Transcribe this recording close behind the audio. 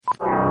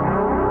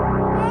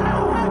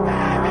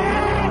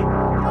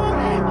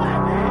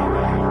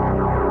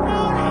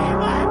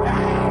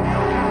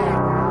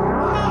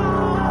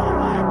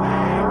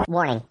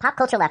Warning, Pop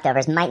Culture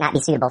Leftovers might not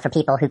be suitable for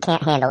people who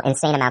can't handle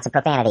insane amounts of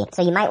profanity,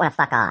 so you might want to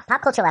fuck off.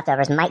 Pop Culture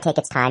Leftovers might take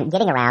its time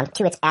getting around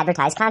to its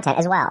advertised content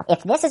as well.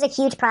 If this is a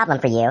huge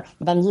problem for you,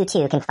 then you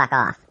too can fuck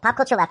off. Pop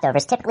Culture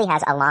Leftovers typically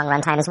has a long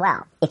runtime as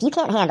well. If you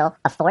can't handle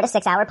a 4 to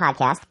 6 hour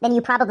podcast, then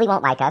you probably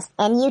won't like us,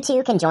 and you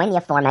too can join the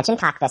aforementioned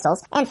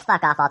cockthistles and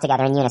fuck off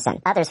altogether in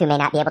unison. Others who may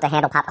not be able to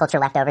handle Pop Culture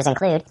Leftovers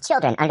include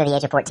children under the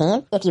age of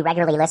 14, if you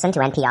regularly listen to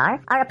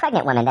NPR, are a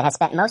pregnant woman that has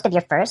spent most of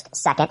your first,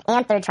 second,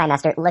 and third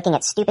trimester looking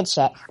at stupid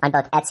shit on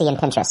both Etsy and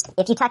Pinterest,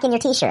 if you tuck in your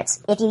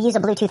t-shirts, if you use a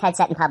Bluetooth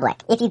headset in public,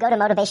 if you go to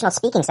motivational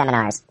speaking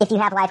seminars, if you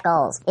have life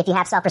goals, if you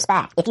have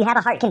self-respect, if you have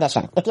a heart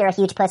condition, if you're a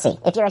huge pussy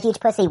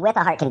with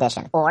a heart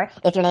condition, or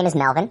if your name is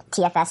Melvin,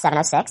 TFS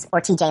 706,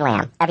 or TJ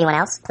Lamb. Everyone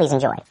else, please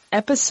enjoy.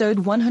 Episode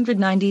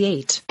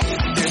 198.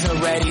 There's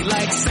already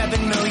like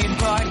 7 million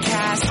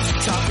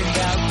podcasts talking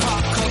about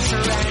pop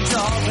culture and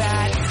all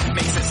that.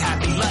 Makes us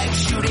happy like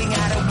shooting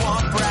at a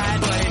womp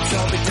rat, but it's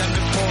all been done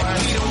before.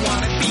 We don't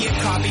want to be a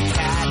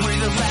copycat. We're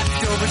the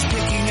leftovers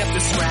picking up the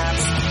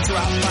scraps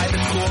dropped by the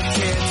cool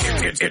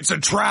kids. It's a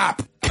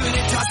trap. Good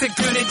at toss it,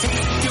 good at taste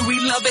it. Do we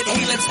love it?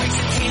 Hey, let's face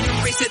it, can't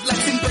erase it.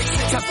 Let's embrace the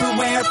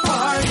Tupperware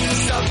party.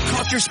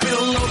 Subculture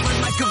spill over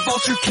like a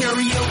vulture.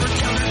 Carry over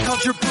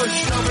counterculture,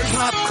 pushover,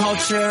 pop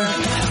culture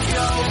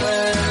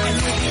leftover. And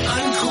with the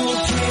uncool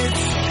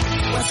kids,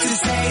 what's to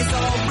say's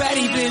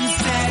already been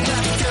said.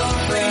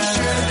 Leftover. Pretty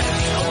sure that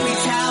the only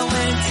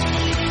talent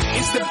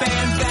is the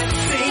band that's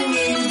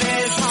singing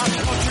this. Pop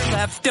culture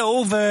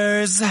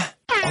leftovers.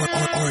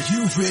 Are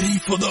you ready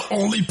for the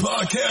only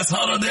podcast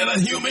hotter than a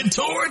human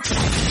torch?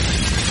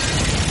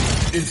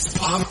 It's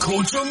Pop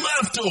Culture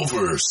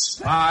Leftovers.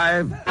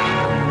 5,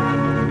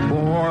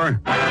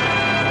 4,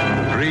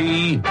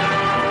 3,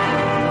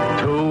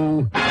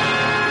 2,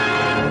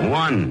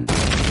 1.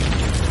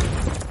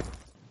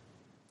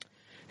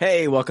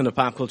 Hey, welcome to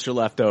Pop Culture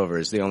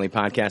Leftovers, the only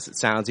podcast that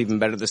sounds even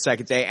better the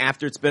second day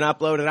after it's been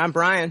uploaded. I'm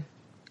Brian.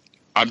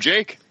 I'm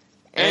Jake.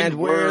 And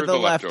we're the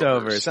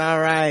leftovers. All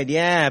right,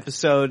 yeah,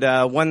 episode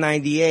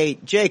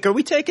 198. Jake, are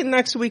we taking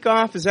next week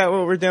off? Is that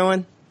what we're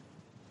doing?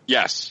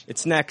 Yes.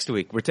 It's next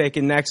week. We're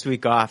taking next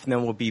week off, and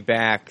then we'll be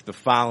back the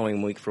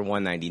following week for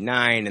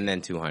 199 and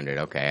then 200.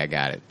 Okay, I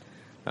got it.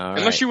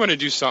 Unless you want to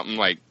do something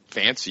like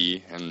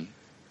fancy and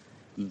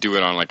do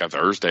it on like a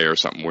Thursday or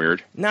something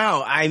weird.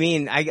 No, I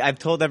mean, I've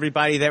told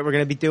everybody that we're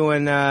going to be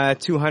doing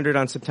 200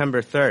 on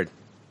September 3rd.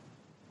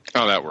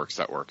 Oh, that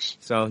works.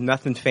 So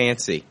nothing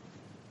fancy.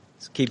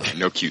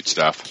 No cute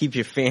stuff. Keep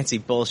your fancy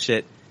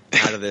bullshit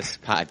out of this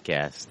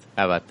podcast.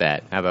 How about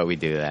that? How about we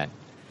do that?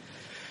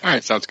 All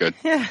right, sounds good.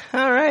 Yeah,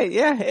 all right,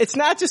 yeah. It's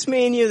not just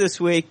me and you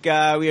this week. We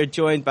are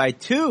joined by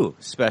two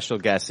special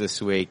guests this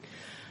week.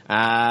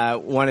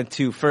 Wanted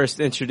to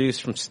first introduce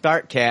from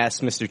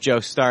StarkCast, Mr.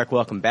 Joe Stark.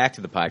 Welcome back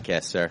to the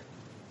podcast, sir.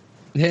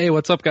 Hey,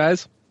 what's up,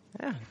 guys?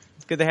 Yeah,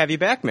 it's good to have you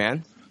back,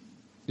 man.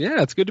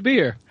 Yeah, it's good to be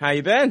here. How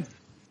you been?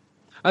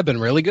 I've been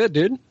really good,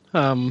 dude.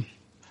 I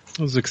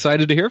was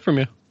excited to hear from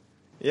you.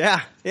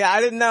 Yeah.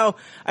 I didn't know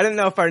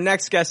if our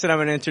next guest that I'm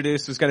going to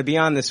introduce was going to be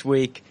on this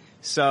week,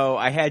 so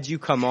I had you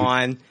come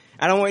on.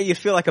 I don't want you to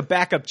feel like a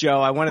backup,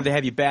 Joe. I wanted to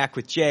have you back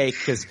with Jake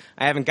because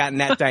I haven't gotten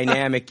that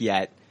dynamic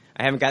yet.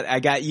 I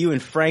got you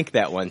and Frank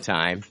that one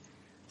time.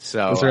 So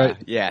that's right.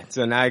 Yeah.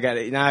 So now I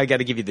got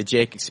to give you the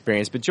Jake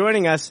experience. But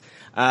joining us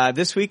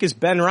this week is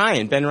Ben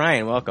Ryan. Ben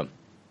Ryan, welcome.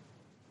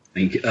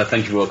 Thank you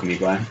for welcoming me,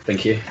 Brian.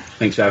 Thank you.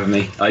 Thanks for having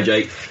me. Hi,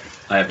 Jake.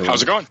 Hi, everyone.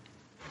 How's it going?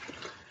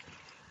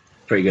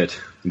 Pretty good.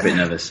 I'm a bit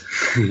nervous.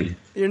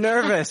 You're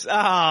nervous. Oh,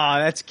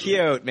 that's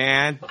cute,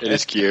 man. It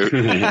is cute.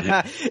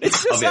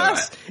 It's just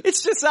us. Right.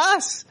 It's just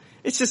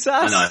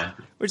us. I know.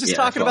 We're just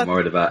talking about. I'm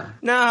worried about.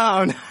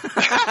 No.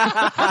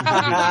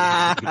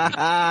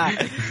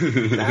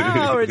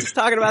 No, we're just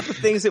talking about the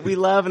things that we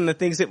love and the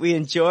things that we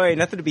enjoy.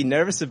 Nothing to be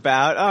nervous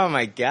about. Oh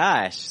my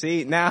gosh.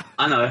 See now.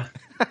 I know.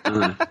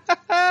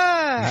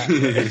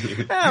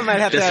 I might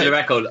have just to. for the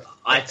record,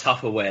 I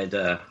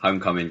Tupperwared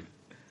Homecoming,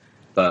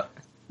 but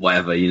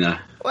whatever, you know.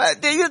 Well, I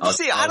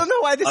don't know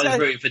why this. I was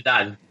rooting for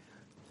Dad.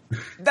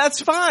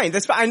 That's fine.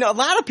 I know a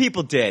lot of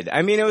people did.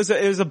 I mean, it was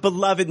a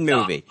beloved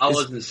movie. No, I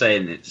wasn't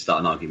saying it to start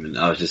an argument.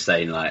 I was just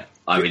saying, like,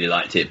 I really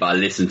liked it, but I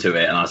listened to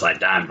it and I was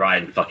like, damn,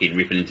 Brian fucking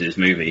ripping into this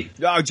movie.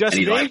 Oh, just and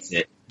he me? liked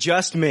it.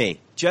 Just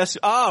me.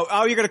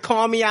 Oh, you're gonna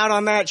call me out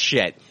on that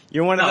shit.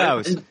 You're one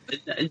of those.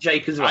 And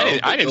Jake as well.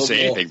 I didn't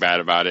say anything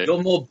bad about it.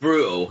 You're more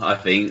brutal, I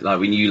think.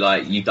 Like when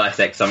you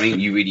dissect something,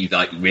 you really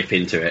rip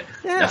into it.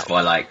 Yeah. That's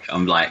why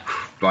I'm like,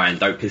 Brian,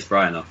 don't piss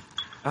Brian off.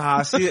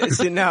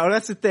 See, no,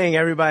 that's the thing.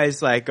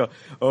 Everybody's like,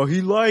 oh,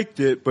 he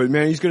liked it, but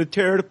man, he's gonna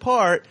tear it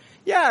apart.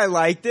 Yeah, I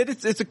liked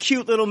it. It's a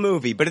cute little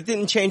movie, but it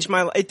didn't change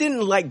it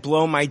didn't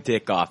blow my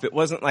dick off. It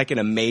wasn't like an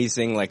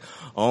amazing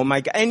oh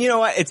my God. And you know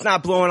what? It's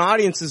not blowing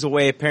audiences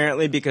away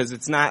apparently because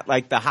it's not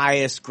like the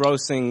highest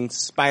grossing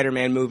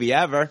Spider-Man movie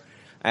ever.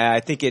 I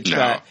think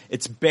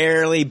it's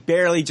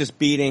barely just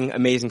beating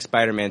Amazing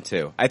Spider-Man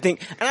 2. I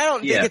think, and I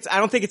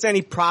don't think it's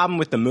any problem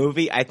with the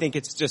movie. I think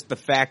it's just the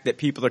fact that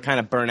people are kind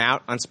of burnt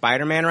out on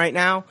Spider-Man right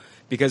now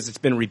because it's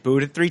been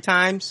rebooted 3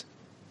 times.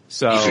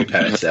 So,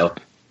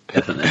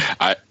 Definitely.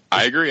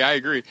 I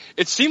agree.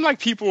 It seemed like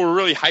people were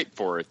really hyped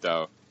for it,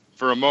 though.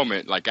 For a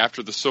moment, like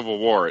after the Civil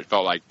War, it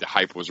felt like the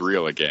hype was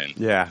real again.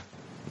 Yeah.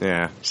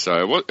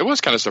 So it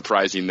was kind of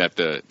surprising that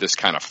this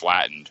kind of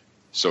flattened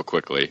so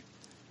quickly.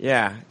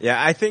 Yeah.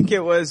 I think it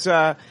was.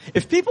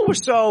 If people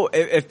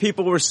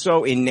were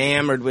so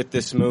enamored with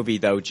this movie,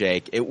 though,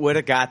 Jake, it would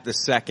have got the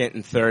second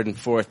and third and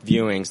fourth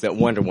viewings that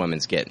Wonder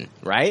Woman's getting,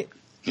 right?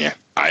 Yeah,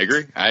 I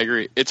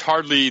agree. It's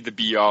hardly the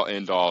be-all,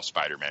 end-all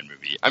Spider-Man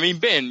movie. I mean,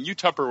 Ben, you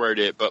Tupperwared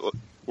it, but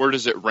where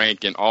does it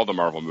rank in all the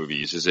Marvel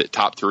movies? Is it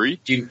top 3?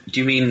 Do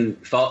you mean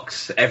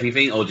Fox,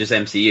 everything, or just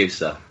MCU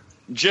stuff?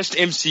 Just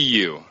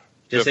MCU.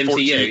 Just The MCU.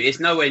 14 It's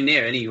nowhere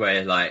near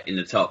anywhere like in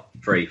the top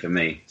 3 for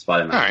me.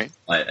 Spider-Man, All right.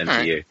 like MCU. All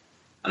right.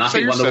 And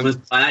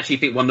I actually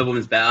think Wonder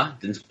Woman's better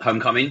than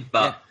Homecoming,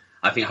 but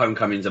I think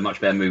Homecoming's a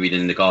much better movie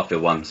than the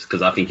Garfield ones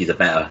because I think he's a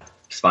better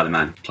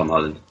Spider-Man, Tom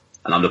Holland.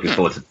 And I'm looking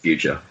forward to the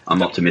future.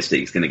 I'm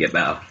optimistic it's going to get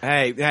better.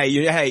 Hey,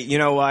 you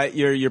know what?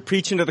 You're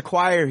preaching to the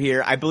choir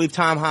here. I believe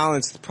Tom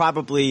Holland's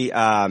probably,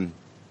 in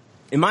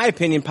my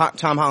opinion,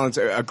 Tom Holland's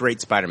a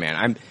great Spider-Man.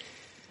 I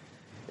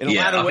think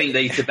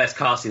he's the best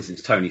casting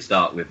since Tony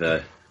Stark with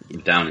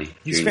Downey.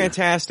 He's Jr.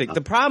 fantastic.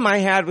 The problem I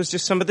had was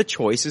just some of the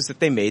choices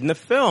that they made in the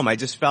film. I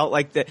just felt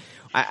like that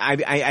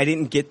I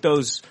didn't get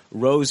those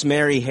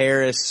Rosemary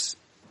Harris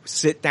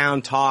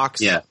sit-down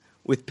talks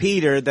with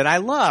Peter that I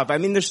love. I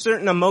mean, there's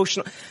certain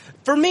emotional...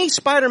 For me,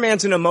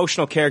 Spider-Man's an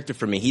emotional character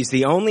for me. He's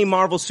the only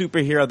Marvel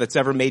superhero that's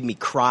ever made me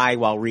cry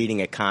while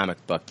reading a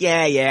comic book.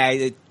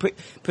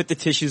 Put the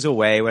tissues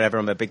away, whatever.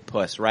 I'm a big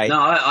puss, right? No,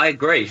 I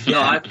agree. No,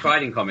 I've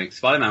cried in comics.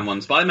 Spider-Man one.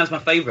 Spider-Man's my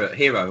favorite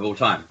hero of all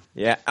time.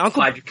 Yeah,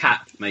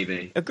 Cap,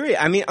 maybe. Agree.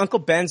 I mean, Uncle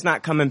Ben's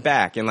not coming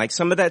back, and like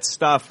some of that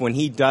stuff when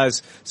he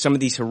does some of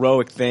these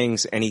heroic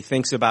things, and he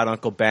thinks about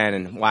Uncle Ben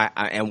and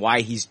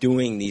why he's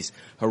doing these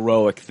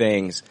heroic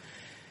things.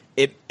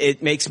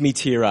 It makes me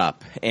tear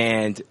up,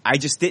 and I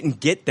just didn't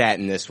get that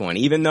in this one.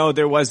 Even though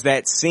there was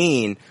that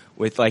scene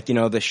with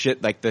the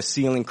shit, like the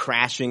ceiling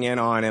crashing in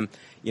on him.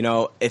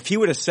 If he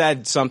would have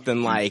said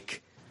something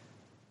like,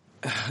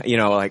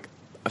 like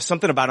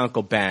something about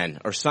Uncle Ben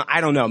or something,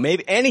 I don't know,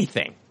 maybe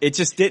anything. It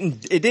just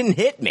didn't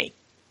hit me.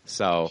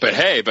 So, but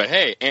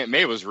hey, Aunt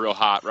May was real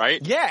hot,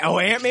 right? Yeah. Oh,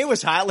 Aunt May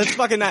was hot. Let's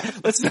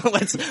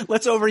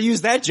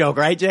overuse that joke,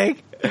 right,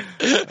 Jake?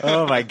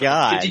 Oh my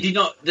God! Did you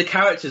not? The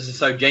characters are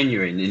so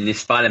genuine in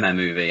this Spider-Man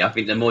movie. I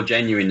think they're more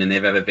genuine than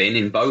they've ever been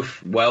in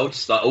both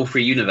worlds, like all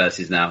 3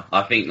 universes now.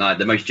 I think like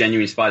the most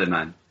genuine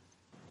Spider-Man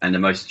and the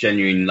most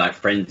genuine like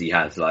friends he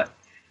has. Like,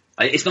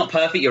 it's not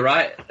perfect. You're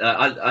right.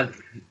 But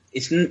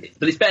it's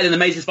better than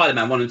Amazing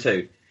Spider-Man 1 and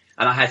 2.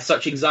 And I had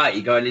such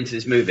anxiety going into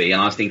this movie,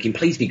 and I was thinking,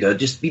 please be good,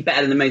 just be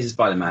better than Amazing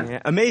Spider-Man. Yeah,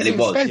 Amazing, and it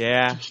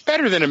was.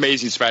 Better than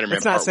Amazing Spider-Man.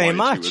 It's not saying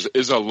much.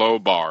 Is a low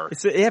bar.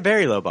 It's a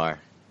very low bar.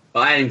 But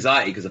I had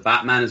anxiety because of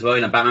Batman as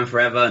well, Batman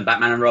Forever and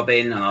Batman and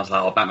Robin, and I was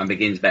like, oh, Batman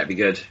Begins better be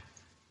good.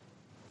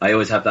 I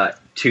always have that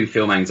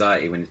 2-film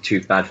anxiety when there's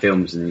 2 bad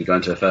films and you go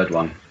into a third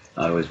one.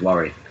 I always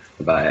worry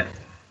about it.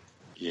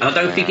 Yeah. And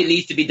I don't think it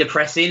needs to be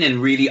depressing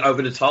and really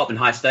over the top and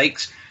high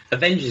stakes.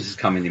 Avengers is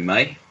coming in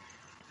May.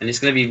 And it's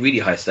going to be really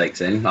high stakes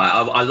then.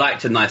 I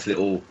liked a nice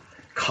little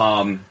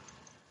calm,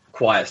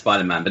 quiet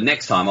Spider-Man. But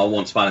next time I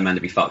want Spider-Man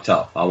to be fucked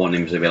up. I want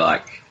him to be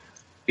like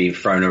being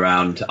thrown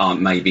around, Aunt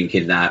May being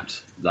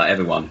kidnapped, like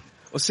everyone.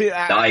 Well, see,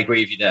 I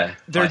agree with you there.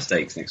 High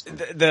stakes next time.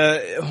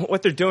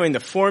 What they're doing, the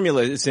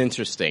formula is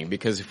interesting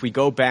because if we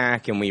go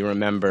back and we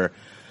remember,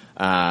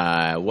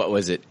 after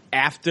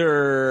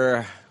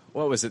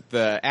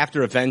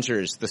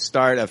Avengers, the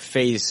start of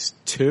Phase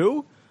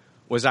 2?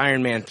 Was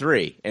Iron Man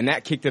 3, and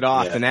that kicked it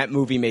off, and that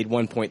movie made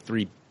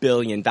 $1.3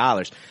 billion.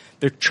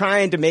 They're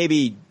trying to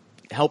maybe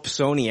help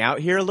Sony out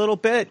here a little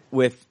bit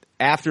with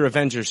after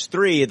Avengers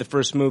 3, the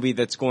first movie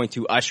that's going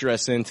to usher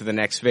us into the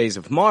next phase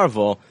of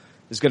Marvel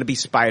is going to be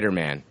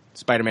Spider-Man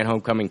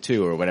Homecoming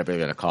 2, or whatever they're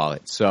going to call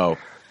it. So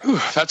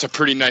that's a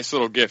pretty nice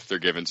little gift they're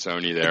giving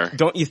Sony there.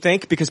 Don't you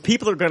think? Because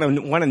people are going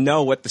to want to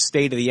know what the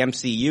state of the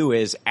MCU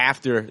is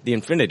after the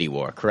Infinity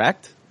War,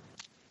 correct?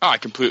 Oh, I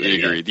completely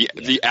agree.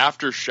 The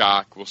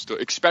aftershock will still,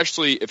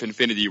 especially if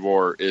Infinity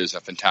War is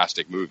a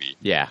fantastic movie.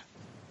 Yeah.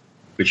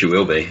 Which it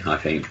will be, I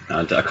think.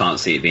 I can't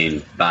see it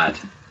being bad.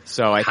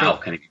 So how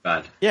can it be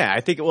bad? Yeah, I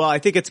think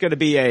it's going to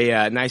be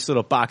a nice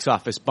little box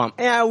office bump.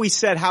 Yeah, we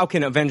said, how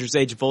can Avengers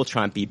Age of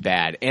Ultron be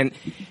bad? And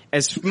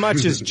as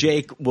much as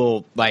Jake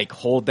will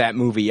hold that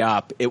movie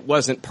up, it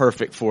wasn't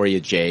perfect for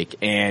you, Jake,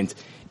 and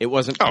it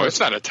wasn't perfect.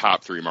 It's not a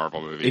top 3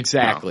 Marvel movie.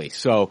 Exactly. No.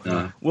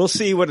 So we'll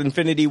see what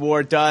Infinity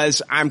War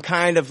does. I'm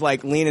kind of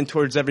leaning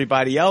towards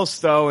everybody else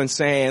though and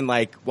saying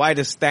why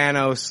does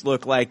Thanos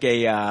look like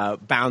a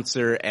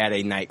bouncer at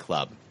a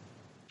nightclub?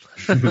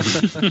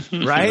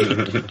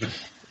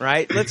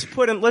 Right? Let's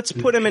put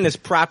him in his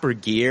proper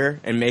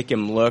gear and make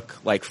him look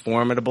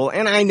formidable.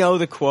 And I know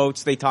the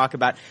quotes, they talk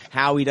about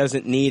how he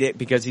doesn't need it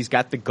because he's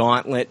got the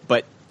gauntlet,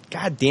 but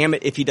god damn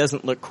it if he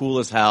doesn't look cool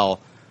as hell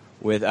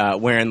with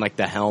wearing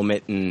the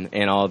helmet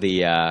and all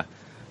the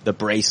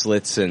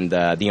bracelets and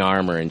the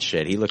armor and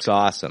shit. He looks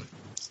awesome.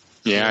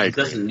 Yeah, I It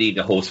agree. doesn't need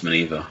the Horseman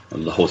either. Or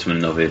the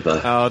Horseman of the the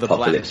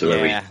Apocalypse, or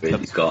black- whatever yeah,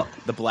 he's got.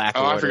 The Black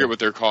Oh, Order. I forget what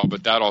they're called,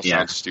 but that all Yeah.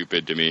 sounds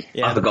stupid to me.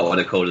 Yeah, I forgot what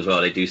they're called as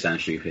well. They do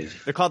sound stupid.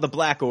 they're called the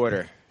Black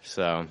Order.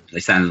 So They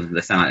sound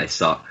like they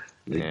suck.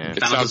 Yeah. It Thanos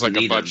sounds like doesn't a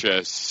need bunch them.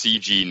 of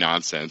CG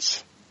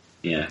nonsense.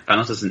 Yeah,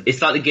 Thanos doesn't.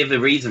 It's like they give a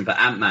reason for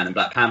Ant-Man and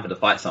Black Panther to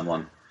fight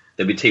someone.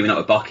 They'll be teaming up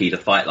with Bucky to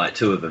fight like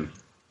two of them,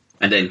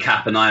 and then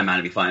Cap and Iron Man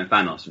will be fighting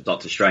Thanos with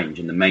Doctor Strange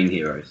and the main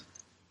heroes.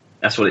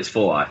 That's what it's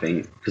for, I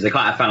think, because they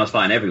can't have Thanos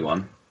fighting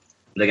everyone.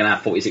 They're going to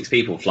have 46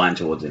 people flying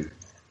towards him.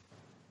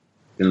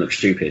 It's going to look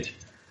stupid.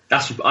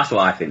 That's what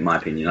I think. In my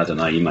opinion. I don't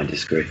know. You might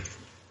disagree.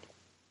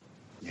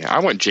 Yeah, I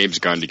want James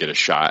Gunn to get a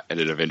shot at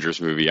an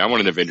Avengers movie. I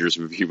want an Avengers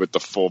movie with the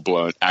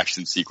full-blown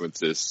action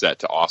sequences set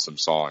to awesome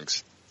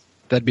songs.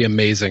 That'd be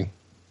amazing.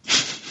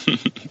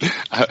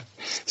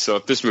 So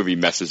if this movie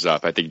messes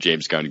up, I think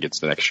James Gunn gets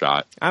the next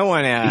shot. I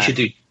want You should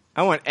do.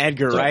 I want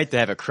Edgar Sorry. Wright to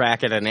have a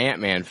crack at an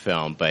Ant-Man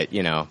film, but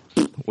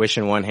wish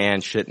in one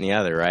hand, shit in the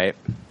other, right?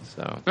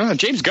 So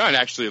James Gunn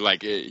actually,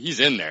 he's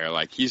in there.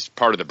 Like, he's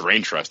part of the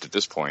brain trust at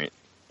this point.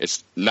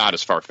 It's not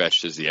as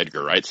far-fetched as the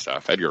Edgar Wright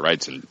stuff. Edgar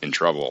Wright's in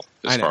trouble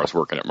I as know. far as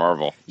working at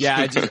Marvel.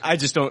 yeah, I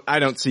just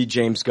don't see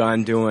James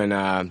Gunn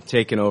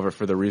taking over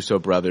for the Russo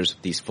brothers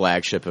with these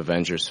flagship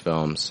Avengers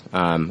films,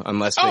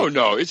 unless they, Oh,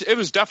 no, it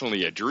was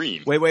definitely a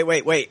dream.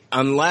 wait,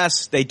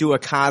 unless they do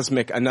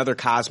another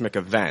cosmic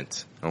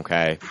event,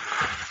 okay,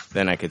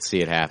 then I could see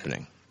it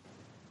happening.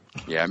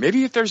 Yeah,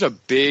 maybe if there's a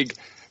big...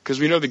 Because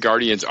we know the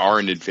Guardians are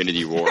in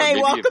Infinity War. Hey,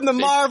 maybe welcome if to they-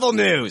 Marvel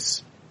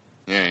News.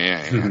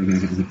 Yeah.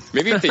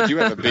 Maybe if they do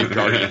have a big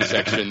Guardian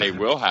section, they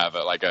will have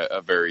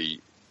a very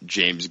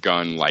James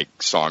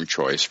Gunn-like song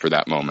choice for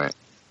that moment.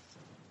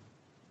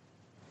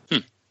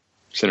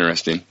 It's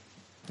interesting.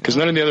 Because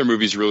none of the other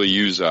movies really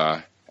use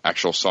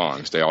actual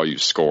songs. They all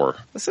use score.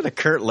 Listen to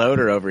Kurt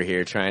Loder over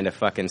here trying to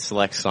fucking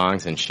select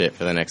songs and shit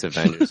for the next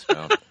Avengers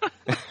film.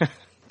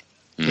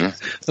 Yeah.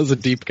 That was a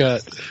deep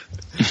cut.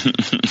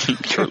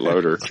 Kurt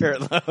Loder.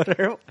 Kurt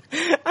Loder.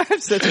 I'm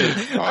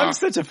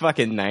such a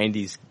fucking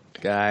 90s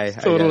guy. I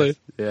Totally.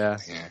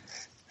 guess. Yeah. Yeah.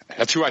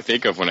 That's who I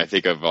think of when I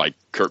think of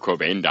Kurt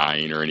Cobain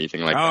dying or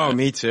anything like that. Oh,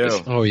 me too.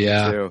 Oh,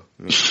 yeah.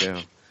 Me too.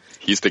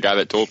 He's the guy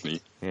that told me.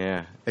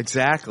 Yeah,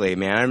 exactly,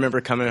 man. I remember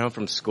coming home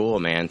from school,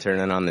 man,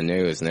 turning on the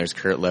news, and there's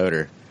Kurt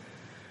Loder.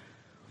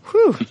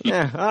 Whew.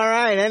 Yeah. All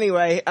right.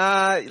 Anyway,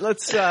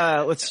 let's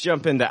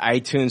jump into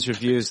iTunes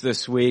reviews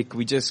this week.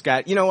 We just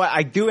got, you know what?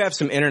 I do have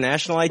some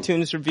international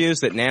iTunes reviews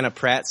that Nana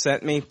Pratt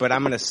sent me, but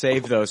I'm going to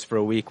save those for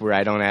a week where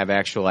I don't have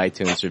actual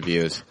iTunes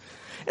reviews.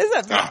 Is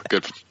that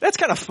Good. That's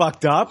kind of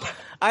fucked up.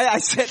 I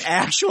said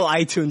actual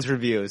iTunes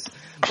reviews,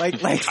 like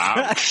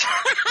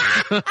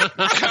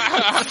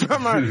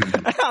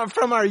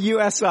from our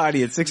U.S.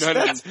 audience.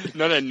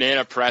 None of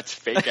Nana Pratt's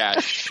fake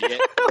ass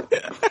shit.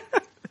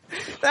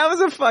 That was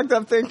a fucked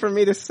up thing for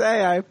me to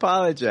say. I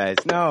apologize.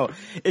 No,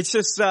 it's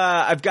just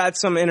I've got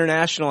some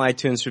international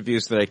iTunes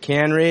reviews that I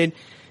can read.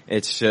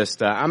 It's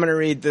just I'm going to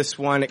read this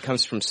one. It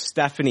comes from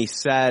Stephanie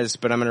Says,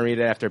 but I'm going to read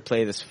it after I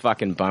play this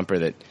fucking bumper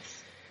that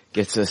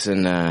gets us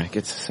in a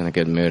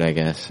good mood, I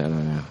guess. I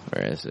don't know.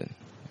 Where is it?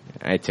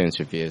 iTunes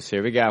reviews.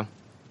 Here we go.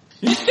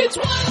 If it's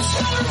 1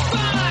 star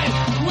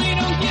 5, we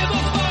don't give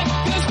a fuck,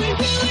 'cause we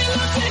really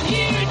love to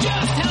hear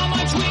just how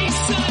much we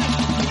suck.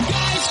 You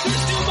guys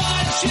curse too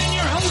much and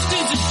your host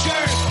is a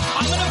jerk.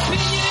 I'm an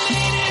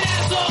opinionated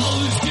asshole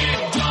whose dick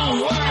don't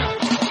work.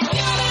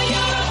 Yada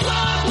yada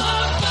blah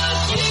blah, fuck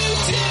you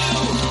too.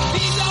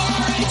 These are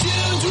our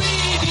iTunes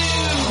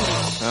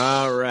reviews.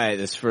 All right,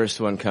 this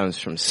first one comes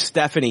from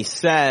Stephanie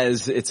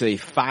Says. It's a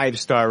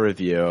 5-star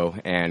review,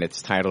 and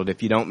it's titled,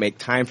 "If you don't make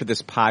time for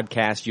this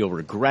podcast, you'll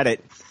regret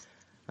it."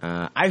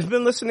 I've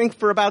been listening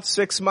for about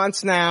 6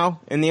 months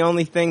now, and the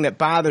only thing that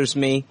bothers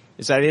me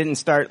is I didn't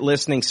start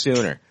listening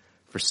sooner.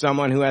 For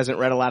someone who hasn't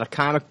read a lot of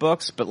comic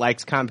books, but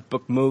likes comic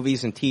book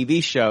movies and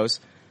TV shows,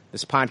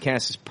 this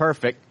podcast is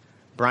perfect.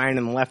 Brian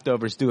and the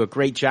Leftovers do a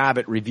great job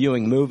at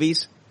reviewing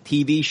movies,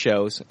 TV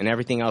shows, and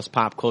everything else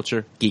pop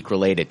culture,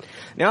 geek-related.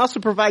 They also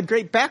provide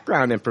great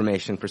background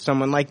information for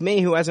someone like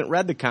me who hasn't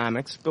read the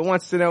comics, but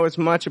wants to know as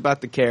much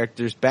about the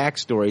characters'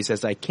 backstories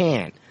as I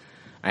can.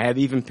 I have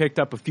even picked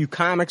up a few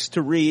comics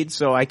to read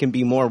so I can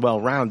be more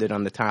well-rounded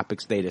on the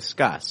topics they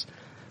discuss.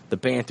 The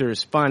banter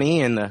is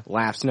funny and the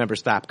laughs never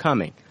stop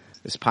coming.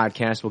 This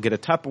podcast will get a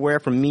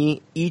Tupperware from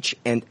me each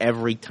and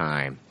every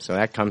time. So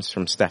that comes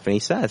from Stephanie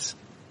Says.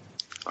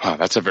 Oh,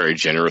 that's a very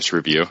generous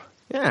review.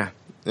 Yeah,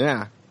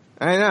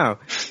 I know.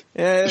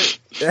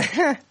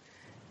 Yeah,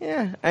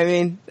 I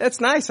mean,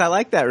 that's nice. I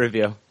like that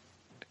review.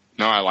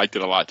 No, I liked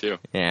it a lot too.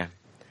 Yeah.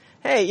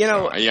 Hey, you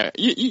know. Yeah,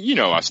 you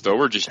know us though.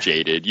 We're just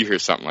jaded. You hear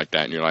something like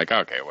that and you're like,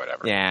 okay,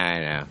 whatever. Yeah, I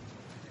know.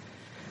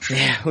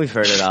 Yeah, we've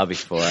heard it all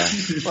before.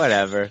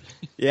 Whatever.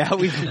 Yeah,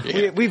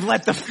 we've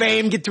let the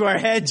fame get to our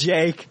head,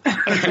 Jake.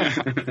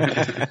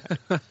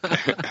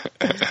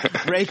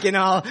 raking in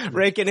all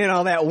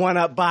that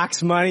 1-Up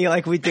box money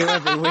like we do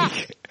every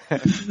week.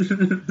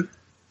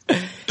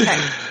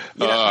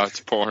 It's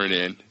pouring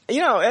in. You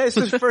know, this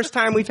is the first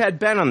time we've had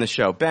Ben on the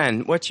show.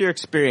 Ben, what's your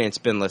experience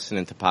been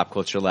listening to Pop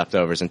Culture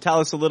Leftovers? And tell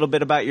us a little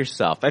bit about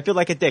yourself. I feel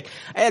like a dick.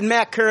 I had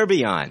Matt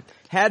Kirby on.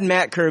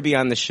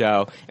 The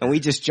show, and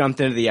we just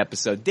jumped into the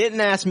episode. Didn't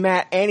ask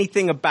Matt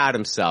anything about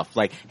himself.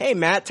 Like, hey,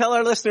 Matt, tell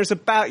our listeners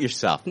about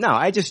yourself. No,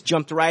 I just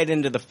jumped right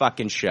into the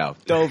fucking show.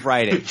 Dove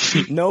right in.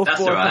 No, that's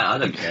all right. I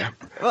don't care.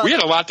 Well, we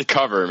had a lot to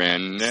cover,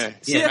 man.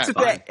 That's the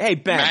thing. Hey,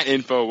 Ben. Matt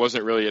info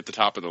wasn't really at the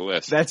top of the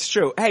list. That's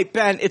true. Hey,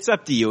 Ben, it's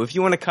up to you. If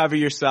you want to cover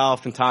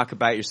yourself and talk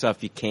about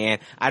yourself, you can.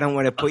 I don't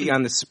want to put you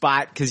on the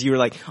spot because you were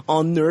like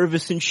all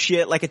nervous and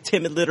shit, like a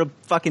timid little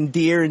fucking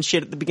deer and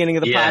shit at the beginning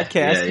of the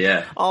podcast.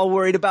 Yeah. All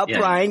worried about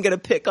Brian gonna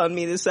pick on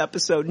me this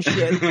episode and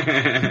shit.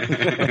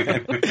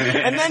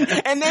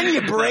 and then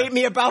you berate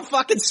me about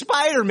fucking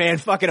Spider-Man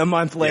fucking a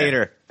month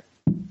later.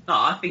 No,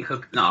 I think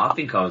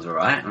I was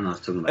alright when I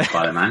was talking about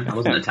Spider-Man. I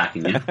wasn't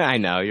attacking you. I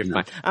know, you're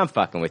fine. I'm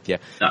fucking with you.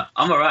 No,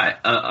 I'm alright.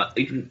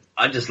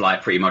 I just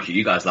like pretty much what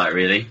you guys like,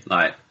 really.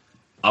 Like,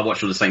 I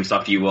watch all the same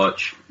stuff you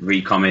watch,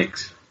 read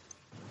comics,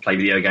 play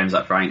video games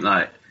like Frank,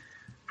 like,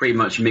 pretty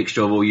much a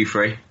mixture of all you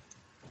three.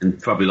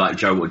 And probably like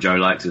what Joe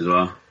likes as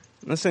well.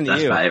 Listen to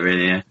That's you. about it,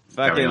 really, yeah.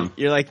 Fucking,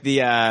 you're like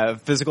the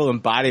physical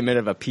embodiment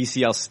of a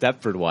PCL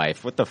Stepford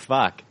wife. What the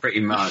fuck?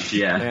 Pretty much,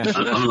 yeah.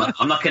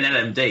 I'm like an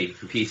LMD,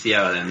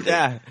 PCL LMD.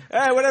 Yeah. All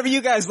right, whatever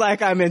you guys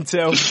like, I'm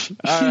into. All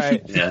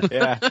right.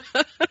 Yeah.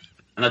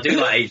 And I do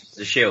like Agents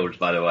of S.H.I.E.L.D.,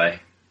 by the way.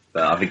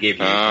 But I forgive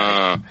you.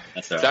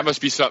 That's all right. That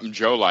must be something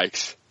Joe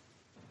likes.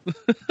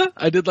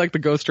 I did like the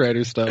Ghost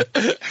Rider stuff.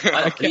 The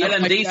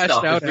LMD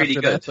stuff was really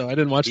good. That, so I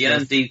didn't watch the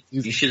LMD.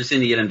 You should have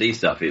seen the LMD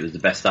stuff. It was the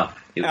best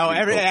stuff.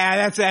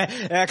 That's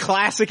a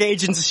classic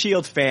Agents of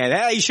S.H.I.E.L.D. fan.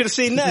 Hey, you should have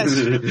seen this.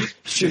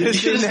 You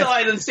should have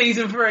started in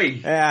season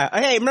 3. Yeah.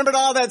 Hey, remember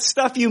all that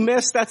stuff you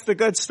missed? That's the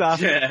good stuff.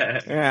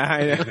 Yeah.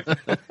 I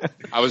know.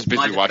 I was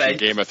busy watching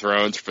Game of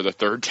Thrones for the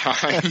 3rd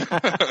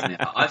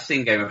time. I've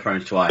seen Game of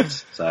Thrones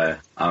twice, so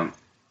I'm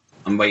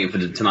waiting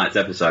for tonight's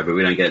episode, but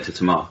we don't get it till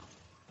tomorrow.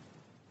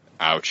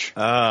 Ouch.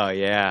 Oh,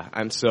 yeah.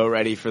 I'm so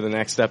ready for the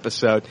next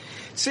episode.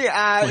 See,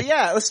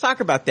 let's talk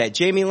about that.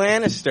 Jamie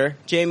Lannister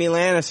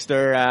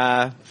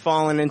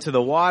falling into the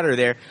water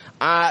there.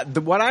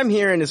 What I'm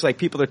hearing is like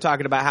people are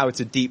talking about how it's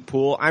a deep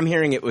pool. I'm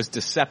hearing it was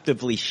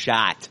deceptively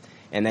shot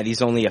and that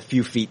he's only a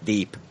few feet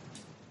deep.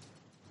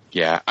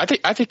 Yeah, I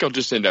think he'll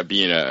just end up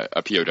being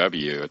a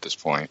POW at this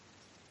point.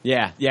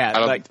 Yeah.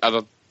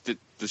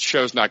 The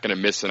show's not going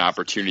to miss an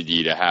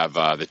opportunity to have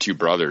the two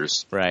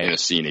brothers in a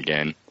scene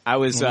again. I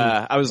was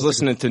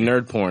listening to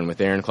Nerd Porn with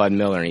Aaron Claude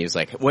Miller, and he was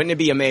like, wouldn't it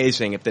be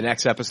amazing if the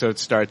next episode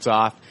starts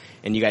off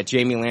and you got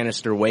Jamie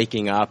Lannister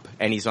waking up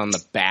and he's on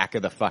the back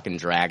of the fucking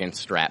dragon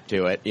strapped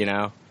to it, you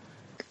know?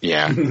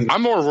 Yeah.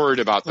 I'm more worried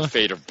about the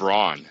fate of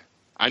Bronn.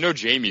 I know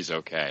Jamie's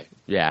okay.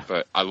 Yeah.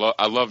 But I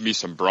love me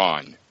some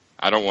Bronn.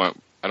 I don't want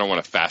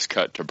a fast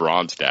cut to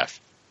Bronn's death.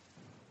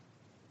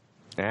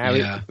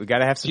 Yeah, we got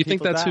to have some. Do you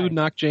think that's die. who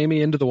knocked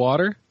Jamie into the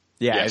water?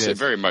 Yeah, yes, it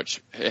very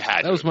much. It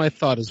had. That was my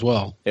thought as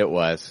well. It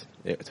was.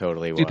 It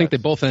totally was. Do you think they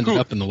both ended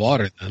up in the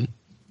water then?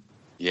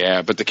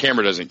 Yeah, but the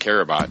camera doesn't care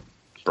about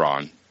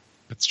Bronn.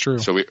 That's true.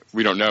 So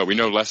we don't know. We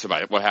know less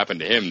about what happened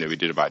to him than we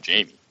did about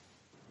Jamie.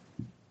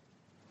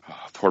 Oh,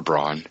 poor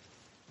Bronn.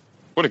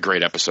 What a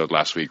great episode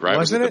last week, right?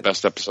 Wasn't was it it the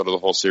best episode of the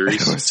whole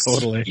series?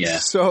 Totally. Yeah.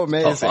 So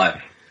amazing. Top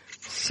 5.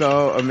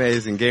 So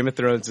amazing. Game of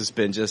Thrones has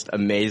been just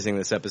amazing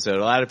this episode.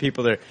 A lot of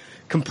people are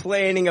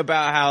complaining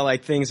about how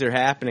like things are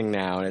happening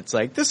now, and it's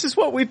like, this is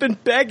what we've been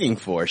begging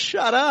for.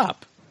 Shut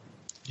up.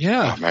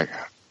 Yeah. Oh my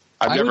God.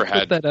 I would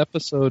put that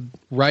episode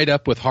right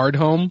up with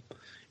Hardhome,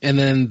 and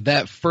then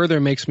that further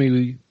makes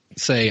me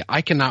say,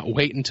 I cannot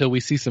wait until we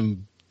see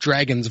some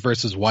dragons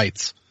versus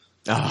whites.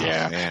 Oh,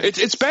 yeah. Man.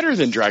 It's better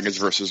than Dragons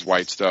versus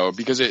Whites though,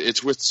 because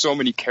it's with so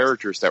many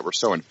characters that we're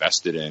so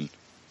invested in.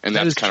 And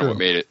that's kind of what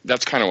made it.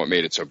 That's kind of what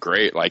made it so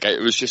great. Like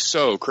it was just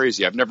so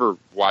crazy. I've never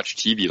watched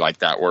TV like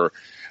that where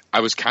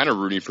I was kind of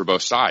rooting for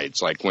both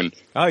sides. Like when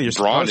you're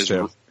Bronn supposed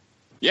to.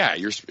 Yeah,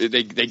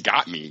 they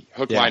got me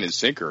hook, line, and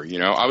sinker. You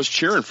know, I was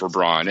cheering for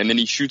Bronn, and then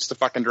he shoots the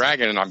fucking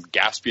dragon, and I'm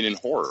gasping in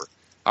horror.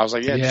 I was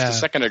like, just a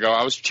second ago,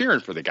 I was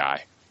cheering for the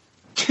guy.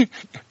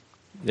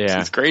 Yeah,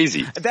 it's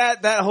crazy.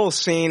 That whole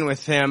scene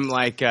with him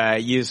like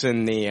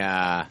using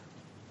the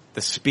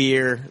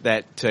spear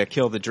to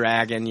kill the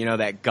dragon, you know,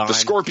 that gun. The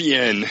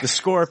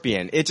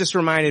scorpion. It just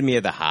reminded me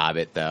of The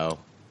Hobbit, though.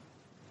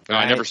 No,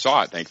 I never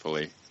saw it,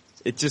 thankfully.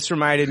 It just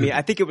reminded me,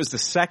 I think it was the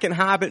second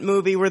Hobbit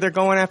movie where they're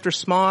going after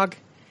Smaug.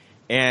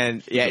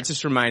 And yeah, it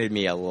just reminded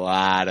me a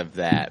lot of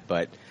that.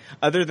 But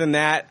other than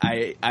that,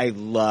 I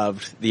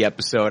loved the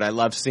episode. I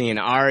loved seeing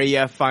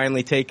Arya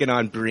finally taking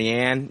on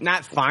Brienne.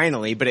 Not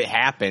finally, but it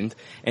happened.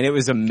 And it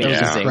was amazing.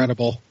 It was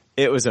incredible.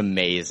 It was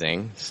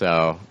amazing.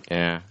 So,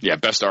 yeah. Yeah,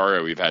 best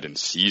Arya we've had in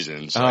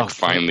seasons.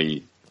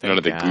 Finally, none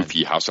of the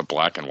goofy House of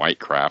Black and White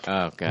crap.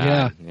 Oh,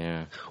 God.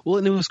 Yeah. Well,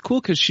 and it was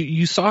cool because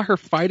you saw her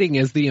fighting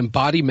as the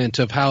embodiment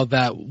of how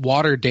that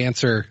water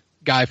dancer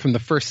guy from the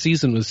first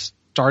season was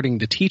starting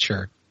to teach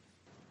her.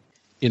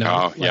 You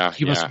know,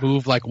 he must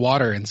move like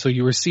water. And so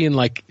you were seeing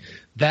like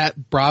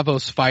that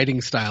Bravos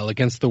fighting style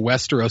against the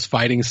Westeros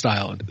fighting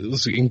style. It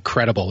was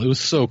incredible. It was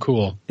so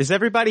cool. Is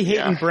everybody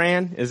hating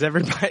Bran? Is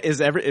everybody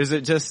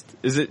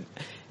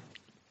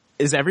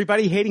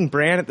hating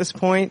Bran at this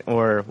point,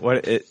 or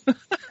what?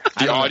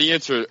 The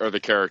audience or the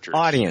characters?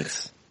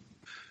 Audience.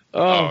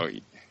 Oh,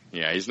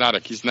 yeah. He's not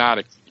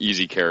a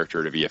easy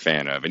character to be a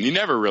fan of, and he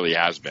never really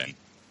has been.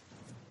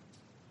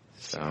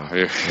 So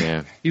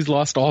yeah, he's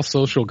lost all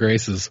social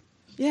graces.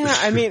 Yeah,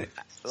 I mean,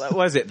 what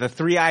was it the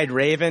Three-Eyed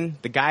Raven?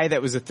 The guy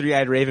that was a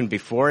Three-Eyed Raven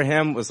before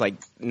him was like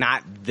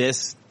not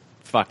this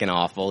fucking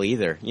awful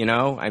either. You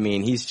know, I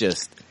mean,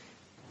 there's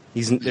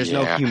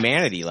no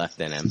humanity left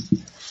in him.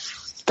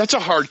 That's a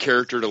hard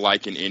character to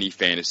like in any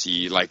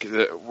fantasy, like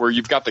where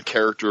you've got the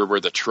character where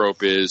the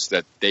trope is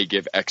that they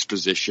give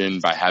exposition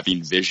by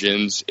having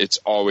visions. It's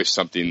always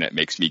something that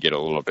makes me get a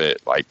little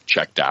bit like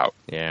checked out.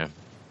 Yeah.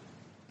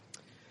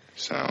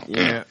 So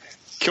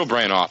kill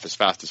Bran off as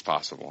fast as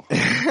possible.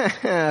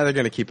 They're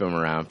gonna keep him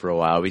around for a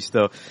while.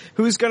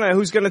 Who's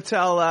gonna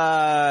tell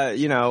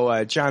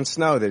Jon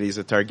Snow that he's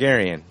a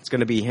Targaryen? It's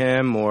gonna be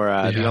him or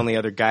the only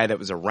other guy that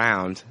was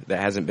around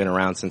that hasn't been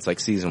around since like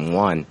season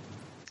 1.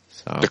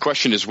 So the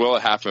question is, will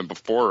it happen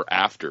before or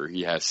after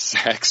he has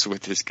sex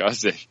with his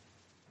cousin?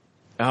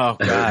 Oh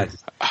God,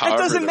 that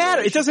doesn't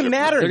matter. It doesn't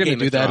matter. They're going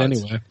to do that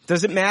anyway.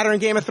 Does it matter in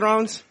Game of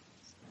Thrones?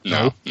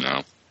 No.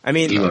 I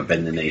mean, you won't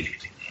bend the knee.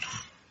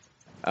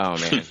 Oh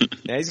man,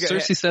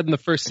 Cersei said in the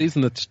first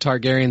season that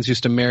Targaryens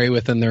used to marry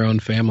within their own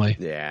family.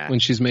 Yeah, when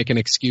she's making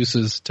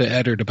excuses to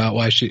Eddard about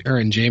why her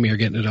and Jaime are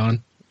getting it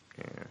on.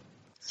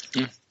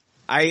 Yeah.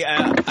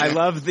 I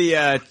love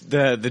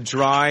the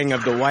drawing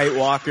of the White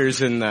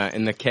Walkers in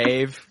the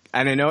cave,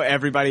 and I know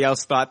everybody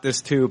else thought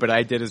this too, but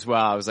I did as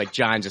well. I was like,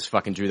 John just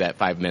fucking drew that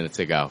 5 minutes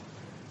ago.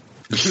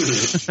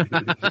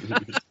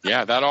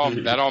 Yeah, that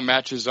all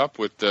matches up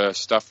with the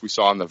stuff we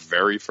saw in the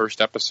very first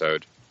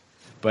episode.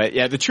 But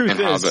yeah, the truth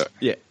is,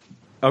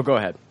 Oh, go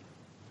ahead.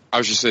 I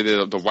was just saying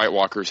that the White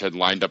Walkers had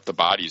lined up the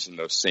bodies in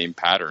those same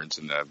patterns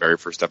in the very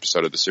first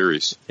episode of the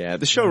series. Yeah,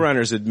 the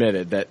showrunners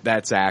admitted that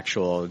that's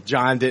actual.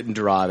 John didn't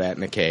draw that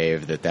in the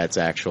cave. That's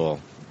actual.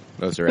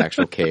 Those are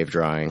actual cave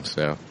drawings.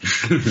 So,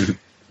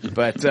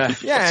 but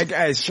yeah,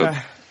 guys, you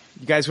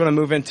guys want to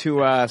move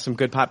into some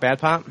good pop, bad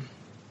pop?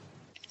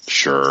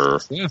 Sure.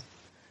 Yeah.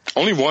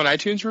 Only one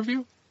iTunes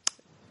review?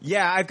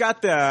 Yeah, I've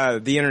got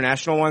the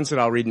international ones that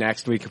I'll read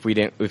next week if we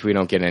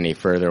don't get any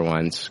further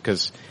ones,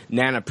 because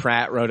Nana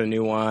Pratt wrote a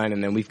new one,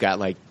 and then we've got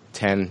like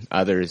 10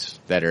 others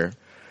that are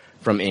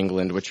from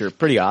England, which are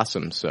pretty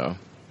awesome. So,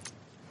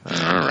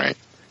 all right,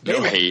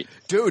 no hate,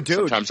 dude.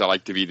 Sometimes I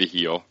like to be the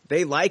heel.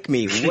 They like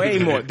me way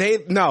more.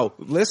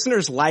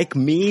 Listeners like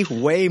me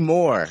way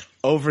more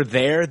over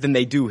there than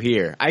they do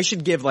here. I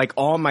should give like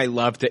all my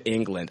love to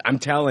England. I'm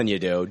telling you,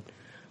 dude.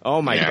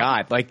 Oh my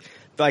God,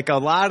 Like a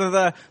lot of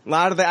the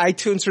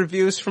iTunes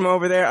reviews from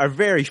over there are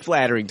very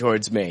flattering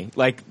towards me.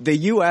 Like the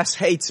US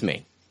hates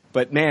me,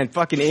 but man,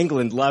 fucking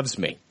England loves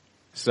me.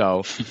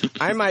 So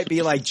I might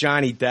be like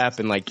Johnny Depp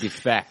and like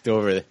defect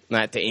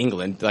not to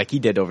England like he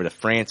did over to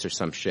France or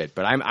some shit.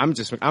 But I'm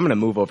gonna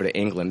move over to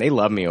England. They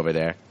love me over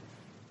there.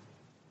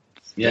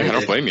 Yeah, I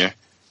don't blame you.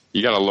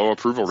 You got a low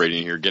approval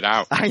rating here. Get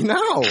out. I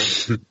know.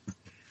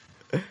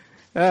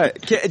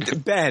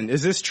 Ben,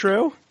 is this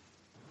true?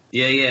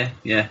 Yeah.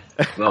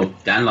 Well,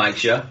 Dan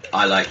likes you.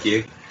 I like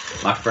you.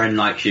 My friend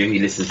likes you. He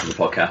listens to the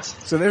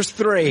podcast. So there's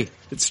 3.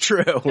 It's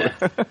true. Yeah.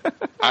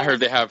 I heard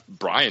they have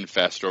Brian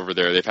Fest over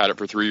there. They've had it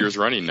for 3 years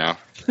running now.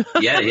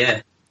 Yeah,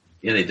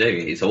 they do.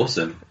 It's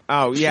awesome.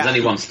 Oh, yeah. There's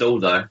only one stall,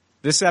 though.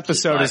 This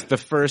episode is the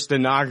first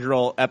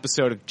inaugural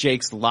episode of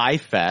Jake's Lie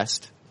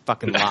Fest.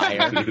 Fucking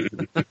liar.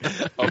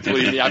 Oh,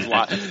 believe me, I've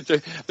lied.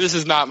 This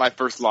is not my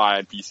first lie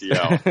on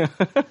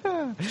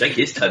PCL. Jake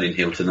is turning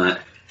heel tonight.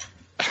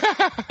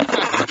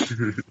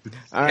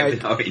 All right,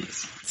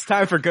 it's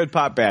time for good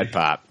pop, bad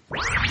pop.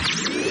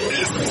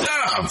 It's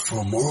time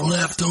for more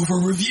leftover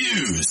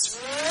reviews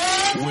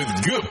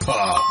with good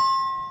pop,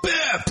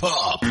 bad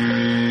pop.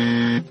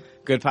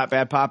 Good pop,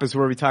 bad pop is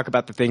where we talk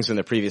about the things in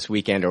the previous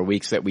weekend or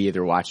weeks that we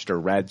either watched or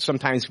read.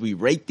 Sometimes we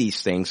rate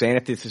these things, and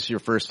if this is your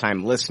first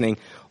time listening,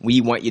 we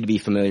want you to be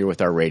familiar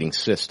with our rating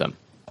system.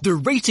 The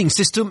rating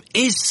system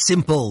is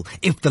simple.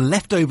 If the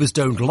leftovers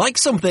don't like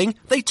something,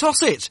 they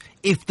toss it.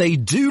 If they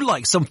do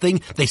like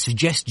something, they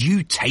suggest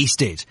you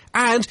taste it.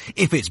 And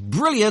if it's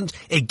brilliant,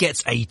 it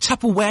gets a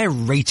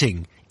Tupperware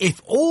rating.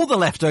 If all the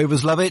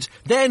leftovers love it,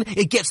 then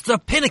it gets the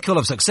pinnacle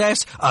of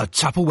success, a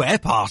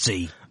Tupperware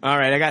party. All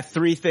right, I got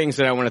 3 things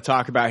that I want to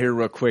talk about here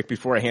real quick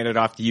before I hand it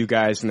off to you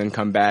guys and then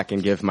come back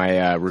and give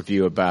my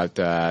review about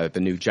the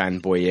new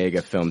John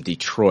Boyega film,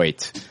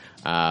 Detroit.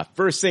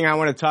 First thing I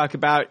want to talk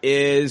about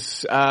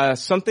is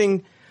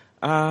something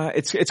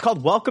it's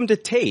called Welcome to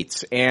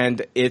Tate's,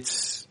 and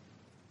it's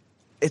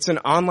an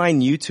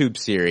online YouTube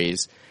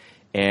series,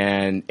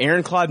 and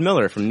Aaron Claude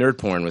Miller from Nerd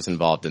Porn was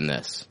involved in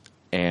this.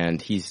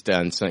 And he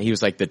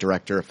was like the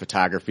director of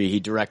photography. He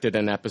directed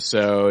an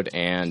episode,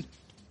 and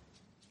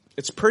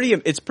it's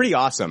pretty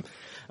awesome.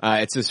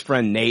 It's his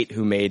friend Nate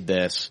who made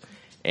this,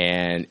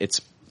 and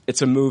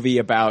it's a movie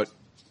about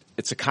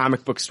it's a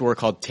comic book store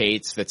called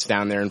Tate's that's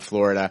down there in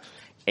Florida.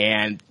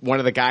 And one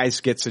of the guys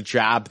gets a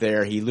job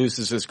there. He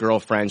loses his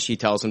girlfriend. She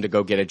tells him to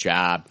go get a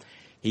job.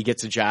 He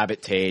gets a job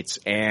at Tate's,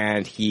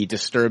 and he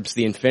disturbs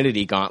the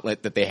Infinity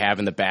Gauntlet that they have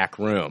in the back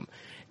room.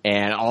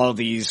 And all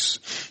these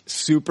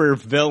super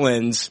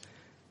villains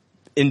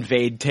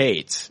invade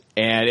Tate's.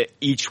 And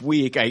each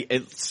week,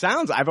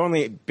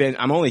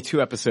 I'm only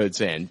 2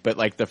 episodes in, but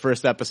like the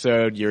first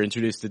episode, you're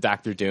introduced to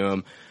Doctor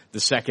Doom. The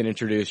second you're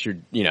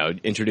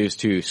introduced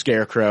to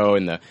Scarecrow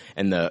and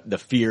the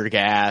fear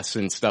gas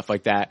and stuff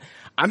like that.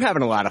 I'm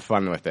having a lot of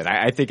fun with it.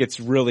 I think it's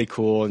really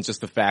cool, and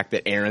just the fact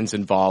that Aaron's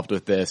involved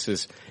with this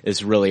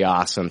is really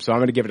awesome. So I'm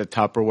going to give it a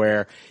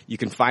Tupperware. You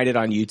can find it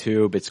on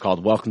YouTube. It's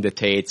called Welcome to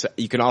Tate's.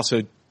 You can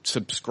also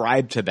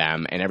subscribe to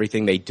them and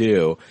everything they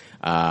do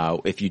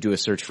if you do a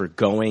search for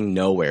Going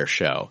Nowhere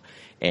Show.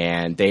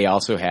 And they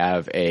also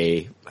have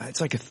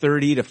it's like a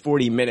 30 to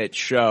 40 minute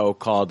show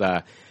called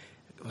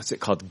what's it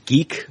called?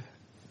 Geek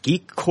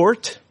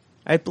Court,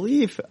 I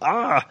believe.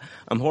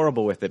 I'm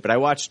horrible with it, but I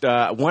watched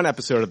one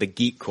episode of the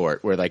Geek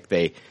Court where like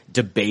they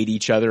debate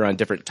each other on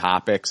different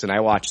topics, and I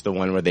watched the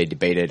one where they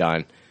debated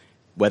on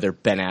whether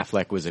Ben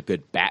Affleck was a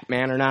good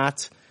Batman or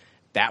not.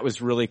 That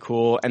was really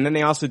cool. And then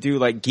they also do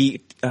like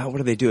Geek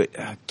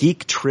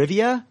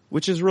Trivia,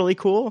 which is really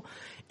cool.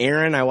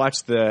 I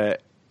watched the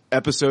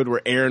episode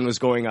where Aaron was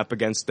going up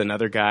against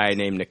another guy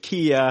named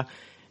Nakia.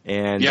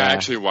 And I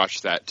actually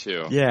watched that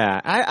too.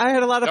 Yeah, I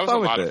had a lot of fun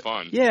with it. That was a lot of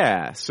fun.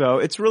 Yeah, so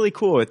it's really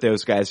cool what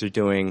those guys are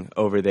doing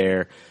over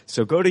there.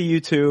 So go to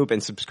YouTube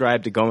and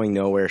subscribe to Going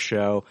Nowhere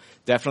Show.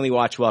 Definitely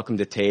watch Welcome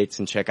to Tate's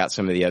and check out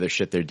some of the other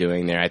shit they're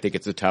doing there. I think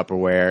it's a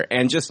Tupperware.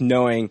 And just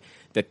knowing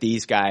that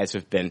these guys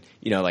have been,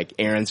 like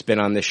Aaron's been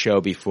on this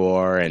show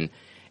before, and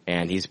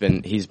he's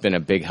been a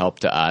big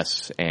help to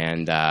us.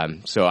 And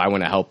so I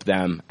want to help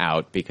them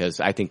out because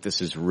I think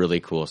this is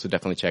really cool. So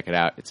definitely check it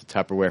out. It's a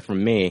Tupperware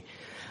from me.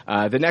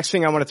 The next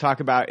thing I want to talk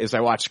about is I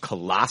watched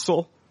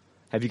Colossal.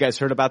 Have you guys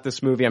heard about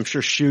this movie? I'm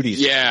sure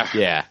Shooty's.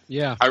 Yeah.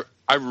 Yeah.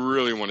 I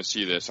really want to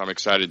see this. I'm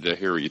excited to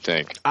hear what you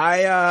think.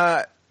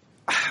 it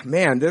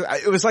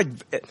was like,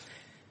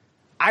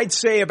 I'd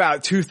say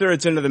about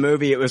 2/3 into the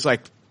movie, it was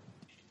like,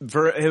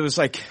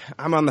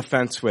 I'm on the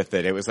fence with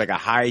it. It was like a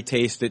high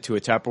taste it to a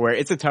Tupperware.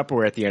 It's a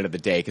Tupperware at the end of the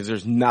day because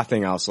there's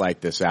nothing else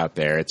like this out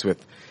there. It's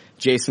with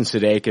Jason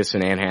Sudeikis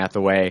and Anne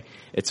Hathaway.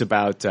 It's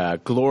about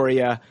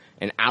Gloria,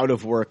 an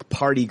out-of-work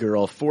party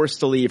girl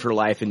forced to leave her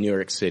life in New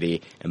York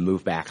City and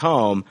move back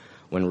home.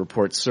 When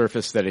reports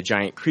surface that a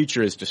giant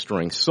creature is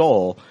destroying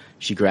Seoul,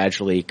 she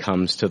gradually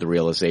comes to the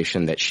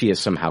realization that she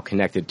is somehow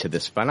connected to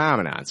this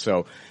phenomenon.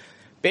 So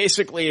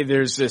basically,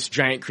 there's this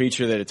giant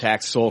creature that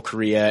attacks Seoul,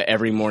 Korea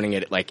every morning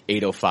at like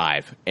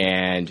 8:05,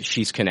 and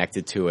she's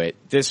connected to it.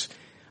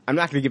 I'm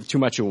not going to give too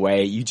much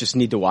away. You just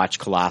need to watch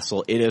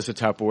Colossal. It is a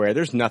Tupperware.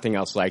 There's nothing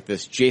else like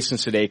this. Jason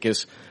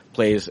Sudeikis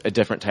plays a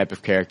different type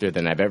of character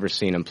than I've ever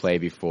seen him play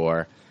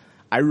before.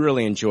 I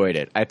really enjoyed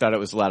it. I thought it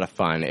was a lot of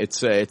fun.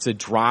 It's a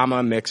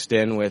drama mixed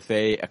in with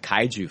a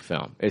kaiju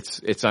film.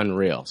 It's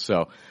unreal.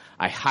 So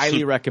I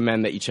highly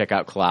recommend that you check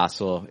out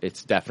Colossal.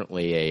 It's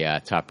definitely a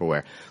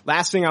Tupperware.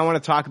 Last thing I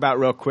want to talk about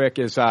real quick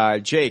is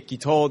Jake, you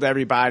told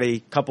everybody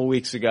a couple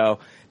weeks ago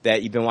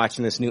that you've been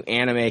watching this new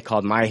anime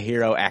called My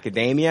Hero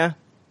Academia.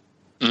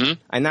 Mm-hmm.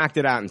 I knocked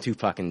it out in 2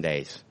 fucking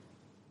days.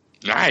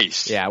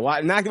 Nice. Yeah,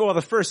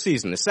 the first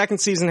season. The second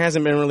season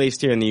hasn't been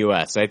released here in the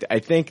U.S. I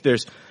think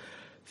there's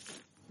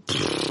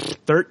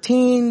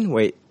 13.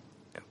 Wait.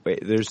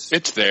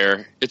 It's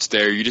there.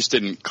 You just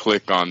didn't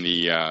click on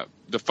the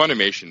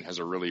Funimation has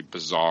a really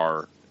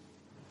bizarre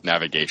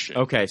navigation.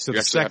 Okay, so you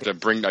actually have to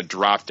bring a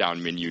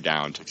drop-down menu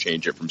down to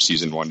change it from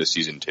season 1 to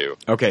season 2.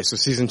 Okay, so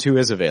season 2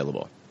 is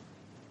available.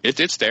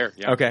 It's there,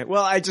 yeah. Okay,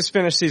 well, I just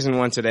finished season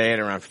 1 today at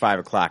around 5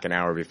 o'clock, an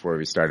hour before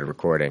we started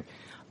recording.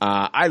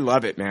 I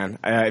love it, man.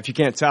 If you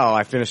can't tell,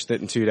 I finished it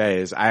in 2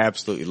 days. I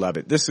absolutely love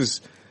it.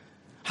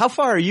 How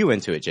far are you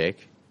into it,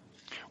 Jake?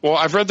 Well,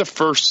 I've read the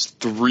first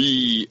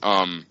 3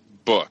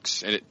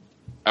 books, and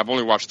I've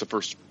only watched the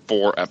first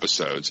 4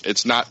 episodes.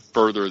 It's not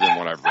further than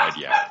what I've read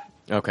yet.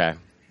 Okay.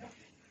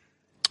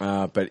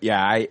 But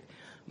yeah,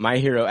 My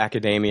Hero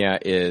Academia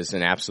is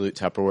an absolute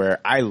Tupperware.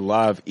 I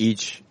love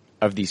each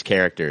of these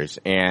characters,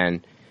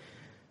 and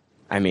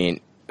I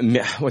mean,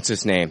 what's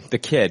his name? The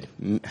kid.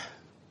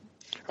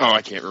 Oh,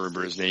 I can't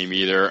remember his name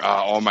either.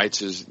 All Might's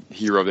his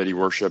hero that he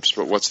worships,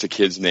 but what's the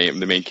kid's name?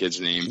 The main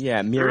kid's name?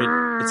 Yeah,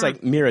 it's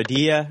like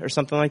Miradia or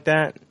something like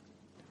that.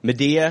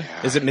 Medea?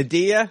 Yeah. Is it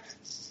Medea?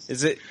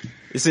 Is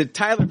it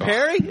Tyler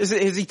Perry? Is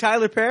he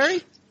Tyler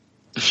Perry?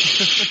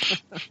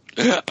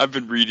 I've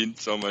been reading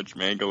so much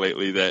manga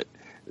lately that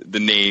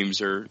the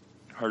names are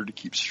hard to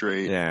keep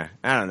straight. Yeah,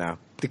 I don't know.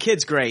 The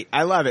kid's great.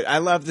 I love it. I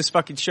love this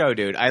fucking show,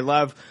 dude. I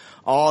love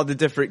all the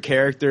different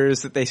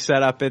characters that they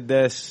set up in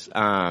this.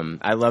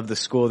 I love the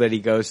school that he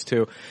goes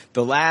to.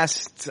 The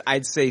last,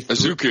 I'd say...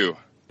 Izuku.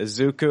 It's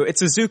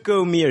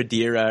Izuku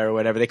Miyadira or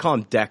whatever. They call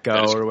him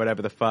Deco or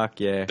whatever the fuck,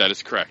 yeah. That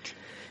is correct.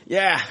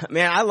 Yeah,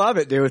 man, I love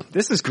it, dude.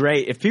 This is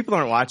great. If people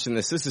aren't watching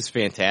this is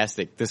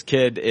fantastic. This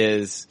kid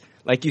is,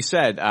 like you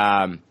said,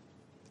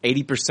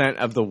 80%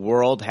 of the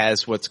world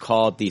has what's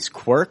called these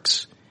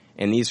quirks,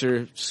 and these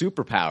are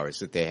superpowers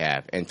that they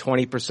have. And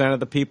 20% of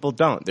the people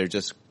don't. They're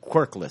just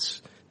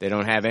quirkless. They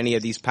don't have any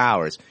of these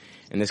powers.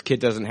 And this kid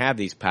doesn't have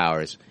these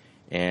powers.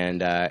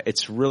 And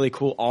it's really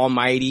cool.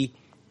 Almighty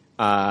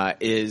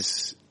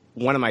is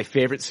one of my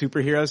favorite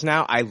superheroes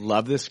now. I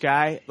love this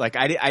guy. Like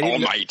I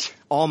didn't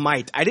All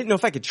Might. I didn't know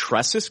if I could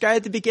trust this guy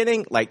at the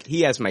beginning. Like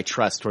he has my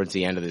trust towards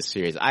the end of this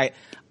series.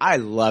 I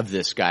love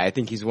this guy. I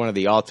think he's one of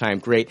the all-time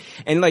great.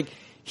 And like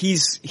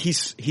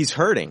he's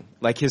hurting.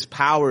 Like his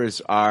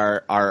powers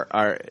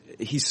are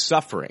he's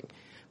suffering.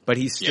 But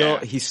he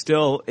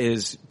still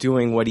is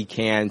doing what he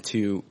can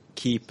to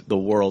keep the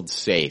world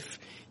safe.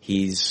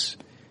 This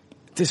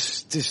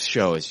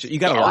show is, you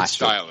gotta watch it.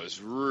 The art style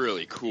is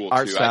really cool too.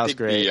 Art style's I think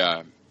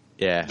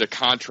great. The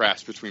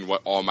contrast between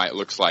what All Might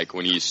looks like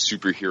when he's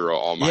superhero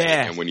All Might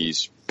and when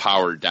he's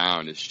powered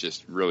down is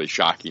just really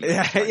shocking.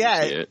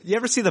 Yeah. You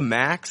ever see the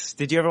Max?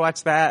 Did you ever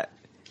watch that?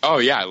 Oh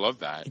yeah, I love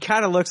that. He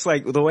kind of looks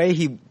like, the way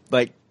he,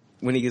 like,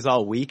 when he gets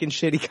all weak and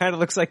shit, he kind of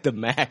looks like the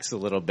Max a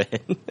little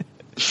bit.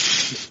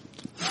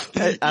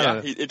 I don't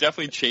know. It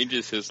definitely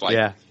changes his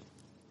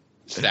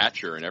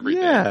stature and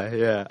everything.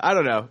 Yeah. I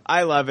don't know.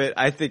 I love it.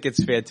 I think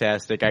it's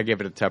fantastic. I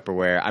give it a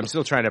Tupperware. I'm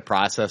still trying to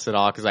process it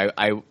all because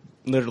I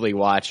literally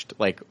watched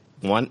like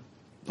one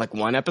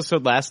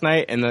episode last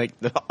night and like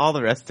all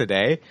the rest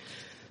today.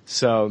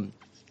 So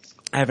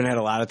I haven't had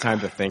a lot of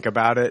time to think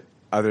about it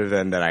other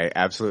than that I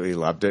absolutely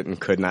loved it and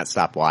could not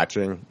stop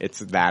watching. It's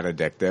that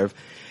addictive.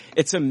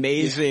 It's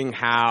amazing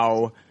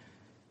how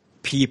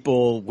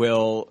people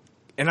will,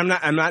 and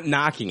I'm not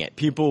knocking it.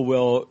 People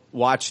will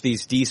watch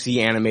these DC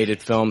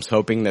animated films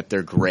hoping that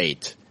they're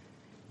great.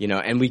 You know,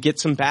 and we get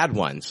some bad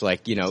ones.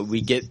 Like, you know,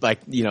 we get like,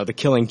 you know, The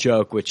Killing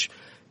Joke, which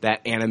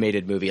that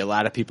animated movie a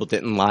lot of people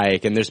didn't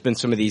like. And there's been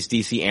some of these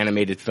DC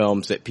animated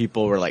films that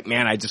people were like,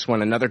 man, I just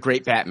want another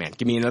great Batman.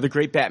 Give me another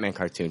great Batman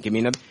cartoon. Give me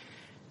another.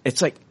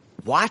 It's like,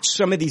 watch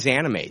some of these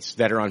animes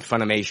that are on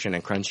Funimation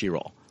and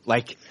Crunchyroll.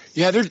 Like,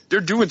 yeah,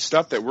 they're doing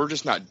stuff that we're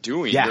just not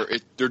doing. Yeah.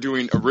 They're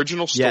doing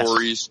original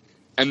stories.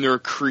 And they're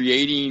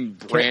creating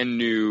brand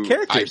new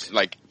characters,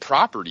 like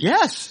properties.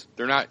 Yes,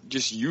 they're not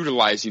just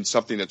utilizing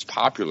something that's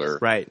popular.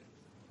 Right.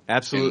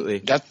 Absolutely.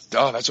 That's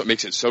what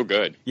makes it so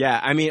good. Yeah,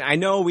 I mean, I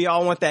know we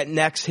all want that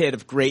next hit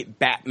of great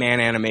Batman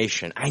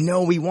animation. I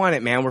know we want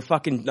it, man. We're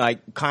fucking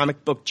like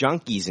comic book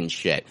junkies and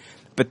shit.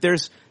 But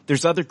there's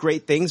other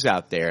great things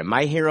out there.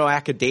 My Hero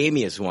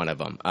Academia is one of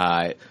them.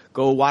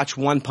 Go watch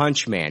One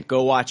Punch Man.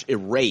 Go watch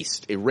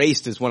Erased.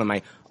 Erased is one of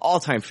my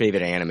all-time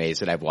favorite animes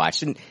that I've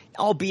watched. And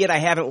albeit I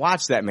haven't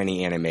watched that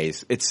many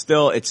animes, it's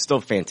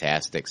still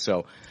fantastic.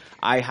 So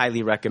I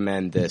highly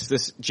recommend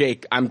this.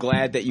 Jake, I'm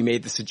glad that you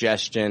made the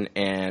suggestion,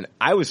 and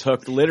I was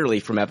hooked literally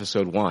from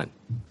episode 1.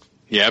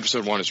 Yeah,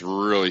 episode 1 is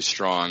really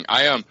strong.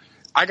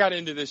 I got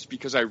into this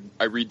because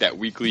I read that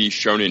weekly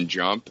Shonen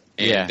Jump,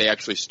 and they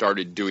actually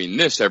started doing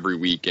this every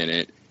week in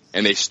it,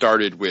 and they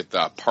started with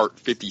part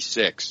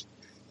 56,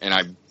 and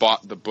I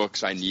bought the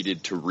books I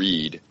needed to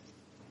read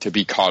to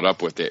be caught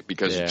up with it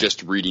because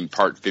just reading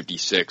part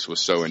 56 was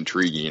so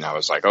intriguing. I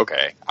was like,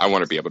 okay, I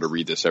want to be able to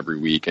read this every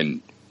week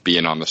and be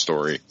in on the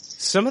story.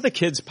 Some of the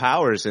kids'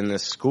 powers in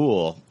this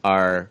school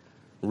are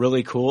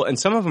really cool, and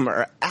some of them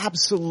are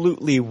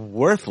absolutely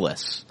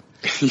worthless.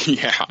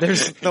 Yeah.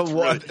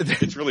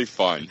 It's really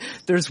fun.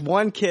 There's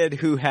one kid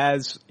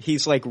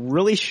he's like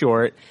really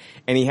short,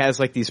 and he has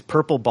like these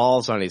purple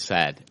balls on his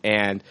head,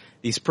 and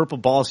these purple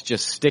balls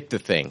just stick to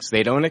things.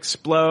 They don't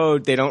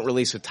explode, they don't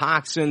release a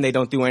toxin, they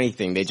don't do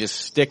anything. They just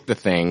stick to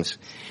things.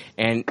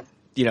 And,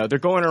 you know, they're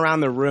going around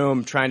the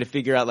room trying to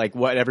figure out like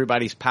what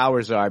everybody's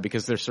powers are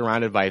because they're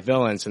surrounded by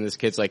villains, and this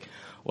kid's like,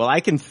 well, I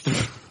can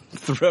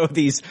throw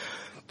these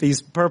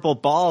purple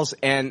balls,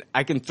 and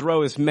I can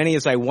throw as many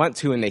as I want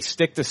to, and they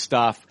stick to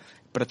stuff.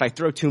 But if I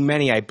throw too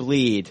many, I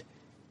bleed.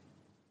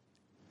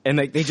 And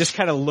they just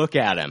kind of look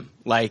at him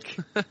like,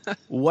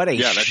 what a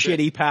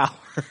shitty power.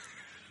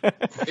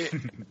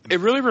 It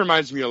really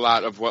reminds me a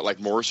lot of what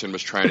like Morrison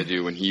was trying to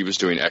do when he was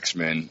doing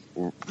X-Men.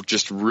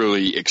 Just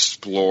really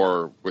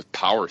explore with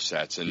power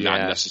sets and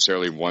not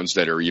necessarily ones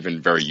that are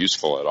even very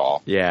useful at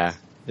all. Yeah.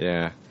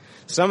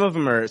 Some of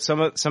them are, some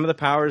of the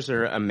powers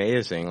are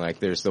amazing. Like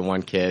there's the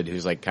one kid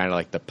who's like kind of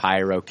like the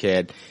pyro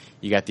kid.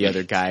 You got the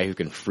other guy who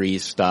can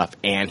freeze stuff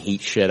and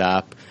heat shit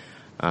up.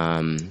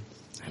 I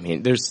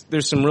mean, there's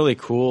some really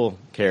cool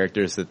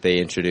characters that they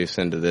introduce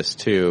into this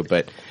too,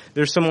 but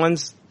there's some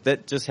ones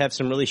that just have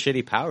some really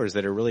shitty powers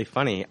that are really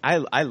funny.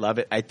 I love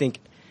it. I think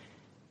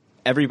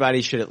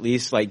everybody should at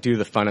least like do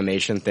the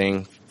Funimation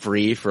thing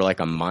free for like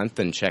a month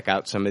and check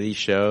out some of these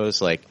shows.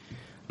 Like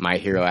My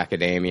Hero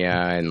Academia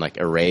and like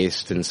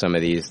Erased and some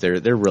of these, they're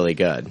really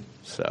good.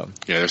 So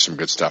yeah, there's some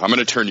good stuff. I'm going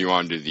to turn you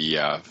on to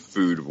the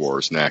Food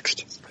Wars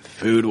next.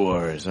 Food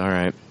Wars, all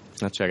right,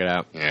 I'll check it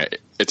out. Yeah,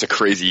 it's a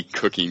crazy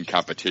cooking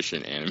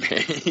competition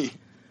anime.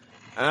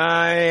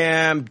 I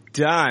am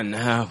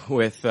done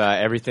with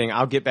everything.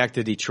 I'll get back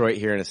to Detroit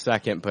here in a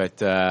second,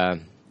 but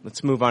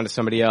let's move on to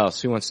somebody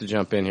else. Who wants to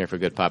jump in here for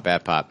Good Pop,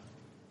 Bad Pop?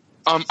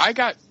 I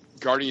got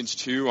Guardians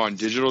 2 on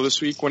digital this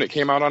week when it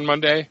came out on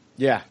Monday.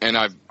 Yeah. And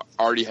I've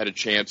already had a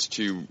chance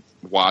to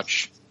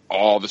watch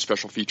all the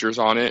special features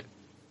on it.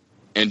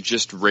 And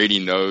just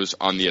rating those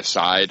on the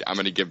aside, I'm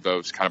going to give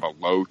those kind of a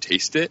low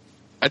taste it,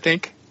 I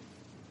think.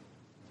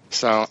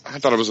 So I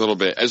thought it was a little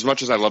bit, as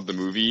much as I love the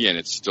movie and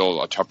it's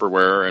still a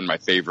Tupperware and my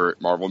favorite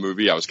Marvel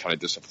movie, I was kind of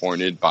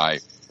disappointed by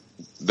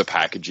the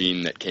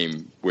packaging that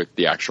came with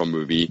the actual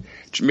movie.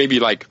 Maybe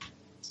like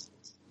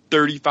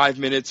 35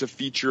 minutes of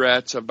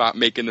featurettes about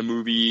making the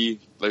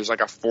movie. There's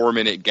like a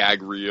 4-minute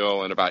gag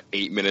reel and about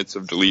 8 minutes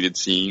of deleted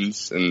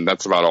scenes, and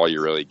that's about all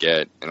you really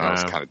get. And I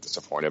was kind of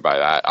disappointed by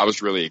that. I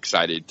was really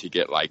excited to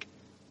get like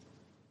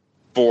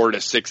 4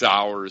 to 6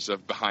 hours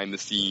of behind the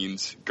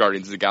scenes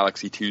Guardians of the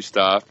Galaxy 2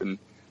 stuff, and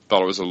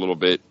thought it was a little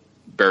bit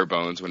bare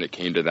bones when it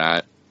came to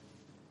that.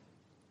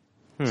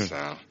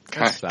 So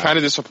kind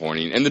of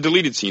disappointing. And the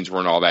deleted scenes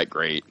weren't all that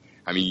great.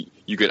 I mean,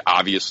 you could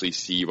obviously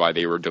see why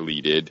they were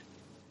deleted.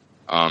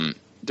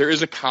 There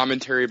is a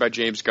commentary by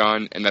James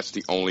Gunn, and that's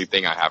the only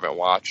thing I haven't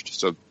watched.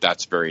 So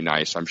that's very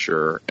nice, I'm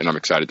sure, and I'm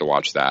excited to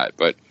watch that.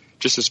 But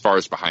just as far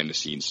as behind the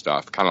scenes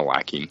stuff, kind of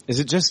lacking. Is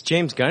it just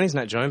James Gunn? He's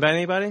not joined by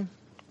anybody?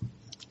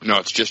 No,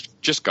 it's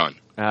just Gunn.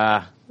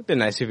 It'd been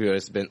nice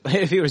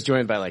if he was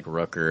joined by like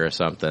Rooker or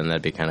something.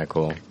 That'd be kind of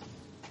cool.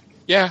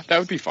 Yeah, that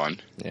would be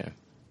fun. Yeah.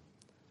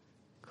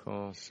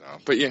 Cool. So,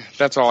 but yeah,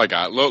 that's all I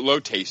got. Low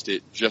taste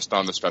it, just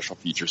on the special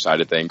feature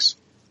side of things.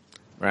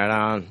 Right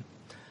on.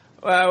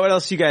 Well, what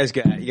else you guys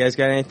got? You guys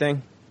got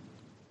anything?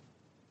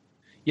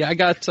 Yeah, I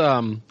got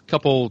a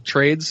couple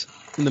trades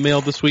in the mail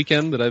this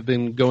weekend that I've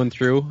been going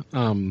through.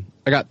 I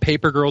got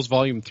Paper Girls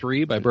Volume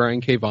 3 by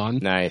Brian K. Vaughan.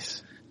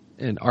 Nice.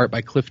 And art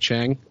by Cliff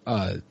Chang.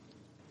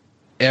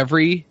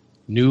 Every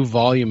new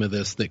volume of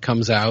this that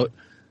comes out,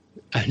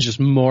 I'm just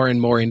more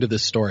and more into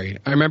this story.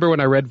 I remember when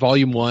I read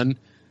Volume 1,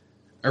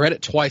 I read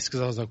it twice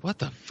because I was like, what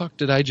the fuck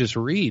did I just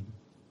read?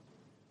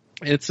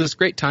 It's this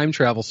great time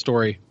travel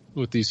story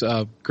with these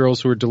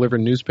girls who were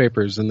delivering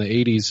newspapers in the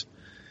 80s.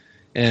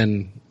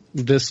 And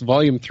this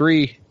Volume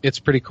 3, it's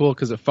pretty cool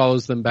because it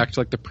follows them back to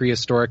like the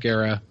prehistoric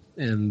era.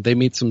 And they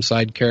meet some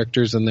side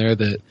characters in there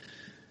that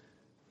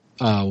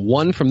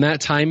one from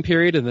that time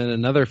period and then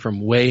another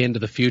from way into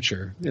the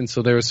future. And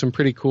so there was some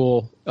pretty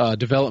cool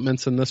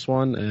developments in this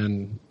one.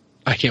 And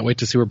I can't wait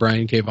to see where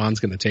Brian K. Vaughan's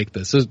going to take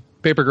this.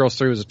 Paper Girls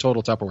 3 was a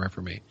total Tupperware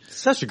for me.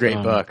 Such a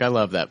great book. I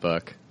love that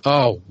book.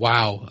 Oh,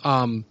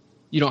 wow.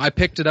 I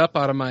picked it up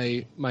out of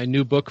my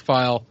new book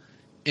file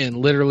and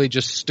literally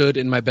just stood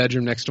in my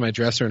bedroom next to my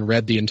dresser and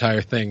read the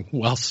entire thing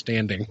while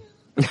standing.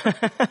 I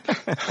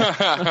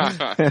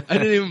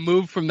didn't even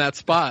move from that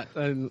spot.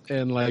 And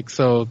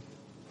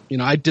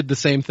I did the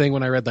same thing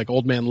when I read like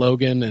Old Man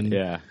Logan and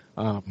a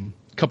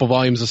couple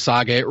volumes of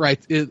Saga.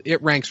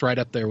 It ranks right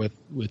up there with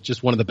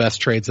just one of the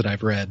best trades that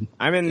I've read.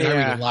 I read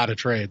a lot of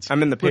trades.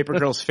 I'm in the Paper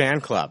Girls fan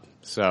club.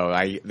 So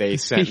they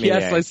sent me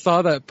I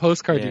saw that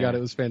postcard you got.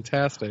 It was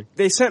fantastic.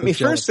 They sent me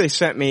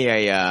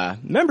a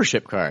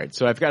membership card.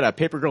 So I've got a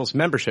Paper Girls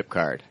membership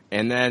card.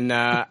 And then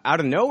out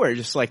of nowhere,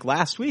 just like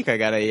last week, I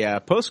got a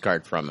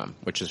postcard from them,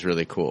 which is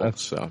really cool.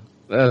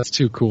 That's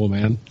too cool,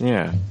 man.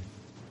 Yeah.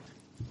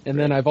 And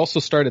then I've also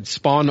started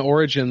Spawn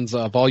Origins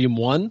Volume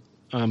 1.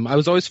 I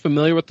was always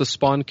familiar with the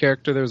Spawn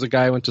character. There was a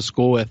guy I went to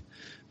school with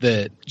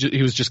that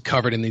he was just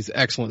covered in these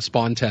excellent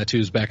Spawn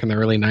tattoos back in the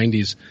early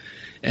 90s.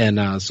 And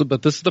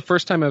but this is the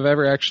first time I've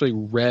ever actually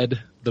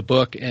read the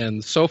book,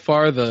 and so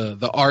far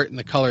the art and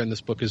the color in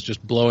this book is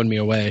just blowing me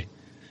away.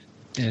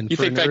 And you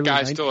think that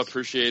guy still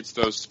appreciates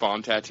those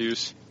Spawn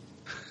tattoos?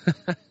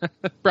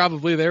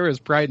 Probably. They were his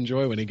pride and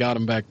joy when he got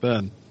them back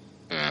then.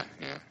 Yeah.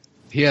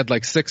 He had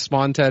like 6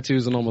 Spawn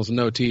tattoos and almost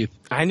no teeth.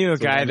 I knew a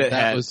guy that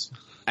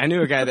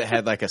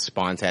had like a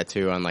Spawn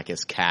tattoo on like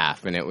his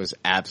calf, and it was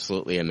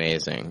absolutely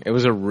amazing. It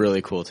was a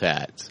really cool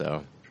tat.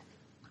 So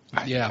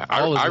yeah,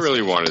 I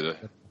really wanted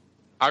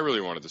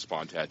the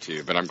Spawn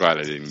tattoo, but I'm glad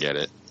I didn't get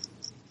it.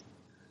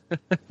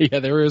 Yeah,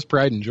 they were his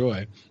pride and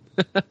joy.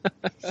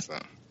 So.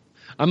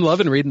 I'm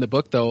loving reading the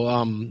book, though.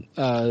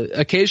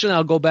 Occasionally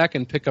I'll go back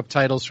and pick up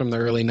titles from the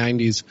early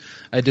 90s.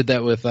 I did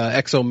that with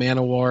Exo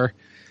Manowar,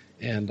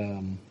 and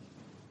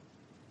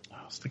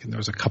I was thinking there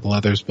was a couple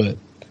others, but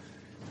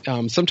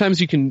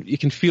sometimes you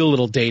can feel a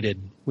little dated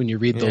when you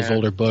read those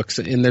older books.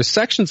 And there's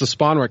sections of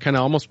Spawn where it kind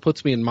of almost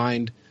puts me in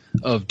mind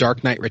of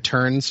Dark Knight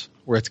Returns,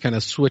 where it's kind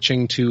of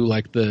switching to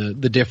like the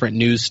different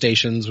news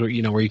stations where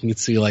you can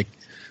see like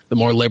the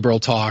more liberal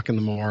talk and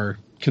the more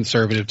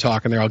conservative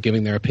talk, and they're all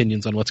giving their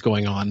opinions on what's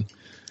going on.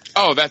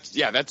 Oh, that's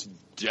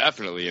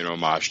definitely an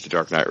homage to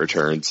Dark Knight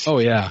Returns. Oh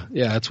yeah,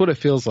 that's what it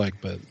feels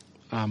like. But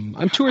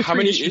I'm 2 or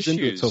 3 issues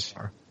into it so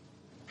far.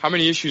 How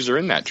many issues are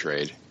in that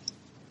trade?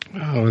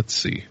 Oh, let's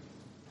see.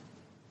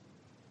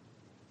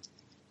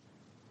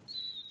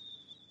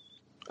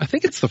 I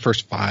think it's the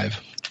first 5.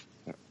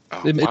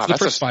 Oh, it's the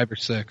first 5 or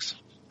 6.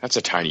 That's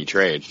a tiny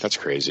trade. That's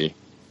crazy.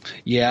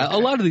 Yeah, okay. A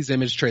lot of these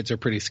image trades are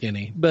pretty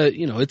skinny, but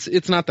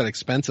it's not that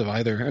expensive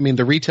either. I mean,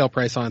 the retail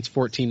price on it's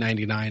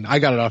 $14.99. I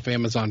got it off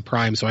Amazon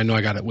Prime, so I know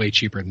I got it way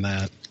cheaper than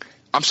that.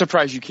 I'm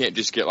surprised you can't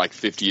just get like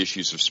 50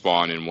 issues of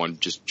Spawn in one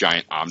just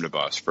giant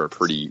omnibus for a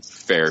pretty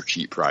fair,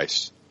 cheap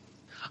price.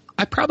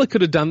 I probably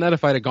could have done that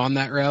if I'd have gone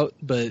that route,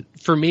 but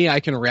for me,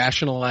 I can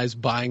rationalize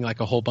buying like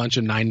a whole bunch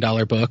of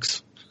 $9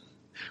 books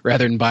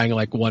rather than buying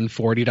like one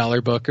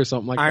 $40 book or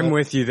something like that. I'm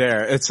with you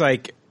there. It's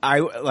like,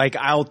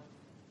 you're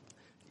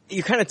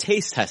kind of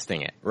taste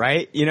testing it,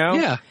 right? You know?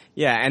 Yeah.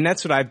 Yeah, and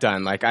that's what I've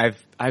done. Like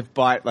I've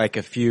bought like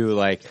a few,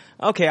 like,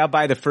 okay, I'll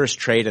buy the first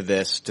trade of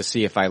this to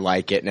see if I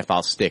like it and if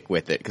I'll stick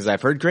with it, because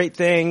I've heard great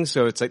things.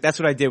 So it's like, that's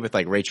what I did with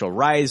like Rachel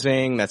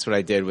Rising. That's what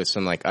I did with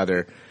some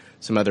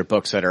other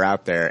books that are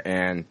out there.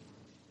 And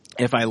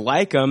if I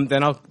like them,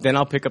 then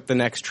I'll pick up the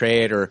next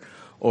trade, or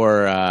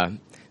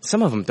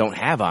some of them don't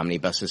have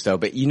omnibuses though,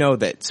 but you know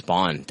that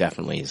Spawn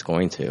definitely is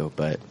going to,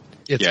 but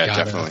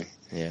definitely.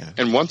 Yeah.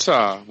 And once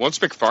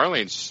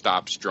McFarlane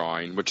stops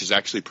drawing, which is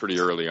actually pretty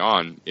early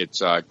on, it's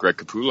Greg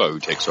Capullo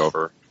who takes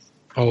over.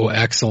 Oh,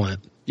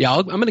 excellent. Yeah,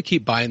 I'm going to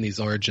keep buying these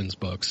Origins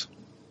books.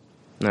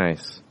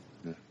 Nice.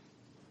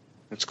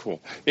 That's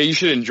cool. Yeah, you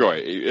should enjoy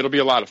it. It'll be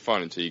a lot of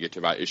fun until you get to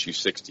about issue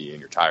 60 and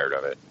you're tired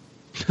of it.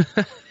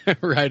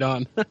 Right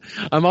on.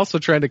 I'm also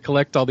trying to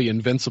collect all the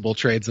Invincible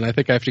trades, and I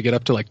think I have to get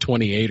up to like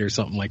 28 or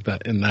something like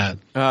that in that.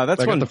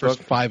 That's I got one the of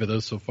first 5 of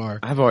those so far.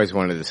 I've always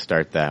wanted to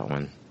start that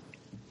one.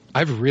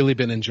 I've really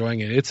been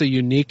enjoying it. It's a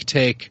unique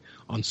take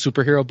on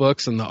superhero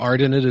books, and the art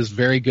in it is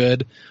very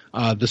good.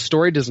 The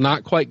story does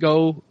not quite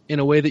go in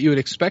a way that you would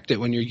expect it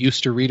when you're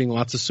used to reading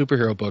lots of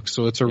superhero books,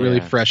 so it's a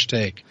really fresh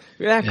take.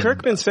 Yeah,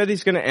 Kirkman said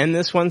he's going to end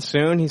this one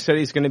soon. He said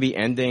he's going to be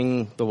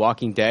ending The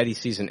Walking Dead. He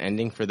sees an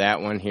ending for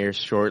that one here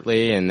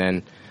shortly, and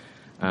then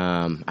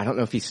I don't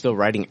know if he's still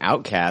writing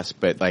Outcast,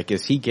 but like,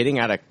 is he getting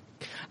out of...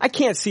 I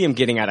can't see him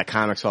getting out of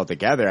comics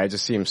altogether. I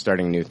just see him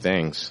starting new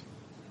things.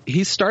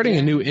 He's starting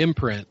a new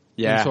imprint.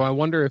 Yeah. And so I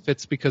wonder if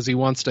it's because he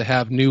wants to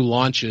have new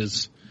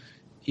launches,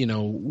 you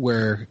know,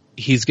 where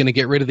he's going to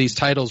get rid of these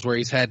titles where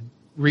he's had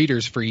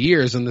readers for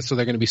years, and so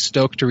they're going to be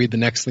stoked to read the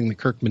next thing that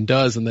Kirkman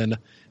does, and then,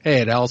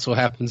 hey, it also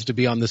happens to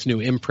be on this new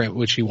imprint,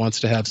 which he wants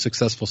to have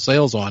successful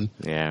sales on.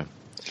 Yeah.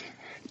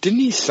 Didn't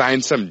he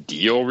sign some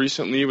deal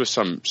recently with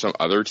some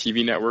other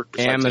TV network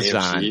besides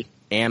AMC?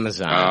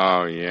 Amazon.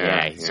 Oh,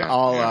 yeah. Yeah,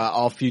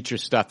 all future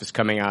stuff is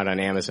coming out on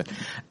Amazon.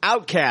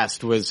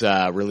 Outcast was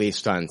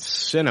released on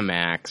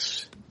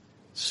Cinemax.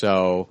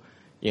 So,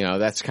 you know,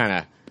 that's kind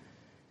of...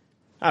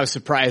 I was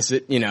surprised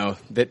that, you know,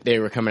 that they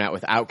were coming out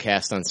with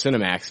Outcast on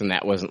Cinemax, and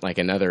that wasn't like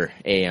another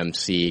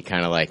AMC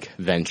kind of like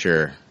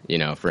venture, you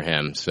know, for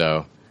him.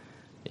 So,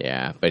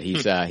 yeah. But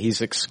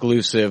he's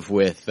exclusive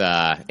with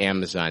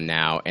Amazon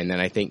now. And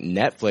then I think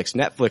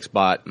Netflix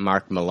bought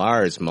Mark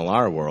Millar's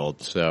Millar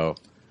World, so...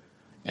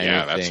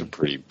 Yeah, that's a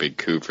pretty big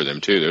coup for them,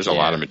 too. There's a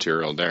lot of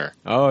material there.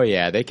 Oh,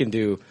 yeah. They can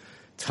do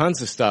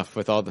tons of stuff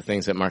with all the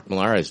things that Mark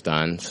Millar has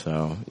done.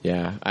 So,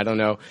 yeah, I don't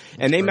know.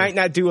 And they might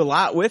not do a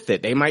lot with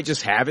it. They might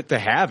just have it to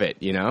have it,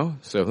 you know?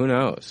 So who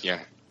knows? Yeah,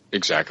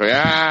 exactly.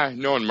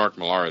 Knowing Mark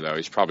Millar, though,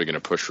 he's probably going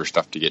to push for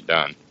stuff to get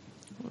done.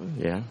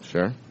 Yeah,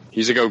 sure.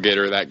 He's a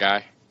go-getter, that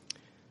guy.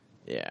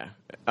 Yeah.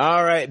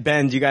 All right,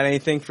 Ben, do you got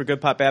anything for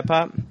Good Pop, Bad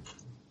Pop?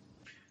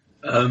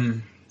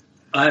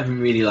 I haven't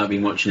really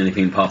been watching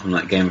anything apart from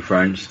like Game of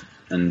Thrones,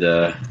 and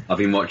I've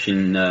been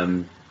watching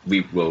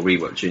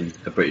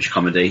rewatching a British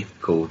comedy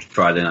called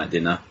Friday Night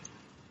Dinner.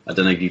 I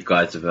don't know if you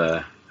guys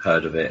have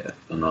heard of it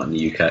or not. In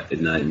the UK,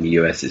 in the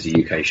US, it's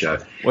a UK show.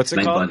 What's it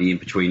made called? By the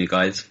In-Betweener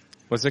guys.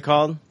 What's it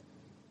called?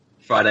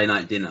 Friday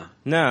Night Dinner.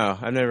 No,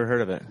 I've never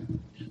heard of it.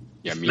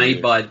 Yeah,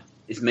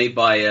 it's made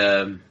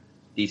by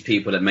these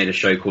people that made a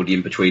show called The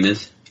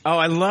In-Betweeners. Oh,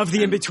 I love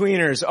The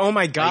In-Betweeners. Oh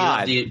my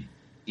God.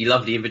 You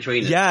love The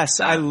In-Betweeners? Yes,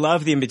 I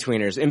love The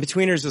In-Betweeners.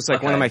 In-Betweeners is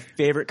like one of my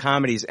favorite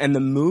comedies, and the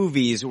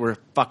movies were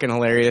fucking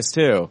hilarious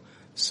too.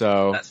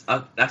 So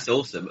that's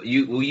awesome.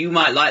 You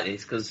might like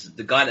this because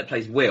the guy that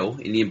plays Will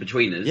in The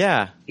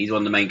In-Betweeners, he's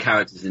one of the main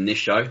characters in this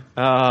show.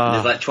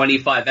 There's like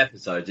 25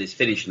 episodes. It's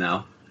finished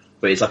now,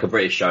 but it's like a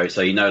British show,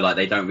 so you know, like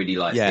they don't really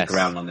stick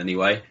around long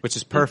anyway, which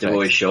is perfect. They're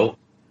always short.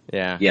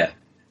 Yeah,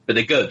 but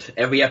they're good.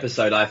 Every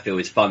episode I feel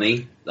is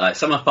funny. Like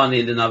some are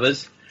funnier than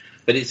others,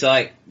 but it's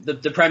like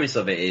the premise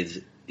of it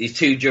is these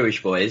two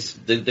Jewish boys.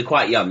 They're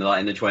quite young. They're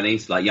like in their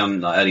 20s, like young,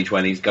 like early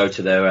 20s. Go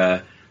to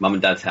their mum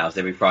and dad's house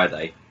every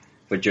Friday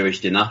for Jewish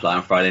dinner, like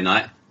on Friday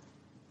night.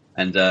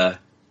 And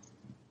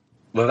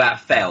without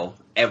fail,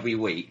 every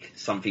week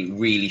something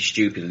really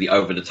stupidly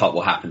over the top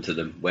will happen to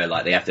them, where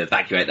like they have to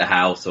evacuate the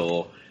house,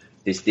 or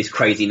this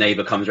crazy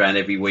neighbour comes around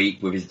every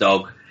week with his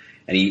dog,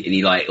 and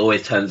he like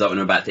always turns up when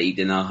they're about to eat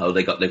dinner. Or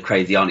they got the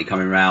crazy auntie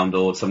coming around,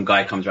 or some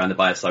guy comes around to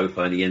buy a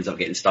sofa and he ends up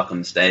getting stuck on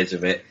the stairs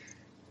with it.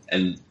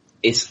 And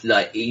it's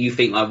like, you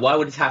think, like, why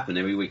would this happen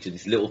every week to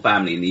this little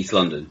family in East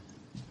London?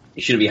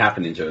 It shouldn't be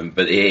happening to them,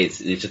 but it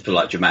is. It's just for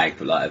like dramatic,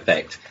 for like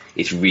effect.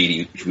 It's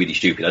really, really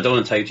stupid. I don't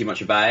want to tell you too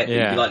much about it.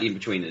 Yeah. If you like The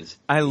In-Betweeners.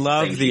 I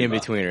love The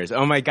In-Betweeners.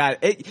 Oh my God.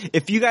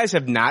 If you guys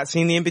have not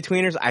seen The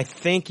In-Betweeners, I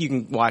think you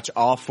can watch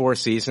all 4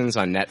 seasons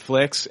on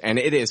Netflix, and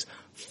it is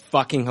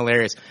fucking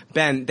hilarious.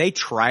 Ben, they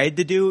tried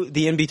to do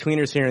The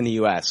In-Betweeners here in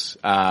the US.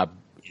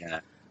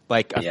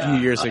 like a few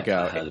years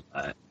ago, I heard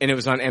about it. and it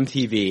was on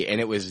MTV,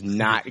 and it was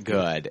not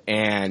good.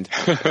 And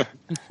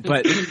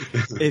but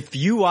if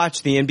you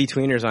watch The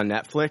In-Betweeners on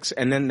Netflix,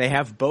 and then they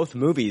have both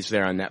movies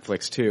there on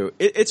Netflix too,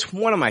 it's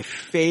one of my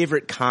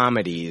favorite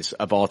comedies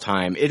of all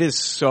time. It is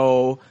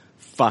so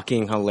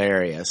fucking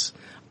hilarious.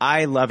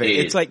 I love it.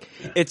 It's like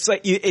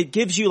it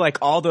gives you like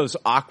all those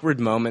awkward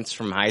moments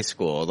from high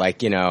school,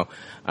 like liking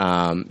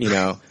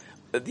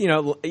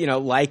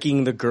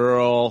the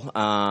girl,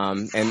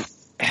 and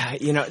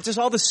just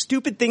all the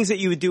stupid things that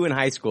you would do in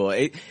high school.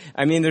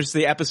 There's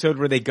the episode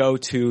where they go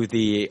to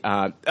the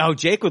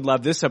Jake would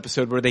love this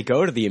episode where they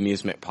go to the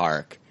amusement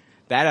park.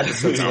 That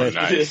episode's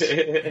nice.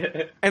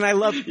 And I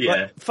love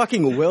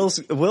fucking Will's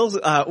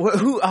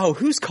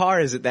whose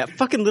car is it? That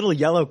fucking little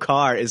yellow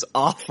car is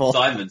awful.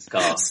 Simon's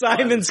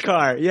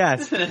car.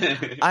 Yes.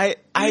 The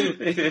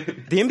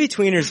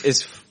In-Betweeners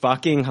is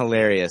fucking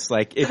hilarious.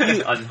 Like if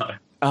you I know.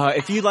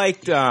 if you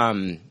liked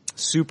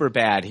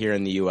Superbad here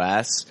in the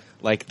US,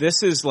 like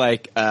this is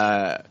like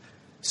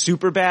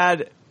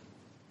Superbad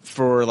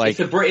for like it's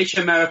a British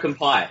American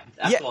Pie.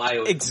 That's what I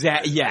always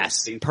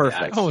yes,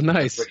 perfect. Oh,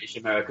 nice. British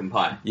American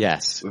Pie.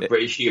 Yes, with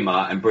British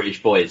humour and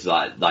British boys,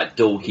 like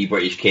dorky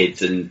British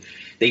kids, and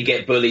they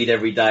get bullied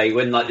every day.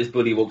 When like this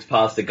bully walks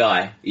past a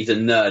guy, he's a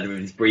nerd with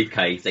his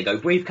briefcase. They go,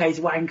 "Briefcase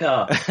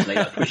wanker," and they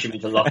like push him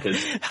into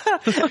lockers.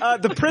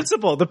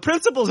 The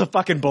principal's a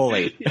fucking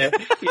bully. yeah,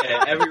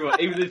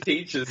 everyone, even the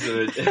teachers,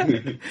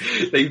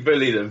 they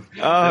bully them.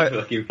 It's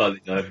fucking funny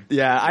though.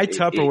 Yeah, I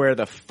Tupperware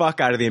the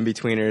fuck out of the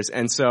In-Betweeners,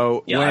 and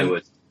so I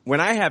would. When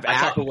I have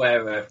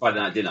Tupperware Friday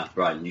Night Dinner,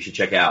 Brian, you should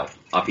check it out.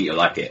 I think you'll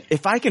like it.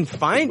 If I can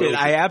find it,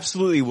 I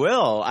absolutely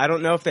will. I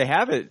don't know if they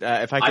have it.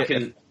 If I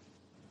can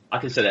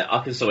sort it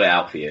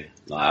out for you.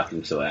 Like, I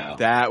can sort it out.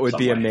 That would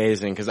be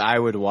amazing, because I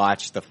would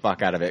watch the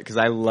fuck out of it, because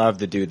I love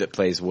the dude that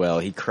plays Will.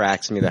 He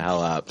cracks me the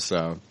hell up,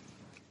 so.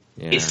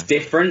 Yeah. It's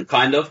different,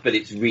 kind of, but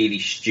it's really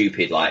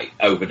stupid, like,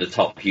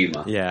 over-the-top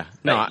humor. Yeah.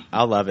 No,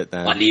 I'll love it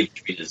then. Like, the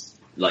In-Betweeners,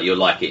 like, you'll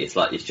like it.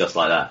 It's just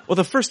like that. Well,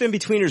 the first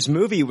In-Betweeners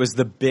movie was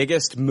the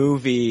biggest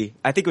movie,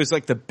 I think it was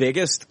like the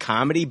biggest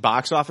comedy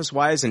box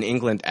office-wise in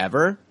England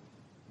ever.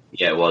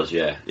 Yeah, it was,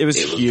 yeah. It was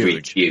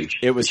huge. Huge.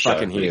 It was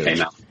fucking huge. It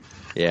came out.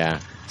 Yeah.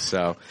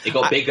 So it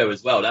got bigger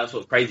as well. That's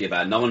what's crazy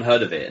about it. No one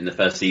heard of it in the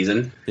first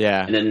season.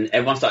 Yeah. And then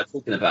everyone started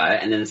talking about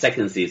it, and then the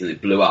second season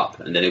it blew up,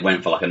 and then it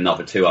went for like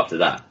another 2 after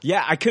that.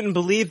 Yeah, I couldn't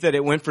believe that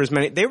it went for as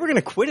many. They were going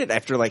to quit it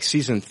after like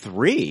season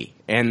 3,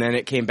 and then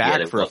it came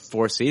back for a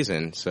 4th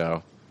season,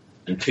 so.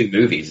 And 2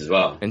 movies as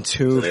well. And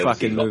 2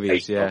 fucking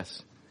movies,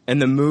 yes.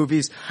 And the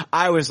movies,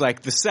 I was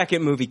like, the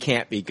second movie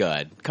can't be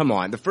good. Come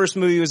on. The first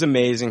movie was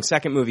amazing,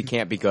 second movie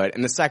can't be good,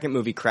 and the second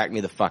movie cracked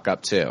me the fuck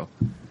up too.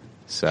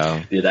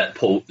 So yeah,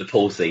 the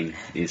pool scene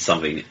is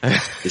something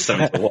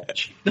to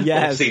watch. The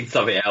pool scene,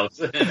 something else.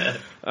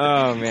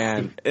 Oh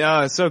man,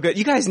 it's so good.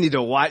 You guys need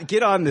to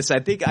get on this.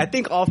 I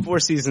think all 4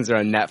 seasons are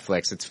on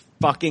Netflix. It's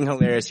fucking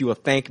hilarious. You will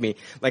thank me.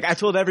 Like I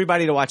told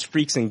everybody to watch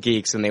Freaks and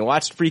Geeks, and they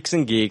watched Freaks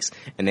and Geeks,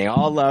 and they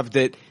all loved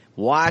it.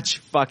 Watch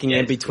fucking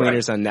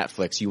In-Betweeners on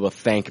Netflix. You will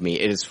thank me.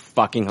 It is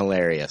fucking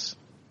hilarious.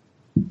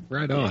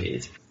 Right on.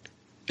 Is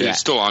it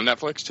still on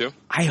Netflix too?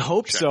 I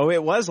hope so.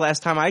 It was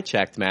last time I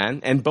checked, man.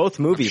 And both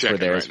movies were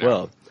there as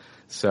well.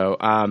 So,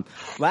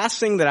 last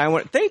thing that I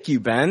want, thank you,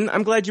 Ben.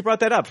 I'm glad you brought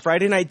that up.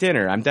 Friday Night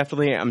Dinner. I'm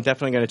definitely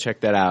going to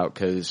check that out,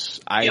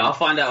 cause I'll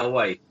find out a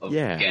way of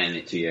getting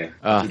it to you.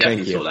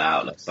 Thank you. Sort that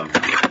out like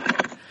something.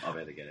 I'll be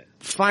able to get it.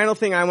 Final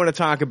thing I want to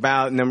talk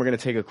about, and then we're going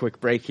to take a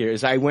quick break here,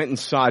 is I went and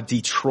saw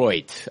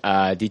Detroit.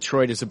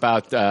 Detroit is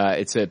about,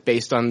 it's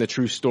based on the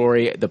true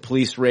story. The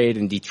police raid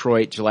in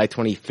Detroit, July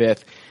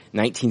 25th.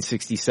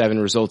 1967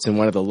 results in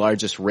one of the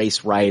largest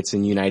race riots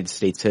in United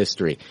States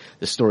history.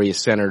 The story is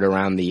centered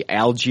around the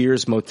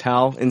Algiers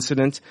Motel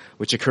incident,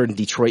 which occurred in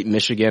Detroit,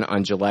 Michigan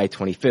on July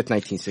 25th,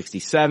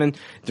 1967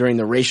 during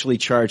the racially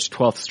charged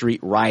 12th Street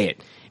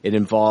riot. It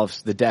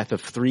involves the death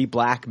of 3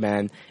 black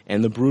men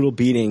and the brutal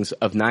beatings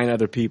of 9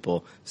 other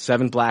people,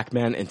 7 black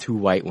men and 2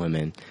 white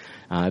women.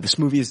 This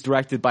movie is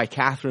directed by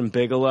Catherine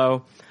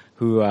Bigelow,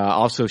 who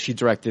also she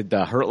directed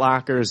The Hurt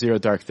Locker, Zero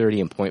Dark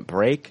 30, and Point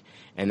Break.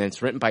 And then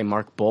it's written by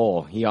Mark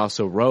Boal. He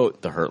also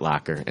wrote The Hurt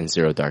Locker and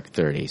Zero Dark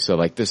 30. So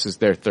like this is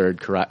their third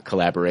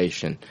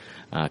collaboration,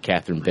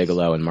 Catherine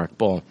Bigelow and Mark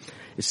Boal.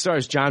 It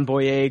stars John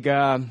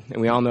Boyega,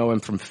 and we all know him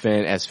from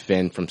Finn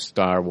from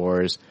Star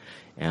Wars.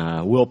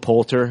 Will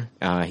Poulter,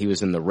 he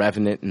was in The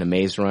Revenant and The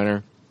Maze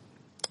Runner.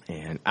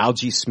 And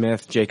Algie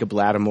Smith, Jacob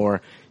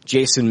Lattimore,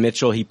 Jason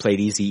Mitchell, he played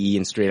Eazy-E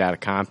in Straight Outta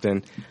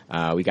Compton.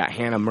 We got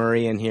Hannah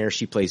Murray in here.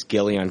 She plays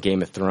Gilly on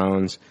Game of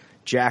Thrones.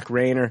 Jack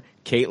Rayner,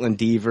 Caitlin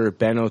Dever,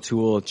 Ben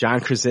O'Toole,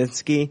 John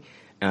Krasinski,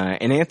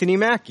 and Anthony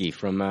Mackie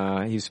from,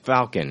 he's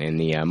Falcon in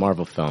the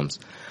Marvel films.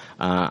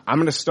 I'm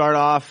going to start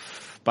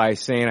off by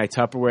saying I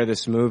Tupperware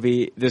this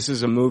movie. This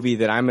is a movie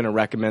that I'm going to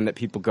recommend that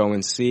people go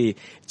and see.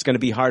 It's going to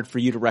be hard for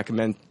you to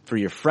recommend for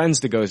your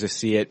friends to go to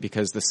see it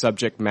because the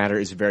subject matter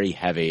is very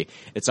heavy.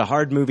 It's a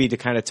hard movie to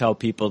kind of tell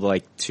people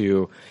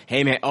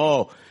hey man,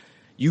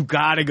 you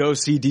got to go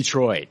see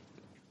Detroit.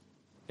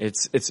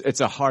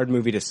 It's a hard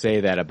movie to say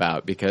that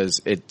about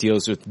because it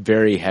deals with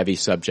very heavy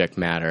subject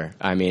matter.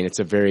 I mean, it's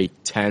a very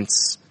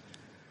tense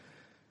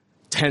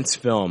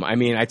film. I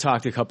mean, I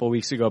talked a couple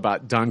weeks ago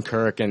about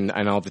Dunkirk and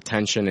all the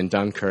tension in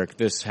Dunkirk.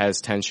 This has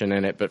tension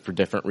in it, but for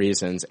different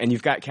reasons. And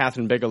you've got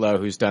Catherine Bigelow,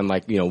 who's done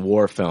like,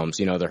 war films,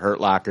 The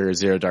Hurt Locker,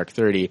 Zero Dark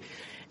 30.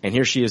 And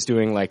here she is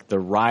doing like the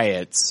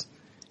riots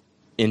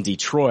in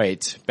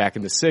Detroit back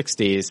in the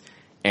 60s.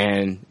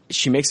 And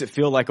she makes it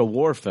feel like a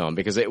war film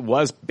because it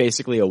was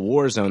basically a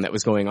war zone that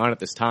was going on at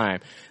this time.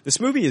 This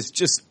movie is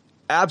just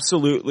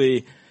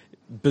absolutely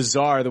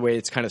bizarre the way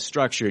it's kind of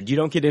structured. You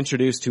don't get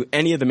introduced to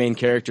any of the main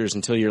characters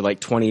until you're like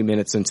 20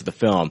 minutes into the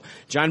film.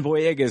 John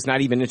Boyega is not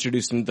even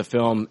introduced into the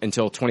film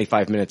until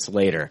 25 minutes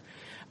later.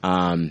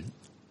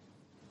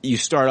 You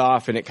start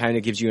off and it kind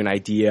of gives you an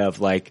idea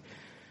of like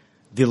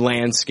the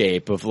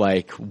landscape of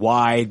like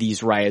why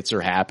these riots are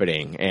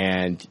happening.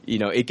 And,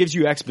 it gives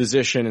you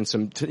exposition and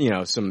some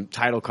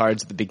title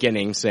cards at the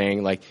beginning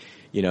saying like,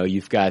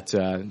 you've got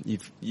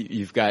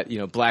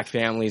black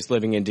families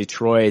living in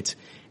Detroit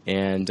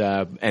and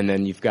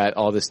then you've got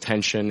all this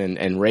tension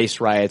and race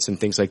riots and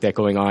things like that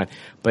going on.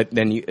 But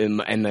then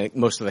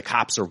most of the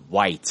cops are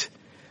white.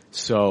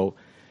 So,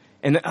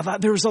 and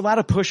there was a lot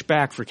of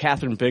pushback for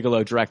Catherine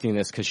Bigelow directing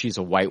this because she's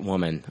a white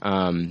woman.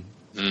 And,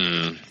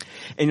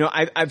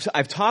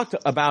 I've talked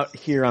about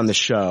here on the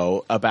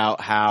show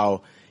about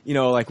how,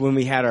 like when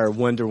we had our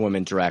Wonder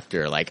Woman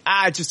director, like,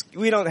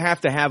 we don't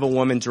have to have a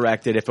woman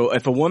direct it. If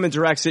a woman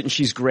directs it and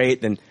she's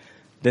great, then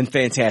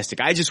fantastic.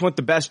 I just want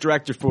the best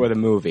director for the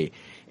movie.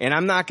 And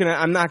I'm not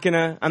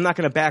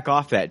gonna back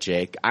off that,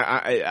 Jake.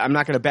 I'm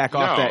not gonna back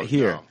off that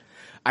here. No.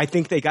 I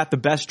think they got the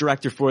best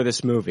director for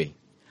this movie.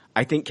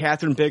 I think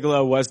Catherine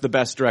Bigelow was the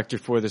best director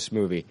for this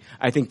movie.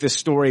 I think this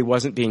story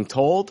wasn't being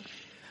told.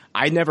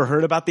 I never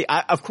heard about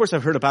of course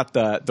I've heard about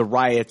the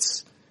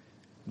riots,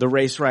 the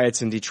race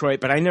riots in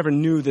Detroit, but I never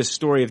knew this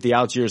story of the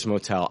Algiers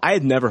Motel. I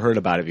had never heard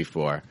about it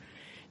before.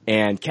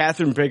 And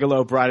Catherine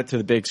Bigelow brought it to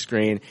the big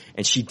screen,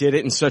 and she did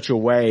it in such a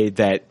way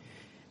that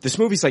this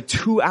movie's like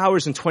 2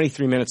 hours and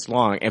 23 minutes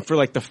long. And for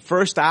like the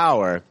first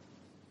hour,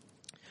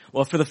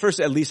 well, for the first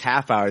at least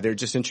half hour, they're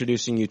just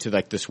introducing you to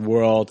like this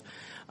world.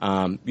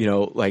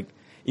 Like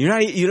you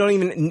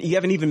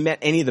haven't even met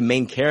any of the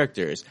main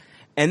characters.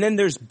 And then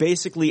there's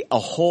basically a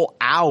whole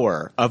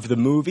hour of the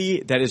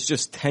movie that is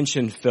just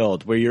tension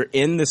filled, where you're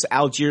in this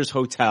Algiers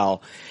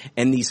hotel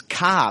and these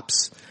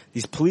cops,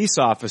 these police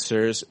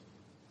officers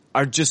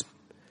are just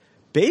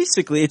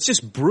basically, it's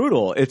just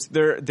brutal.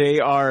 They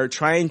are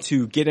trying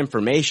to get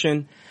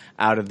information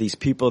out of these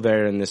people that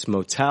are in this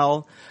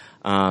motel.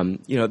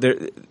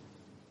 There's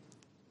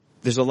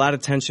a lot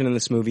of tension in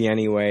this movie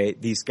anyway.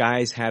 These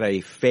guys had a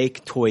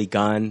fake toy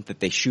gun that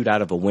they shoot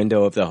out of a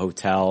window of the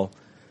hotel,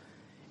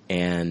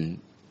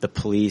 and the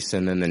police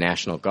and then the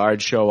National Guard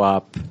show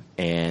up,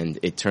 and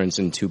it turns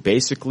into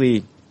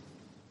basically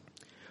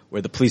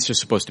where the police are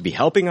supposed to be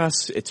helping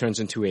us. It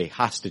turns into a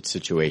hostage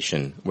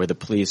situation where the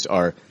police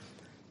are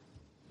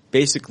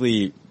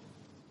basically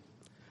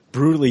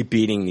brutally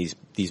beating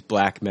these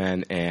black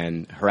men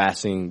and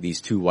harassing these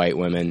two white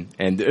women,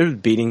 and they're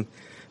beating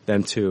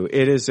them too.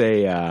 It is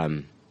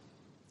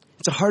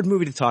it's a hard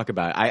movie to talk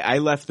about. I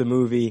left the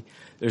movie.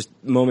 There's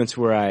moments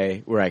where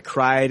I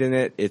cried in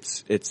it.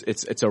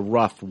 It's a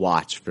rough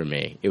watch for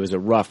me. It was a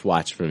rough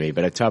watch for me,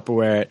 but at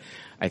Tupperware,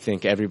 I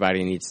think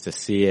everybody needs to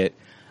see it.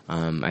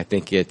 I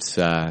think it's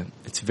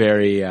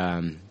very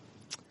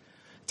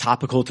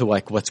topical to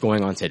like what's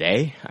going on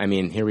today. I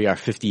mean, here we are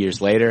 50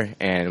 years later,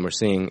 and we're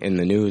seeing in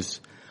the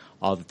news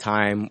all the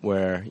time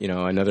where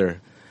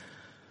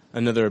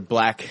another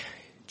black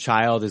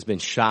child has been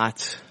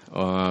shot.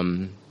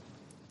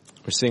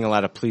 We're seeing a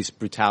lot of police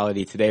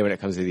brutality today when it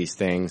comes to these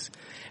things.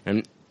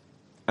 And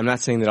I'm not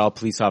saying that all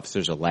police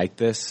officers are like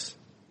this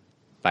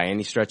by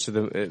any stretch.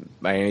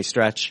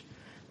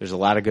 There's a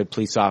lot of good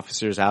police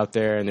officers out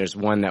there, and there's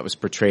one that was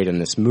portrayed in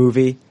this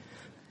movie.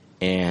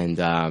 And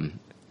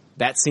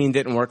that scene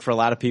didn't work for a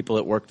lot of people.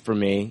 It worked for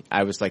me.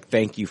 I was like,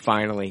 thank you,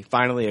 finally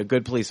a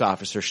good police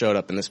officer showed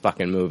up in this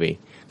fucking movie.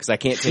 Because I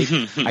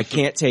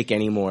can't take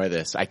any more of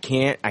this. I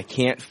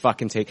can't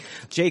fucking take.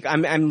 Jake,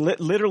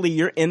 literally,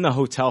 you're in the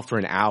hotel for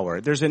an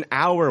hour. There's an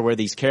hour where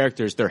these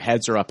characters, their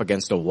heads are up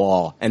against a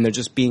wall, and they're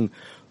just being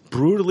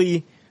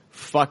brutally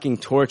fucking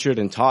tortured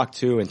and talked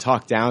to and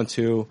talked down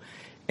to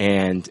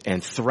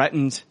and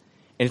threatened.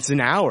 And it's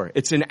an hour.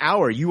 It's an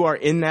hour. You are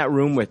in that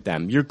room with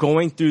them. You're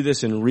going through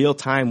this in real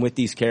time with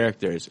these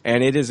characters.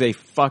 And it is it's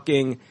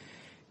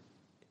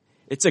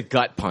a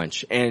gut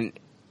punch. And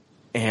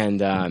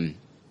that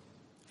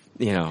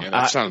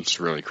sounds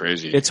really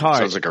crazy. It's hard. It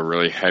sounds like a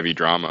really heavy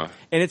drama.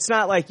 And it's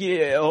not like,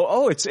 you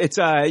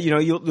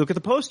look at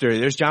the poster.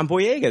 There's John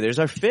Boyega. There's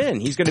our Finn.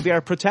 He's going to be our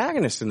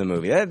protagonist in the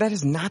movie. That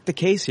is not the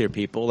case here,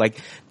 people. Like,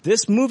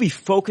 this movie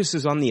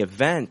focuses on the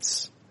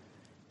events.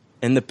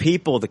 And the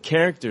people, the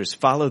characters,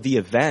 follow the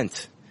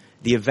event.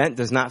 the event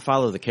does not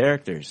follow the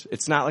characters.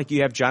 It's not like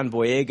you have John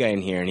Boyega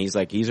in here and he's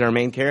like, he's our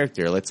main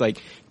character. Let's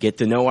like get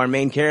to know our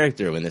main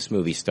character when this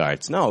movie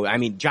starts. No, I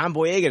mean, John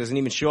Boyega doesn't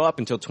even show up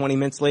until 20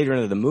 minutes later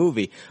into the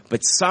movie,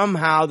 but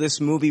somehow this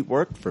movie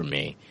worked for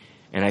me.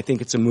 And I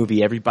think it's a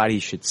movie everybody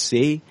should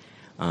see.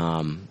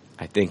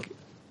 I think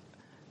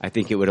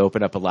it would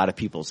open up a lot of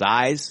people's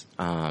eyes.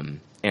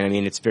 And I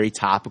mean, it's very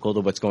topical to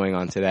what's going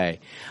on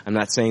today. I'm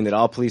not saying that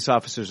all police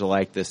officers are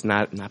like this.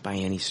 Not by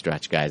any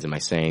stretch, guys, am I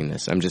saying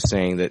this. I'm just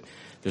saying that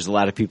there's a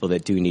lot of people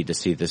that do need to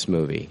see this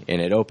movie.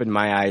 And it opened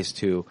my eyes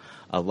to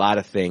a lot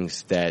of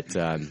things that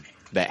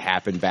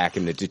happened back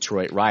in the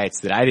Detroit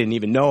riots that I didn't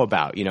even know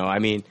about. You know, I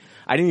mean,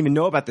 I didn't even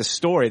know about this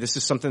story. This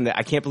is something that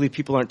I can't believe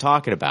people aren't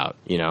talking about,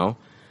 you know,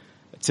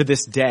 to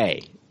this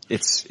day.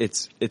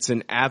 It's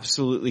an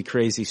absolutely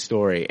crazy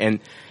story. And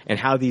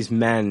how these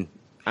men,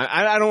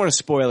 I don't want to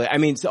spoil it. I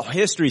mean,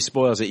 history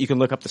spoils it. You can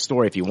look up the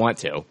story if you want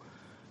to.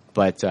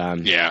 But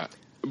yeah,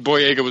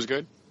 Boyega was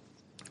good.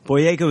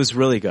 Boyega was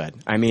really good.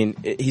 I mean,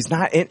 it's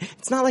not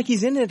like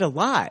he's in it a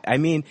lot. I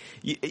mean,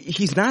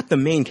 he's not the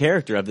main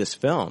character of this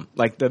film.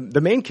 Like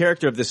the main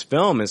character of this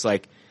film is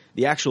like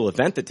the actual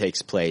event that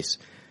takes place.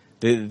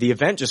 The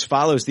event just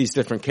follows these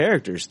different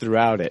characters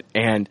throughout it.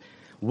 And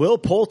Will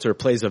Poulter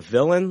plays a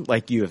villain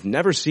like you have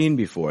never seen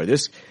before.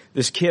 This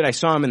kid, I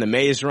saw him in The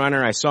Maze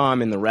Runner, I saw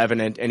him in The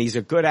Revenant, and he's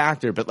a good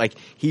actor, but like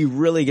he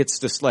really gets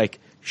to like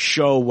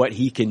show what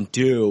he can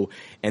do.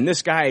 And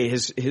this guy,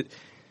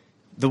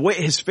 the way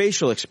his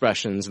facial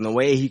expressions and the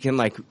way he can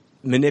like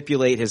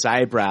manipulate his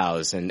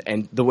eyebrows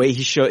and the way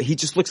he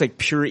just looks like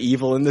pure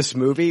evil in this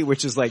movie,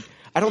 which is like,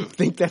 I don't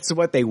think that's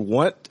what they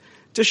want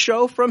to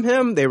show from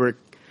him.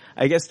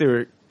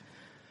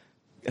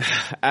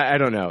 I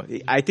don't know.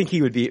 I think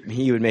he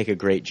would make a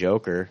great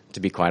Joker, to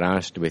be quite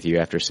honest with you,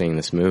 after seeing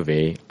this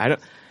movie.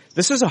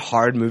 This is a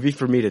hard movie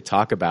for me to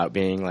talk about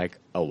being like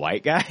a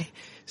white guy.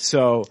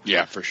 So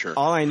yeah, for sure.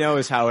 All I know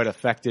is how it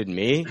affected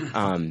me.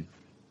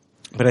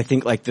 But I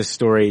think like this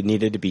story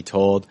needed to be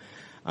told.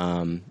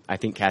 I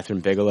think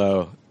Kathryn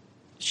Bigelow,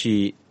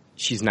 she's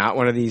not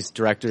one of these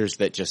directors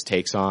that just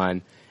takes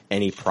on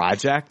any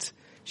project.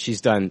 She's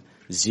done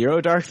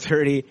Zero Dark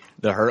 30,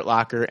 The Hurt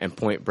Locker, and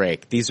Point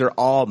Break. These are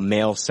all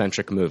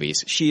male-centric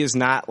movies. She is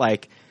not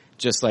like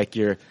just like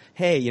your,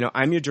 hey, you know,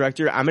 I'm your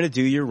director. I'm going to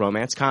do your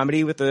romance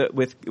comedy with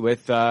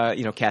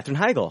Katherine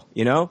Heigl.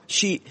 You know,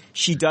 she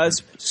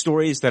does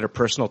stories that are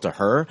personal to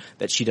her,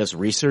 that she does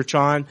research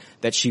on,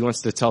 that she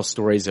wants to tell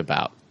stories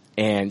about.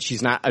 And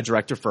she's not a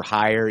director for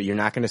hire. You're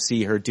not going to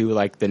see her do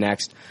like the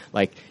next,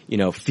 like, you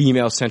know,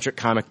 female-centric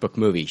comic book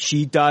movie.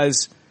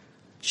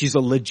 She's a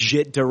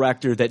legit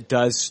director that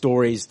does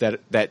stories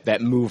that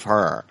move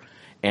her.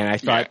 And I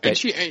thought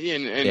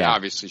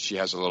obviously she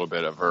has a little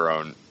bit of her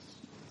own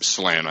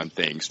slant on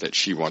things that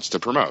she wants to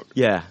promote.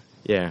 Yeah.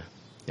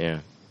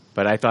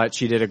 But I thought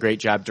she did a great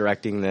job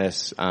directing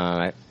this.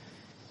 And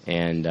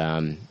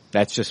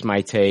that's just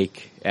my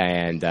take.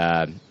 And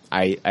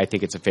I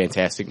think it's a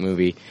fantastic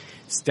movie.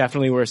 It's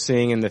definitely worth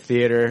seeing in the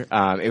theater.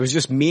 It was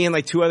just me and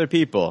like two other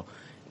people.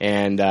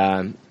 And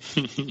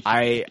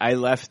I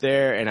left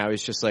there and I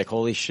was just like,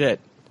 holy shit,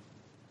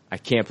 I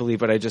can't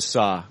believe what I just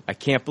saw. I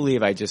can't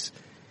believe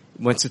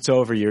once it's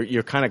over,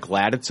 you're kind of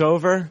glad it's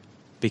over,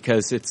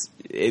 because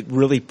it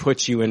really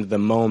puts you into the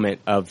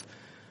moment of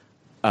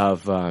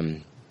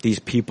these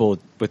people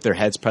with their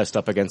heads pressed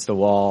up against the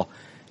wall,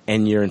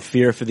 and you're in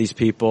fear for these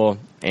people,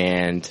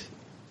 and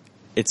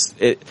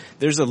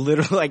there's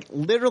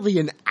literally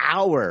an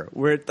hour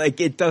where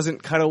it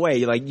doesn't cut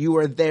away. Like, you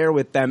are there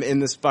with them in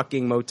this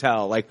fucking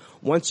motel. Like,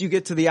 once you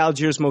get to the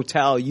Algiers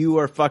motel, you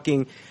are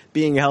fucking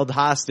being held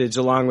hostage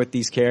along with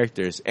these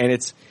characters. And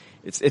it's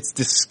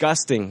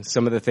disgusting,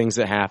 some of the things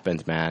that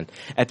happened, man.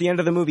 At the end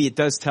of the movie, it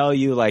does tell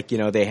you, like, you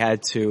know, they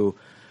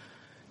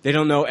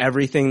don't know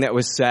everything that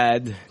was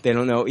said. They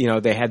don't know, you know,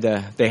 they had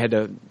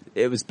to,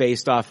 it was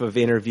based off of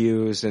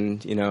interviews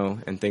and, you know,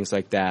 and things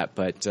like that.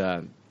 But,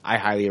 I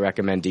highly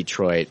recommend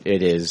Detroit.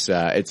 It's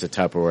a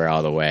Tupperware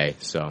all the way.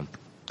 So,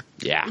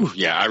 yeah.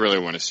 Yeah, I really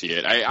want to see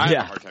it. I have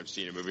a hard time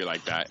seeing a movie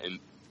like that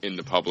in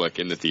the public,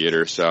 in the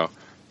theater. So,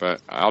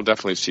 but I'll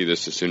definitely see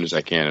this as soon as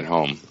I can at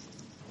home.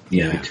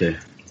 Yeah, me too.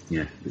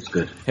 Yeah, it's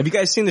good. Have you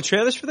guys seen the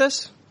trailers for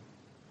this?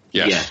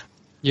 Yes.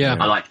 Yeah.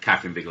 I like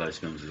Kathryn Bigelow's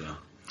films as well.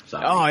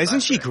 So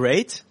isn't she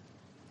great?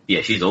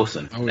 Yeah, she's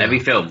awesome. Oh, yeah. Every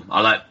film.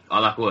 I like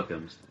all her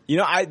films. You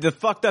know, the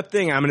fucked up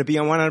thing, I'm going to be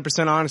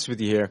 100% honest with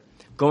you here.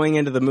 Going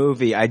into the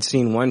movie, I'd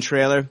seen one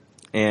trailer,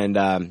 and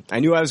I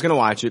knew I was going to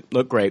watch it.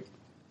 Looked great.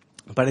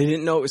 But I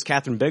didn't know it was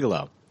Kathryn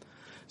Bigelow.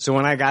 So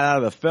when I got out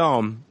of the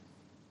film,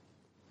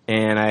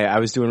 and I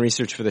was doing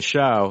research for the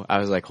show, I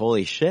was like,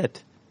 holy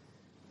shit.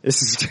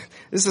 This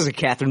is a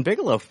Kathryn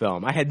Bigelow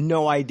film. I had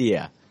no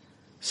idea.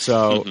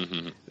 So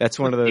that's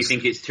one of those. Do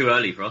you think it's too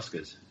early for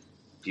Oscars?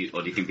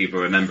 Or do you think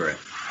people remember it?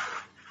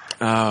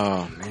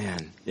 Oh,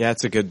 man. Yeah,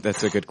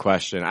 that's a good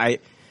question.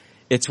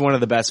 It's one of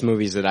the best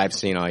movies that I've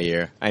seen all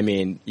year. I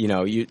mean, you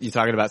know, you're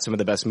talking about some of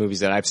the best movies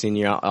that I've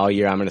seen all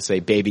year. I'm going to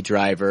say Baby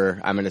Driver.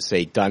 I'm going to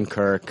say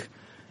Dunkirk.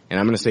 And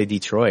I'm going to say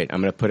Detroit.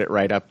 I'm going to put it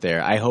right up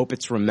there. I hope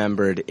it's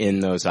remembered in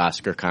those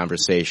Oscar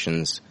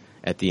conversations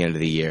at the end of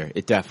the year.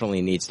 It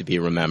definitely needs to be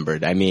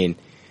remembered. I mean,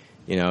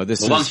 you know,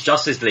 this is... Once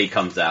Justice League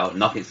comes out,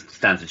 nothing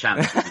stands a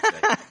chance.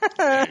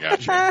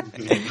 Gotcha.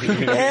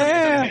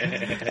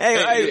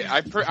 Hey,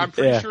 I'm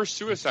pretty sure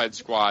Suicide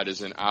Squad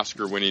is an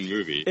Oscar-winning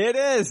movie. It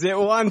is. It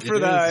won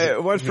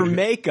for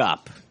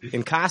makeup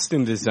and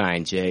costume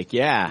design, Jake.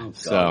 Yeah. Oh,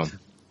 so.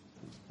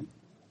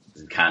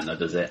 Cantona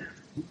does it.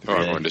 Oh,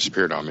 everyone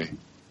disappeared on me.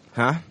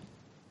 Huh?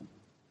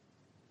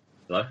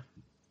 Hello?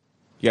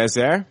 You guys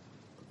there?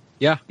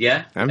 Yeah.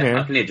 Yeah? I'm here.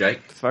 I can hear Jake.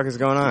 What the fuck is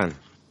going on?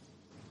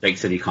 Jake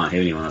said he can't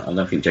hear anyone. I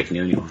don't think Jake can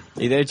hear anyone.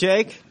 You there,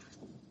 Jake?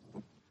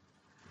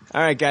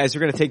 All right, guys,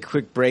 we're going to take a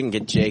quick break and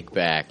get Jake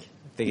back.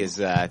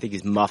 I think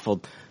he's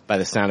muffled by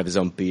the sound of his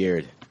own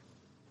beard.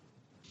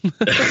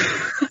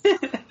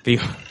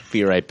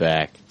 Be right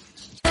back.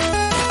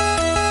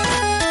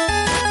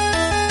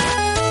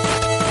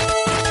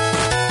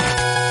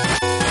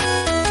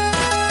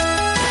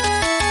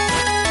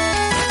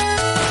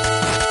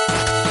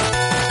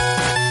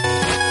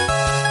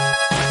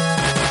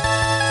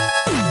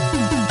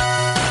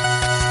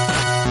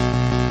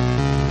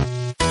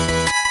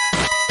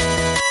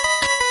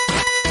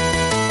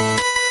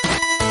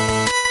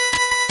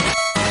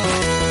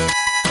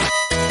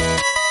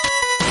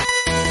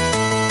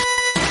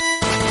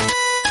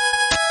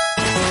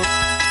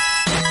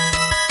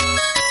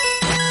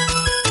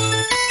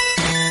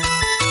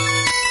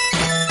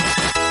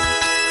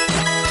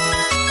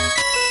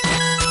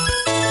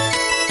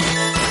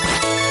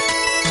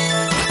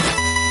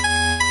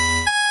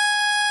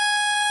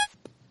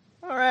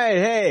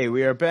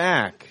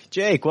 Back.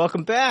 Jake,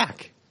 welcome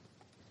back.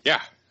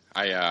 Yeah,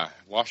 I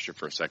lost you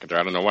for a second there.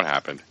 I don't know what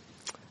happened.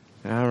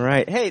 All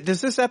right. Hey, does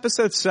this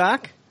episode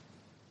suck?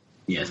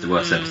 Yeah, it's the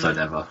worst episode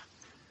ever.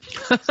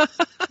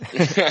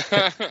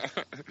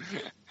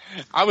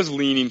 I was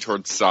leaning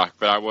towards suck,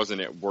 but I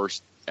wasn't at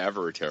worst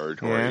ever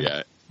territory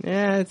yet.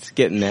 Yeah, it's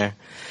getting there.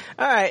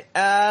 All right,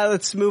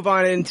 let's move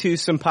on into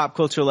some pop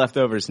culture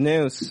leftovers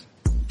news.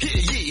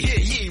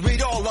 Yeah,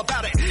 read all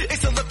about it.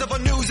 It's the leftover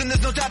news and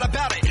there's no doubt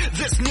about it.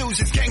 This news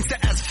is gangsta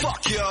as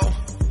fuck, yo.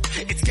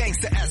 It's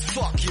gangsta as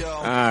fuck, yo.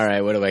 All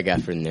right, what do I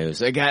got for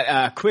news? I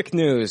got quick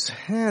news.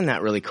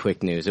 Not really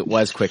quick news. It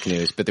was quick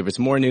news, but there was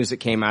more news that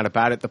came out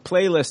about it. The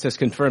Playlist has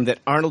confirmed that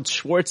Arnold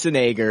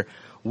Schwarzenegger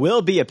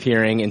will be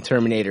appearing in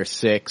Terminator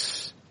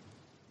 6.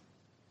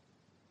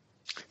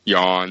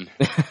 Yawn.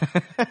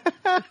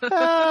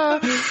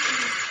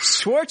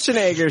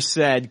 Schwarzenegger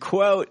said,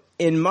 quote,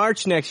 "In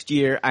March next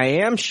year,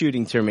 I am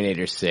shooting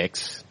Terminator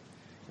 6.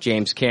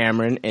 James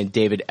Cameron and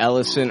David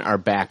Ellison are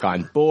back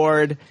on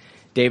board.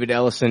 David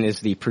Ellison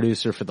is the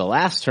producer for the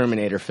last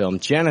Terminator film,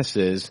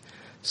 Genesis.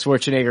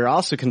 Schwarzenegger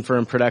also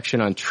confirmed production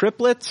on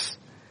Triplets,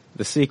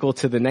 the sequel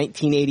to the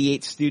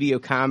 1988 studio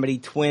comedy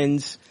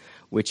Twins,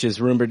 which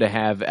is rumored to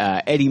have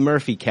Eddie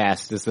Murphy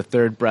cast as the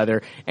third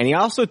brother. And he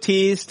also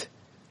teased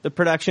the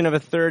production of a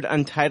third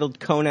untitled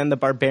Conan the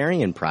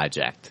Barbarian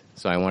project.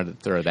 So I wanted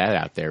to throw that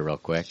out there real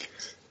quick.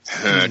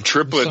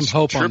 Triplets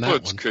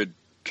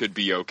could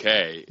be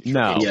okay.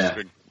 No.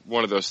 Yeah.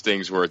 One of those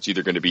things where it's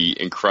either going to be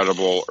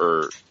incredible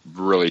or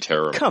really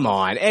terrible. Come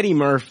on, Eddie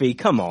Murphy,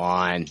 come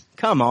on.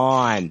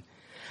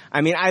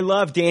 I mean, I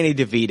love Danny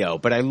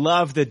DeVito, but I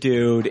love the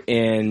dude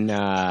in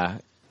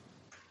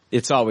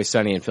It's Always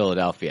Sunny in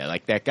Philadelphia.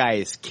 Like, that guy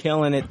is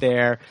killing it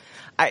there.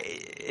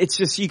 It's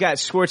just, you got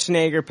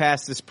Schwarzenegger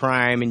past his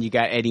prime, and you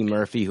got Eddie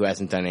Murphy, who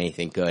hasn't done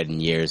anything good in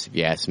years, if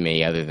you ask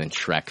me, other than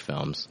Shrek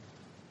films.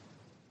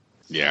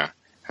 Yeah.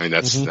 I mean,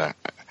 that's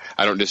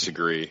I don't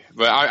disagree,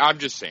 but I'm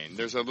just saying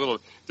there's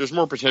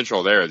more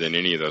potential there than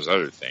any of those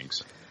other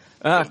things.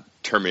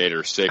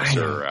 Terminator 6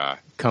 or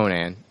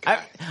Conan.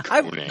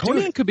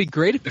 Conan could be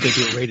great if they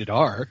do it rated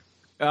R.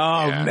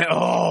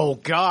 Oh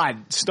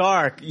God,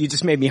 Stark, you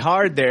just made me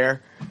hard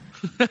there.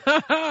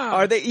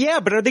 Are they? Yeah,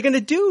 but are they going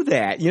to do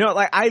that? You know,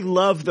 like, I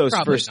love those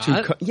Probably first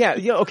not.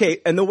 two.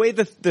 Okay. And the way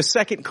the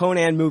second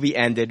Conan movie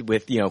ended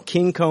with,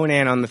 King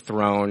Conan on the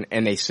throne,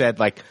 and they said,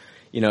 like,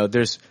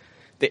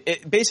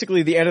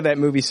 basically the end of that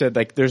movie said,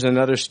 like, there's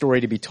another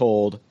story to be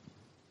told,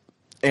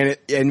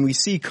 and we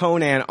see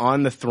Conan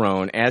on the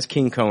throne as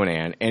King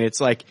Conan, and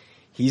it's like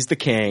he's the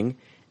king,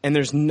 and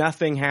there's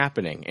nothing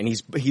happening, and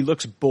he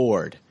looks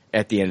bored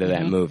at the end of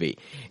that movie,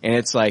 and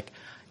it's like,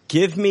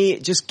 give me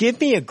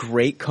a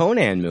great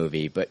Conan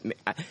movie. But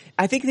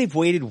I think they've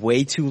waited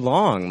way too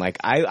long. Like,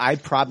 I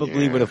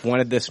probably would have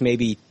wanted this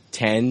maybe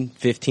 10,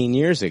 15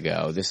 years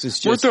ago. This is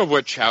just... Weren't the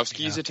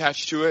Wachowskis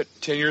attached to it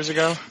 10 years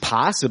ago?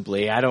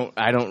 Possibly. I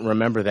don't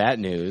remember that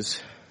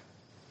news.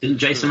 Didn't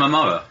Jason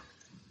Momoa?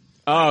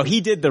 Oh, he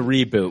did the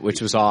reboot,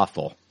 which was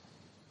awful.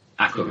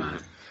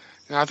 Aquaman.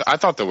 I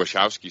thought the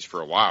Wachowskis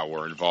for a while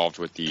were involved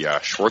with the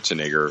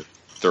Schwarzenegger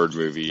third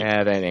movie.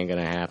 Yeah, that ain't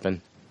gonna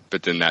happen.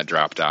 But then that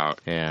dropped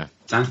out. Yeah.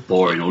 Sounds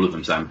boring. All of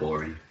them sound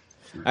boring.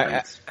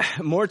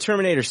 More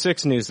Terminator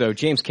 6 news, though.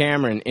 James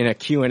Cameron, in a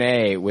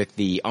Q&A with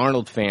the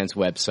Arnold Fans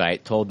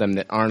website, told them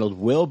that Arnold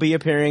will be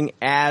appearing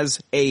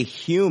as a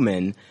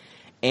human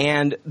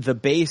and the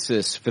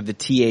basis for the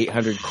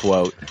T-800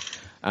 quote.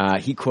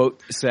 He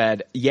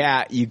said,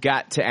 yeah, you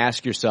got to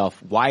ask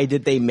yourself, why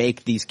did they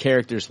make these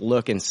characters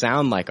look and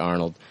sound like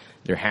Arnold?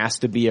 There has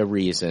to be a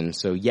reason.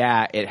 So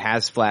yeah, it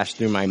has flashed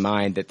through my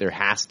mind that there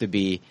has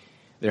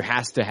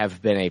to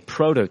have been a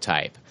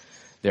prototype.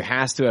 There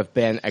has to have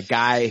been a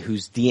guy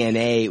whose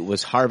DNA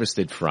was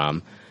harvested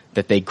from,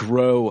 that they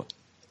grow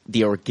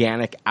the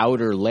organic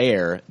outer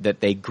layer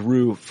that they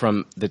grew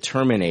from the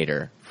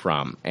Terminator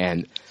from.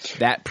 And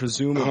that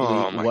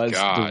presumably was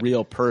the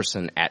real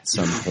person at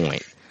some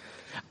point.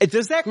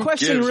 Does that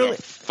question really?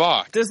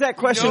 Fuck. Does that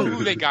question? You know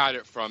who they got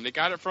it from? They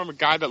got it from a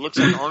guy that looks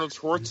like Arnold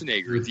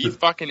Schwarzenegger. The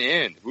fucking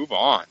end. Move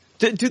on.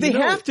 Do they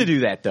have to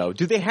do that though?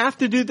 Do they have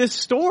to do this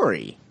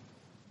story?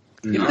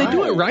 If they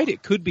do it right,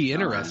 it could be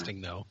interesting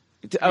though.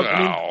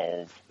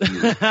 No.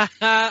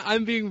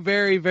 I'm being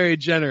very, very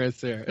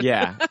generous here.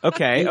 Yeah.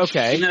 Okay.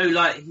 Okay. You know,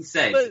 like he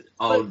said,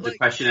 the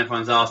question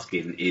everyone's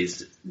asking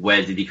is,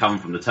 where did he come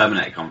from? The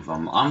Terminator come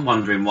from? I'm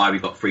wondering why we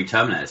got 3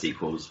 Terminator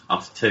sequels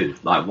after 2.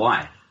 Like,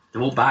 why?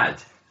 They're all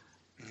bad.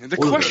 The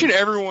question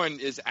everyone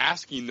is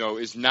asking, though,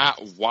 is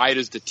not why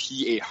does the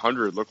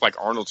T-800 look like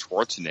Arnold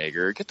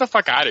Schwarzenegger? Get the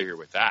fuck out of here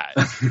with that.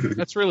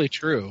 That's really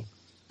true.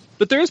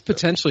 But there is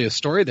potentially a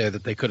story there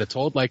that they could have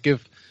told.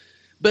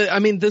 But I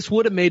mean, this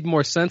would have made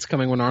more sense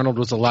coming when Arnold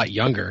was a lot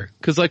younger.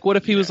 Because, like, what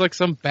if he was like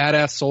some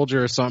badass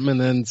soldier or something, and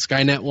then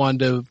Skynet wanted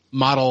to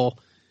model,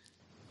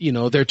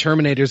 their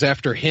Terminators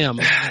after him,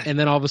 and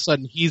then all of a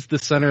sudden he's the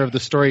center of the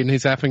story, and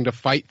he's having to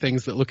fight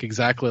things that look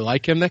exactly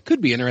like him. That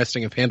could be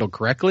interesting if handled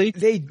correctly.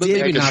 They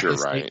did.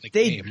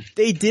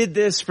 They did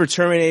this for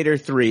Terminator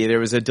 3. There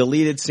was a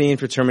deleted scene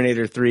for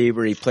Terminator 3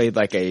 where he played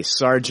like a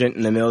sergeant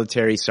in the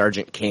military,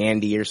 Sergeant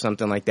Candy or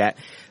something like that.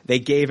 They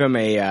gave him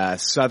a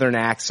southern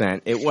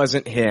accent. It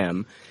wasn't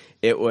him.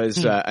 It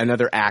was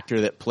another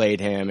actor that played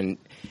him,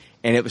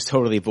 and it was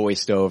totally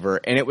voiced over,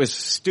 and it was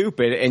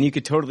stupid, and you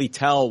could totally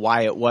tell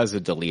why it was a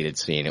deleted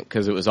scene,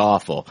 because it was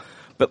awful.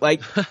 But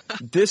like,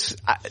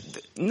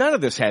 none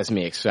of this has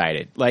me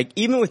excited. Like,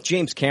 even with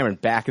James Cameron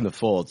back in the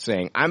fold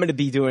saying, I'm going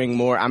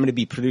to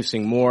be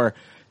producing more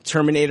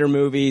Terminator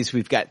movies.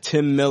 We've got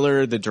Tim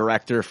Miller, the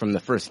director from the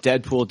first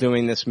Deadpool,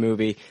 doing this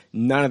movie.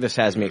 None of this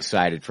has me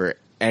excited for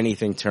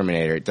anything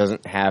Terminator. It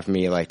doesn't have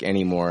me like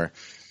any more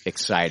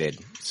excited.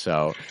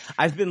 So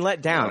I've been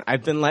let down.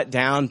 I've been let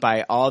down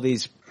by all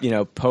these,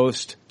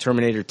 post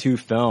Terminator 2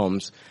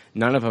 films.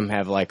 None of them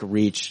have like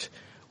reached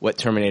what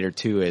Terminator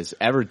 2 has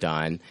ever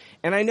done.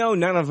 And I know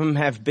none of them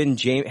have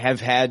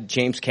had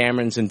James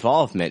Cameron's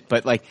involvement,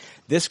 but like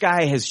this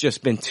guy has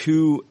just been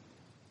too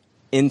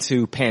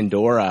into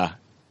Pandora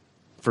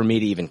for me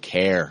to even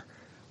care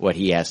what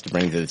he has to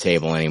bring to the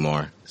table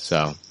anymore.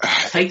 So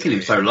it's taken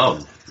him so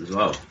long as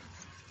well.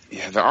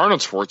 Yeah, the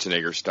Arnold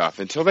Schwarzenegger stuff,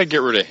 until they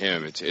get rid of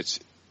him, it's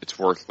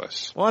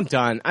worthless. Well, I'm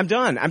done.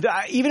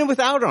 Even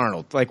without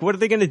Arnold, like, what are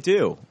they going to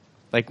do?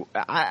 Like,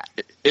 at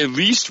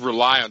least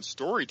rely on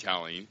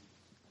storytelling.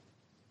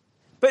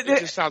 But it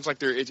just sounds like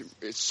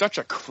it's such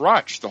a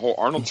crutch. The whole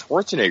Arnold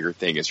Schwarzenegger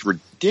thing is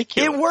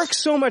ridiculous. It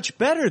works so much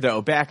better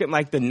though back in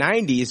like the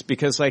 90s,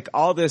 because like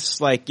all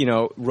this like,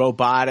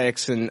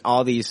 robotics and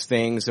all these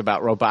things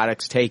about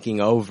robotics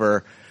taking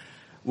over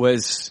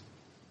was.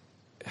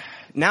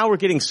 Now we're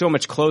getting so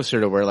much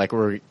closer to where like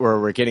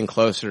we're getting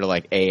closer to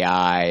like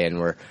AI, and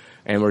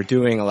we're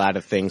doing a lot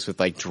of things with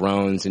like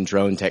drones and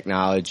drone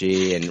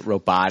technology and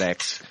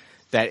robotics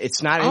that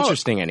it's not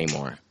interesting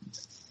anymore.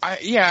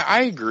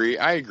 I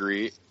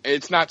agree.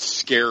 It's not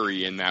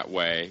scary in that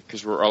way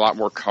because we're a lot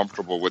more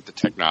comfortable with the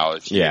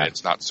technology. Yeah. And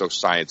it's not so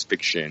science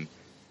fiction.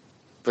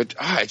 But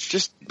it's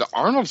just the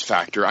Arnold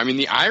factor. I mean,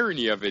 the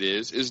irony of it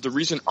is the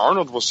reason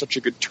Arnold was such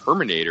a good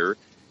Terminator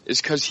is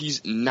because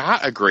he's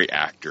not a great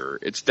actor.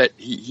 It's that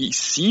he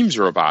seems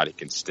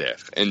robotic and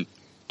stiff. And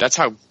that's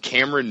how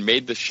Cameron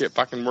made the shit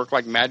fucking work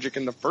like magic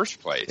in the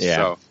first place. Yeah.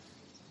 So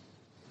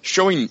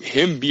showing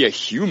him be a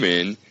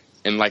human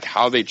and like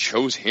how they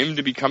chose him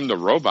to become the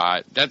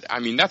robot,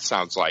 that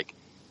sounds like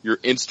you're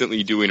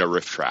instantly doing a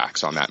riff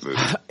tracks on that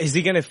movie. Is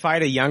he going to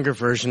fight a younger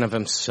version of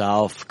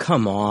himself?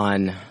 Come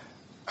on.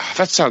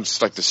 That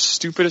sounds like the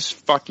stupidest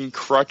fucking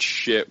crutch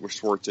shit with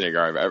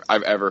Schwarzenegger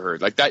I've ever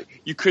heard. Like that,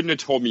 you couldn't have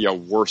told me a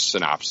worse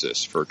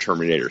synopsis for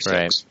Terminator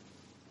 6.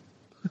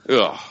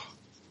 Right.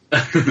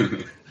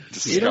 Ugh.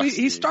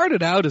 He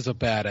started out as a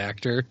bad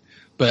actor,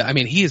 but I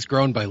mean, he has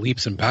grown by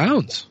leaps and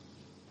bounds.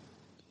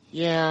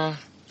 Yeah.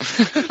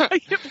 I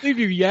can't believe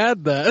you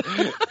yabbed that.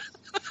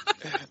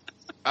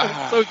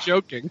 I'm so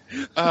joking.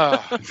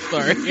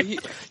 Sorry.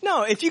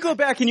 No, if you go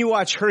back and you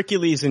watch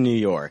Hercules in New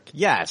York,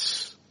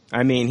 yes.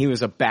 I mean, he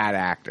was a bad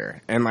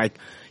actor. And like,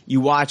 you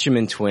watch him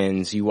in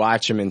Twins, you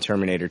watch him in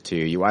Terminator 2,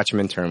 you watch him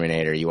in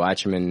Terminator, you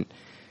watch him in,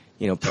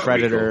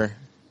 Predator.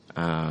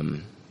 I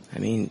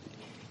mean,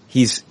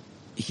 he's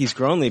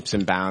grown leaps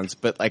and bounds,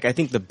 but like, I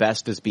think the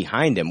best is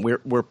behind him.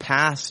 We're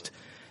past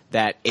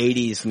that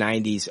 80s,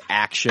 90s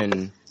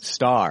action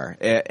star.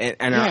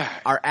 And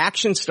our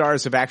action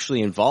stars have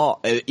actually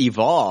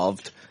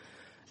evolved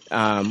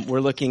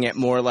we're looking at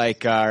more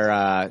like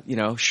our,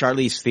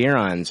 Charlize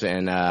Theron's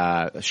and,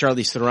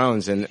 Charlize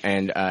Theron's and,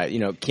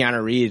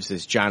 Keanu Reeves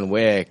as John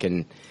Wick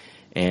and,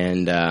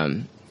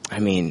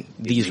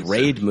 these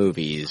raid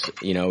movies,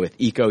 with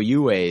Iko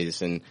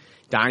Uwais and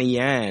Donnie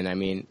Yen. I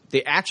mean,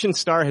 the action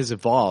star has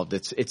evolved.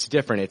 It's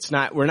different.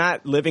 We're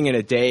not living in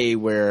a day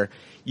where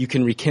you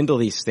can rekindle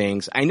these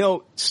things. I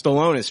know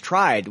Stallone has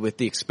tried with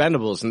the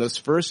Expendables, and those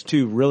first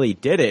two really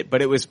did it,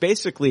 but it was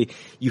basically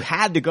you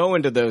had to go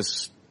into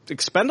those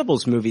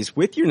Expendables movies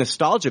with your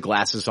nostalgia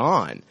glasses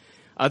on.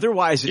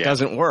 Otherwise, it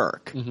doesn't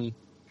work. Mm-hmm.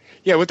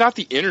 Yeah, without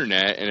the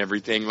internet and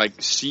everything,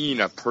 like seeing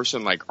a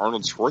person like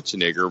Arnold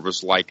Schwarzenegger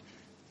was like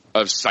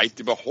a sight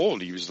to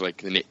behold. He was like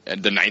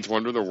the ninth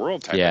wonder of the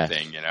world type of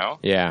thing,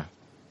 Yeah.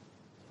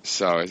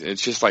 So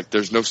it's just like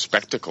there's no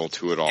spectacle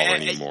to it all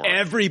anymore.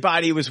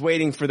 Everybody was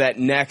waiting for that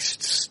next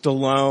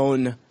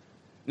Stallone,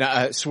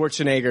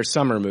 Schwarzenegger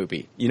summer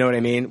movie. You know what I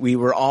mean? We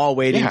were all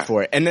waiting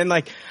for it. And then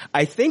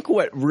I think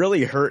what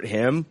really hurt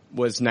him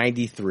was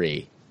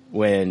 93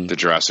 when the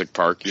Jurassic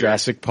Park year.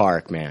 Jurassic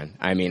Park, man.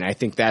 I mean, I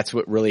think that's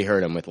what really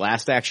hurt him with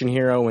Last Action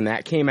Hero when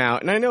that came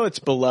out. And I know it's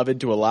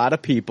beloved to a lot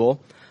of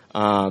people.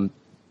 I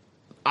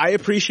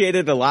appreciate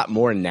it a lot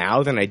more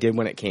now than I did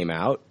when it came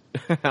out.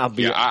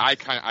 I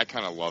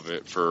kind of love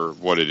it for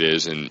what it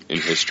is in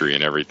history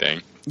and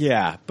everything.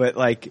 Yeah, but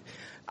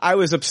I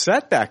was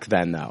upset back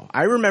then though.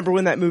 I remember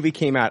when that movie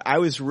came out, I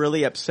was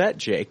really upset,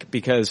 Jake,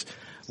 because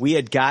we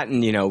had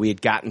gotten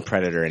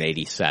Predator in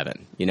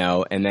 87,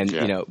 and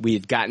then, we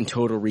had gotten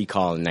Total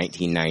Recall in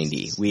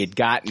 1990. We had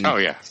gotten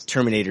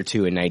Terminator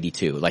 2 in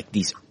 92. Like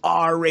these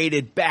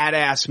R-rated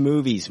badass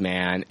movies,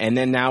 man. And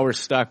then now we're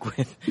stuck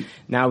with,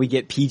 now we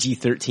get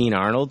PG-13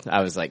 Arnold.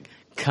 I was like,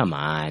 come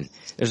on.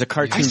 There's a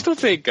cartoon. I still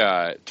think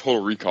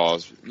Total Recall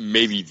is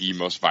maybe the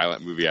most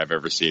violent movie I've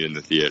ever seen in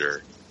the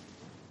theater.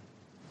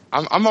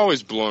 I'm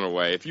always blown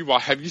away.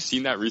 Have you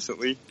seen that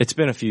recently? It's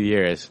been a few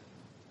years.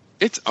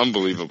 It's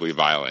unbelievably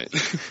violent.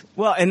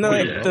 Well, and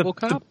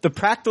the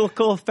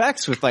practical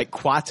effects with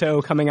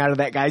Quato coming out of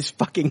that guy's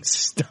fucking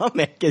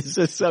stomach is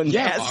just so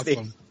nasty.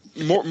 Awesome.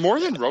 More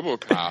than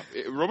RoboCop.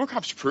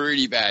 RoboCop's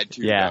pretty bad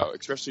too, though,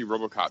 especially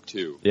RoboCop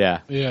 2. Yeah.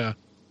 Yeah.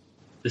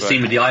 The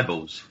scene with the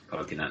eyeballs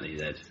poking out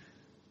his head.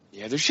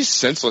 Yeah, there's just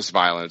senseless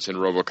violence in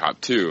RoboCop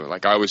 2.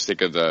 Like, I always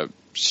think of the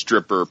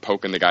stripper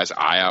poking the guy's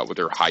eye out with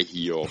her high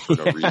heel for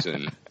no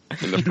reason.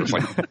 In the first,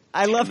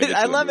 I love it.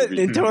 I love it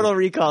in Total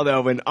Recall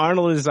though when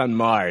Arnold is on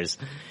Mars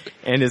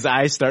and his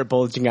eyes start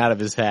bulging out of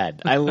his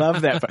head. I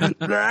love that.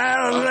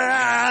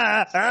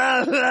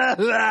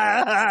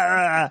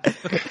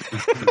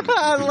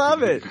 I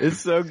love it. It's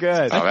so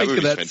good. I think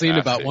of that scene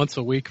about once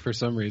a week for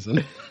some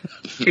reason.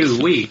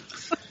 2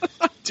 weeks.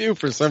 Two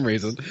for some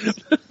reason.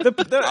 I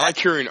like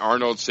hearing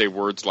Arnold say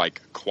words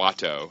like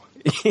Quato.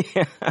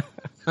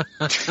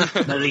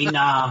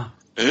 Marina.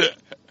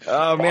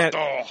 Oh man,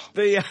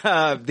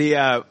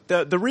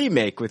 the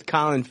remake with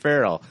Colin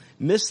Farrell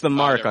missed the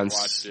mark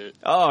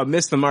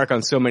missed the mark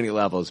on so many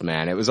levels,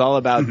 man. It was all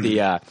about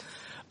the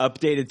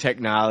updated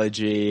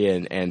technology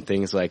and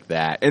things like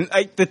that. And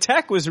the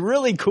tech was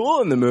really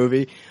cool in the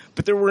movie,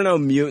 but there were no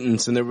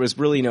mutants and there was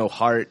really no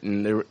heart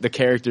and the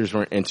characters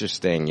weren't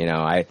interesting, it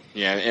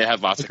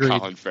had lots of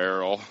Colin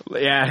Farrell.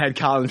 Yeah, it had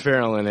Colin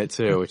Farrell in it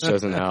too, which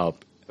doesn't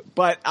help.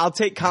 But I'll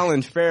take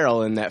Colin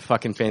Farrell in that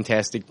fucking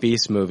Fantastic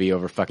Beasts movie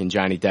over fucking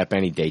Johnny Depp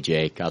any day,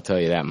 Jake. I'll tell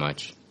you that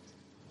much.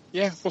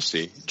 Yeah, we'll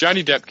see.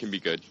 Johnny Depp can be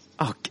good.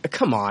 Oh,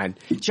 come on.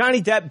 Between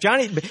Johnny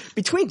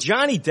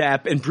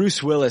Depp and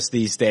Bruce Willis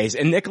these days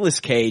and Nicolas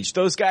Cage,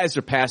 those guys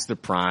are past their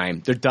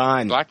prime. They're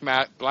done. Black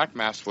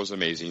Mass was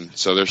amazing,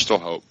 so there's still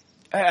hope.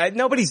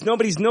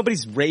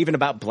 Nobody's raving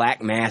about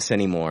Black Mass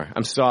anymore.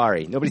 I'm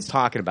sorry. Nobody's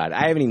talking about it.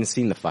 I haven't even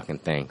seen the fucking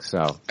thing,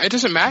 so. It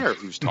doesn't matter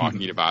who's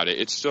talking about it.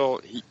 It's still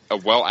a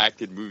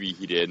well-acted movie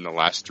he did in the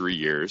last 3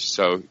 years,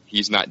 so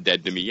he's not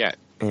dead to me yet.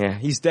 Yeah,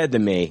 he's dead to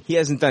me. He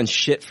hasn't done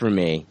shit for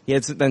me.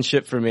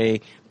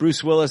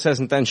 Bruce Willis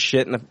hasn't done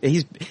shit.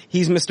 He's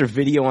Mr.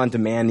 Video on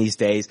Demand these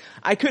days.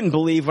 I couldn't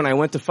believe when I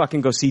went to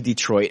fucking go see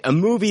Detroit, a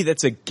movie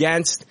that's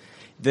against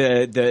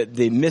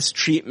the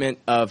mistreatment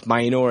of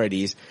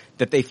minorities,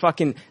 that they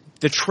fucking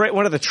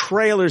one of the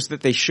trailers that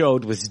they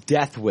showed was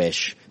Death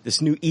Wish,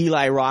 this new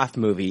Eli Roth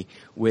movie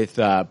with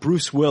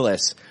Bruce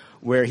Willis,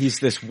 where he's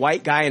this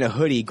white guy in a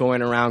hoodie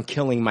going around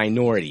killing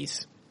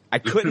minorities. I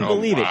couldn't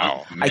believe it.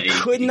 I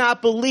could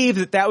not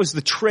believe that was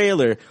the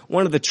trailer,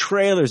 one of the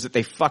trailers that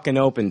they fucking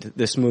opened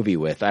this movie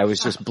with. I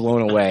was just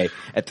blown away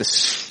at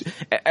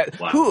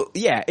who?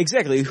 Yeah,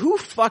 exactly. Who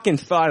fucking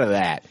thought of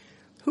that?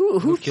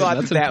 Who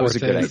thought that was a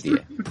good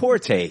idea? Poor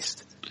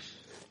taste.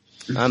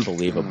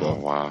 Unbelievable. Oh,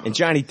 wow. And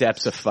Johnny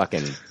Depp's a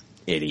fucking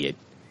idiot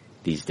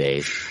these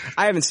days.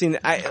 I haven't seen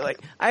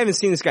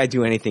this guy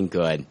do anything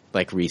good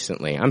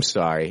recently. I'm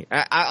sorry.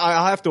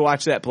 I'll have to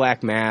watch that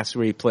Black Mass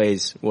where he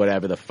plays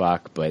whatever the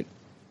fuck, but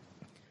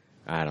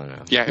I don't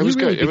know. Yeah, it was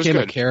good. It was good.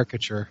 A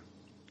caricature.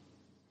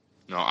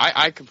 No,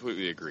 I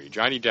completely agree.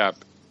 Johnny Depp.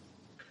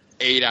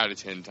 8 out of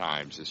 10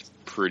 times is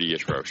pretty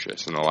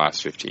atrocious in the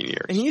last 15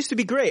 years. And he used to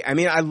be great. I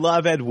mean, I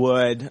love Ed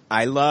Wood.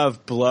 I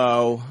love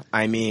Blow.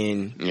 I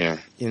mean, I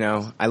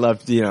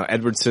love,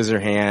 Edward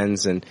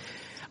Scissorhands. And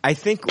I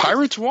think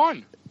Pirates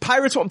won.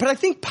 But I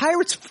think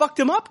Pirates fucked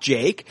him up,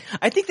 Jake.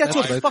 I think that's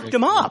what fucked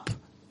him up.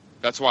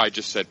 That's why I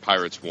just said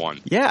Pirates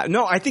won. Yeah,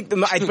 no, I think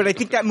but I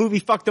think that movie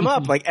fucked him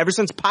up. Like, ever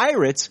since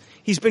Pirates,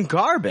 he's been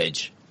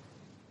garbage.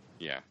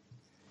 Yeah.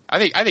 I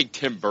think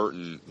Tim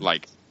Burton,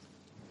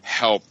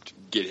 helped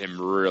get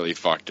him really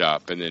fucked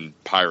up, and then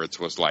Pirates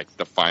was,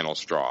 the final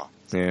straw.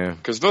 Yeah.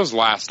 Because those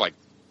last,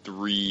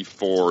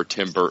 3-4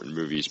 Tim Burton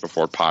movies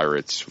before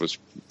Pirates were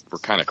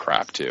kind of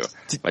crap, too.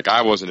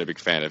 I wasn't a big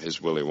fan of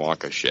his Willy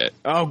Wonka shit.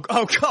 Oh,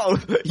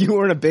 you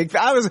weren't a big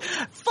fan?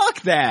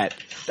 Fuck that.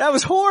 That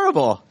was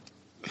horrible.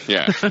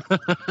 Yeah.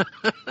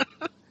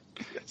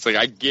 It's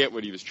I get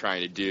what he was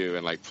trying to do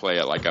and, play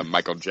it like a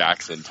Michael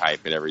Jackson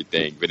type and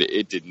everything, but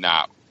it did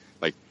not,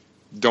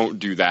 don't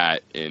do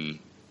that in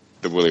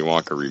the Willy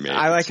Wonka remake.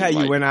 I like how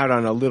you went out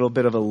on a little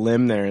bit of a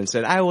limb there and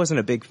said, I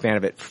wasn't a big fan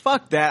of it.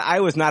 Fuck that.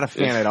 I was not a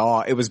fan at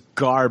all. It was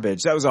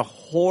garbage. That was a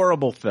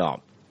horrible film.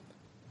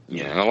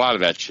 Yeah, and a lot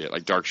of that shit,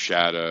 Dark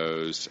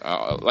Shadows,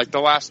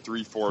 the last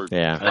 3-4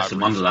 Alice in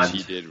Wonderland.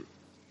 he did.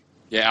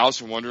 Yeah,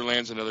 Alice in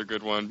Wonderland's another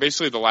good one.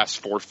 Basically, the last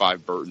 4 or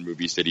 5 Burton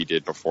movies that he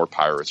did before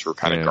Pirates were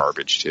kind of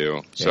garbage,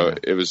 too. So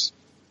it was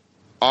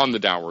on the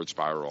downward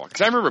spiral. Because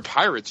I remember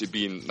Pirates, it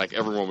being,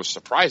 everyone was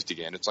surprised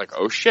again. It's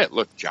oh shit,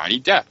 look, Johnny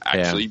Depp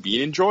actually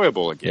being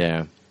enjoyable again.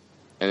 Yeah.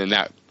 And then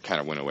that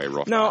kind of went away real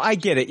fast. No, I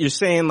get it. You're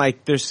saying,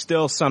 there's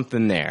still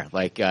something there.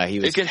 He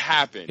was... It could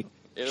happen.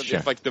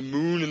 If the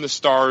moon and the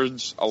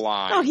stars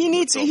align. No, he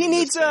needs a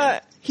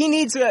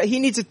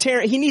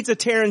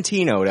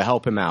Tarantino to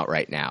help him out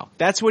right now.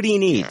 That's what he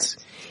needs.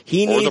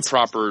 Yeah. Or the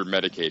proper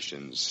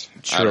medications.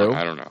 True.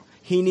 I don't know.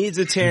 He needs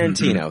a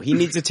Tarantino. He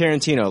needs a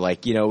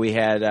Tarantino. We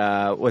had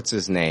what's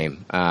his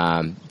name?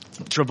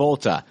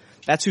 Travolta.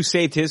 That's who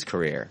saved his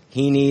career.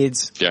 He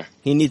needs a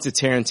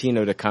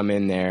Tarantino to come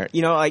in there.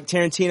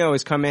 Tarantino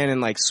has come in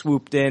and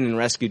swooped in and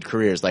rescued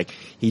careers.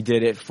 He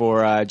did it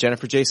for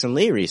Jennifer Jason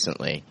Leigh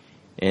recently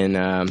in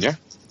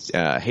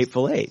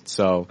Hateful Eight.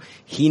 So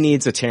he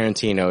needs a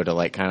Tarantino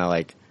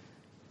to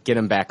get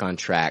him back on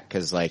track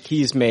because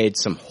he's made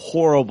some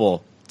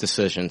horrible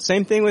decisions.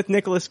 Same thing with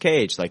Nicolas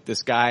Cage.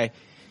 This guy,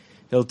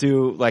 he'll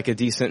do a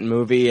decent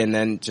movie and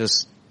then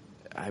just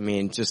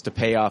to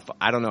pay off,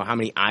 I don't know how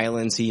many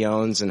islands he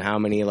owns and how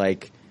many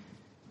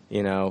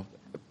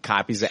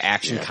copies of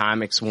Action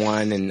Comics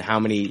won and how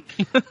many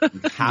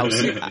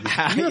houses.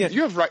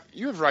 You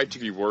have right to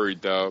be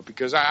worried though,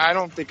 because I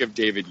don't think of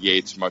David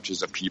Yates much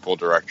as a people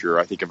director.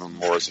 I think of him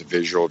more as a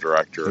visual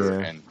director,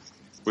 and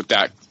with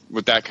that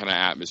kind of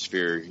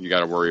atmosphere, you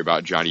got to worry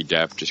about Johnny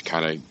Depp just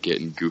kind of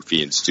getting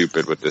goofy and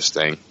stupid with this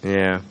thing.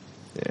 Yeah.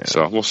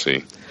 So we'll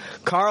see.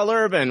 Carl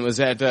Urban was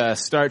at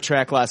Star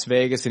Trek Las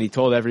Vegas, and he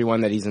told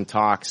everyone that he's in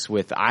talks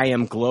with I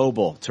Am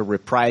Global to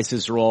reprise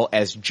his role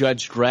as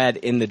Judge Dredd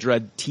in the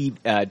Dredd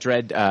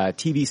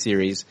TV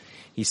series.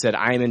 He said,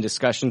 I am in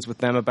discussions with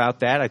them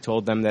about that. I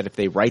told them that if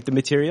they write the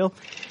material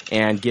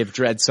and give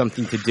Dredd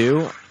something to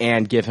do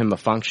and give him a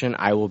function,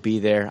 I will be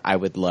there. I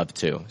would love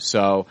to.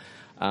 So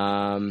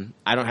I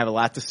don't have a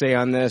lot to say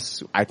on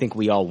this. I think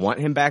we all want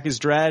him back as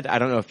Dredd. I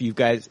don't know if you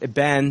guys,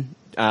 Ben,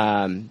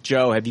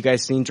 Joe, have you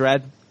guys seen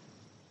Dredd?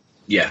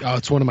 Yeah. Oh,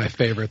 it's one of my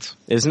favorites.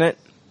 Isn't it?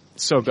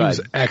 So good. He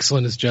was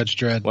excellent as Judge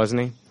Dredd.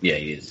 Wasn't he? Yeah,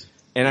 he is.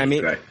 And I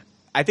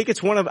think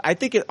it's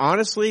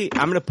honestly,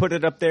 I'm going to put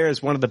it up there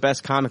as one of the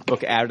best comic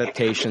book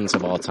adaptations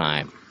of all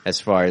time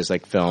as far as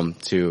film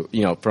to,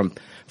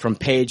 from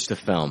page to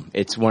film.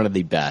 It's one of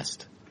the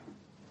best.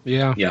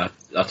 Yeah. Yeah,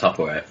 I'll top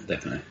it,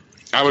 definitely.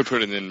 I would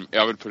put it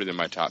in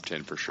my top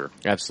 10 for sure.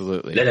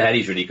 Absolutely.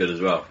 Letterheady's really good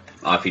as well.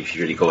 I think she's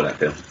really cool, that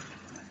film.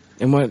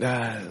 And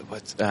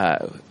what's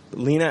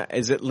Lena?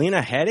 Is it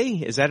Lena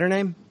Headey? Is that her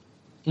name?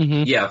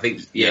 Mm-hmm. Yeah, I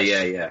think.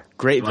 Yeah.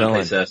 Great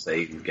villain.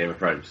 Cersei from Game of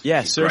Thrones.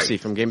 Yeah, Cersei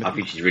from Game of Thrones. I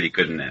think she's really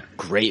good in that.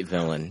 Great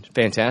villain,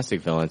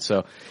 fantastic villain.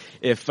 So,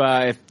 if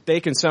they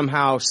can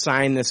somehow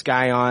sign this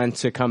guy on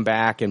to come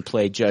back and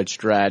play Judge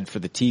Dredd for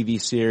the TV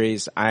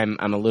series, I'm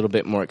a little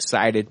bit more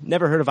excited.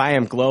 Never heard of I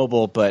Am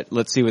Global, but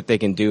let's see what they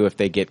can do if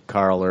they get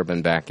Carl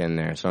Urban back in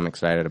there. So I'm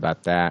excited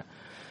about that.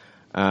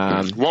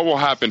 What will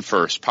happen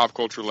first? Pop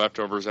Culture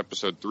Leftovers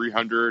episode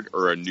 300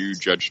 or a new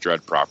Judge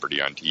Dredd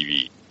property on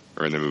TV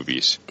or in the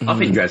movies? I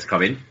think Dredd's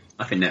coming.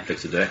 I think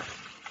Netflix will do it.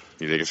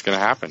 You think it's going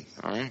to happen?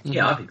 All right.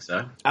 Yeah, I think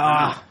so.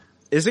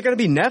 Is it going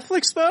to be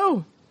Netflix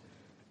though?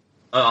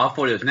 Oh, I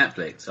thought it was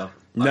Netflix.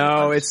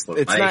 No, it's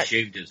not. I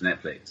assumed it was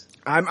Netflix.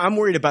 I'm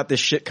worried about this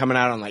shit coming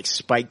out on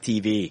Spike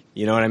TV.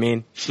 You know what I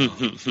mean?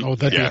 Oh,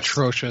 that'd be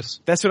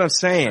atrocious. That's what I'm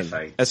saying.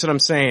 That's what I'm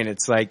saying.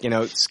 It's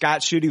Scott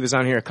Schutte was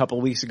on here a couple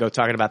of weeks ago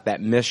talking about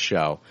that Mist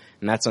show,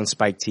 and that's on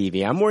Spike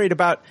TV. I'm worried,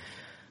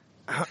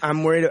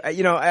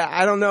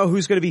 I don't know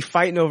who's going to be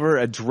fighting over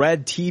a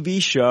Dredd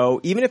TV show,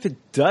 even if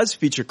it does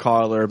feature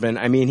Carl Urban.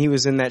 I mean, he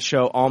was in that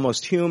show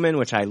Almost Human,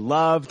 which I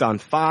loved on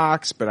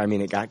Fox, but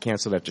it got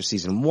canceled after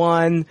season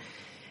 1.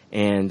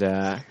 And,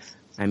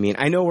 I mean,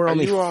 I know we're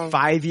only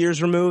 5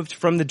 years removed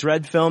from the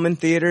Dredd film in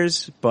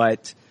theaters,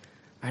 but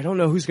I don't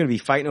know who's going to be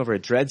fighting over a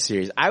Dredd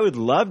series. I would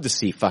love to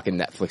see fucking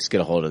Netflix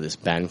get a hold of this,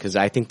 Ben, because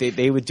I think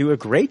they would do a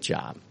great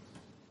job.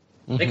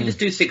 They can just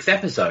do 6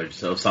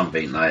 episodes or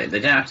something. Like they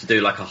don't have to do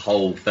like a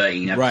whole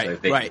 13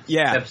 episode right,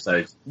 yeah.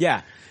 episodes.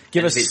 Yeah.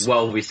 Give us, if it's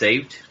well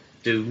received,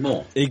 do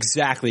more.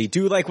 Exactly.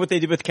 Do like what they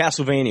did with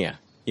Castlevania,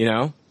 you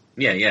know?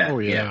 Yeah. Oh,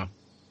 yeah.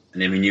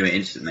 And then renew it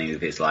instantly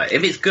if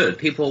it's good,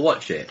 people will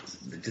watch it.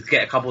 Just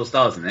get a couple of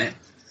stars in it.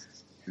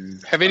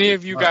 Have any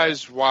of you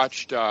guys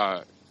watched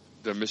the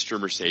Mr.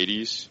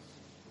 Mercedes?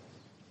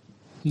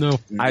 No.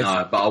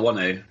 No, but I want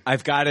to.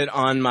 I've got it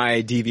on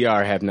my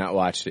DVR, have not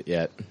watched it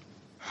yet.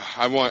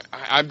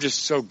 I'm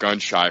just so gun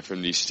shy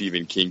from these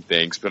Stephen King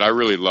things, but I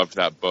really loved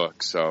that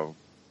book, so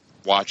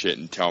watch it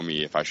and tell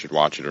me if I should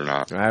watch it or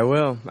not. I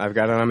will. I've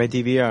got it on my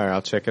DVR.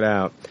 I'll check it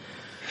out.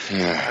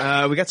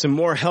 We got some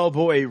more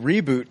Hellboy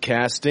reboot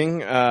casting.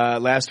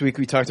 Last week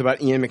we talked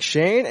about Ian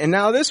McShane, and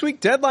now this week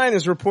Deadline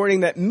is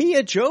reporting that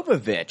Mia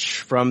Jovovich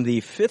from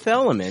The Fifth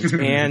Element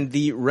and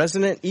the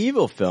Resident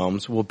Evil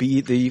films will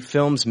be the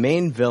film's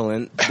main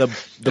villain,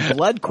 the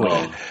Blood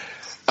Queen.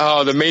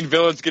 Oh, the main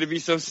villain's gonna be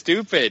so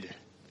stupid.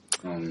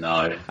 Oh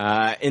no.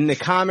 In the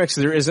comics,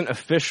 there isn't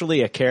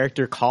officially a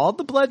character called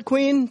the Blood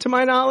Queen, to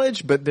my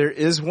knowledge, but there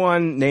is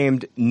one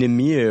named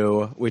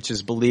Nimue, which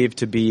is believed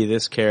to be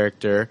this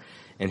character.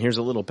 And here's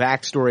a little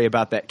backstory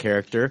about that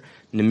character.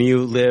 Nimue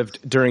lived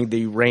during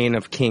the reign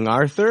of King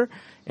Arthur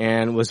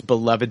and was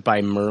beloved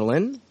by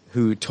Merlin,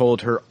 who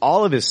told her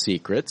all of his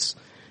secrets.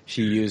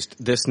 She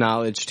used this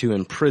knowledge to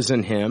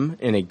imprison him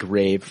in a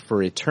grave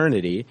for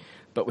eternity.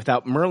 But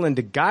without Merlin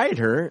to guide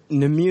her,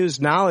 Nimue's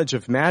knowledge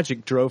of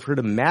magic drove her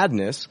to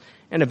madness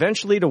and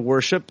eventually to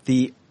worship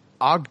the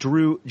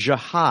Ogdru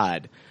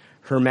Jihad.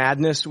 Her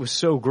madness was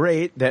so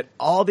great that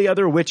all the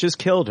other witches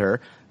killed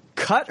her,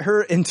 cut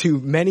her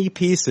into many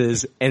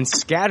pieces, and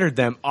scattered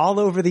them all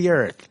over the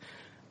earth.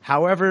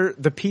 However,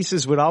 the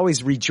pieces would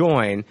always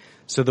rejoin,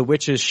 so the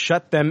witches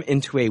shut them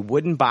into a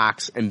wooden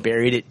box and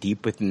buried it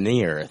deep within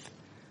the earth.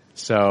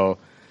 So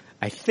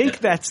I think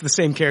that's the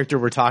same character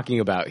we're talking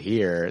about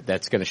here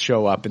that's going to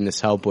show up in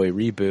this Hellboy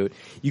reboot.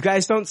 You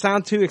guys don't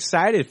sound too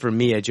excited for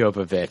Mia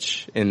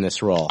Jovovich in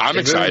this role. I'm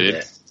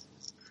excited.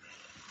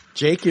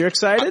 Jake, you're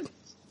excited?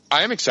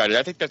 I am excited.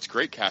 I think that's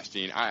great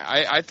casting.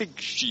 I think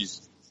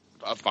she's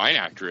a fine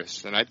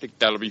actress, and I think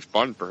that'll be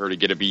fun for her to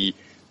get to be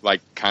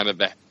like kind of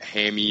the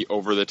hammy,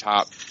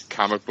 over-the-top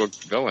comic book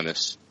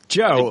villainess.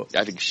 Joe,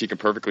 I think she can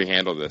perfectly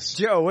handle this.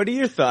 Joe, what are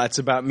your thoughts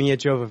about Mia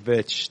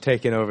Jovovich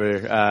taking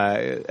over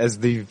as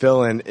the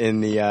villain in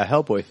the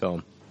Hellboy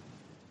film?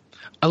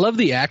 I love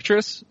the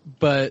actress,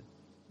 but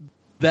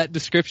that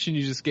description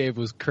you just gave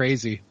was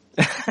crazy.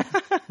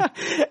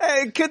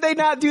 Could they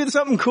not do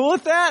something cool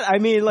with that? I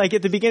mean, like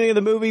at the beginning of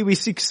the movie, we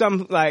see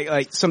some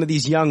like some of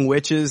these young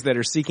witches that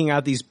are seeking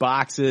out these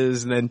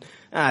boxes, and then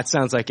it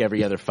sounds like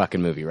every other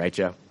fucking movie, right,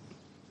 Joe?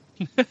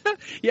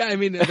 Yeah, I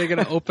mean, are they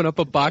going to open up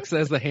a box that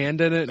has the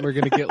hand in it, and we're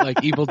going to get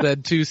like Evil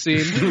Dead 2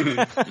 scene?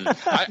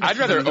 I'd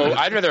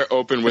rather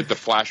open with the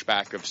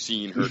flashback of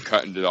seeing her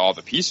cut into all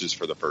the pieces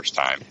for the first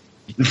time.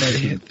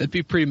 That'd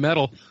be pretty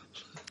metal.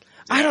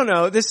 I don't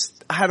know.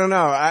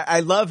 I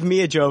love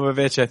Mia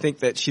Jovovich. I think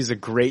that she's a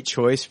great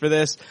choice for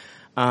this.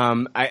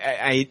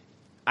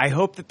 I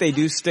hope that they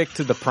do stick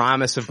to the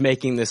promise of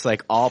making this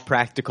like all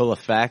practical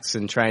effects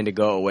and trying to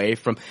go away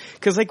from,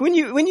 cause like when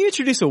you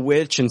introduce a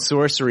witch and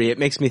sorcery, it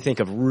makes me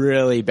think of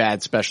really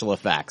bad special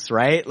effects,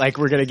 right? Like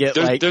we're gonna get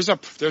there's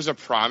a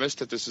promise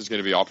that this is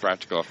gonna be all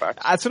practical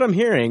effects. That's what I'm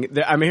hearing.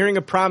 I'm hearing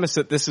a promise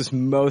that this is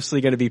mostly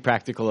gonna be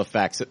practical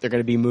effects, that they're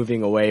gonna be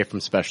moving away from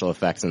special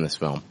effects in this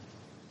film.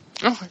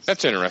 Oh,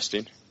 that's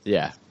interesting.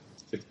 Yeah.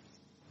 Is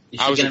she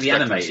going to be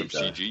animated,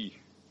 though? CG.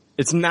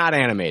 It's not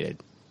animated.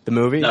 The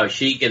movie? No, is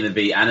she going to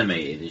be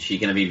animated? Is she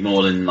going to be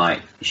more than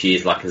like she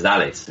is like as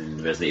Alice in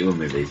the Resident Evil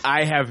movies?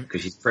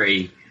 Because she's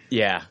pretty.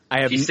 Yeah,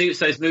 She suits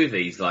those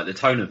movies, like the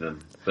tone of them.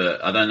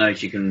 But I don't know if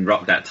she can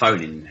rock that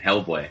tone in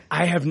Hellboy.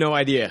 I have no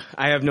idea.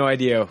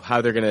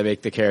 How they're going to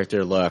make the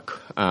character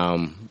look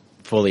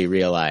fully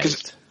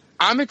realized.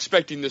 I'm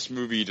expecting this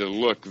movie to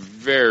look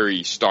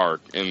very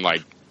stark and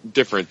like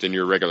different than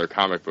your regular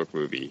comic book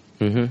movie.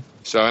 Mm-hmm.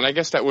 So, and I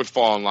guess that would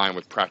fall in line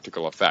with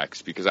practical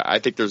effects, because I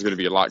think there's going to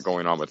be a lot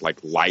going on with like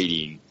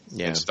lighting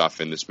and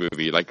stuff in this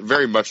movie, like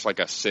very much like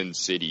a Sin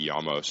City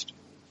almost.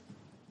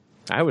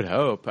 I would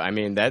hope. I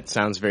mean, that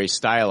sounds very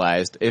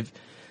stylized.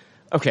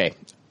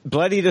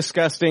 Bloody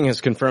Disgusting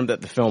has confirmed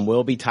that the film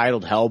will be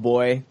titled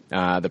Hellboy.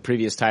 The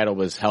previous title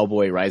was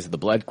Hellboy: Rise of the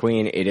Blood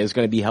Queen. It is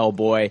going to be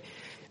Hellboy.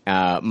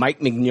 Mike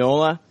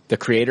Mignola, the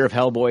creator of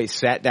Hellboy,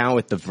 sat down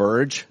with The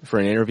Verge for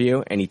an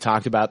interview, and he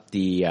talked about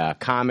the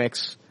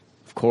comics,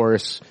 of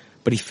course,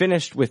 but he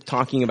finished with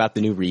talking about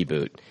the new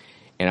reboot.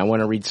 And I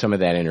want to read some of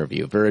that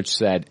interview. Verge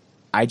said,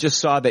 "I just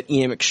saw that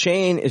Ian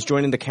McShane is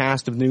joining the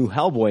cast of the new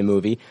Hellboy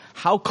movie.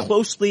 How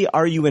closely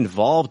are you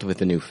involved with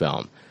the new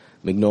film?"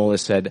 Mignola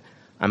said,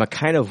 "I'm a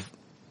kind of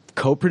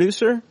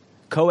co-producer.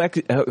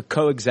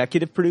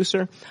 co-executive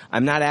producer.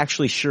 I'm not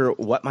actually sure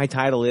what my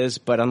title is,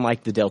 but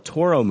unlike the Del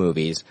Toro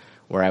movies,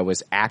 where I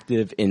was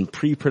active in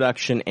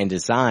pre-production and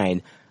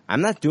design,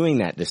 I'm not doing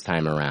that this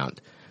time around.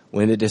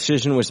 When the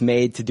decision was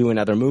made to do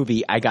another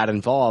movie, I got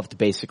involved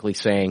basically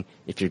saying,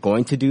 if you're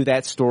going to do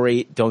that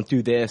story, don't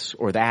do this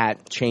or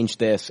that, change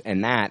this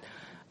and that.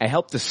 I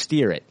helped to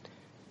steer it.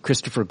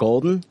 Christopher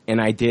Golden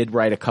and I did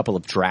write a couple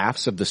of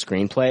drafts of the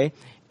screenplay,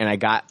 and I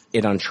got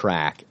it on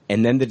track.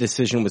 And then the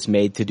decision was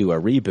made to do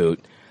a reboot.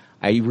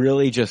 I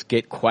really just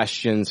get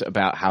questions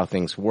about how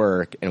things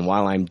work, and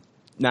while I'm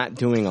not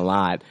doing a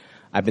lot,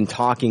 I've been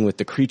talking with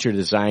the creature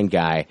design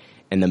guy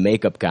and the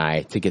makeup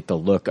guy to get the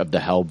look of the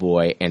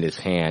Hellboy and his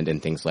hand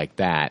and things like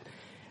that.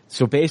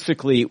 So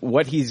basically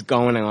what he's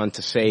going on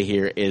to say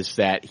here is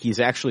that he's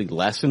actually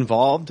less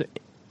involved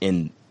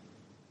in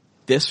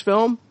this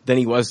film than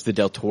he was the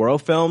Del Toro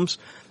films,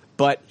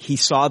 but he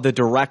saw the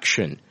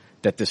direction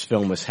that this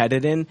film was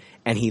headed in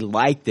and he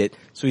liked it.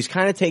 So he's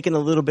kind of taking a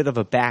little bit of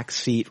a back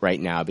seat right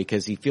now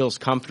because he feels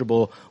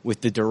comfortable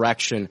with the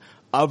direction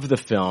of the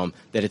film,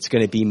 that it's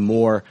going to be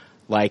more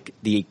like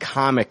the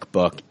comic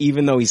book,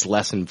 even though he's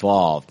less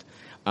involved.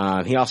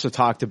 He also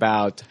talked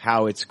about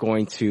how it's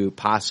going to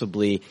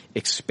possibly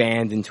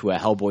expand into a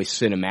Hellboy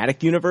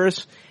cinematic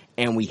universe,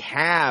 and we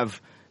have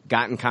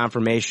gotten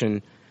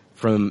confirmation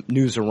from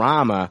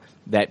Newsarama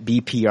that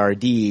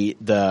BPRD,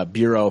 the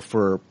Bureau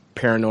for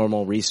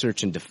Paranormal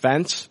Research and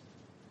Defense,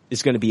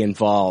 is going to be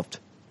involved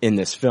in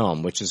this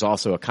film, which is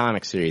also a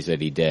comic series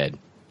that he did.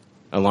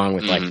 Along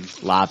with, like,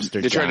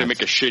 Lobster They tried to Johnson.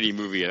 make a shitty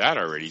movie of that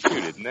already, too,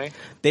 didn't they?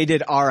 They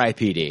did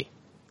R.I.P.D.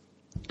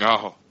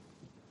 Oh.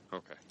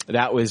 Okay.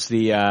 That was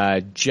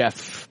the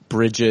Jeff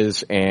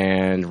Bridges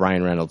and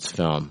Ryan Reynolds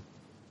film,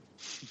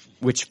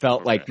 which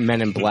felt like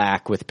Men in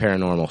Black with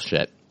paranormal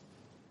shit.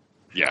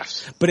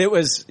 Yes. But it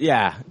was,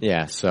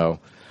 yeah, so,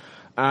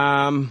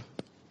 I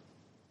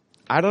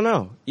don't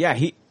know. Yeah,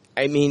 he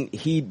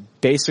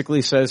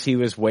basically says he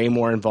was way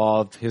more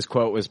involved. His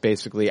quote was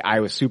basically, I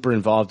was super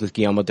involved with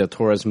Guillermo del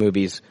Toro's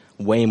movies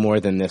way more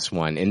than this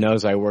one. In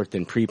those, I worked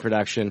in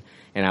pre-production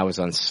and I was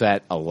on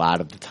set a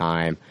lot of the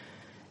time.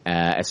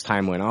 As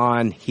time went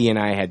on, he and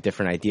I had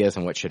different ideas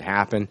on what should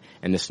happen.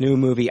 And this new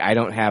movie, I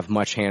don't have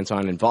much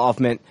hands-on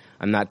involvement.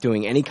 I'm not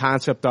doing any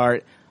concept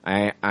art.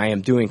 I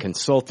am doing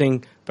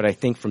consulting, but I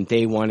think from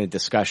day one in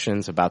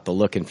discussions about the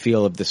look and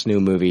feel of this new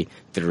movie,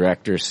 the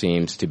director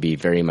seems to be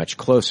very much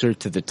closer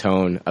to the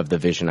tone of the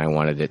vision I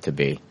wanted it to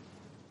be.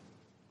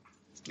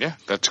 Yeah,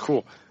 that's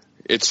cool.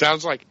 It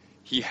sounds like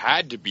he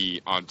had to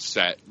be on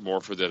set more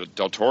for the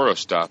Del Toro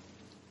stuff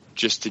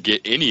just to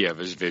get any of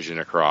his vision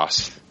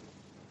across.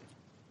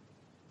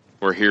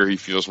 Where here he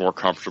feels more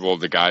comfortable,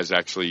 the guy's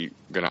actually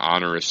going to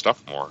honor his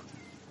stuff more.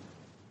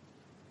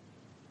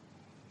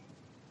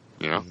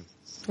 You know?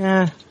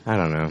 I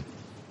don't know.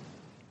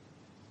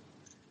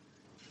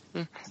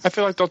 I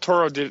feel like Del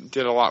Toro did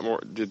a lot more,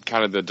 did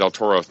kind of the Del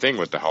Toro thing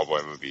with the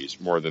Hellboy movies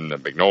more than the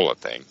Mignola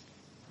thing.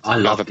 I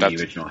love the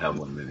original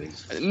Hellboy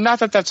movies. Not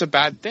that that's a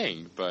bad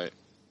thing, but,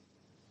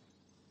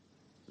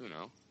 you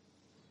know,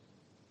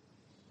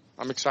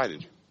 I'm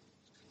excited.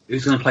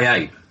 Who's going to play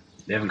Abe?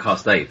 They haven't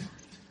cast Abe.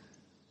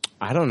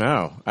 I don't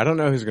know. I don't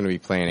know who's going to be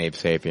playing Abe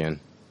Sapien.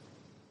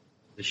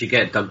 They should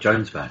get Doug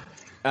Jones back.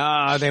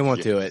 They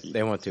won't do it.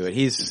 They won't do it.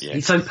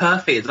 He's so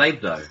perfect as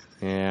Abe, though.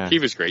 Yeah. He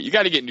was great. You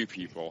got to get new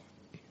people.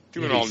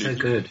 Doing all new so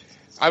people. good.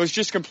 I was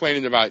just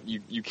complaining about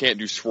you can't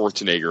do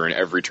Schwarzenegger in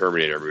every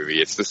Terminator movie.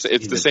 It's the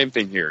same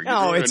thing here.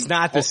 No, it's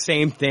not the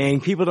same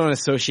thing. People don't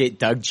associate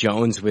Doug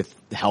Jones with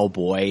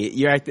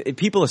Hellboy.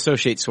 People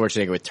associate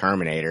Schwarzenegger with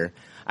Terminator.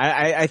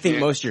 I think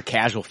most of your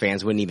casual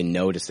fans wouldn't even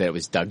notice that it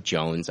was Doug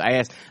Jones.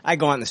 I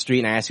go out in the street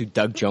and I ask who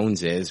Doug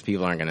Jones is.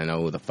 People aren't going to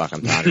know who the fuck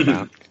I'm talking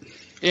about.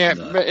 Yeah,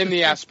 but in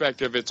the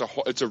aspect of it's a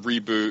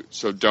reboot,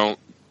 so don't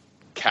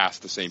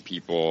cast the same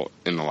people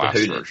in the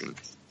last version.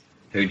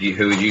 Who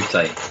would you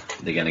say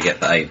they're going to get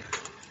for Abe?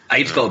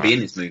 Abe's got to be in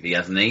this movie,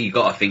 hasn't he? You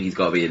got to think he's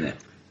got to be in it.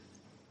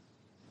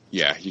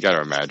 Yeah, you got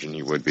to imagine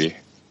he would be.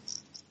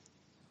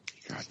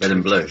 Red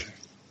and Blue.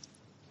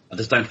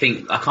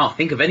 I can't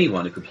think of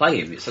anyone who could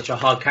play him. It's such a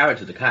hard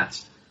character to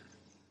cast.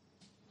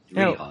 It's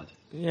really hard.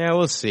 Yeah,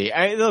 we'll see.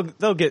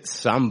 They'll get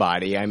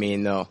somebody. I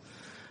mean,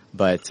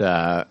 but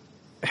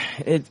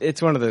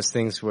it's one of those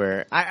things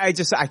where I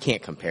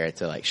can't compare it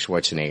to like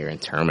Schwarzenegger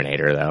and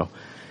Terminator though.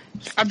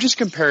 I'm just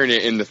comparing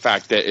it in the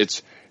fact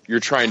that you're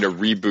trying to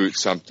reboot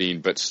something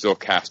but still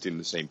casting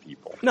the same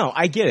people. No,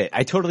 I get it.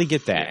 I totally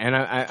get that, and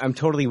I'm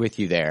totally with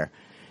you there.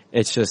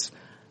 It's just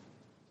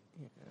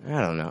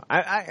I don't know.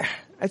 I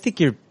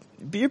think you're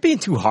being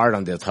too hard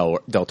on Del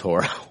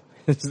Toro.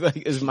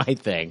 is my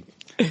thing.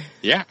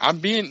 Yeah,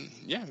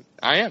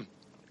 I am.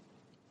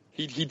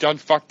 He done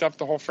fucked up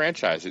the whole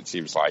franchise, it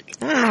seems like.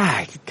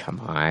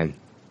 Come on.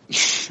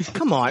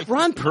 Come on.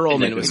 Ron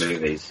Perlman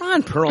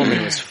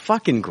was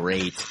fucking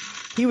great.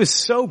 He was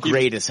so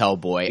great as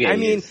Hellboy. Yeah, I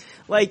mean,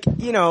 like,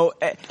 you know,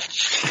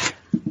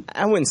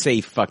 I wouldn't say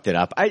he fucked it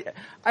up.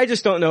 I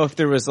just don't know if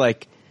there was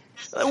like,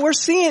 we're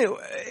seeing,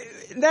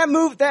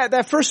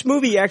 that first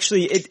movie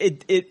actually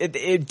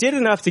it did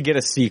enough to get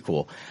a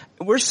sequel.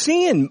 We're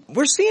seeing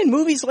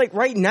movies like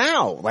right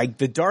now, like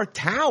The Dark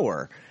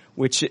Tower,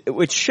 which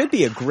should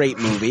be a great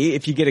movie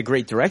if you get a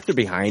great director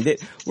behind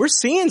it. We're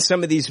seeing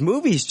some of these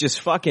movies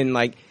just fucking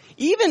like,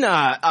 even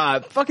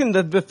fucking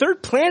the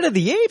third Planet of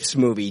the Apes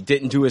movie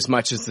didn't do as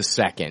much as the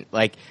second.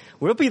 Like,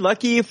 we'll be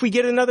lucky if we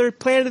get another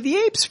Planet of the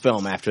Apes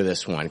film after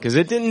this one, because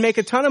it didn't make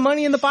a ton of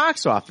money in the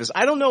box office.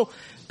 I don't know.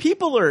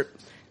 People are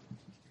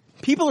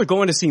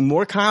going to see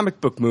more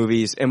comic book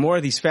movies and more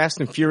of these Fast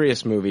and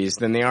Furious movies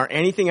than they are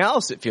anything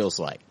else, it feels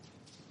like.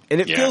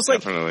 And it feels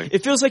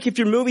like if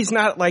your movie's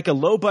not like a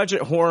low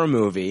budget horror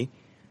movie,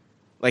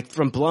 like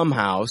from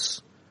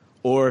Blumhouse,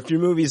 or if your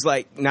movie's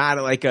like not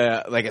like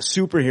a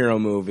superhero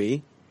movie,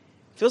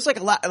 it feels like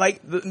a lot like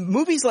the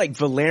movies like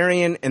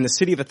Valerian and The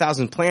City of a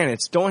Thousand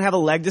Planets don't have a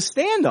leg to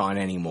stand on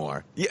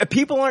anymore.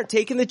 People aren't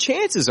taking the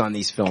chances on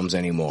these films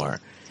anymore.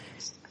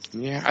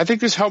 Yeah, I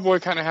think this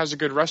Hellboy kind of has a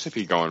good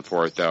recipe going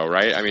for it, though,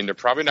 right? I mean, they're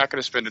probably not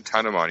going to spend a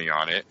ton of money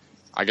on it.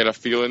 I get a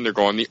feeling they're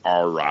going the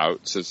R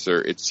route, since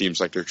it seems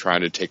like they're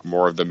trying to take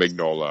more of the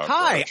Mignola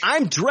approach.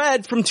 I'm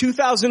Dredd from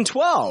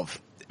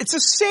 2012. It's the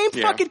same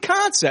fucking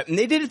concept, and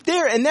they did it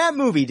there, and that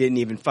movie didn't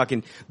even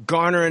fucking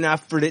garner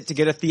enough for it to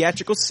get a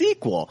theatrical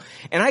sequel.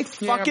 And I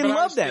fucking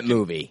love that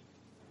movie.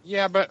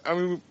 Yeah, but I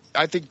mean,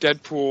 I think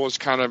Deadpool has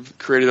kind of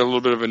created a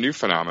little bit of a new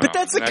phenomenon. But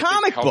that's a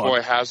comic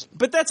book.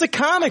 But that's a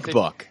comic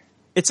book.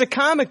 It's a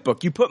comic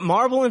book. You put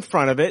Marvel in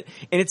front of it,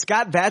 and it's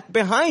got that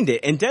behind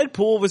it. And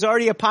Deadpool was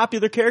already a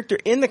popular character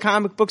in the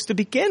comic books to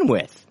begin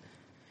with.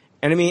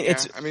 And I mean,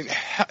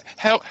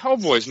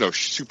 Hellboy's no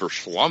super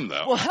schlum,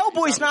 though. Well,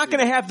 Hellboy's not going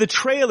to have the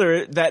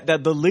trailer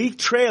the leaked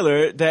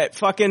trailer that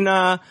fucking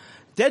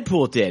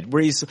Deadpool did,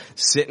 where he's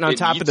sitting on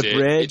top of the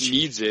bridge. It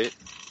needs it.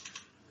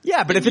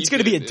 Yeah, but if it's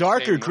going to be a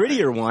darker,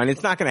 grittier one,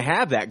 it's not going to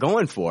have that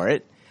going for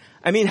it.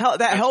 I mean,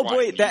 that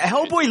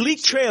Hellboy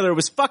leaked trailer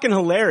was fucking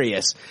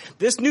hilarious.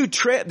 This new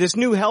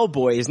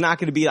Hellboy is not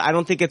going to be, I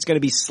don't think it's going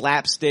to be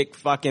slapstick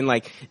fucking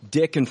like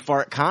dick and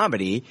fart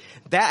comedy.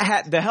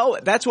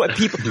 That's what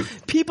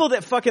people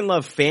that fucking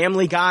love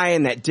Family Guy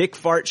and that dick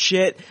fart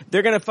shit,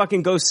 they're going to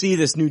fucking go see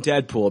this new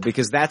Deadpool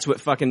because that's what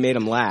fucking made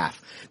them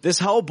laugh. This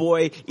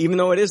Hellboy, even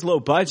though it is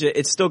low budget,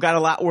 it's still got a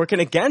lot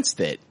working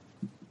against it.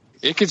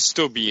 It could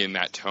still be in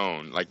that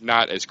tone, like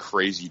not as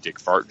crazy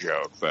dick fart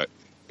joke, but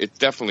it's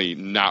definitely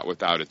not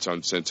without its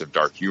own sense of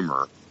dark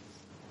humor.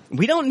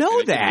 We don't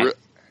know that.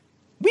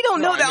 We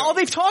don't know that. All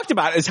they've talked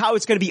about is how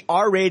it's going to be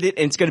R-rated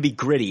and it's going to be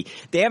gritty.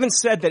 They haven't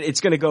said that it's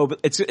going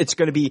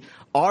to be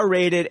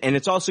R-rated and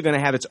it's also going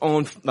to have its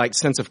own like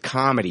sense of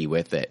comedy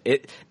with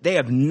it. They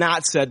have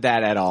not said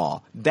that at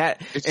all.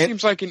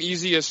 Seems like an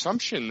easy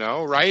assumption,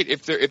 though, right?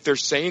 If they're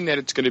saying that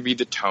it's going to be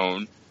the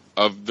tone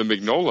of the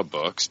Mignola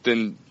books,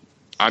 then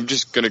I'm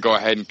just going to go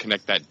ahead and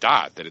connect that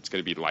dot that it's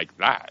going to be like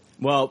that.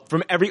 Well,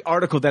 from every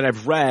article that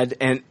I've read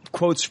and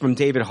quotes from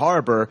David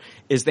Harbour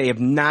is they have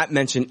not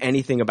mentioned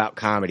anything about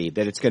comedy,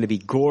 that it's going to be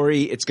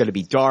gory, it's going to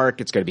be dark,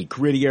 it's going to be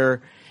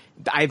grittier.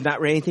 I have not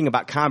read anything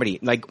about comedy.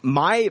 Like,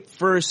 my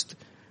first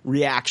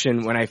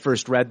reaction when I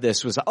first read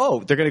this was,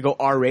 oh, they're going to go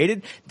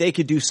R-rated. They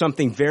could do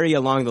something very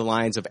along the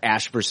lines of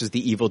Ash versus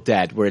the Evil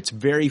Dead, where it's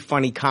very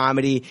funny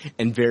comedy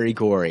and very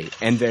gory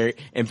and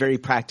very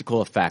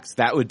practical effects.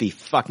 That would be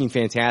fucking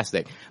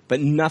fantastic. But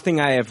nothing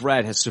I have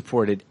read has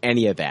supported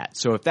any of that.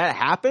 So if that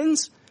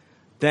happens,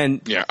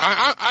 then yeah,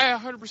 I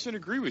 100%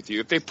 agree with you.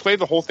 If they play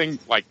the whole thing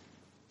like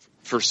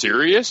for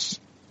serious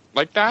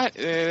like that,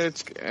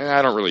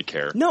 I don't really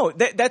care. No,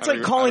 that's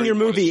like calling your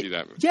movie.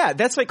 Yeah,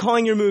 that's like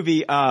calling your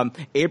movie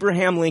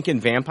Abraham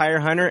Lincoln Vampire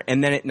Hunter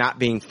and then it not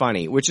being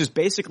funny, which is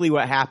basically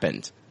what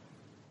happened.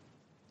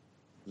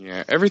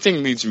 Yeah,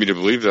 everything leads me to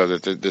believe though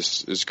that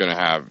this is going to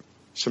have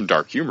some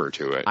dark humor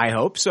to it. I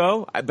hope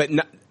so, but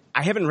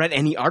I haven't read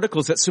any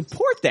articles that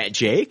support that,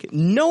 Jake.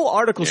 No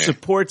article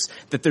supports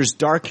that there's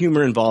dark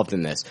humor involved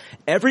in this.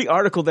 Every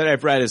article that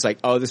I've read is like,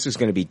 oh, this is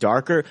going to be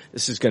darker,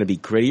 this is going to be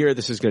grittier,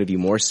 this is going to be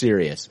more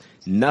serious.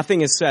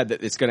 Nothing is said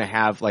that it's going to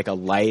have like a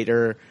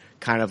lighter,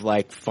 kind of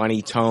like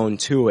funny tone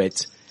to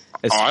it.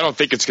 I don't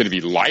think it's going to be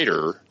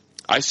lighter.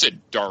 I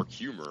said dark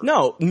humor.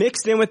 No,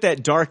 mixed in with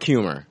that dark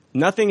humor.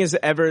 Nothing has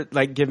ever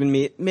like given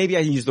me, maybe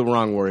I used the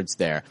wrong words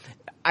there.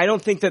 I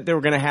don't think that they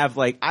were going to have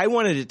like, I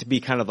wanted it to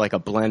be kind of like a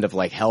blend of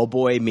like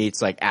Hellboy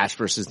meets like Ash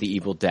versus the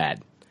Evil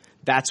Dead.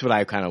 That's what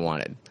I kind of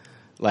wanted.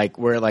 Like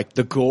where like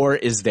the gore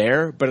is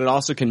there, but it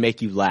also can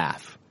make you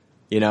laugh.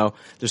 You know,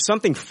 there's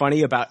something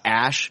funny about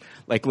Ash,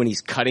 like when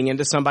he's cutting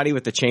into somebody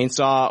with the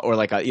chainsaw or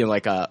like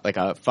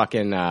a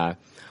fucking,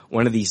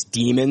 one of these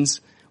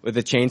demons with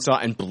a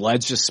chainsaw and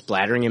blood's just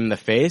splattering him in the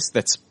face.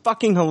 That's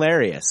fucking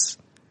hilarious.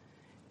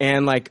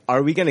 And like,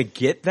 are we going to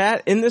get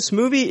that in this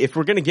movie? If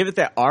we're going to give it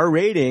that R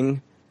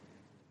rating,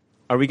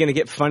 are we going to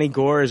get funny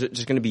gore, or is it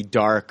just going to be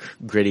dark,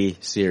 gritty,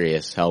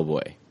 serious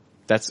Hellboy?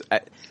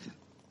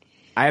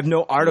 I have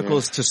no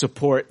articles to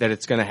support that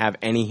it's going to have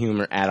any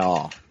humor at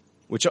all,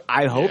 which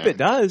I hope it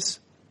does.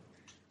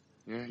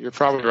 Yeah, you're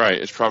probably right.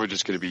 It's probably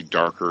just going to be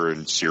darker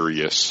and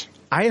serious.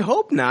 I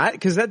hope not,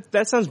 because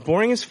that sounds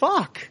boring as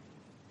fuck.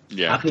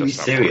 Yeah. How can you be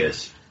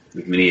serious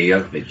with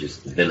Mila Jovovich as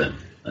the villain?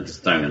 I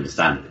just don't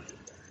understand.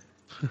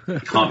 You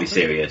can't be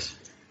serious.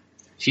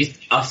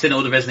 I've seen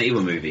all the Resident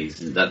Evil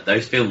movies, and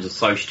those films are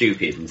so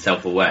stupid and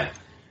self-aware.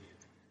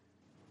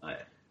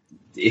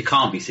 It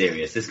can't be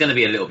serious. There's going to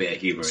be a little bit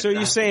of humor. So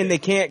you're saying they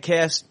can't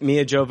cast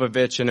Mila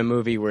Jovovich in a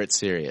movie where it's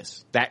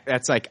serious?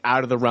 That's like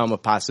out of the realm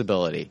of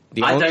possibility.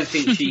 I don't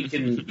think she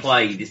can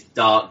play this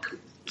dark,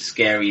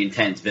 scary,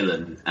 intense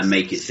villain and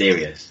make it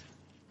serious.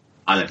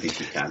 I don't think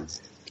she can.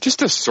 Just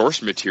the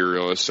source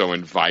material is so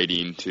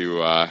inviting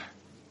to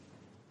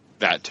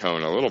that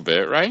tone a little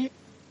bit, right?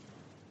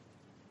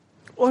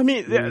 Well, I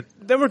mean,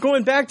 then we're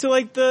going back to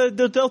like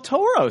the Del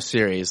Toro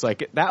series.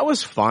 Like that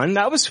was fun.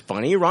 That was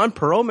funny. Ron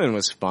Perlman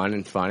was fun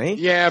and funny.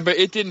 Yeah, but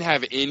it didn't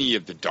have any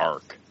of the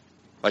dark.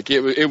 Like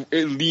it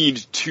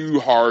leaned too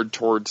hard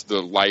towards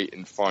the light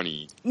and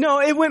funny.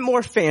 No, it went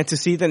more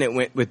fantasy than it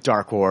went with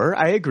dark horror.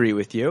 I agree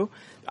with you.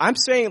 I'm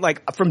saying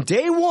like from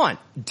day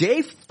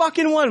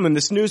fucking one when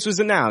this news was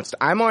announced,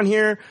 I'm on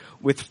here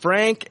with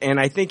Frank, and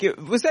I think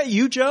was that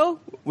you, Joe?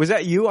 Was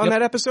that you on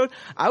that episode?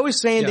 I was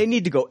saying they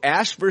need to go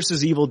Ash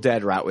versus Evil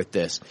Dead route with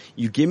this.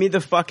 You give me the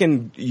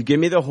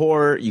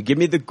horror, you give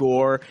me the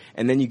gore,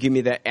 and then you give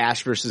me the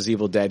Ash versus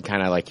Evil Dead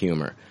kind of like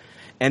humor.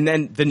 And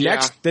then the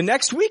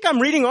next week I'm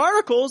reading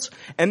articles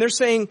and they're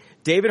saying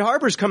David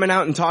Harbour's coming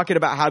out and talking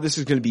about how this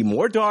is going to be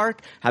more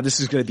dark, how this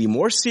is going to be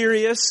more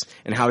serious,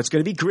 and how it's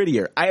going to be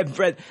grittier. I have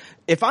read.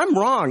 If I'm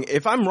wrong,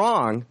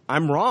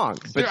 I'm wrong.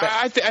 But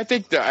I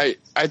think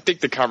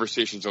the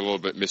conversation's a little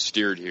bit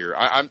missteered here.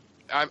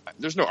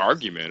 There's no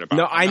argument about.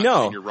 No, I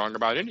know you're wrong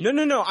about anything.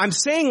 No. I'm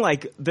saying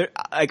like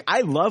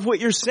I love what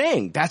you're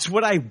saying. That's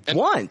what I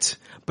want.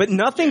 But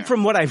nothing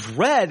from what I've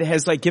read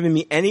has like given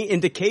me any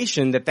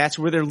indication that that's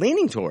where they're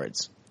leaning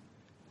towards,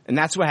 and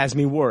that's what has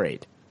me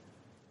worried.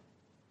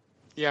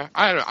 Yeah,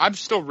 I don't know. I'm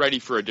still ready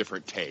for a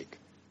different take.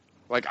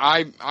 Like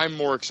I'm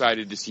more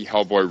excited to see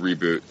Hellboy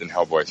reboot than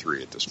Hellboy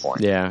 3 at this point.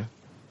 Yeah,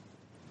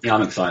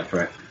 I'm excited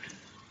for it.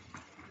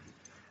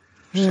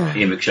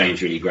 Ian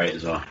McShane's really great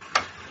as well.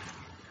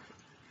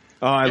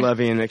 Oh, I love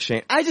Ian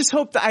McShane. I just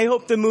hope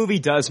the movie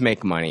does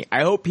make money.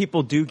 I hope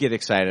people do get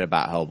excited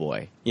about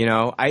Hellboy.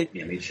 Yeah,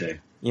 me too.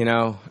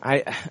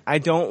 I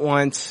don't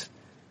want.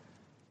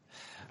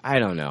 I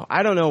don't know.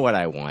 I don't know what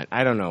I want.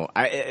 I don't know.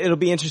 It'll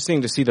be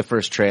interesting to see the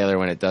first trailer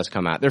when it does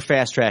come out. They're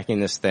fast tracking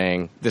this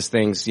thing. This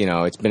thing's,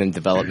 it's been in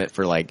development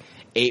for like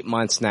 8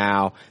 months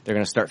now. They're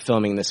going to start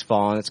filming this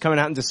fall, and it's coming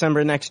out in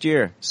December next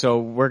year. So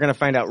we're going to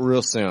find out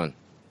real soon.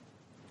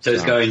 So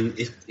it's going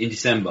in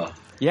December.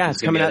 Yeah,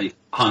 it's coming out.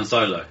 Han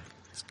Solo.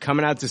 It's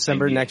coming out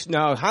December next.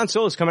 No, Han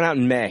Solo's coming out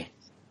in May.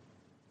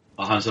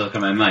 Oh, Han Solo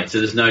coming out in May. So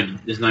there's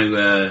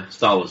no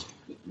Star Wars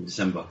in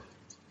December.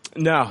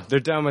 No, they're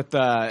done with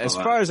as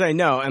far as I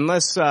know,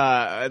 unless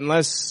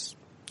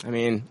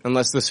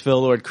this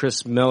Phil Lord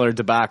Chris Miller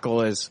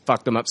debacle has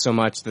fucked them up so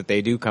much that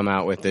they do come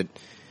out with it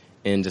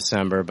in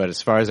December. But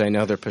as far as I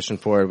know, they're pushing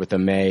forward with a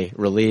May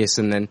release,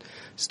 and then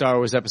Star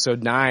Wars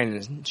Episode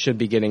 9 should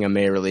be getting a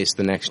May release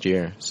the next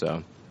year. So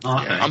okay.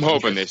 Yeah, I'm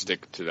hoping they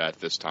stick to that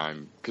this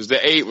time, because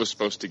the 8 was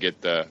supposed to get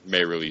the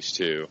May release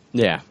too.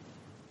 Yeah,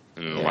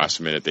 and in the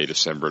last minute they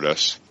Decembered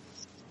us.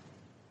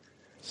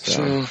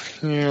 So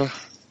yeah.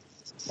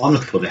 I'm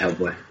looking for the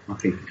Hellboy.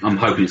 I'm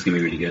hoping it's going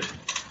to be really good.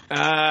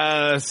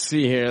 Let's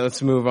see here.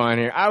 Let's move on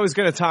here. I was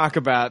going to talk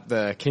about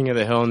the King of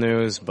the Hill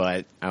news,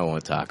 but I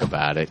won't talk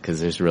about it because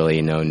there's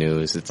really no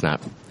news. It's not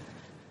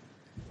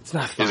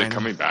final. Is it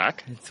coming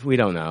back? We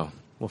don't know.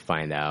 We'll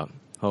find out.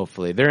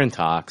 Hopefully. They're in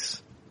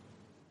talks.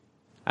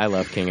 I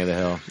love King of the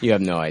Hill. You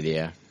have no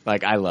idea.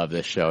 Like, I love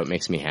this show. It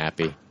makes me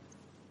happy.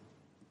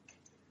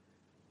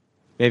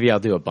 Maybe I'll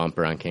do a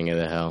bumper on King of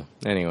the Hill.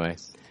 Anyway.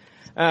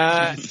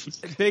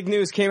 Big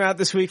news came out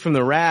this week from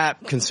The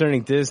Wrap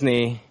concerning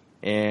Disney,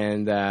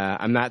 and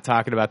I'm not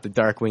talking about the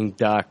Darkwing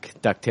Duck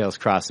DuckTales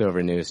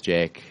crossover news,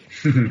 Jake.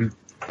 Oh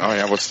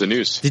yeah, what's the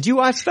news? Did you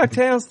watch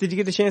DuckTales? Did you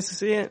get a chance to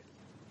see it?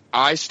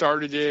 I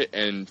started it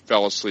and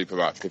fell asleep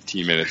about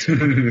 15 minutes.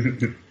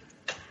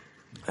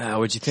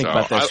 What'd you think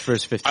about those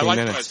first 15 minutes?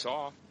 I liked what I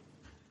saw.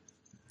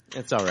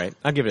 It's all right.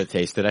 I'll give it a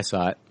taste. I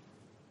saw it.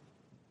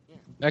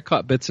 I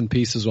caught bits and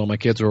pieces while my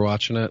kids were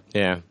watching it.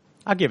 Yeah,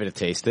 I'll give it a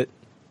taste.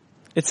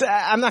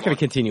 I'm not going to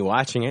continue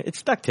watching it.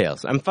 It's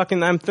DuckTales. I'm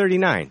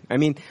 39. I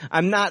mean,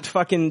 I'm not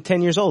fucking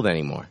 10 years old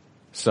anymore.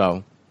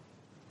 So,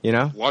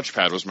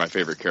 Launchpad was my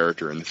favorite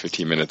character in the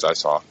 15 minutes I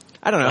saw.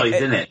 I don't know. Oh, he's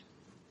in it.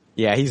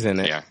 Yeah, he's in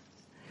it. Yeah.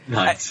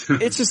 Nice.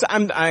 It's just, I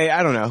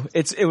don't know.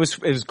 It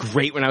was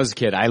great when I was a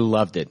kid. I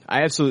loved it.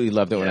 I absolutely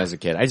loved it when I was a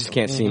kid. I just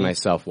can't see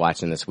myself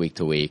watching this week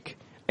to week.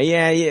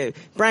 Yeah.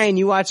 Brian,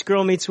 you watch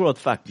Girl Meets World.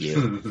 Fuck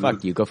you.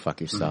 Fuck you. Go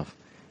fuck yourself.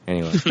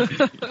 Anyway,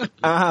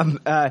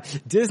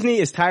 Disney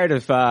is tired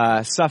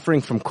of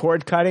suffering from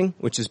cord cutting,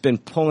 which has been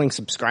pulling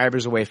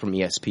subscribers away from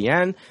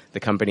ESPN. The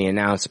company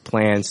announced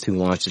plans to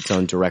launch its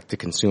own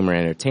direct-to-consumer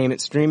entertainment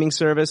streaming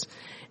service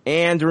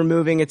and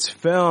removing its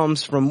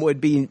films from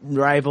would-be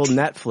rival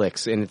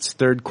Netflix in its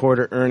third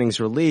quarter earnings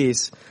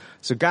release.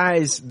 So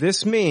guys,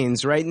 this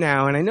means right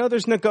now, and I know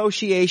there's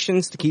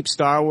negotiations to keep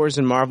Star Wars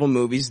and Marvel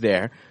movies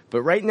there,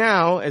 but right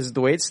now, as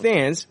the way it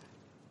stands,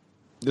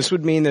 this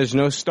would mean there's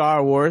no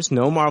Star Wars,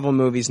 no Marvel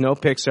movies, no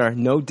Pixar,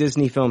 no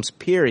Disney films,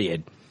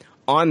 period,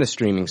 on the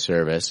streaming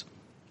service.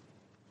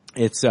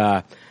 It's,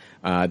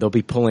 they'll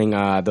be pulling,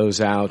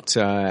 those out,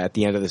 at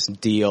the end of this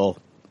deal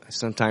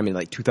sometime in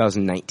like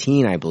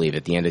 2019, I believe,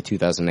 at the end of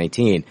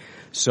 2019.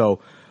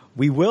 So,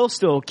 we will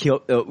still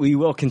we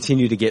will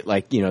continue to get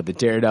like, you know, the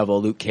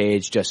Daredevil, Luke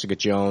Cage, Jessica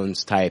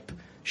Jones type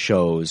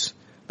shows.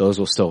 Those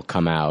will still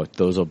come out.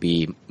 Those will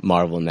be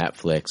Marvel,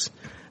 Netflix,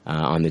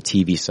 on the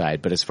TV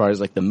side. But as far as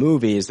like the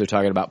movies, they're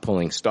talking about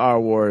pulling Star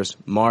Wars,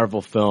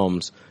 Marvel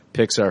films,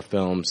 Pixar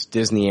films,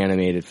 Disney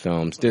animated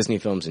films, Disney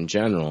films in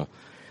general.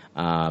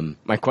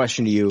 My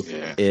question to you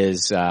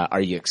is, are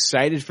you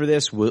excited for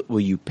this? Will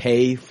you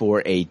pay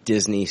for a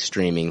Disney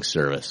streaming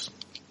service?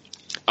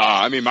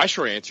 I mean, my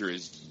short answer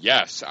is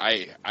yes.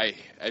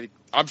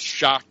 I'm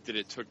shocked that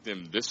it took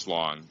them this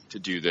long to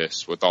do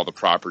this with all the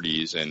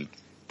properties and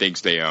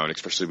things they own,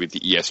 especially with the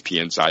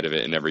ESPN side of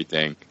it and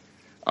everything.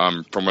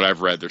 From what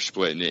I've read, they're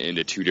splitting it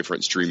into two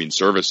different streaming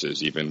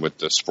services, even with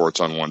the sports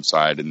on one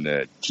side and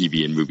the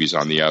TV and movies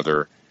on the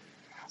other.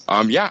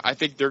 I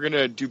think they're going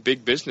to do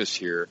big business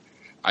here.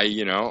 I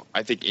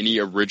think any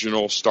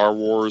original Star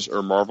Wars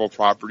or Marvel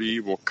property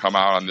will come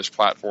out on this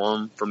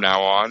platform from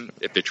now on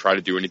if they try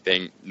to do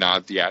anything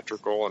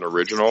non-theatrical and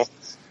original.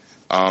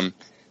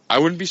 I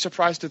wouldn't be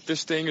surprised if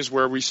this thing is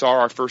where we saw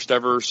our first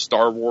ever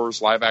Star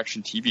Wars live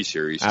action TV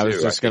series, too. I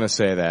was just going to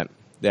say that.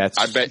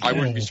 I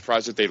wouldn't be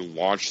surprised if they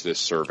launched this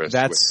service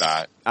with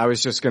that. I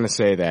was just going to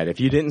say that. If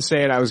you didn't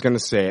say it, I was going to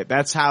say it.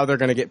 That's how they're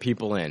going to get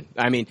people in.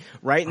 I mean,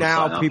 right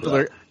now,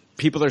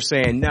 people are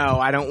saying, no,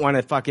 I don't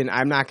want to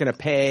I'm not going to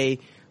pay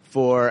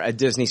for a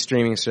Disney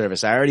streaming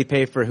service. I already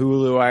pay for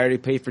Hulu. I already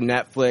pay for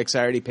Netflix.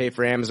 I already pay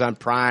for Amazon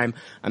Prime.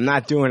 I'm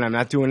not doing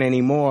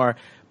any more.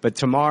 But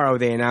tomorrow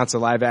they announce a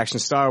live action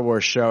Star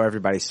Wars show.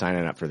 Everybody's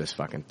signing up for this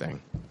fucking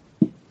thing.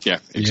 Yeah,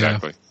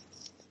 exactly.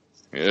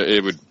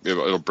 Yeah.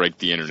 It'll break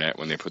the internet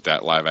when they put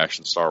that live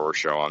action Star Wars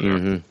show on there.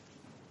 Mm-hmm.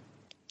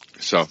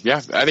 So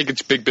yeah, I think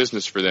it's big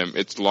business for them.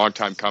 It's a long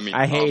time coming.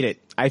 I hate it.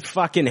 I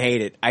fucking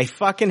hate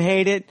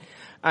it.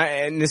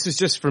 And this is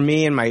just for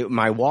me and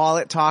my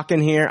wallet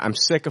talking here. I'm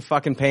sick of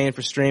fucking paying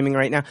for streaming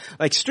right now.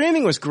 Like,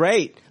 streaming was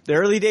great. The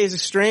early days of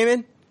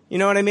streaming, you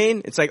know what I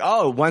mean? It's like,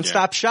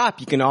 one-stop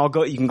shop. You can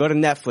go to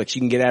Netflix.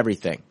 You can get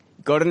everything.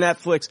 Go to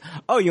Netflix.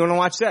 Oh, you want to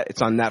watch that?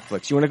 It's on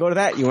Netflix. You want to go to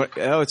that?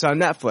 It's on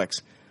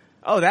Netflix.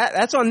 Oh,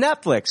 that's on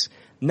Netflix.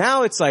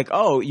 Now it's like,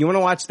 you want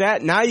to watch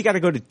that? Now you got to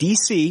go to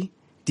DC.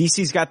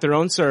 DC's got their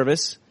own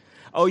service.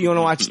 Oh, you want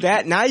to watch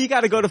that? Now you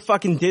got to go to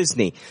fucking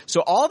Disney.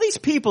 So all these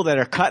people that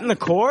are cutting the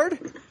cord,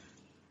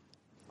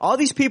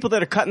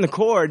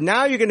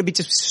 now you're going to be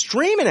just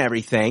streaming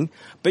everything,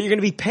 but you're going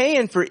to be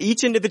paying for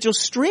each individual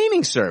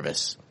streaming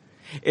service.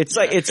 It's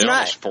like, it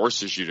almost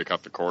forces you to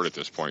cut the cord at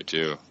this point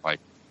too. Like,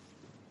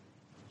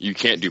 you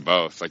can't do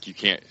both. Like, you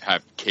can't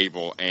have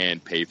cable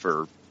and pay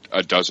for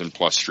a dozen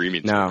plus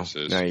streaming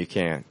services. No, you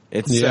can't.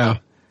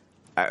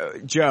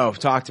 Joe,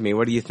 talk to me.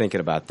 What are you thinking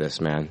about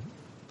this, man?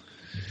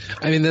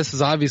 I mean, this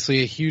is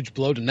obviously a huge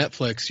blow to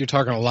Netflix. You're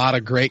talking a lot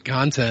of great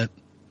content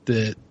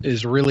that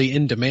is really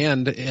in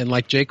demand. And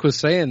like Jake was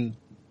saying,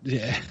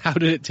 how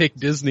did it take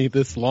Disney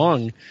this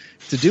long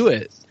to do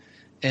it?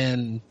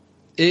 And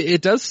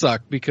it does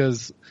suck,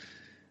 because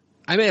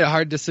I made a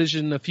hard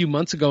decision a few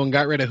months ago and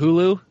got rid of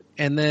Hulu.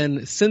 And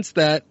then since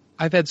that,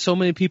 I've had so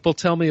many people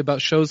tell me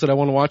about shows that I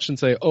want to watch and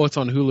say, oh, it's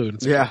on Hulu. And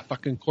it's like,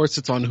 fucking course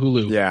it's on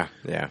Hulu. Yeah.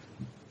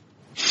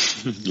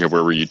 Yeah,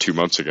 where were you 2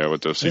 months ago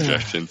with those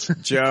suggestions?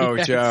 Joe,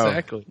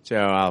 exactly.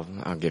 Joe,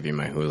 I'll give you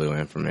my Hulu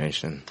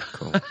information.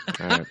 Cool.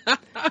 All right.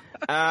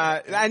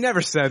 I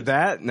never said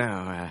that.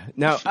 No.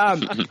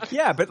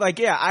 Yeah, but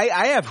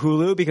I have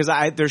Hulu because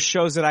there's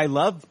shows that I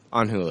love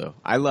on Hulu.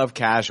 I love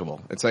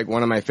Casual. It's like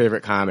one of my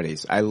favorite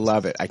comedies. I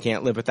love it. I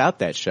can't live without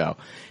that show.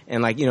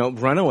 And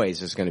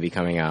Runaways is going to be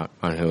coming out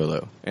on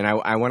Hulu, and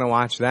I want to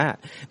watch that.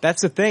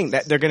 That's the thing,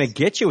 that they're going to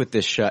get you with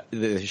this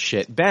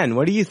shit. Ben,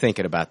 what are you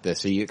thinking about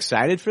this? Are you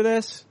excited for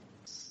this?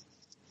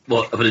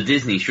 Well, for the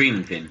Disney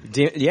streaming thing.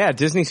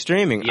 Disney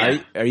streaming. Yeah.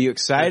 Are you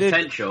excited? The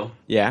potential.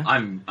 Yeah.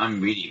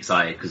 I'm really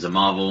excited because of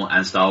Marvel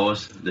and Star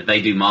Wars. If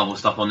they do Marvel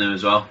stuff on there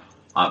as well,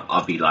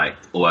 I'll be like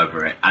all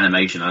over it.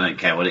 Animation, I don't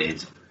care what it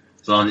is.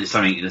 As long as it's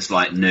something that's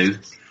like new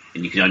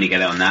and you can only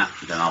get it on that,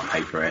 then I'll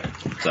pay for it.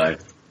 So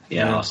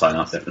yeah, I'll sign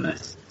up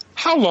definitely.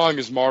 How long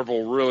is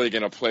Marvel really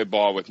going to play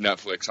ball with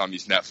Netflix on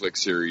these Netflix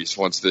series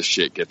once this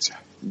shit gets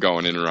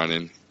going and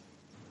running?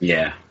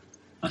 Yeah,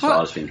 that's what I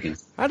was thinking.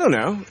 I don't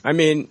know. I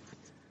mean,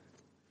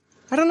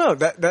 I don't know.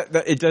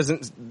 That it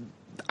doesn't.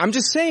 I'm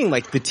just saying,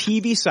 like, the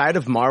TV side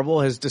of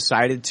Marvel has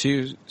decided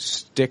to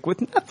stick with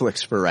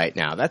Netflix for right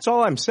now. That's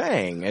all I'm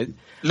saying.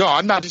 No,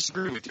 I'm not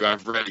disagreeing with you.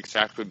 I've read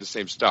exactly the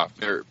same stuff.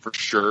 They're for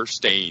sure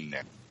staying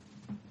there.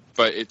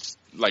 But it's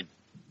like,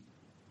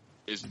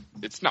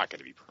 it's not going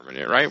to be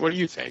permanent, right? What do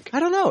you think? I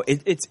don't know.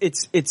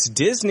 It's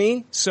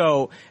Disney.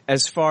 So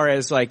as far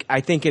as like,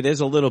 I think it is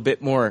a little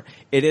bit more,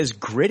 it is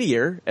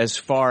grittier as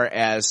far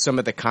as some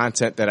of the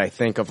content that I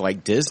think of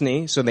like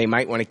Disney. So they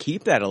might want to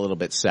keep that a little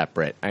bit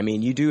separate. I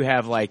mean, you do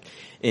have like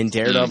in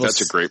Daredevil.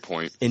 That's a great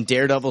point. In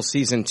Daredevil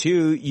season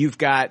 2, you've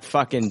got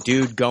fucking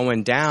dude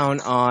going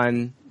down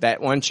on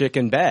that one chick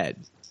in bed.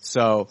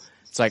 So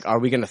it's like, are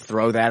we going to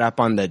throw that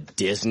up on the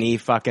Disney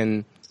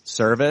fucking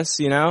service,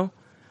 you know?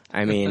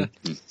 I mean,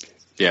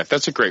 yeah,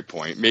 that's a great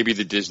point. Maybe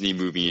the Disney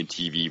movie and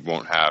TV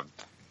won't have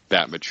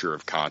that mature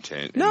of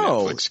content.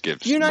 No, Netflix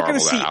gives you're not going to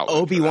see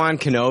Obi-Wan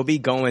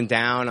Kenobi going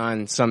down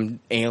on some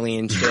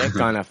alien chick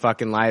on a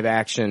fucking live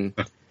action,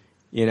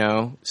 you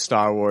know,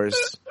 Star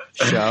Wars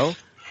show.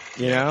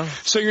 You know,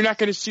 so you're not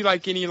going to see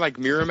like any like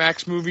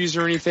Miramax movies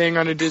or anything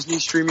on a Disney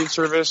streaming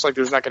service. Like,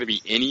 there's not going to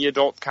be any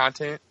adult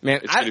content. Man,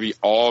 it's going to be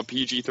all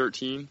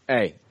PG-13.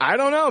 Hey, I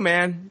don't know,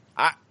 man.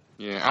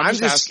 I'm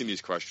just asking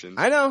these questions.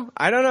 I don't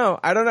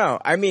know.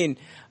 I mean,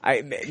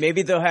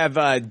 maybe they'll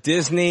have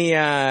Disney,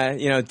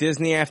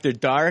 Disney After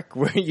Dark,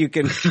 where you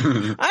can.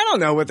 I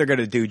don't know what they're going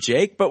to do,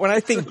 Jake. But when I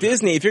think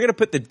Disney, if you're going to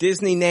put the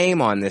Disney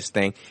name on this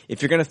thing,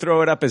 if you're going to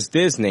throw it up as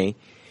Disney,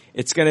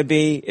 it's going to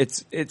be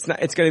it's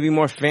going to be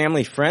more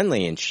family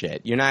friendly and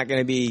shit. You're not going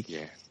to be,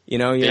 you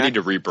know. They need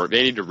to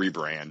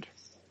rebrand.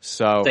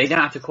 So they don't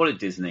have to call it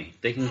Disney.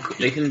 They can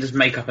just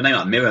make up a name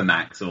like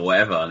Miramax or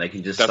whatever. They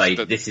can just say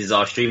this is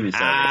our streaming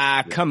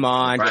service. Come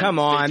on.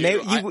 I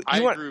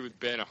agree with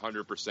Ben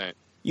 100%.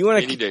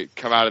 They need to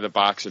come out of the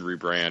box and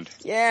rebrand.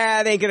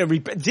 Yeah, they ain't gonna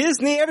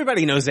Disney.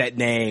 Everybody knows that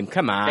name.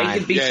 Come on. They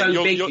can be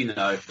so big, you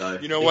know. Though.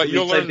 You know what?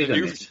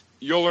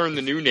 You'll learn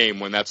the new name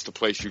when that's the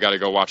place you got to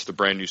go watch the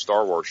brand new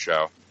Star Wars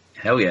show.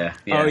 Hell yeah.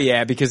 Oh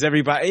yeah, because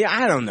everybody. Yeah,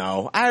 I don't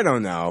know.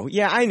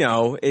 Yeah, I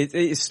know.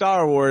 It's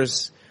Star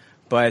Wars.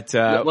 But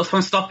what's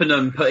one stopping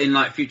them putting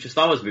like future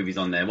Star Wars movies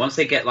on there? Once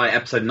they get like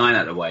episode 9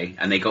 out of the way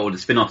and they got all the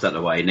spin-offs out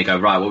of the way and they go,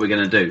 right, what are we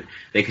going to do?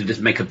 They can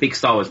just make a big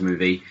Star Wars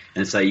movie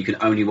and say you can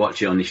only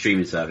watch it on the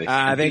streaming service.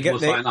 People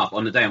sign up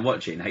on the day and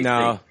watch it in HD.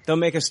 No, they'll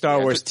make a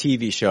Star Wars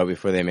TV show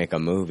before they make a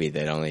movie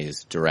that only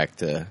is direct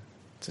to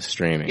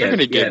streaming. They're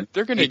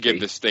going to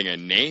give this thing a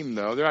name,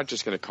 though. They're not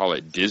just going to call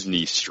it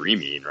Disney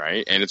Streaming,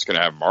 right? And it's going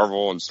to have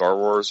Marvel and Star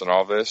Wars and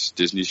all this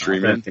Disney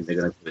Streaming. I don't think they're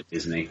going to call it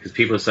Disney because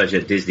people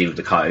associate Disney with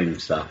the cartoon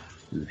stuff.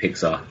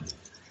 Pixar.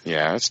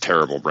 Yeah, that's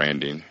terrible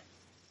branding.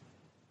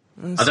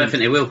 I don't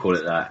think they will call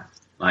it that.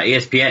 Like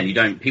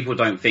ESPN, people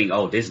don't think,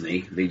 oh,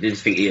 Disney. They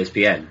just think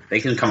ESPN.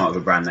 They can come up with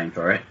a brand name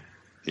for it.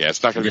 Yeah,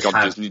 it's not going to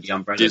be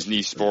called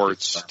Disney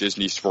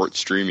Sports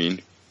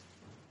Streaming.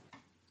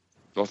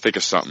 They'll think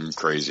of something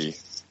crazy.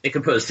 They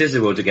can put a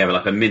scissor wheel together,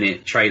 like a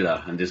minute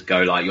trailer, and just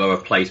go like, you're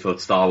a place for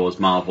Star Wars,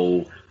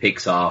 Marvel,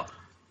 Pixar,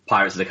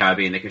 Pirates of the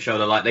Caribbean. They can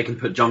show they can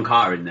put John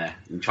Carter in there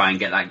and try and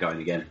get that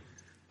going again.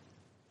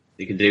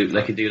 They can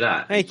do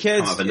that. Hey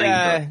kids, do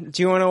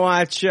you want to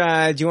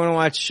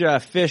watch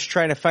fish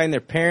trying to find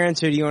their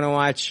parents, or do you want to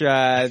watch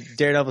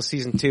Daredevil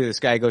season 2? This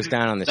guy goes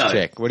down on this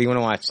chick. What do you want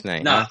to watch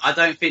tonight? No, I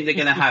don't think they're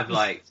going to have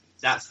like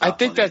that stuff.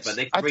 But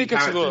they can bring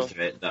characters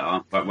to it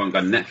that won't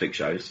go to Netflix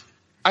shows.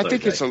 I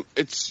think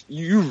it's.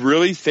 You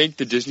really think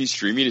the Disney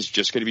streaming is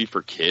just going to be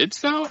for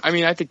kids, though? I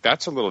mean, I think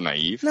that's a little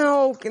naive.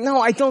 No,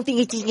 I don't think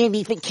it's going to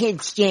be for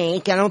kids,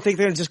 Jake. I don't think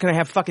they're just going to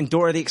have fucking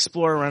Dora the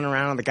Explorer running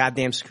around on the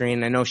goddamn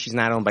screen. I know she's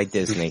not owned by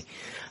Disney.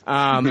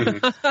 I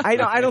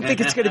don't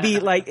think it's going to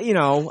be like, I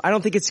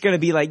don't think it's going to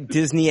be like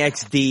Disney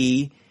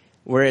XD,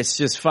 where it's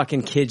just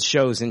fucking kids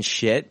shows and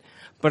shit.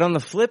 But on the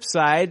flip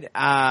side,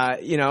 I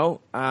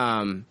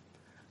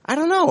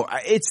don't know.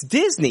 It's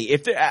Disney.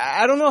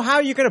 I don't know how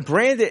you're going to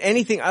brand it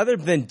anything other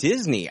than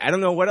Disney. I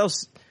don't know what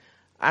else.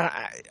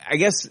 I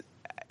guess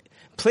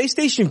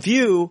PlayStation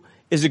Vue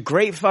is a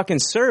great fucking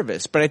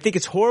service, but I think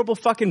it's horrible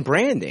fucking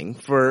branding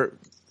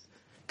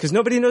because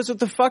nobody knows what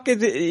the fuck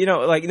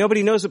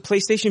nobody knows what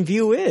PlayStation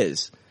Vue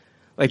is.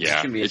 Like,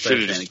 yeah, it should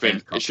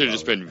have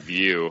just been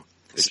Vue.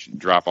 They should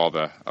drop all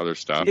the other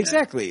stuff.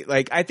 Exactly.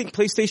 Like, I think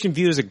PlayStation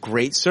Vue is a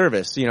great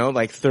service,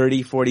 like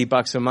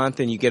 $30-$40 a month,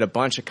 and you get a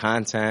bunch of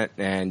content,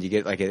 and you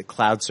get like a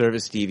cloud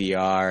service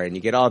DVR, and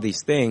you get all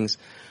these things.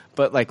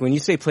 But like, when you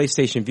say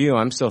PlayStation Vue,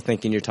 I'm still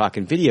thinking you're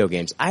talking video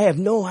games. I have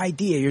no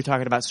idea you're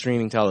talking about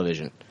streaming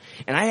television.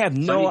 And I have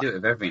no... you do it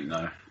with everything,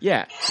 though.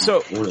 Yeah,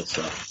 so... all that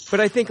stuff. But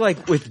I think,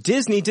 like, with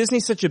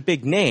Disney's such a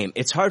big name,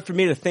 it's hard for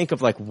me to think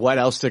of, like, what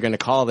else they're going to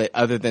call it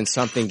other than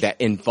something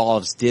that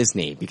involves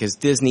Disney, because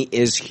Disney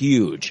is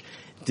huge.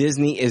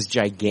 Disney is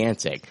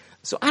gigantic.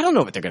 So I don't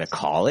know what they're going to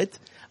call it.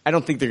 I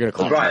don't think they're going to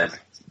call it that.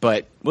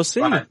 But we'll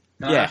see. Right.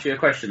 Can I ask you a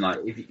question? Like,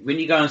 when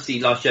you go and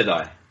see Last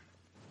Jedi,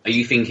 are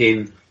you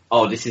thinking,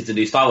 oh, this is the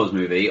new Star Wars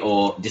movie,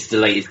 or this is the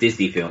latest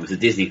Disney film, it's a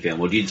Disney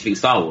film, or do you just think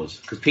Star Wars?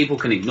 Because people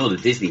can ignore the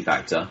Disney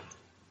factor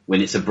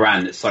when it's a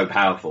brand that's so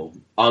powerful,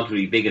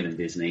 arguably bigger than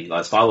Disney.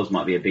 Like, Star Wars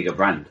might be a bigger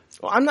brand.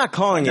 Well, I'm not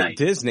calling it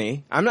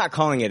Disney. I'm not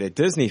calling it a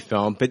Disney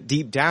film, but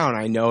deep down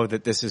I know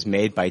that this is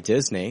made by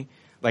Disney.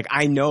 Like,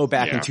 I know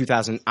back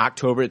in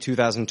October of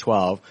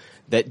 2012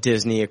 that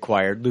Disney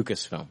acquired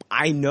Lucasfilm.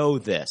 I know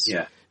this.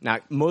 Yeah. Now,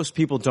 most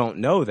people don't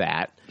know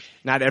that.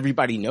 Not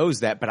everybody knows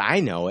that, but I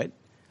know it.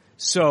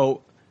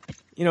 So,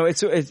 you know,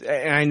 it's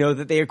and I know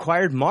that they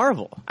acquired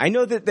Marvel. I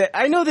know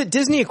that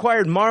Disney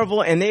acquired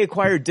Marvel, and they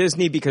acquired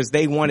Disney because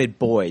they wanted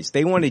boys.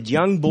 They wanted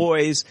young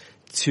boys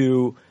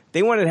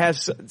they wanted to have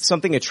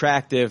something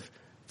attractive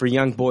for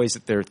young boys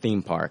at their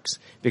theme parks,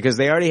 because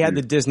they already had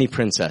the Disney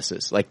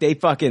princesses. Like they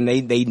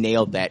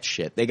nailed that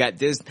shit. They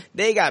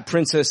got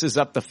princesses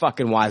up the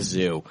fucking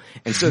wazoo.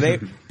 And so they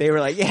were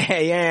like,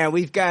 yeah,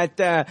 we've got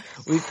the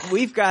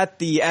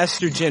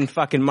estrogen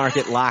fucking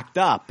market locked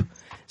up.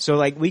 So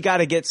like we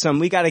gotta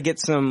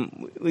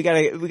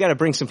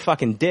bring some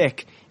fucking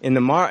dick in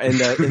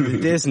the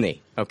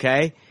Disney,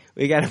 okay?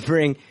 We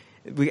gotta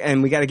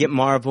get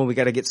Marvel, we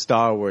gotta get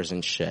Star Wars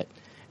and shit.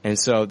 And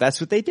so that's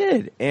what they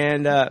did.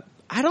 And,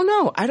 I don't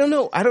know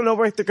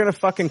what they're gonna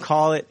fucking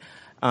call it.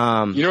 You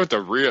know what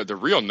the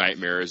real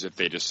nightmare is if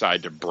they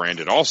decide to brand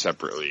it all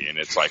separately, and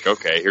it's like,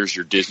 okay, here's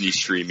your Disney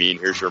streaming,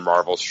 here's your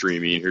Marvel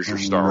streaming, here's your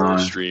Star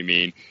Wars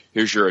streaming,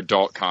 here's your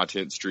adult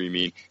content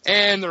streaming,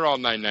 and they're all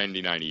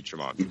 $9.99 each a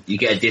month. You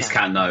get a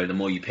discount though, the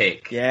more you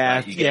pick. Yeah,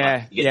 like, you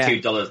get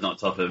 $2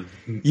 knocked off them.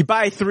 You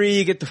buy 3,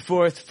 you get the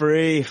 4th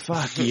free.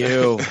 Fuck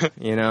you.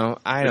 You know,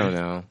 I don't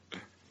know.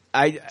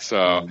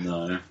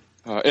 No.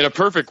 In a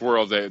perfect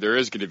world, there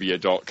is going to be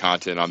adult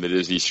content on the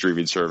Disney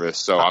streaming service,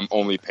 so I'm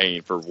only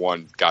paying for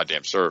one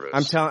goddamn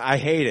service. I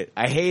hate it.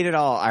 I hate it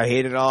all.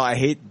 I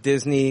hate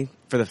Disney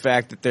for the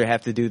fact that they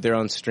have to do their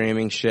own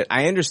streaming shit.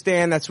 I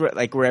understand that's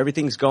where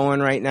everything's going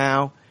right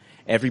now.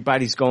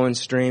 Everybody's going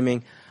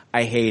streaming.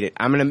 I hate it.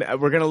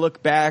 We're gonna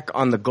look back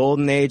on the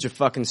golden age of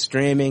fucking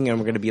streaming, and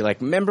we're gonna be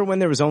like, remember when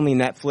there was only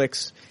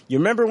Netflix? You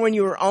remember when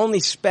you were only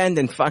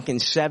spending fucking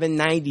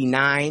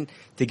 $7.99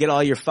 to get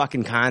all your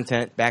fucking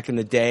content back in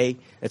the day?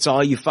 That's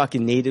all you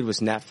fucking needed was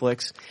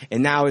Netflix.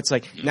 And now it's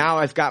like, now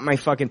I've got my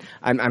fucking,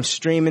 I'm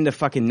streaming to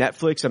fucking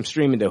Netflix, I'm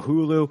streaming to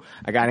Hulu,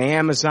 I got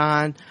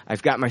Amazon,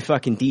 I've got my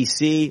fucking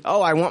DC.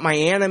 Oh, I want my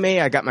anime,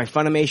 I got my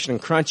Funimation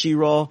and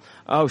Crunchyroll.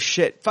 Oh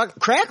shit. Fuck,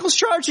 Crackle's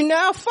charging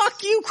now?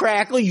 Fuck you,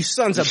 Crackle, you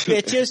sons of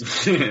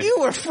bitches.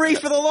 You were free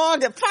for the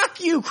longest.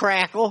 Fuck you,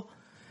 Crackle.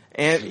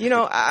 And, you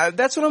know,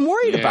 that's what I'm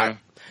worried about.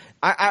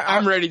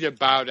 I'm ready to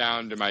bow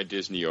down to my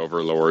Disney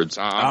overlords.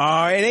 It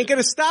ain't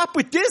gonna stop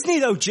with Disney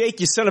though,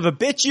 Jake, you son of a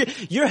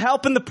bitch. You're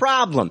helping the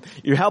problem.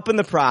 You're helping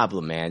the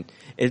problem, man.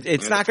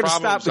 It's not gonna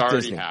stop with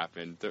Disney. The problem's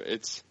already happened.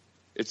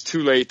 It's too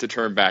late to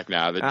turn back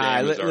now. The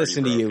dam is already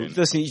listen broken. to you.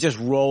 Listen, you just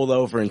roll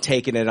over and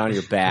taking it on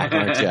your back,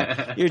 aren't you?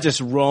 You're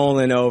just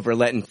rolling over,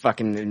 letting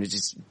fucking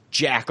just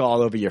jack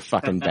all over your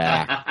fucking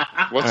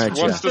back.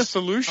 What's the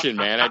solution,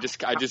 man? I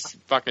just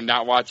fucking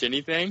not watch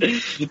anything?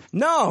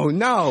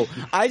 No.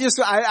 I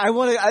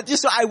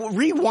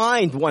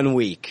rewind 1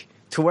 week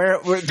to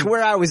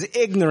where I was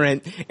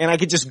ignorant, and I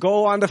could just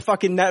go on to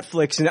fucking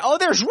Netflix and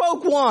there's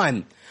Rogue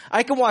One.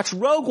 I can watch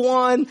Rogue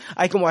One,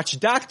 I can watch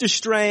Doctor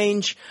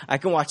Strange, I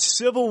can watch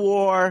Civil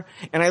War,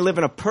 and I live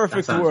in a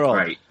perfect world.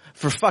 Great.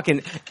 For fucking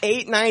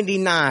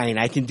 $8.99,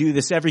 I can do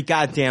this every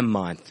goddamn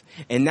month.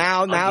 And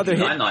now they're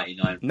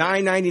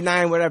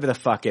 $9.99, whatever the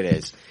fuck it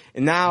is.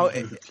 And now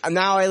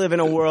I live in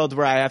a world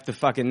where I have to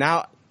fucking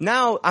now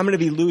I'm gonna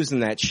be losing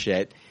that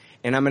shit.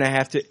 And I'm gonna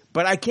have to,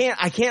 but I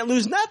can't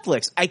lose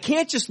Netflix. I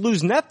can't just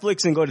lose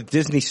Netflix and go to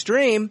Disney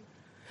Stream,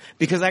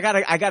 because I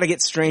gotta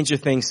get Stranger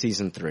Things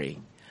season 3.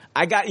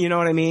 You know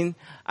what I mean?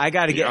 I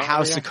gotta get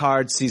House of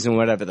Cards season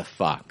whatever the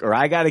fuck. Or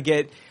I gotta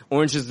get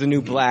Orange is the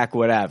New Black,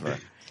 whatever.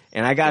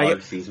 And I gotta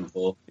get season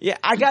 4. Yeah,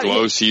 I gotta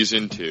Glow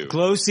season 2.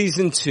 Glow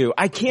season 2.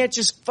 I can't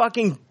just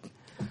fucking,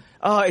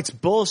 it's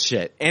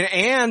bullshit.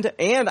 And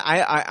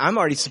I'm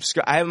already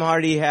I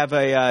already have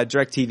a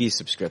DirecTV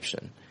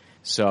subscription.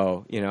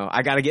 So, you know,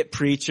 I gotta get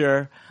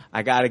Preacher.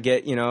 I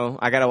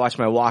gotta watch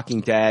my Walking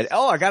Dead.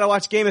 Oh, I gotta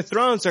watch Game of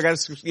Thrones. So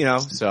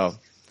so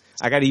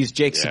I gotta use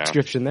Jake's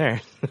subscription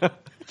there.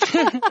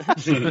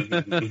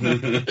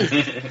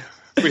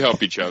 We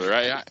help each other.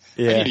 I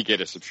need to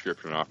get a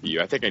subscription off of you.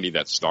 I think I need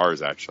that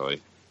Stars,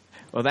 actually.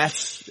 Well,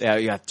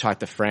 you got to talk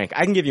to Frank.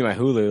 I can give you my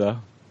Hulu, though.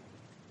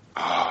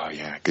 Oh,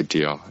 yeah. Good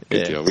deal.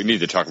 Good deal. We need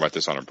to talk about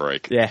this on a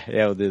break. Yeah,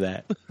 we'll do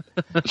that.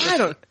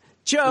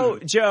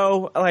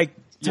 Joe,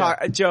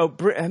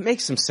 make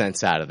some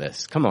sense out of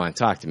this. Come on,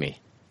 talk to me.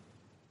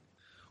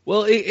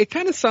 Well, it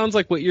kind of sounds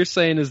like what you're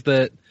saying is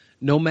that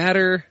no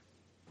matter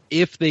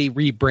if they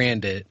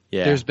rebrand it,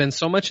 there's been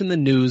so much in the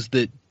news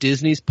that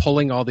Disney's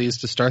pulling all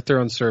these to start their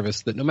own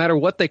service that no matter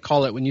what they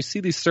call it, when you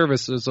see these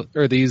services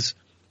or these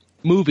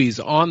movies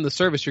on the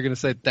service, you're going to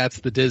say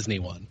that's the Disney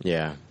one.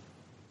 Yeah.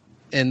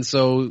 And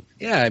so,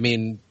 I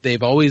mean,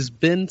 they've always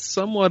been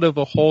somewhat of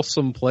a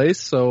wholesome place.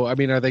 So, I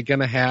mean, are they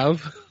going to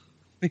have,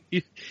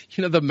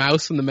 the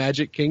Mouse and the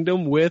Magic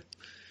Kingdom with,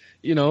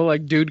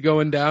 like dude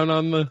going down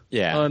on the,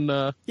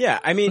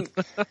 I mean,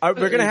 we're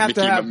going to have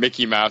to have.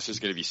 Mickey Mouse is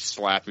going to be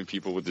slapping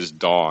people with his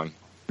dong.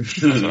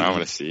 That's what I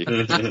want to see.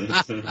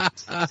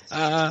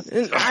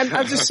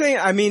 I'm just saying,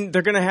 I mean,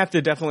 they're going to have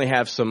to definitely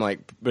have some,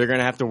 they're going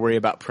to have to worry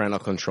about parental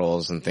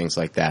controls and things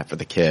like that for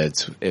the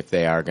kids if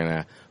they are going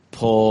to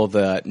pull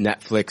the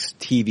Netflix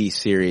TV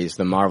series,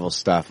 the Marvel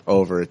stuff,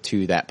 over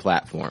to that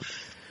platform.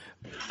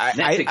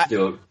 Netflix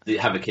do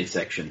have a kids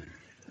section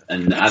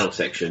and an adult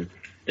section.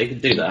 They can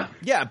do that.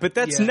 Yeah, but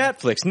that's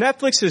Netflix.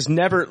 Netflix is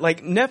never,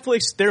 like,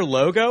 Netflix, their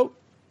logo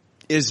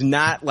is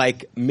not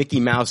like Mickey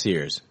Mouse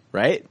ears,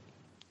 right?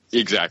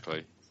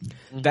 Exactly.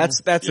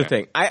 That's the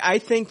thing.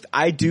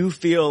 I do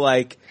feel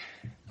like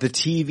the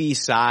TV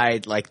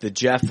side, like the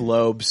Jeff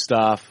Loeb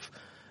stuff,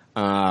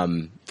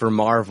 for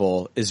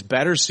Marvel is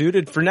better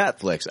suited for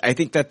Netflix. I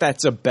think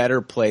that's a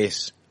better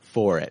place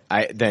for it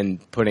than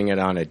putting it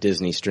on a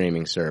Disney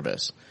streaming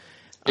service.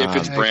 If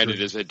it's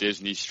branded as a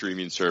Disney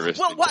streaming service.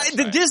 Well,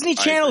 the Disney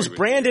Channel is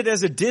branded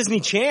as a Disney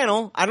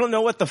Channel. I don't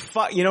know what the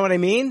fuck, you know what I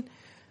mean?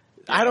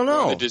 I don't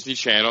know. The Disney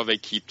Channel, they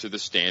keep to the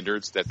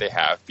standards that they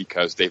have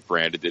because they've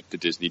branded it the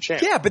Disney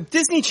Channel. Yeah, but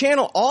Disney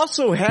Channel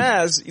also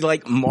has,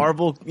 like,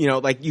 Marvel, you know,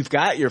 like, you've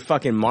got your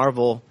fucking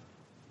Marvel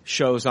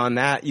shows on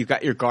that. You've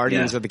got your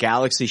Guardians of the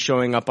Galaxy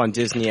showing up on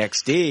Disney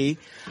XD.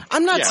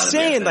 I'm not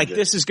saying, like,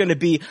 this is going to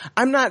be,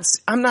 I'm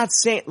not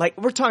saying, like,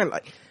 we're talking,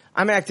 like,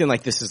 I'm acting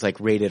like this is, like,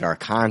 rated R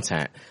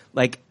content.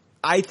 Like,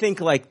 I think,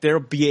 like, they'll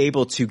be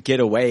able to get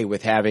away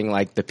with having,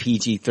 like, the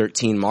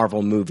PG-13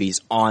 Marvel movies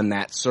on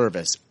that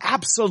service.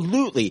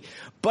 Absolutely.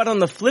 But on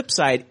the flip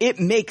side, it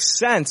makes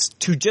sense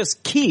to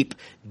just keep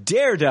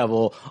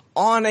Daredevil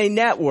on a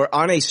network,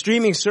 on a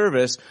streaming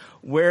service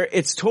where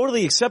it's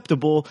totally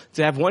acceptable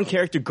to have one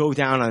character go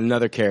down on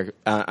another character,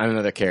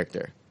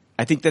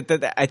 I think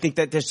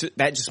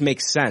that just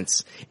makes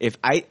sense. If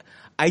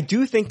I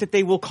do think that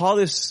they will call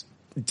this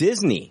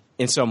Disney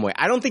in some way.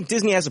 I don't think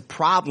Disney has a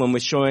problem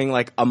with showing,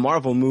 like, a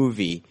Marvel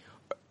movie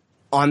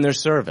on their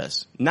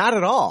service. Not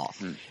at all.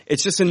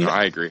 It's just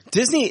I agree.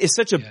 Disney is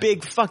such a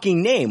big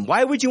fucking name.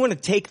 Why would you want to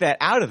take that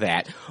out of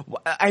that?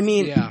 I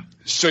mean,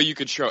 so you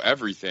could show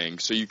everything.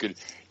 So you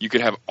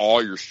could have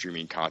all your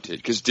streaming content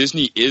because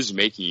Disney is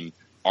making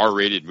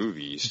R-rated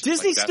movies.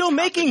 Disney's still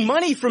making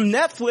money from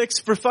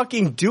Netflix for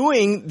fucking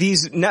doing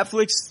these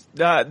Netflix,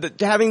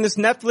 having this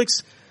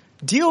Netflix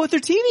deal with their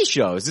TV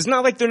shows. It's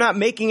not like they're not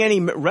making any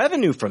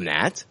revenue from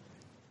that.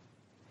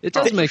 It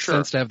does make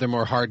sense to have their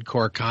more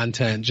hardcore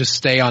content just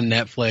stay on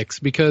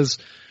Netflix, because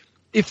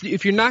if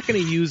you're not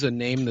going to use a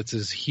name that's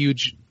as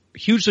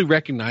hugely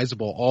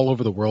recognizable all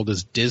over the world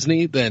as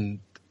Disney,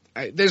 then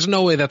there's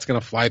no way that's going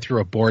to fly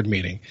through a board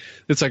meeting.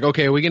 It's like,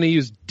 okay, are we going to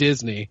use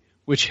Disney,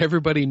 which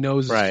everybody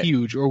knows is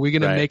huge, or are we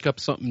going to make up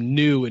something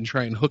new and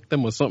try and hook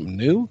them with something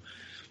new?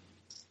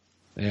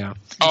 Yeah.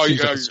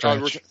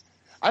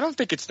 I don't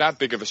think it's that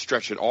big of a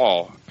stretch at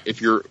all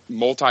if you're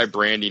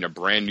multi-branding a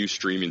brand new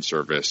streaming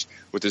service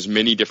with as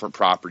many different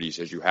properties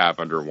as you have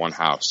under one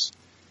house,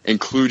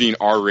 including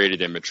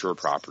R-rated and mature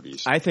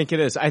properties. I think it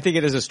is. I think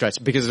it is a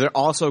stretch because they're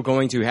also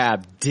going to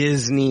have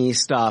Disney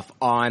stuff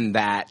on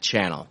that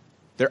channel.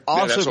 They're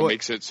also that's what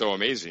makes it so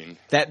amazing.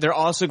 That they're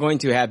also going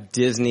to have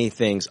Disney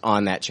things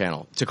on that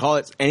channel. To call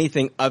it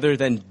anything other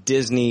than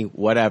Disney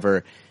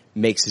whatever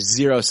makes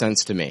zero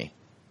sense to me.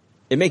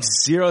 It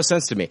makes zero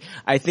sense to me.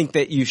 I think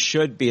that you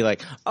should be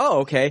like,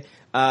 oh, okay,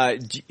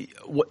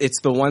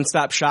 it's the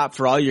one-stop shop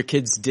for all your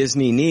kids'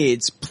 Disney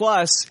needs.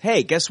 Plus,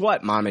 hey, guess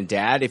what, Mom and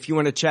Dad? If you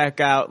want to check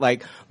out,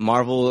 like,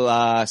 Marvel,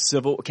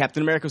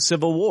 Captain America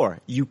Civil War,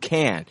 you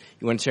can.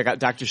 You want to check out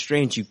Doctor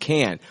Strange, you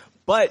can.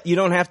 But you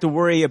don't have to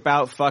worry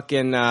about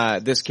fucking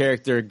this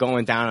character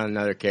going down on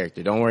another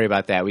character. Don't worry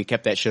about that. We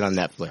kept that shit on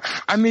Netflix.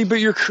 I mean, but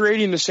you're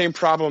creating the same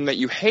problem that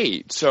you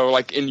hate. So,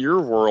 like, in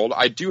your world,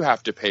 I do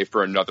have to pay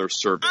for another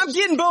service. I'm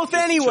getting both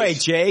anyway,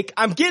 Jake.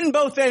 I'm getting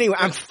both anyway.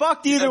 I'm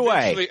fucked either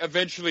way.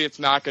 Eventually, it's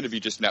not going to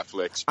be just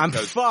Netflix. I'm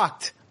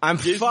fucked. I'm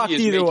Disney fucked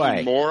either way. Disney is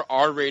making more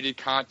R-rated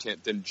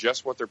content than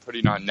just what they're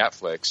putting on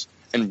Netflix.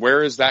 And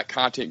where is that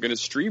content going to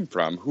stream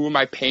from? Who am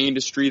I paying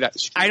to stream that?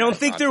 I don't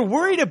think they're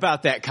worried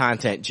about that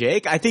content,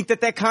 Jake. I think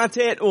that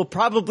content will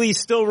probably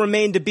still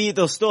remain to be.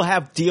 They'll still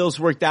have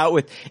deals worked out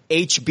with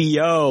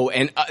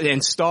HBO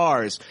and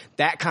Stars.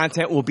 That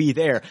content will be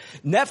there.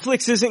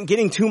 Netflix isn't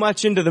getting too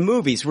much into the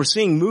movies. We're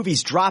seeing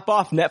movies drop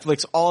off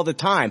Netflix all the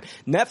time.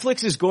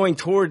 Netflix is going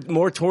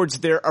more towards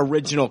their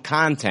original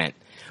content.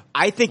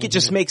 I think it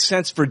just makes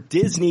sense for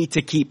Disney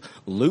to keep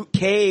Luke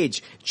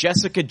Cage,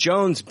 Jessica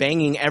Jones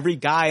banging every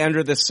guy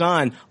under the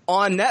sun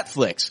on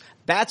Netflix.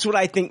 That's what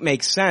I think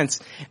makes sense,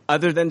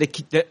 other than to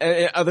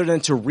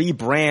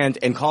rebrand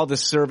and call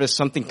this service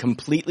something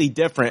completely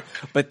different,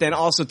 but then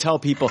also tell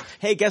people,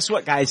 hey, guess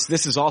what, guys?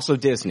 This is also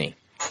Disney.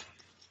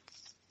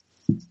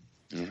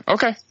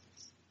 Okay.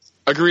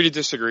 Agree to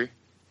disagree.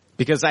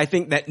 Because I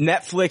think that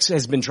Netflix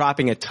has been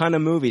dropping a ton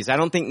of movies. I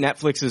don't think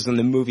Netflix is in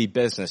the movie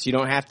business. You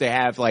don't have to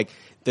have, like,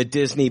 the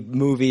Disney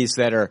movies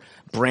that are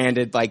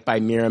branded, like, by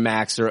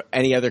Miramax or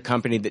any other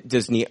company that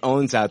Disney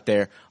owns out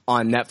there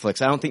on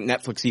Netflix. I don't think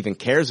Netflix even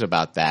cares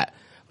about that.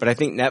 But I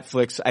think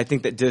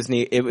that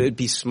Disney, it would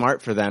be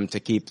smart for them to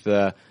keep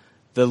the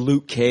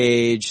Luke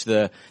Cage,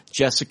 the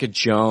Jessica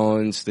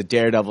Jones, the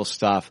Daredevil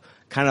stuff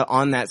kind of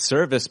on that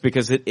service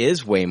because it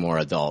is way more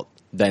adult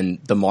than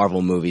the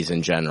Marvel movies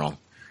in general.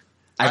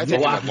 I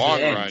think in the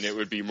long run, it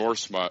would be more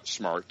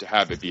smart to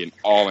have it be an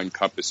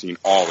all-encompassing,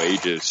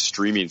 all-ages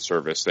streaming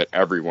service that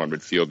everyone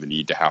would feel the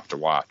need to have to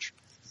watch.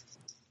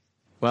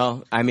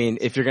 Well, I mean,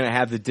 if you're going to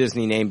have the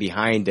Disney name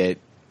behind it,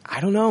 I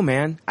don't know,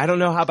 man. I don't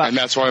know how about. And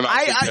that's why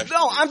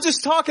I'm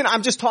just talking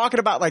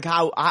about like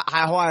how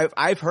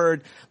I've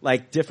heard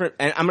like different.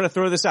 And I'm going to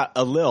throw this out.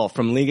 Alil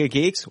from League of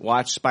Geeks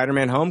watched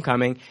Spider-Man: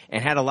 Homecoming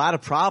and had a lot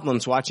of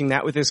problems watching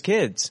that with his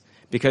kids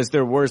because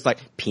there were words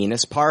like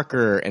penis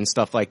Parker and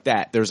stuff like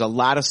that. There's a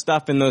lot of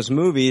stuff in those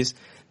movies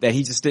that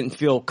he just didn't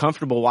feel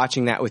comfortable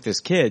watching that with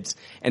his kids.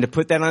 And to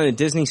put that on a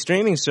Disney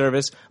streaming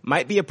service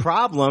might be a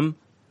problem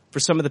for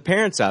some of the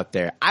parents out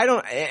there.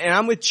 And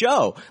I'm with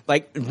Joe.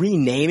 Like,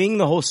 renaming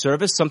the whole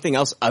service something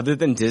else other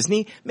than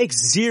Disney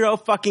makes zero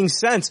fucking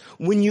sense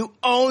when you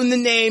own the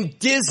name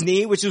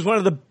Disney, which is one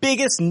of the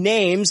biggest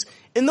names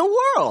in the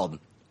world.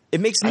 It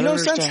makes no sense.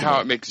 I don't understand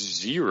how it makes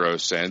zero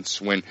sense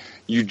when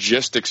you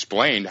just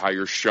explained how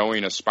you're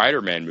showing a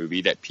Spider-Man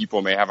movie that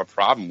people may have a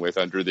problem with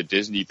under the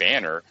Disney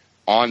banner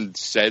on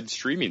said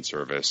streaming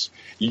service.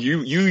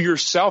 You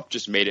yourself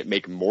just made it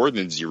make more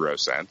than zero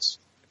sense.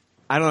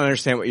 I don't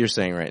understand what you're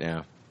saying right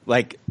now.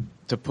 Like,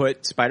 to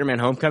put Spider-Man: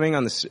 Homecoming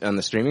on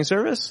the streaming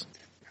service?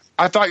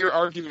 I thought your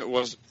argument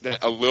was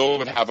that Alil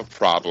would have a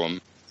problem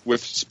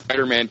with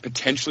Spider-Man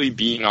potentially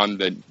being on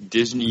the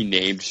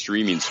Disney-named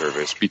streaming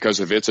service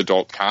because of its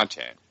adult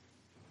content.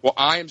 Well,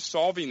 I am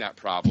solving that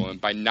problem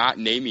by not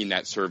naming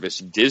that service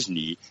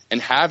Disney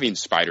and having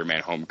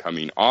Spider-Man: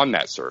 Homecoming on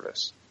that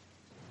service.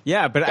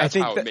 Yeah, but I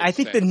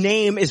think the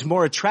name is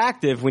more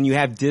attractive when you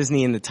have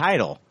Disney in the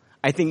title.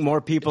 I think more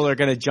people are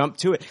going to jump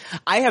to it.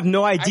 I have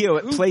no idea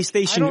what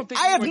PlayStation.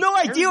 I have no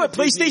idea what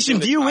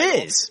PlayStation View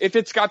is. If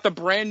it's got the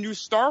brand new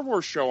Star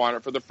Wars show on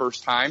it for the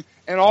first time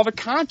and all the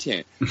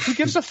content, who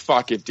gives a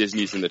fuck if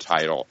Disney's in the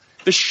title?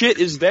 The shit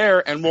is there,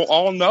 and we'll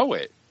all know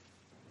it.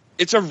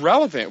 It's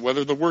irrelevant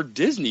whether the word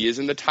Disney is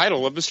in the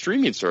title of the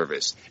streaming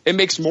service. It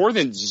makes more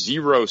than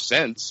zero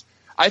sense.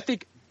 I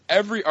think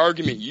every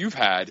argument you've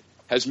had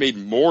has made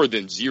more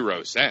than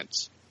zero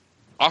sense.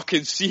 I'll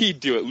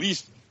concede to at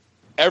least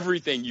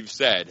everything you've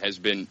said has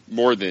been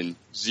more than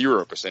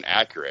 0%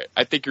 accurate.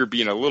 I think you're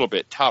being a little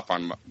bit tough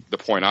on the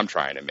point I'm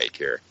trying to make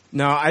here.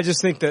 No, I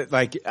just think that,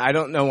 like, I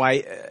don't know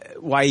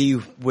why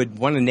you would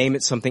want to name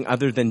it something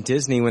other than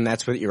Disney when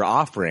that's what you're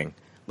offering.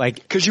 Like,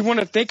 because you want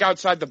to think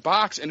outside the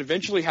box and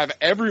eventually have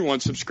everyone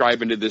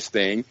subscribe into this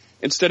thing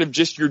instead of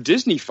just your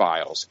Disney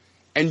files.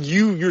 And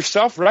you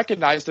yourself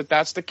recognize that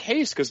that's the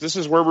case because this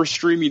is where we're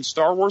streaming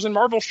Star Wars and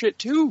Marvel shit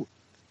too.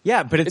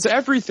 Yeah, but it's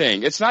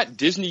everything. It's not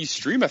Disney's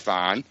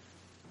Streamathon.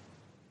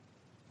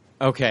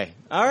 Okay.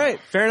 All right.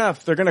 Fair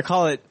enough. They're going to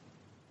call it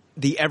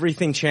the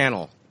Everything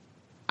Channel.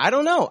 I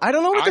don't know.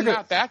 What I'm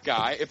not that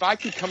guy. If I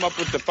could come up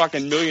with the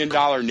fucking $1 million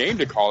name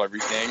to call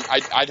everything,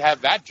 I'd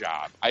have that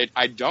job.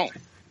 I don't.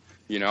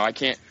 You know, I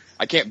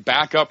can't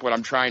back up what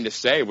I'm trying to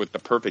say with the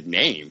perfect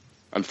name,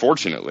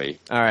 unfortunately.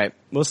 All right.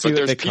 We'll see. But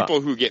there's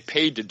people who get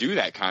paid to do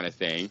that kind of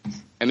thing,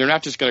 and they're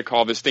not just going to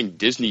call this thing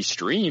Disney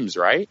Streams,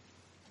 right?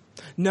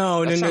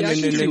 No. Disney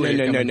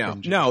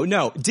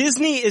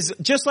is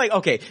just like,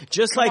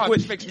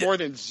 this makes more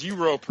than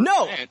 0%.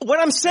 No, what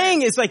I'm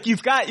saying is like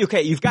you've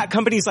got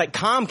companies like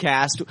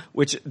Comcast,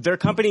 which their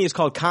company is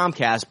called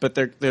Comcast, but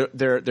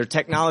their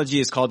technology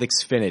is called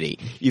Xfinity.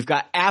 You've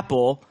got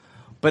Apple,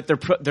 but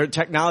their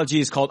technology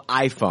is called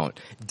iPhone.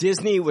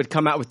 Disney would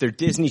come out with their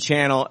Disney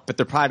Channel, but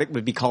their product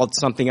would be called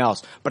something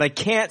else. But I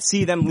can't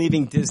see them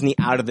leaving Disney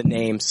out of the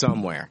name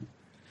somewhere.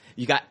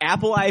 You got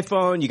Apple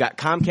iPhone, you got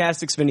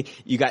Comcast Xfinity,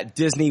 you got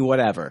Disney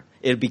whatever.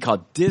 It'd be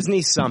called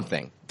Disney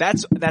something.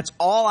 That's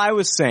all I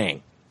was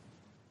saying.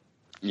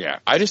 Yeah,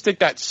 I just think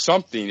that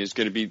something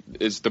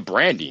is the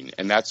branding,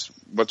 and that's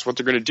what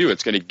they're going to do.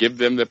 It's going to give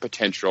them the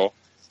potential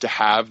to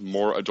have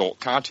more adult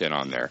content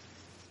on there.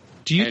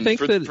 Do you think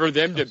that for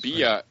them to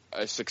be a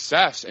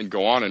success and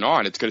go on and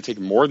on, it's going to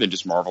take more than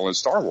just Marvel and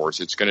Star Wars.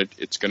 It's going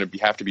to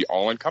have to be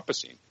all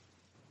encompassing.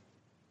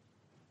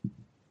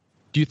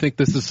 Do you think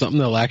this is something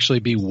they'll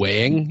actually be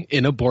weighing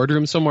in a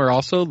boardroom somewhere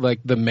also?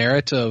 Like the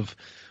merit of,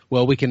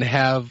 well, we can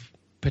have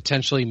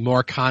potentially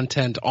more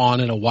content on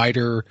in a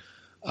wider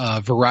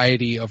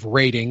variety of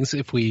ratings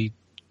if we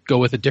go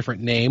with a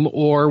different name,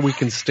 or we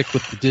can stick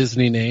with the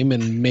Disney name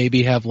and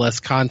maybe have less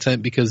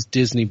content because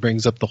Disney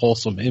brings up the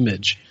wholesome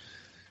image.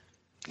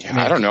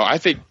 Yeah, I don't know. I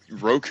think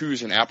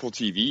Roku's and Apple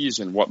TVs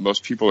and what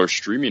most people are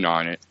streaming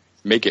on it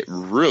make it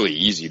really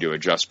easy to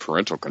adjust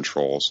parental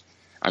controls.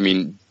 I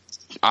mean,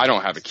 I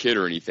don't have a kid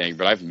or anything,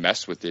 but I've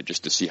messed with it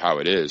just to see how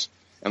it is.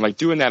 And like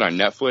doing that on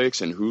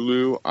Netflix and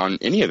Hulu, on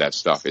any of that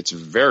stuff, it's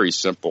very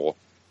simple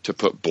to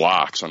put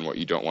blocks on what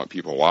you don't want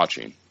people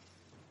watching.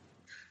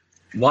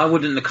 Why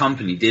wouldn't the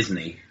company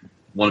Disney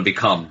want to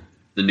become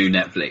the new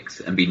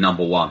Netflix and be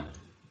number one?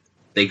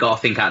 They got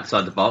to think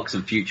outside the box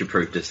and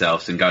future-proof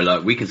themselves and go,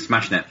 look, we can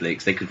smash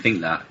Netflix. They could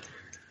think that.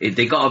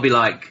 They got to be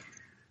like,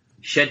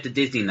 shed the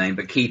Disney name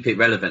but keep it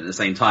relevant at the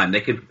same time.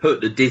 They could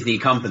put the Disney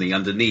company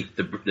underneath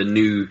the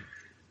new,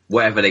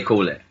 whatever they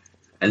call it,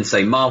 and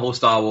say Marvel,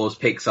 Star Wars,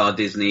 Pixar,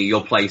 Disney,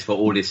 your place for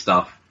all this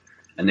stuff.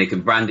 and they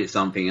can brand it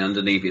something and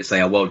underneath it say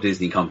a Walt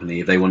Disney Company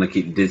if they want to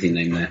keep the Disney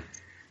name there.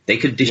 They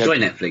could destroy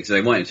Netflix if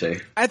they wanted to.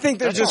 I think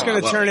they're just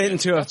going to turn it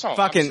into a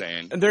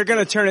fucking. They're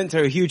going to turn it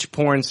into a huge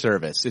porn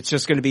service. It's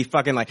just going to be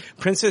fucking like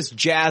Princess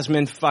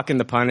Jasmine fucking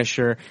the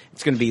Punisher.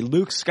 It's going to be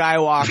Luke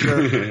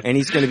Skywalker, and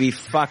he's going to be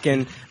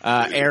fucking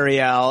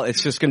Ariel.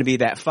 It's just going to be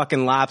that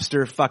fucking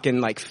lobster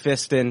fucking like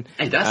fisting.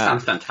 Hey, that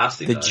sounds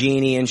fantastic. The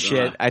genie and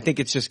shit. I think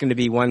it's just going to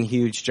be one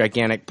huge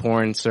gigantic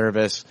porn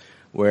service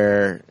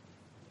where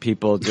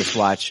people just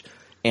watch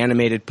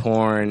animated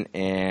porn,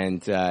 and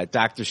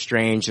Doctor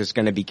Strange is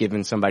going to be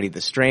giving somebody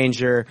the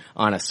Stranger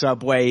on a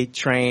subway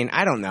train.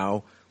 I don't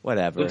know.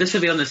 Whatever. Well, this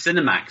will be on the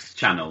Cinemax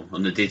channel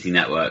on the Disney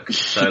network,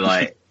 so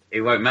like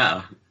it won't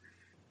matter.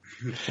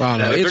 Well,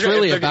 no, it's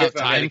really about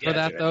time for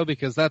that though,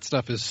 because that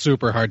stuff is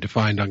super hard to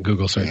find on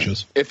Google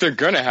searches. If they're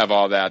going to have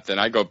all that, then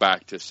I go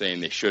back to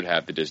saying they should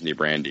have the Disney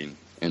branding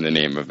in the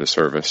name of the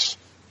service.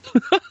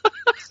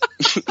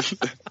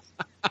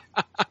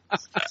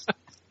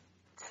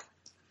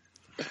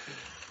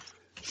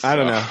 I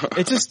don't know.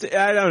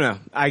 I don't know.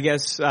 I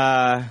guess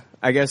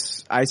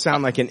I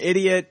sound like an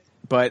idiot,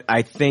 but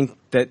I think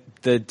that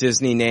the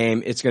Disney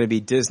name, it's going to be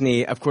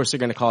Disney. Of course, they're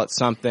going to call it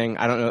something.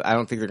 I don't know. I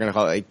don't think they're going to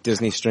call it like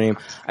Disney Stream.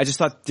 I just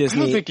thought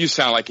Disney. I don't think you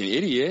sound like an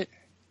idiot.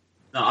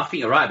 No, I think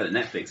you're right about the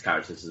Netflix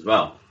characters as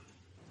well.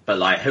 But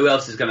like, who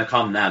else is going to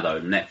come now though?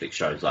 Netflix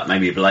shows like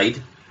maybe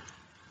Blade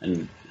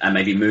and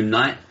maybe Moon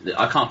Knight.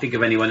 I can't think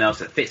of anyone else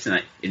that fits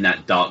in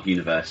that dark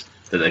universe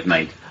that they've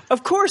made.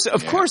 Of course,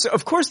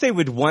 they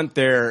would want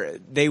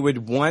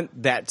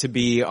that to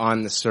be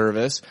on the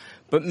service,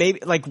 but maybe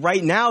like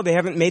right now they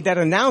haven't made that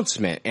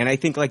announcement, and I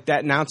think like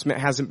that announcement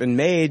hasn't been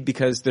made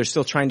because they're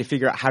still trying to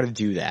figure out how to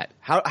do that.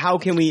 How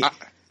can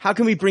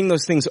we bring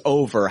those things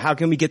over? How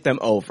can we get them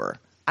over?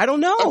 I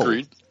don't know.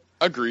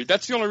 Agreed.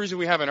 That's the only reason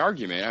we have an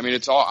argument. I mean,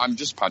 I'm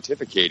just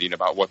pontificating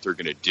about what they're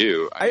going to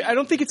do. I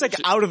don't think it's like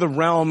out of the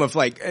realm of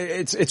like,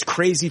 it's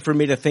crazy for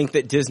me to think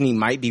that Disney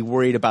might be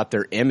worried about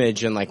their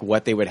image and like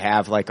what they would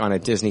have like on a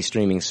Disney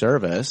streaming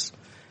service.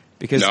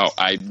 Because no,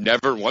 I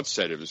never once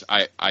said it was,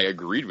 I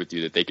agreed with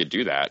you that they could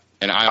do that.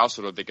 And I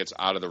also don't think it's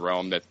out of the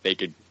realm that they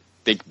could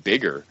think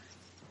bigger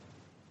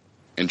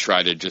and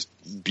try to just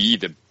be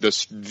the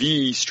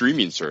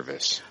streaming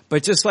service.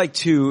 But just like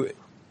to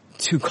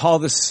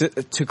call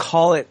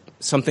it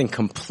something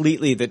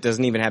completely that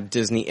doesn't even have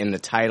Disney in the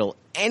title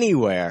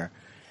anywhere.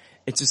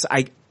 It's just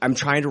I'm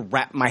trying to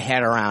wrap my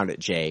head around it,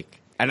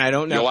 Jake, and I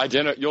don't know.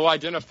 You'll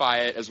identify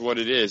it as what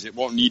it is. It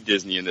won't need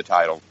Disney in the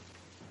title.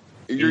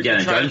 You're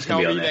trying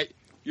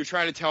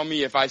to tell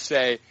me if I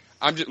say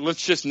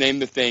let's just name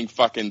the thing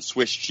fucking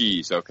Swiss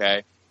cheese,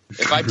 okay?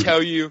 If I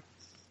tell you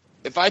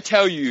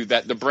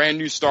that the brand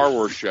new Star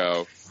Wars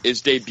show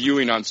is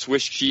debuting on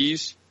Swiss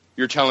cheese,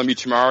 you're telling me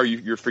tomorrow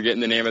you're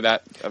forgetting the name of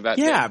that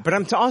Yeah, thing? but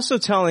I'm also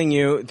telling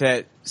you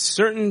that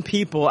certain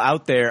people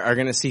out there are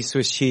going to see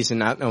Swiss cheese and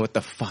not know what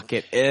the fuck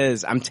it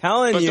is. I'm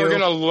telling you. But they're going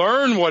to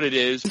learn what it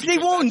is. They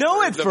won't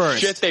know it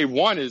first. The shit they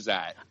want is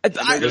that.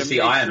 I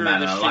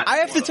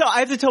have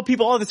to tell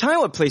people all the time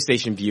what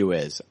PlayStation View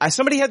is.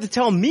 Somebody had to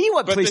tell me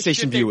what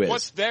PlayStation View is.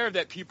 What's there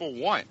that people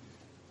want?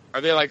 Are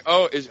they like,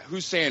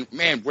 who's saying,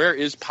 man, where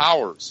is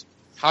Powers?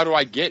 How do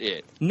I get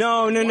it?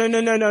 No,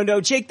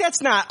 Jake,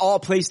 that's not all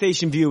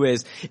PlayStation View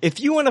is. If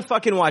you want to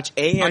fucking watch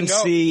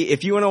AMC,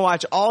 if you want to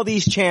watch all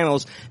these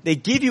channels, they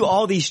give you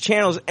all these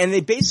channels and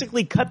they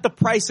basically cut the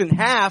price in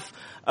half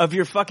of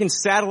your fucking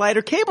satellite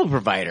or cable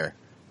provider.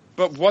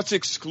 But what's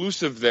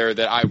exclusive there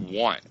that I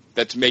want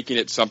that's making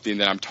it something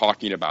that I'm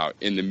talking about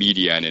in the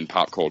media and in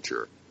pop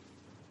culture?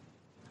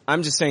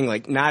 I'm just saying,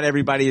 like, not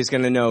everybody is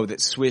going to know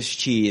that Swiss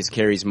cheese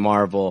carries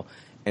Marvel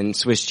and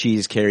Swiss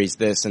cheese carries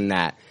this and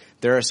that.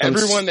 There are some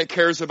everyone that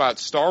cares about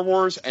Star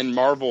Wars and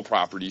Marvel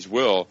properties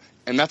will,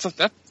 and that's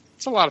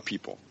a lot of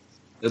people.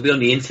 It'll be on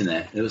the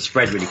internet. It'll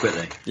spread really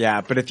quickly. Yeah,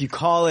 but if you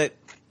call it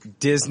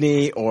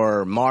Disney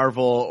or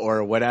Marvel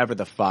or whatever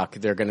the fuck,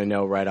 they're going to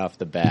know right off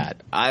the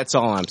bat. That's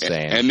all I'm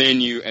saying. And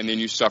then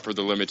you suffer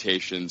the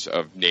limitations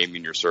of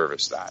naming your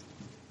service that.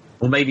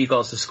 Well, maybe you've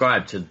got to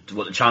subscribe to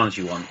what the channels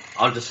you want.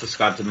 I'll just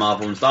subscribe to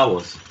Marvel and Star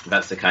Wars, if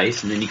that's the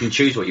case, and then you can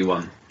choose what you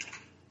want.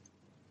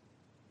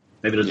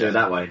 Maybe they'll do it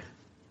that way.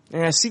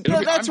 Yeah, see,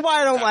 that's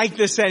why I don't like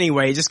this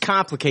anyway. Just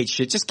complicate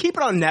shit. Just keep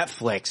it on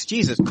Netflix.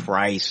 Jesus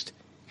Christ.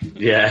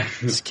 Yeah.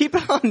 Just keep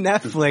it on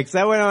Netflix.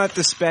 That way I don't have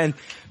to spend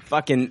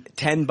fucking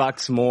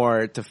 $10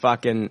 more to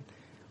fucking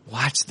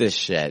watch this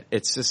shit.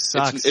 It just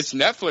sucks. It's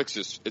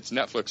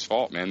Netflix's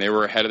fault, man. They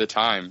were ahead of the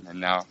time, and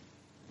now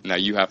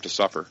you have to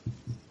suffer.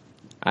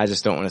 I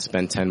just don't want to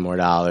spend $10 more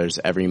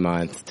every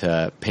month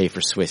to pay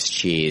for Swiss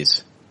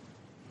cheese.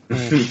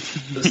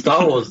 The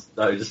Star Wars,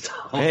 though.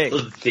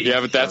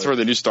 Yeah, but that's where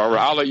the new Star Wars.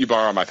 I'll let you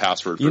borrow my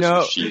password for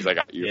Swiss cheese. I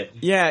got you.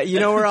 Yeah,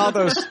 you know where all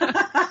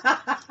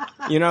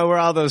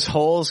those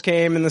holes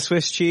came in the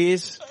Swiss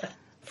cheese?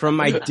 From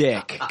my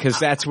dick, because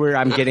that's where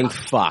I'm getting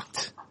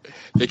fucked.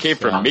 They came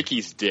from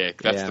Mickey's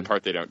dick. That's the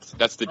part they don't.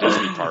 That's the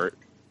Disney part.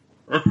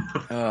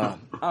 All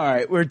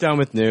right, we're done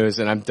with news,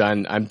 and I'm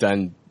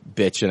done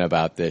bitching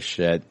about this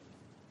shit.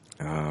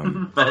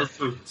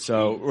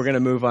 So we're going to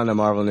move on to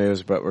Marvel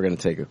news, but we're going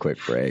to take a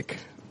quick break.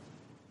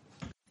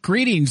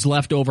 Greetings,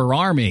 Leftover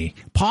Army.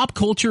 Pop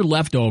Culture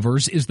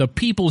Leftovers is the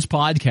people's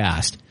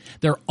podcast.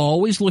 They're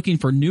always looking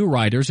for new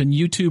writers and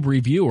YouTube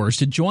reviewers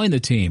to join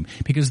the team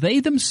because they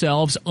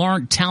themselves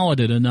aren't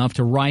talented enough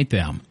to write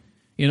them.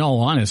 In all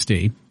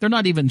honesty, they're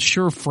not even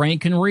sure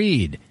Frank can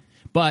read.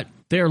 But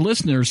their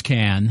listeners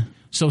can.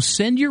 So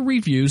send your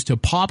reviews to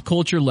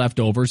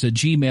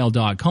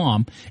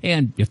popcultureleftovers@gmail.com,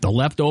 and if the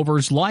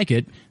leftovers like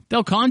it,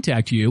 they'll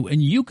contact you and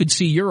you could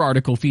see your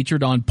article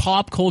featured on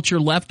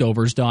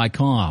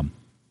popcultureleftovers.com.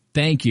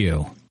 Thank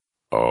you.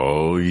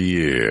 Oh,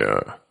 yeah.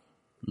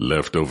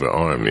 Leftover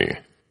Army.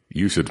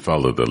 You should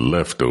follow the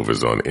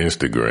Leftovers on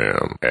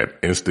Instagram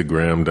at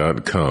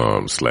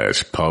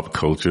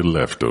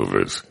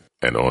instagram.com/popcultureleftovers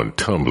and on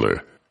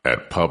Tumblr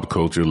at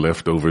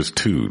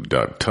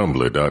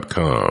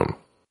popcultureleftovers2.tumblr.com.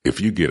 If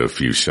you get a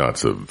few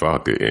shots of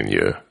vodka in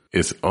you,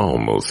 it's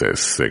almost as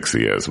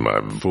sexy as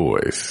my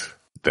voice.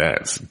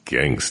 That's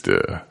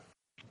gangster.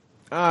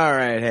 All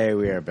right, hey,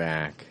 we are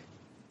back.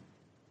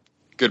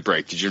 Good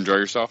break. Did you enjoy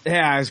yourself?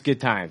 Yeah, it was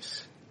good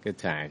times. Good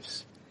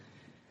times.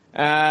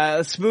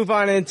 Let's move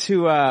on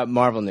into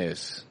Marvel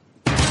news.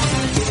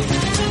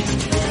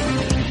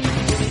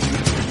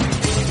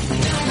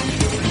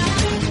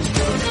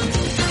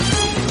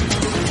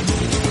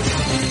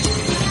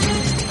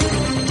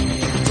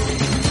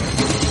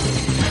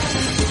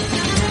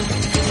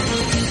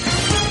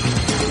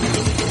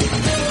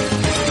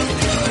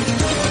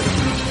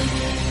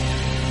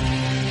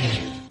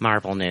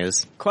 Marvel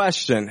news.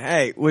 Question.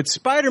 Hey, would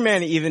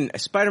Spider-Man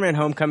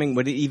Homecoming,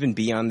 would it even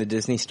be on the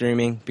Disney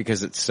streaming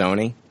because it's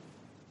Sony?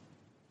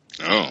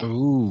 Oh.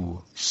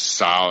 Ooh.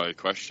 Solid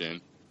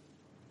question.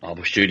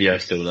 Marvel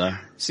Studios still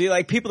there. See,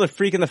 like, people are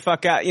freaking the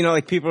fuck out. You know,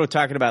 like, people are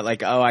talking about,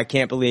 like, oh, I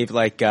can't believe,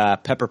 like,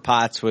 Pepper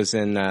Potts was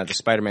in the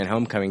Spider-Man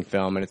Homecoming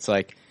film. And it's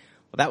like,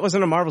 well, that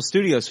wasn't a Marvel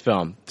Studios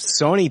film.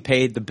 Sony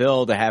paid the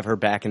bill to have her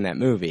back in that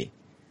movie.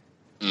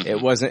 Mm-hmm. It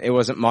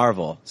wasn't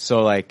Marvel. So,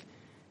 like,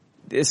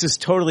 this is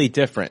totally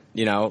different,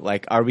 you know?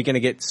 Like, are we going to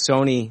get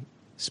Sony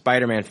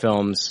Spider-Man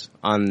films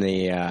on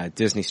the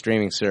Disney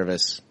streaming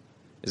service?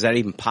 Is that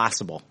even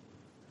possible?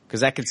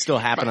 Because that could still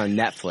happen on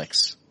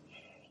Netflix.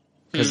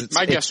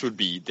 My guess would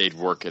be they'd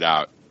work it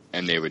out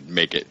and they would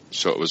make it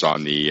so it was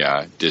on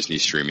the Disney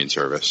streaming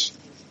service.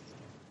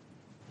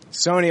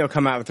 Sony will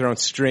come out with their own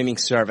streaming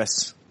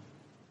service.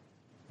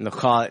 And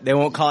they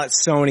won't call it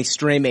Sony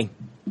streaming.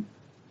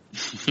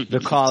 They'll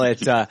call it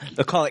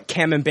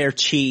Camembert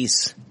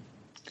cheese.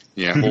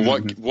 Yeah,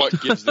 well,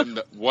 what gives them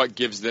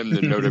the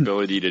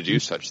notability to do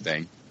such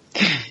thing?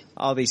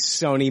 All these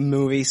Sony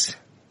movies.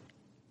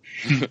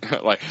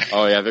 Like,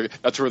 oh yeah,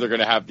 that's where they're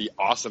going to have the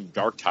awesome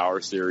Dark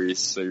Tower series.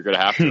 So you're going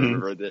to have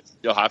to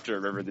you'll have to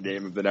remember the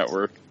name of the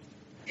network.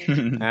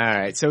 All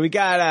right, so we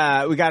got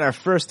our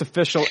first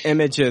official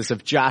images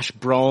of Josh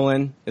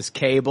Brolin as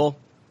Cable,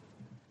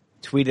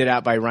 tweeted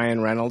out by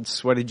Ryan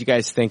Reynolds. What did you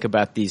guys think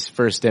about these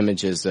first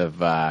images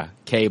of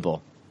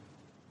Cable?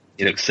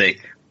 He looks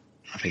sick.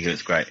 I think it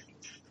looks great.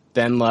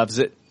 Ben loves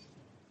it.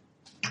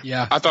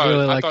 Yeah, I thought it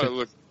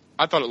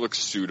looked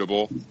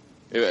suitable.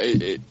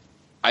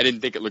 I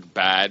didn't think it looked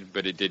bad,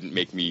 but it didn't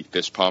make me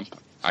fist pump.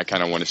 I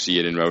kind of want to see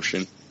it in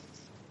motion.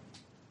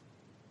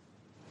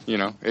 You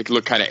know, it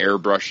looked kind of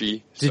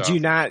airbrushy. Did you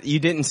not? You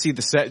didn't see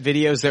the set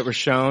videos that were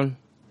shown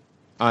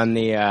on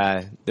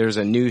the? There's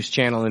a news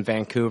channel in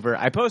Vancouver.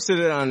 I posted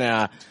it on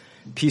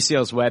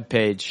PCL's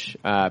webpage,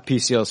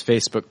 PCL's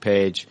Facebook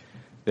page.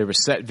 There were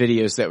set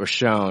videos that were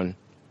shown.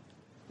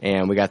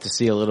 And we got to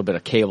see a little bit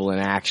of Cable in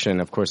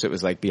action. Of course, it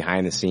was like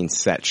behind the scenes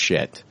set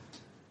shit.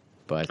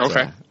 But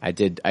okay. I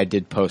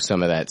did post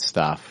some of that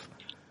stuff.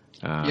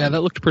 Yeah,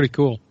 that looked pretty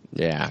cool.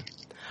 Yeah.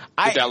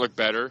 Did that look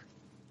better?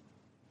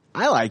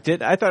 I liked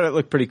it. I thought it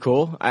looked pretty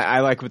cool. I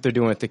like what they're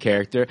doing with the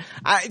character.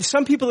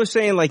 Some people are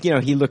saying, like, you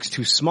know, he looks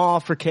too small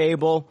for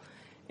Cable.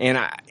 And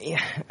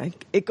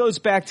it goes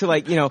back to,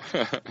 like, you know,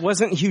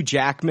 wasn't Hugh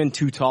Jackman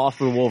too tall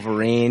for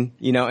Wolverine?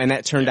 You know, and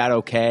that turned out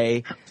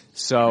okay.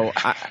 So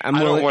I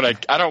don't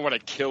want to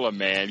kill a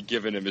man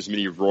giving him as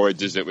many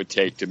roids as it would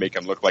take to make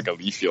him look like a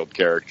Liefeld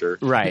character.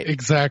 Right.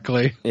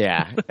 Exactly.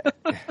 Yeah.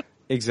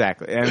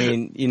 Exactly. I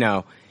mean, you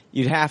know,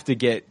 you'd have to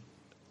get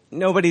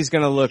nobody's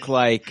going to look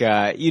like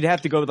you'd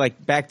have to go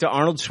like back to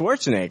Arnold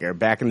Schwarzenegger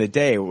back in the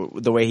day,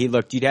 the way he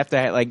looked. You'd have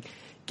to like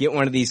get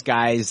one of these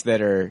guys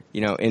that are,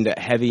 you know,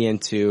 heavy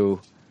into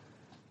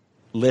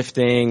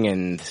lifting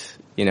and,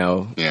 you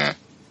know,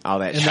 all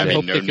that and shit. then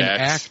hope they can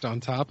act on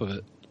top of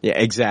it. Yeah,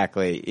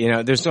 exactly. You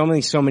know, there's so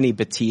many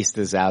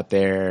Batistas out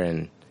there,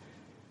 and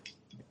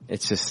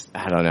it's just,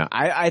 I don't know.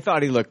 I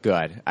thought he looked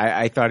good.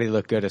 I thought he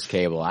looked good as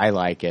Cable. I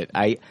like it.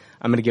 I'm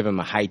going to give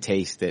him a high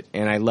taste it,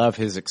 and I love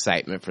his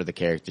excitement for the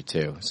character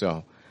too.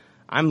 So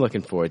I'm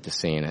looking forward to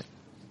seeing it.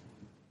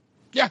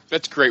 Yeah,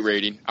 that's a great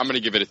rating. I'm going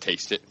to give it a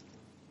taste it.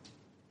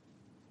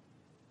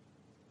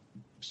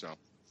 So,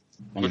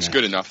 looks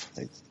good enough.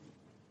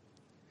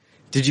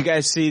 Did you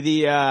guys see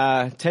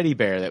the teddy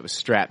bear that was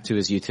strapped to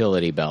his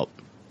utility belt?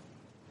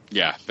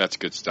 Yeah, that's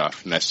good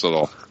stuff. Nice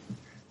little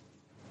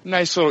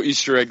Nice little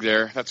Easter egg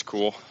there. That's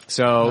cool.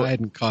 So I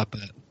hadn't caught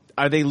that.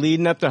 Are they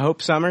leading up to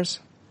Hope Summers?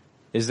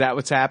 Is that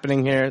what's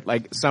happening here?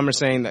 Like, some are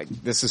saying that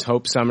this is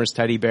Hope Summers'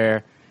 teddy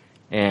bear,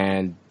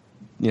 and,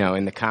 you know,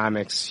 in the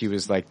comics, she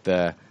was like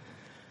the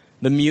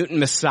mutant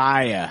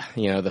messiah,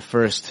 you know, the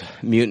first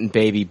mutant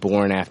baby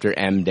born after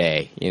M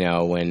Day, you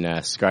know,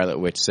 when Scarlet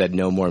Witch said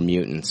no more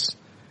mutants.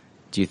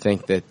 Do you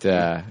think that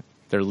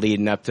they're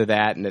leading up to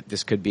that, and that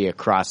this could be a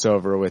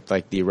crossover with,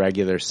 like, the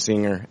regular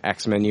Singer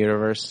X-Men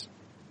universe?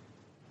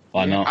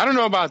 Why not? I don't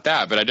know about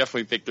that, but I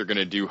definitely think they're going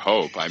to do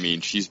Hope. I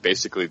mean, she's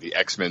basically the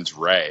X-Men's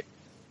Ray.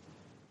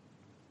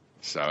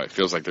 So it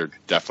feels like they're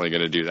definitely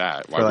going to do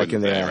that. Why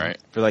wouldn't they, right?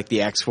 For, like,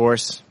 the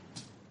X-Force?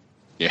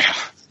 Yeah.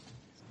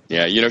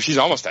 Yeah, you know, she's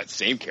almost that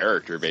same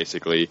character,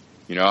 basically.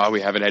 You know,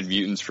 we haven't had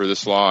mutants for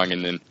this long,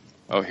 and then,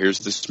 oh, here's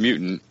this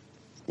mutant.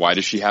 Why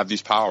does she have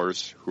these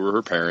powers? Who are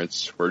her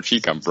parents? Where did she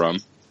come from?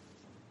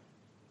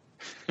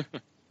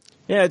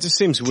 Yeah, it just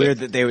seems weird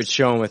that they would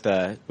show him with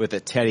a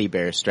teddy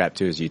bear strapped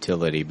to his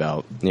utility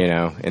belt, you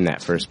know, in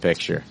that first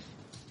picture.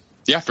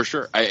 Yeah, for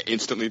sure. I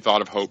instantly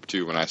thought of Hope,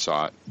 too, when I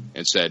saw it,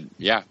 and said,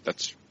 yeah,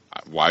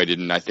 why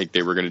didn't I think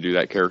they were going to do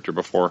that character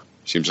before?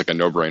 Seems like a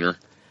no-brainer.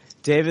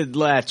 David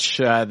Lech,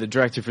 the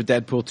director for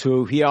Deadpool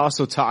 2, he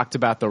also talked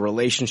about the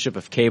relationship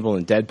of Cable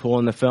and Deadpool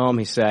in the film.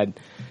 He said,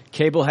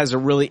 Cable has a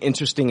really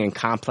interesting and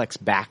complex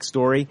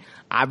backstory.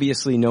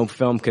 Obviously, no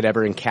film could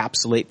ever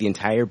encapsulate the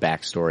entire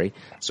backstory,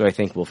 so I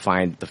think we'll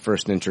find the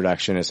first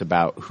introduction is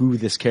about who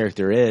this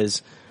character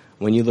is.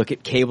 When you look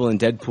at Cable and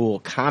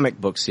Deadpool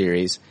comic book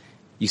series,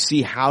 you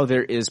see how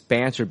there is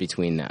banter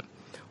between them.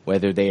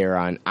 Whether they are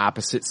on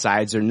opposite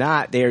sides or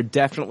not, they are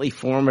definitely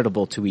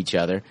formidable to each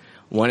other.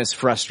 One is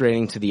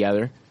frustrating to the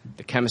other.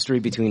 The chemistry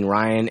between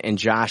Ryan and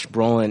Josh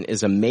Brolin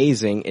is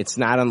amazing. It's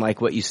not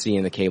unlike what you see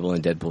in the Cable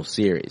and Deadpool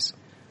series.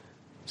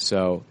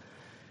 So,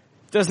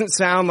 it doesn't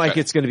sound like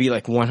it's going to be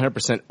like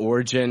 100%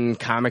 origin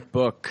comic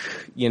book,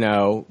 you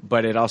know,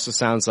 but it also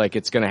sounds like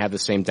it's going to have the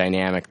same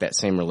dynamic, that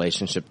same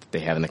relationship that they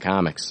have in the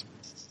comics.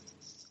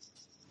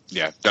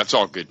 Yeah, that's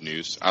all good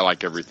news. I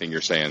like everything you're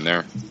saying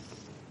there.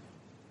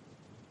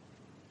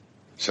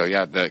 So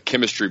yeah, the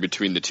chemistry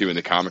between the two in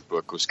the comic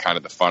book was kind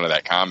of the fun of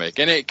that comic.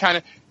 And it kind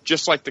of,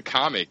 just like the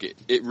comic,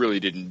 it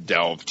really didn't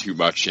delve too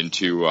much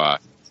into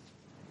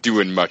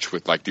doing much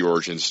with like the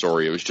origin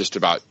story. It was just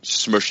about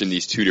smushing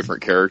these two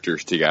different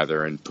characters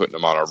together and putting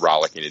them on a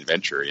rollicking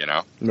adventure, you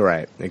know?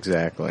 Right,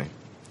 exactly.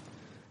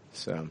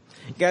 So,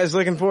 you guys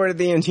looking forward to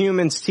the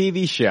Inhumans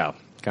TV show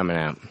coming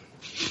out?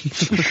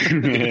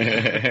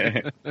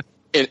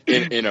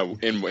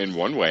 In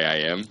one way,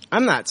 I am.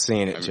 I'm not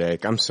seeing it,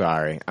 Jake. I'm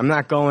sorry. I'm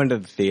not going to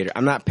the theater.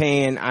 I'm not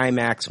paying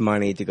IMAX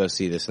money to go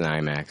see this in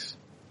IMAX.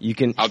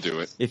 I'll do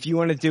it. If you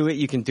want to do it,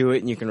 you can do it,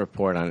 and you can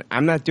report on it.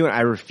 I'm not doing it.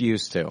 I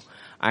refuse to.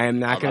 I am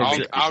not going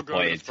to. I'll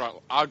go to the front.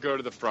 I'll go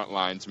to the front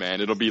lines, man.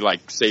 It'll be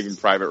like Saving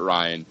Private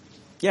Ryan.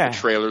 Yeah. The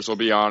trailers will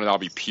be on, and I'll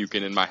be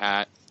puking in my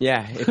hat.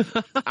 Yeah.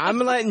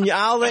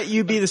 I'll let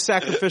you be the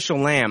sacrificial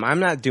lamb. I'm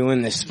not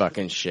doing this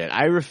fucking shit.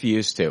 I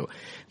refuse to.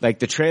 Like,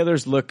 the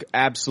trailers look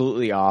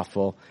absolutely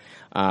awful.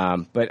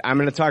 But I'm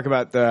going to talk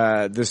about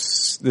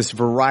this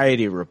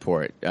Variety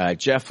report.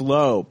 Jeff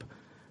Loeb,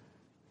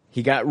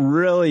 he got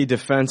really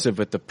defensive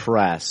with the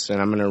press,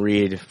 and I'm going to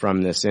read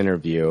from this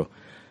interview.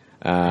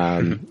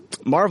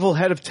 Marvel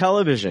head of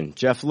television,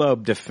 Jeff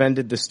Loeb,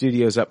 defended the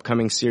studio's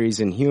upcoming series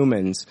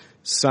Inhumans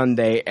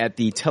Sunday at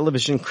the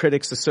Television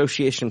Critics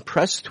Association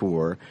press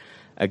tour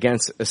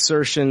against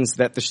assertions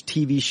that the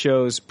TV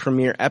show's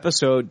premiere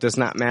episode does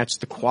not match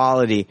the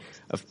quality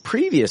of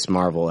previous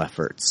Marvel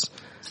efforts.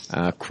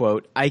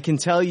 Quote, I can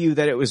tell you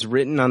that it was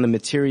written on the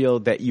material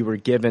that you were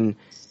given,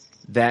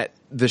 that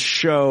the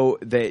show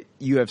that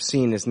you have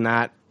seen is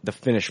not the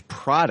finished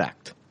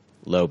product,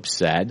 Loeb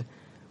said,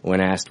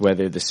 when asked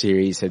whether the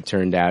series had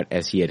turned out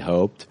as he had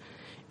hoped.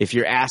 If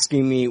you're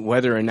asking me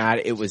whether or not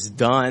it was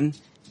done,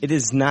 it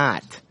is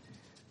not.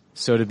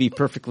 So to be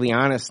perfectly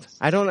honest,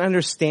 I don't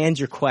understand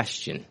your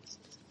question.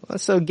 Well,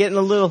 so getting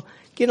a little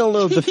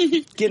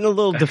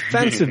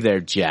defensive there,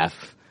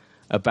 Jeff,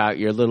 about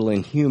your little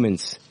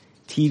Inhumans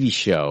TV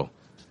show.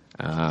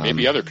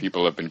 Maybe other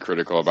people have been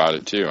critical about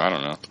it too. I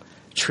don't know.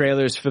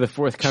 Trailers for the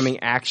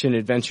forthcoming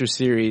action-adventure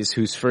series,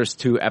 whose first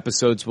 2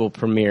 episodes will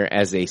premiere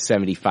as a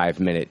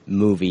 75-minute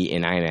movie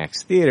in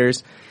IMAX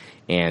theaters,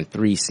 and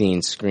 3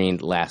 scenes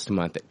screened last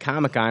month at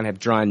Comic-Con, have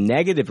drawn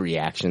negative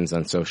reactions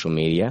on social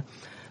media.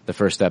 The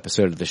first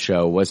episode of the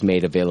show was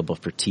made available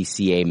for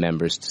TCA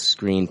members to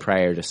screen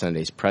prior to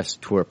Sunday's press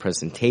tour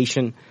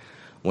presentation.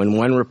 When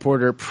one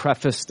reporter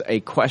prefaced a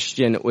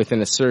question with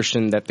an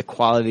assertion that the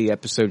quality of the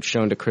episode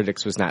shown to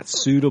critics was not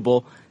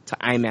suitable to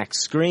IMAX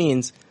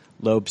screens,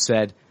 Loeb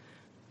said,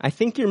 I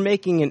think you're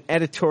making an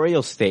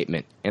editorial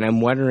statement, and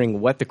I'm wondering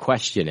what the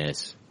question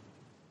is.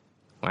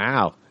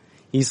 Wow.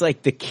 He's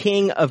like the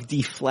king of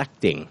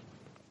deflecting.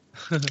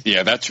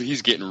 Yeah,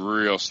 he's getting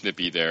real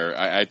snippy there.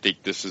 I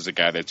think this is a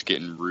guy that's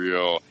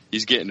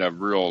he's getting a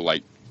real,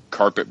 like,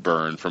 carpet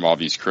burn from all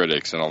these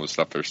critics and all the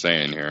stuff they're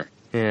saying here.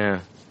 Yeah.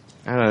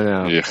 I don't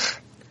know.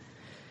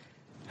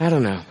 I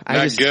don't know.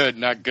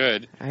 Not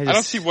good. I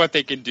don't see what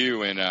they can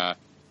do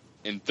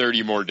in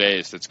 30 more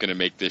days that's going to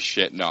make this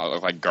shit not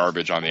look like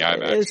garbage on the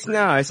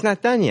IMAX. It's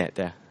not done yet,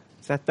 though.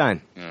 It's not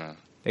done. Yeah.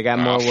 They got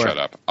more work. Shut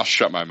up. I'll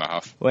shut my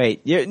mouth.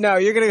 Wait, you're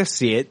going to go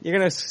see it. You're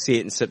going to see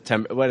it in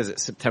September. What is it,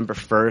 September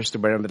 1st or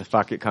whatever the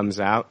fuck it comes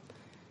out?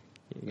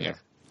 Yeah.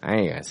 I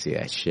ain't going to see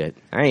that shit.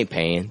 I ain't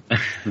paying.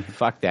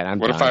 Fuck that. I'm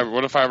done. done.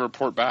 What if I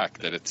report back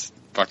that it's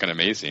fucking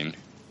amazing?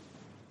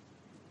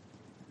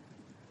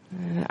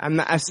 I'm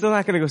still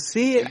not going to go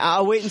see it.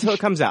 I'll wait until it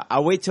comes out.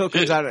 I'll wait till it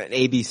comes out on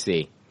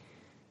ABC.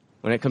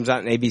 When it comes out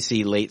on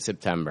ABC late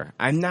September.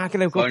 I'm not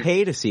going to go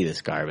pay to see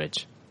this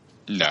garbage.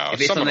 No,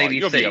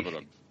 you'll be able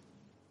to.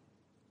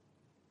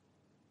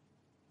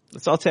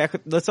 Let's all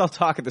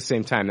talk at the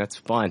same time. That's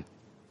fun.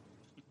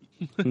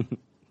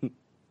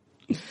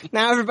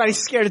 Now everybody's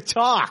scared to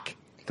talk.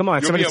 Come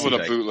on, you'll be able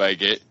to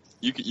bootleg it.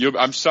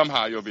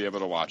 Somehow you'll be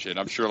able to watch it.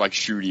 I'm sure like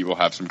Shooty will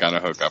have some kind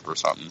of hookup or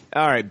something.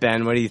 All right,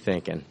 Ben, what are you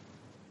thinking?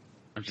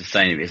 I'm just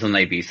saying, if it's on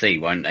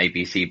ABC, won't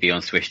ABC be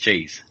on Swiss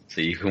Cheese?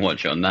 So you can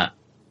watch it on that.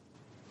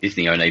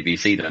 Disney own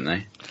ABC, don't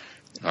they?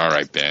 All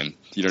right, Ben.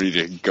 You don't need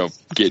to go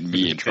get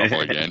me in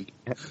trouble again.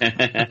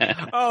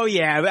 Oh,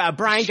 yeah.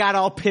 Brian got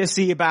all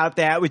pissy about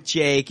that with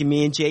Jake, and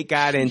me and Jake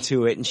got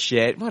into it and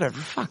shit. Whatever.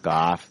 Fuck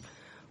off.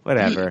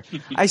 Whatever.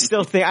 I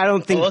don't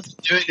think. I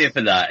wasn't doing it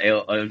for that.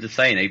 I'm just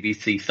saying,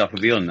 ABC stuff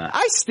will be on that.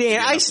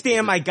 I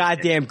stand my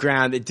goddamn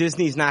ground that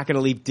Disney's not going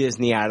to leave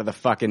Disney out of the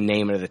fucking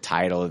name of the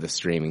title of the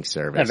streaming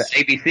service. No,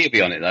 but ABC will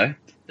be on it, though.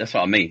 That's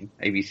what I mean.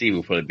 ABC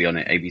will probably be on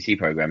it. ABC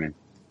programming.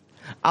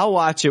 I'll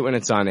watch it when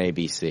it's on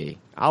ABC.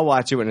 I'm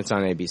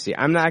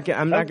not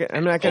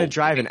going to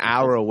drive an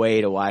hour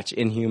away to watch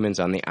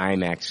Inhumans on the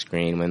IMAX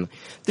screen when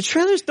the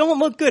trailers don't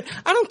look good.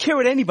 I don't care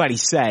what anybody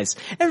says.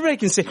 Everybody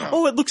can say,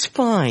 "Oh, it looks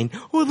fine.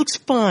 Oh, it looks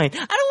fine."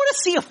 I don't want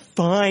to see a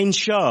fine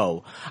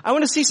show. I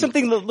want to see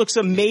something that looks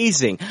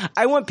amazing.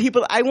 I want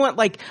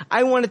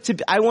it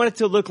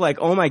to look like,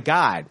 "Oh my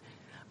God,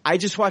 I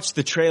just watched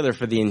the trailer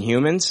for the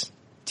Inhumans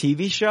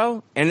TV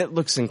show, and it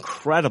looks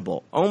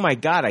incredible. Oh my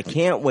God, I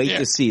can't wait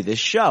to see this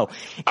show."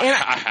 And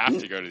I have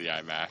to go to the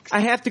IMAX. I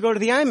have to go to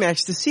the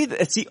IMAX to see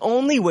that. It's the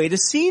only way to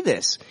see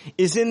this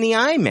is in the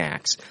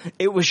IMAX.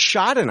 It was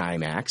shot in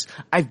IMAX.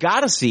 I've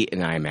got to see it in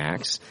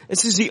IMAX.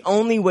 This is the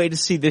only way to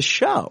see this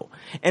show.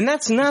 And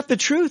that's not the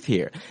truth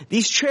here.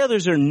 These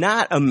trailers are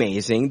not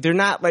amazing. They're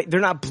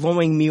not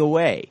blowing me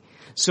away.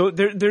 So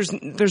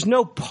there's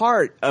no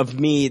part of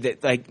me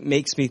that like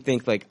makes me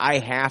think like I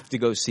have to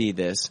go see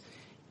this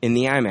in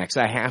the IMAX.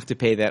 I have to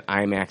pay that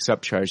IMAX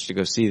upcharge to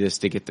go see this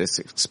to get this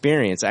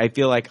experience. I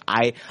feel like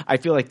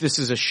this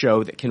is a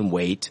show that can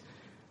wait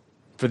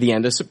for the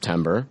end of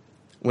September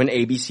when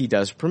ABC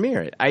does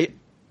premiere it.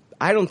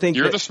 I don't think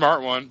you're the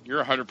smart one.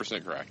 You're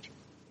 100% correct.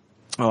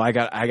 Oh, I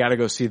got to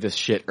go see this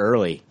shit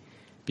early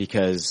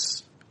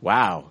because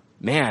wow,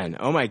 man,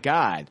 oh my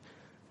God.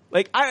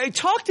 Like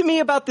talk to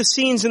me about the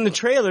scenes in the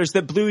trailers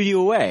that blew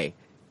you away.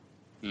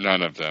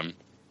 None of them.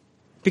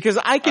 Because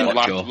I can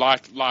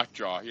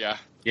Lockjaw, yeah.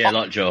 Yeah,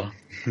 Lockjaw.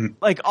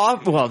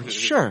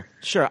 Sure.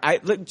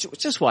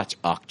 Just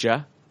watch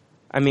Okja.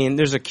 I mean,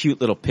 there's a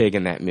cute little pig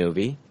in that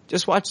movie.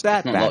 Just watch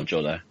that. It's not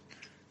Lockjaw, though.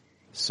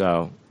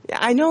 So, yeah,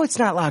 I know it's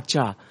not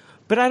Lockjaw,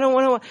 but I don't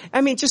want to. I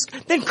mean,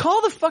 then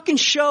call the fucking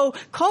show.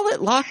 Call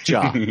it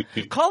Lockjaw.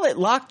 Call it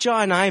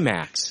Lockjaw in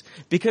IMAX.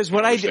 Because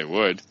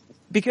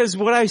because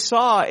what I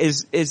saw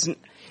is.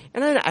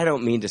 And I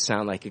don't mean to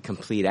sound like a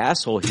complete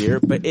asshole here,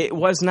 but it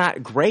was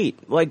not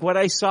great. Like what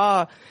I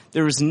saw,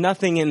 there was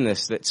nothing in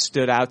this that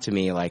stood out to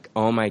me like,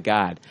 oh my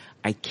God,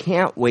 I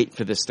can't wait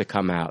for this to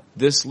come out.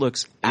 This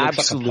looks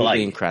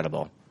absolutely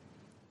incredible.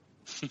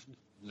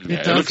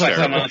 It looks like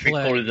someone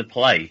recorded a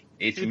play.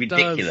 It's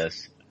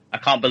ridiculous. I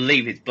can't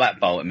believe it's Black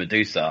Bolt and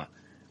Medusa.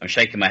 I'm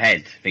shaking my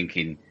head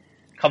thinking,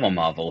 come on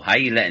Marvel, how are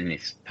you letting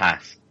this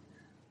pass?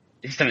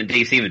 This is something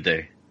DC would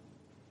do.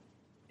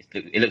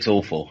 It looks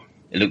awful.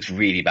 It looks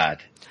really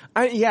bad.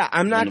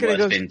 I'm not going to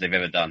go. Things they've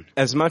ever done.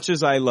 As much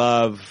as I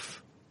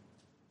love,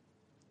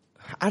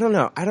 I don't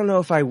know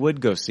if I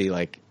would go see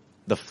like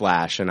The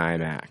Flash in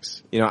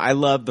IMAX. You know, I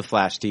love the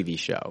Flash TV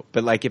show,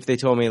 but like if they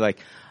told me like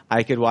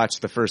I could watch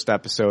the first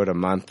episode a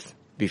month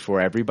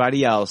before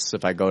everybody else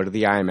if I go to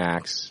the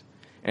IMAX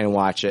and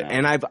watch it,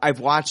 and I've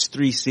watched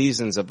 3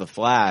 seasons of The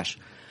Flash.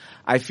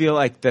 I feel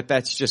like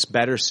that's just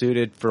better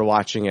suited for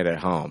watching it at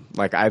home.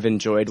 Like I've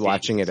enjoyed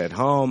watching it at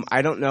home.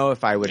 I don't know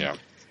if I would. Yeah.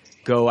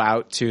 Go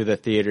out to the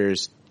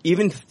theaters,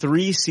 even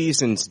 3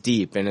 seasons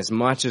deep, and as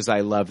much as I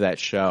love that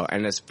show,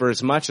 and as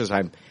much as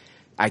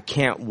I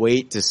can't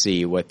wait to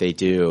see what they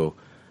do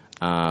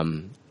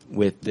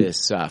with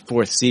this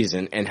 4th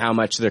season, and how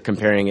much they're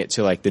comparing it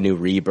to like the new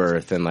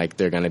Rebirth, and like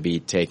they're going to be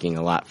taking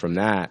a lot from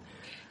that.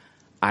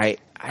 I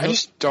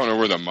just don't know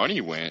where the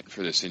money went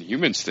for this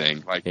Inhumans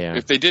thing. Like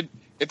if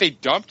they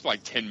dumped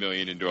like $10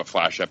 million into a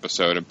Flash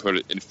episode and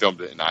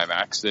filmed it in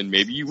IMAX, then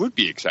maybe you would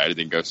be excited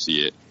and go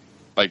see it.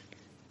 Like.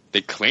 They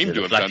claim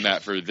to have done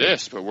that for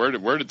this, but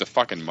where did the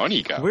fucking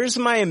money go? Where's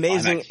my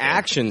amazing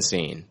action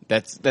scene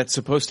that's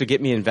supposed to get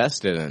me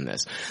invested in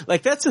this?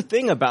 Like, that's the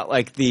thing about,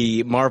 like,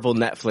 the Marvel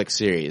Netflix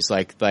series,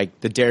 like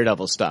the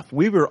Daredevil stuff.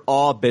 We were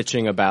all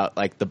bitching about,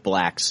 like, the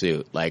black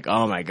suit. Like,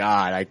 oh my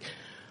God, I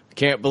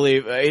can't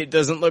believe it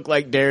doesn't look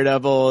like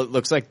Daredevil. It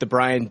looks like the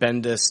Brian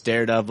Bendis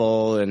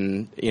Daredevil,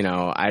 and, you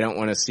know, I don't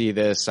want to see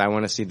this. I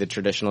want to see the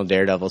traditional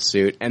Daredevil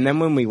suit. And then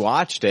when we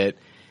watched it,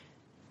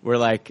 we're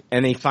like,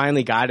 and they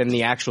finally got him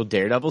the actual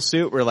Daredevil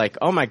suit. We're like,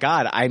 oh my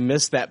God, I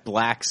missed that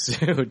black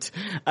suit.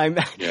 I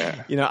missed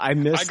that.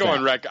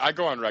 I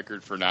go on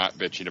record for not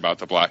bitching about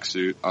the black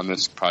suit on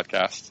this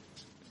podcast.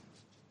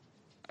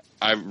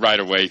 I right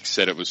away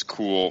said it was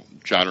cool,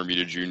 John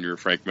Romita Jr.,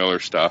 Frank Miller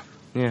stuff.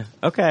 Yeah.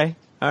 Okay.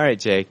 All right,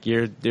 Jake.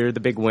 You're the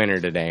big winner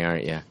today,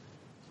 aren't you?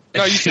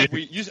 No, you said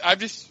we.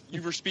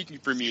 You were speaking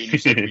for me, and you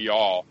said we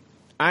all.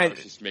 I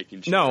was just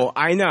making sure. No,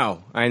 I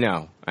know. I'm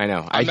not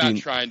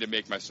trying to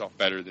make myself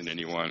better than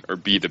anyone or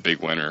be the big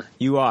winner.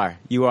 You are.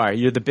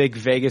 You're the big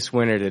Vegas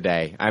winner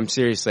today. I'm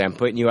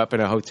putting you up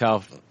in a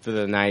hotel for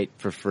the night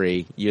for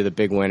free. You're the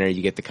big winner.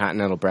 You get the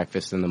continental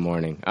breakfast in the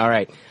morning. All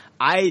right.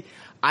 I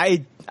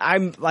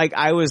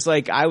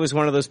was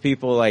one of those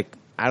people, like,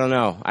 I don't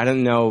know. I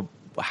don't know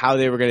how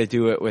they were going to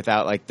do it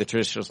without, like, the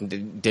traditional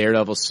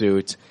Daredevil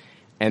suit.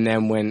 And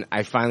then when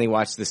I finally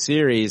watched the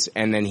series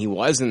and then he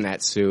was in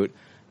that suit,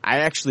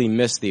 I actually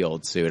missed the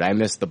old suit. I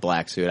missed the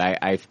black suit.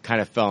 I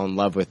kind of fell in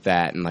love with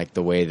that and, like,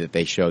 the way that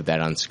they showed that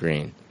on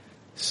screen.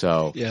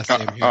 So yeah,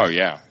 same here. Oh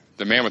yeah,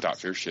 the Man Without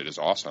Fear shit is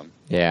awesome.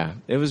 Yeah,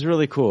 it was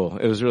really cool.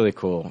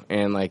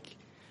 And, like,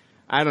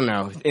 I don't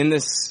know,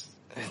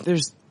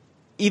 there's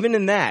even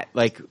in that,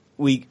 like,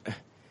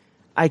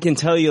 I can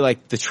tell you,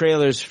 like, the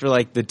trailers for,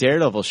 like, the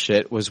Daredevil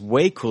shit was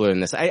way cooler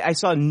than this. I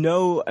saw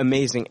no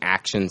amazing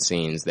action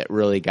scenes that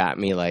really got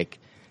me, like,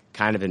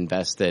 kind of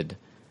invested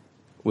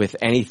with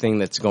anything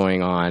that's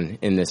going on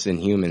in this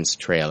Inhumans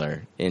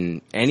trailer,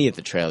 in any of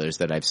the trailers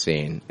that I've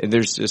seen.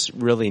 There's just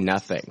really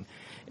nothing.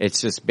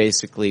 It's just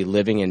basically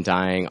living and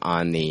dying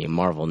on the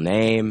Marvel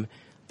name,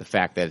 the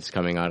fact that it's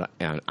coming out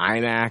on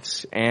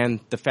IMAX,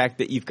 and the fact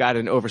that you've got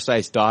an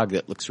oversized dog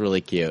that looks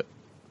really cute.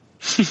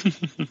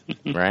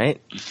 Right?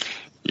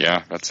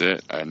 Yeah, that's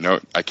it. I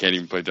can't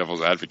even play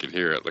devil's advocate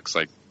here. It looks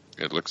like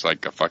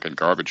a fucking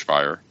garbage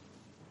fire.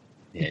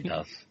 Yeah, it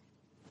does.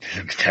 It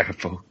looks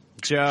terrible.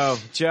 Joe,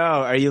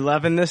 are you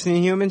loving this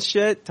Inhumans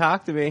shit?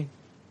 Talk to me.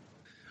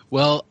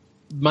 Well,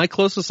 my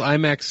closest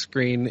IMAX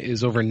screen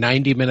is over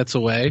 90 minutes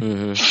away.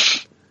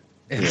 Mm-hmm.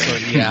 And so,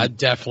 yeah,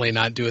 definitely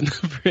not doing that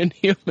for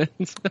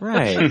Inhumans.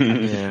 Right.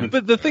 Yeah.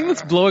 But the thing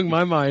that's blowing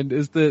my mind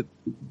is that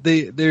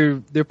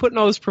they're putting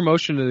all this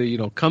promotion to, you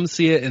know, come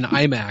see it in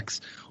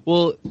IMAX.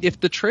 Well, if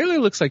the trailer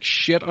looks like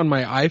shit on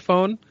my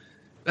iPhone,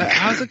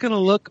 how's it going to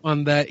look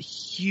on that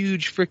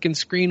huge freaking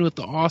screen with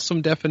the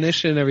awesome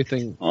definition and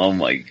everything? Oh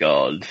my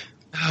God.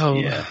 Oh,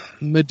 yeah.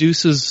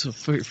 Medusa's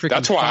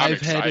freaking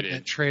 5-head in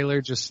that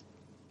trailer just...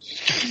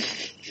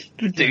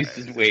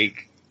 Medusa's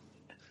weak.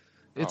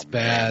 It's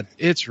bad.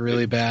 It's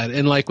really bad.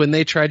 And, like, when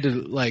they tried to,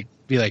 like,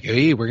 be like,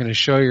 hey, we're going to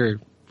show your...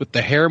 with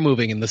the hair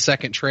moving in the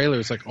second trailer,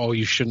 it's like, oh,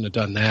 you shouldn't have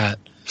done that.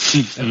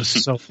 It was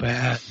so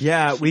bad.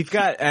 Yeah, we've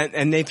got,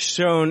 and they've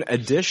shown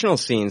additional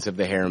scenes of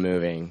the hair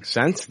moving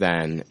since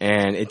then,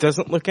 and it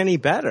doesn't look any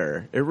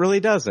better. It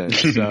really doesn't,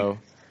 so.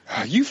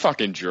 You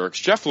fucking jerks.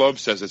 Jeff Loeb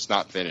says it's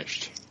not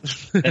finished.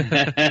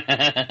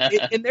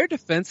 In their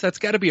defense, that's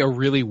got to be a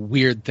really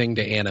weird thing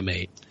to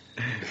animate.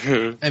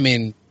 I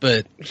mean,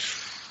 but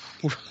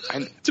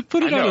to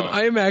put it on an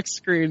IMAX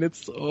screen,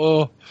 it's,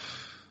 oh,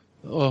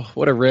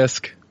 what a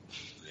risk.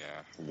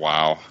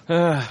 Wow.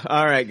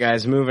 All right,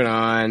 guys, moving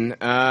on.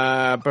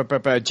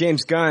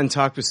 James Gunn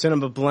talked with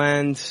Cinema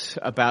Blend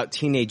about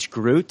Teenage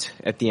Groot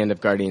at the end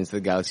of Guardians of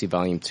the Galaxy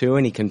Volume 2,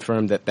 and he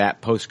confirmed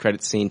that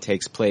post-credit scene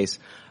takes place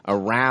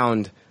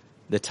around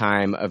the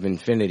time of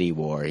Infinity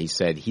War. He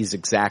said he's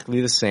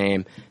exactly the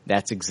same.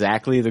 That's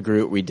exactly the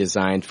Groot we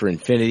designed for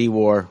Infinity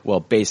War. Well,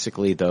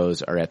 basically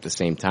those are at the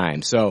same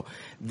time. So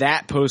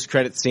that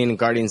post-credit scene in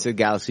Guardians of the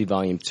Galaxy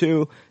Volume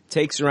 2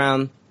 takes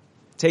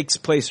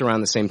place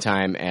around the same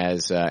time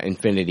as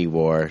Infinity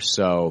War.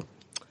 So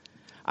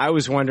I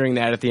was wondering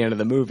that at the end of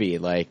the movie,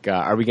 like,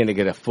 are we going to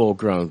get a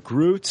full-grown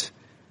Groot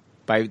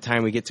by the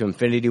time we get to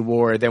Infinity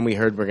War? Then we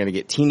heard we're going to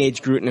get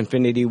Teenage Groot in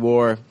Infinity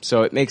War.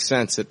 So it makes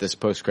sense that this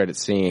post-credit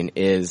scene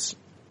is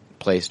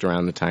placed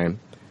around the time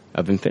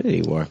of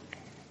Infinity War.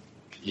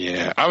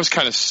 Yeah, I was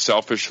kind of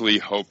selfishly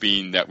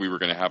hoping that we were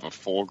going to have a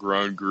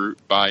full-grown Groot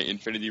by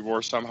Infinity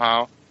War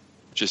somehow.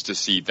 Just to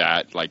see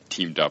that, like,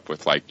 teamed up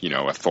with, like, you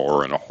know, a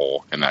Thor and a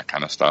Hulk and that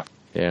kind of stuff.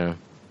 Yeah.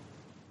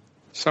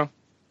 So.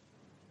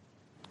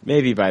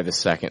 Maybe by the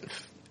second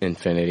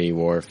Infinity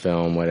War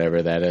film,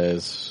 whatever that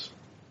is,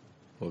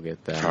 we'll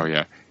get that. Oh,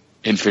 yeah.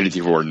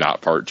 Infinity War, not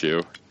Part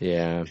 2.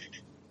 Yeah.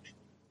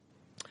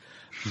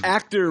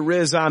 Actor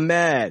Riz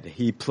Ahmed,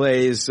 he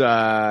played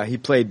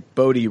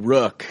Bodhi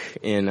Rook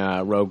in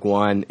Rogue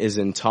One, is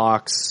in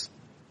talks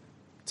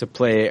to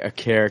play a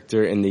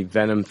character in the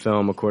Venom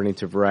film, according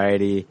to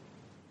Variety.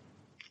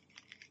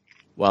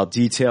 While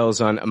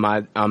details on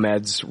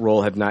Ahmed's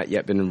role have not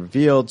yet been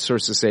revealed,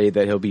 sources say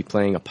that he'll be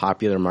playing a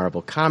popular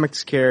Marvel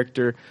Comics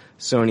character.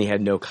 Sony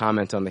had no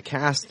comment on the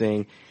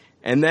casting.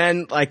 And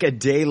then, like a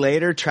day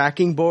later,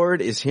 Tracking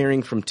Board is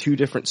hearing from two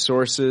different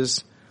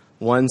sources.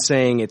 One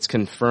saying it's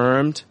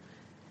confirmed,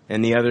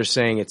 and the other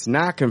saying it's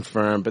not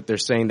confirmed, but they're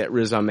saying that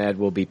Riz Ahmed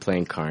will be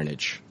playing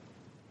Carnage.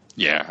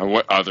 Yeah, and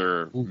what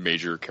other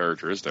major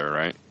character is there,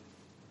 right?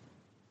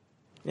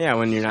 Yeah,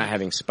 when you're not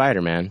having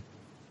Spider-Man.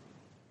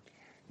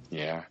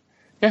 Yeah.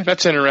 Yeah,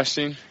 that's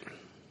interesting.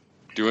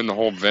 Doing the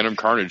whole Venom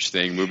Carnage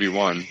thing, movie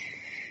 1.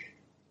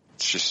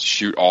 It's just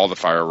shoot all the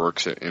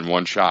fireworks in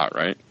one shot,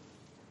 right?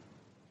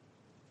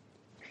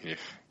 Yeah.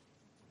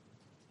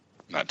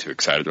 Not too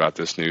excited about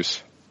this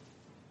news.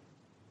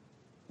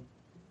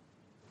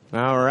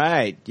 All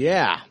right.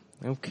 Yeah.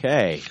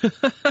 Okay.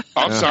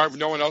 I'm sorry,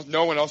 no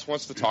one else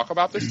wants to talk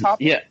about this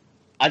topic? Yeah.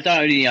 I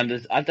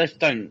just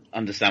don't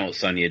understand what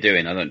Sony are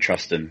doing. I don't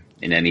trust them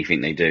in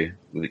anything they do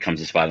when it comes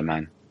to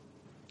Spider-Man.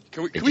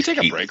 Can we take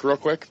a break real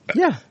quick?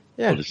 Yeah.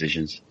 Poor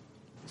decisions.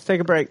 Let's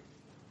take a break.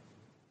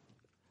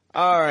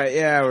 All right,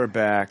 yeah, we're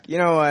back. You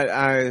know what?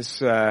 I was,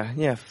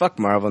 fuck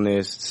Marvel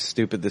news. It's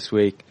stupid this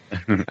week.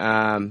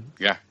 Yeah.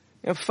 You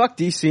know, fuck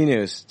DC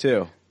news,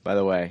 too, by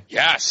the way.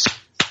 Yes!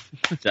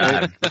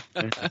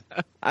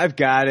 I've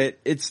got it.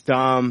 It's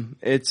dumb.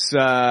 It's, Give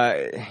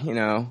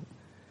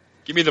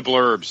me the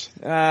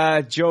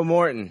blurbs. Joe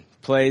Morton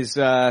plays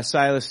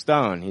Silas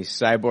Stone. He's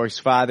Cyborg's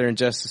father in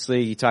Justice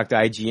League. He talked to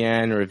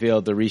IGN and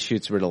revealed the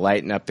reshoots were to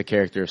lighten up the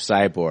character of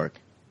Cyborg.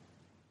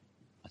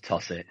 I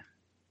toss it.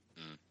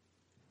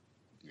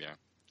 Yeah.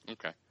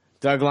 Okay.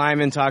 Doug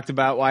Liman talked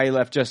about why he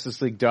left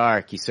Justice League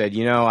Dark. He said,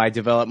 I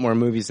develop more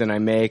movies than I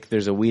make.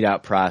 There's a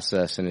weed-out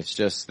process, and it's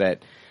just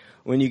that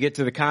when you get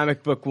to the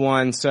comic book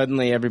one,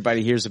 suddenly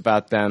everybody hears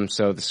about them,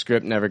 so the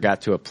script never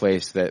got to a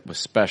place that was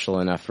special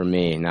enough for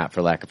me, not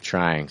for lack of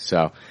trying.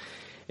 So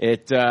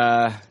it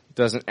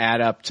doesn't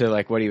add up to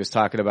like what he was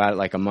talking about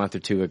like a month or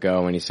two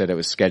ago when he said it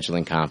was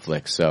scheduling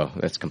conflicts, so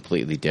that's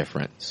completely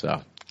different.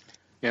 So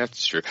yeah,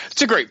 that's true.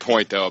 It's a great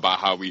point, though, about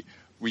how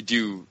we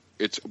do –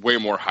 it's way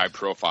more high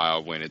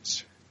profile when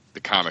it's the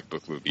comic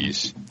book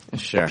movies.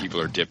 Sure. People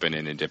are dipping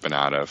in and dipping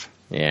out of.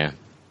 Yeah.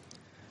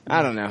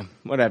 I don't know.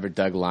 Whatever,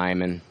 Doug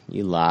Liman.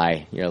 You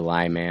lie. You're a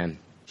lie man.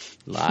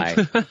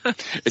 Lie.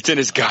 It's in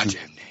his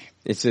goddamn name.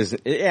 It's his,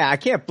 yeah, I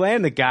can't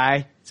blame the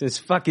guy. It's his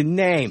fucking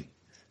name.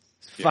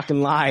 He's a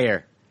fucking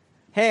liar.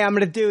 Hey, I'm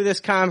going to do this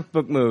comic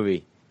book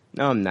movie.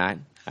 No, I'm not.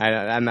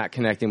 I'm not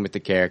connecting with the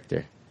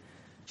character.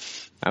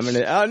 I'm going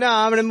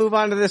to move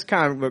on to this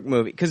comic book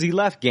movie. Because he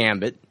left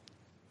Gambit.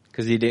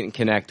 Because he didn't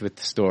connect with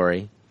the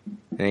story.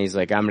 And he's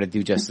like, I'm going to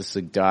do Justice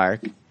League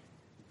Dark.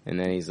 And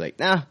then he's like,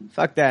 nah,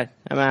 fuck that.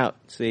 I'm out.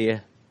 See ya.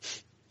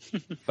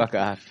 Fuck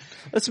off.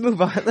 Let's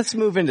move on. Let's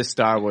move into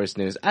Star Wars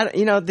news. The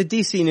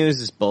DC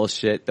news is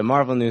bullshit. The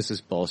Marvel news is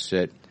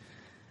bullshit.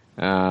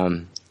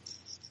 Let's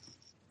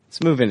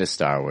move into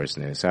Star Wars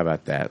news. How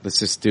about that?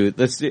 There's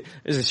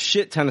a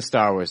shit ton of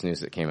Star Wars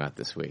news that came out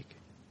this week.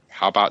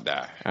 How about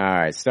that? All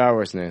right, Star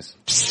Wars news.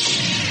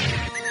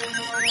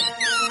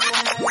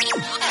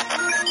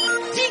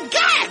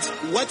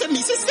 What are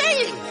Misa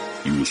saying?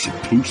 You were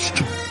supposed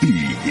to be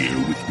here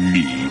with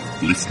me,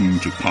 listening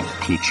to Pop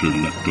Culture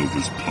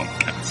Leftovers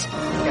podcast.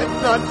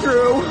 It's not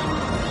true.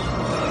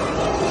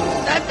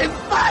 That's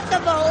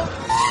impossible.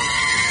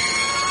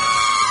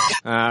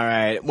 All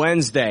right,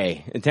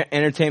 Wednesday,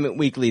 Entertainment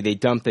Weekly, they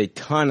dumped a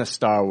ton of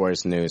Star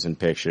Wars news and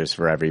pictures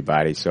for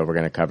everybody, so we're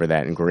going to cover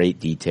that in great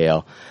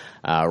detail.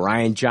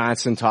 Ryan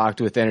Johnson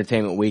talked with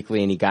Entertainment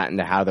Weekly, and he got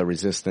into how the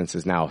Resistance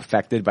is now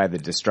affected by the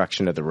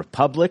destruction of the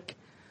Republic.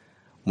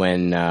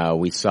 When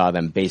we saw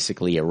them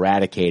basically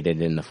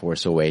eradicated in The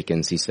Force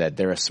Awakens, he said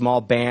they're a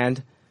small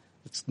band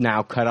that's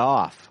now cut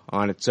off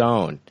on its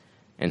own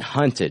and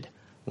hunted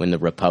when the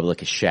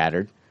Republic is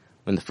shattered.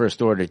 When the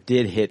First Order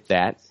did hit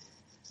that,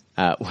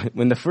 it's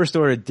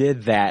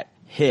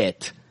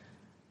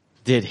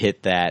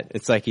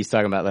like he's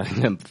talking about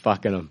letting them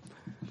fucking them.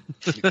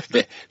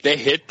 They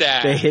hit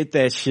that. They hit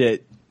that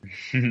shit.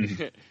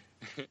 The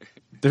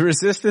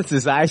Resistance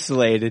is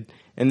isolated,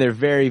 and they're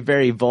very,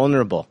 very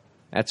vulnerable.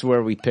 That's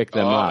where we pick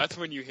them up. That's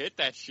when you hit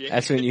that shit.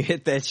 That's when you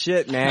hit that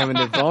shit, man, when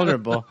they're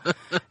vulnerable.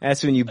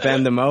 That's when you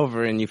bend them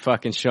over and you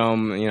fucking show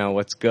them,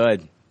 what's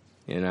good,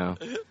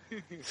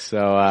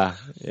 So,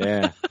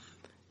 yeah.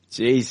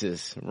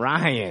 Jesus.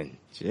 Ryan.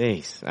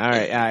 Jeez. All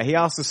right. He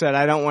also said,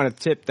 I don't want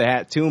to tip the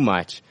hat too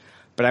much,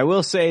 but I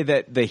will say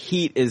that the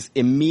heat is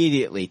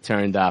immediately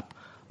turned up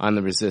on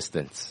the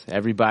Resistance.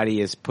 Everybody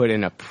is put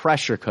in a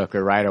pressure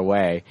cooker right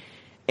away,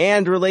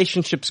 and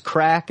relationships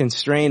crack and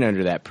strain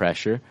under that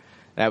pressure.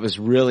 That was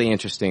really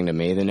interesting to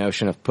me, the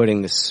notion of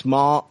putting this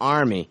small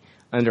army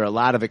under a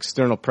lot of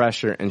external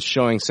pressure and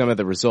showing some of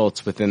the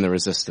results within the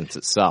Resistance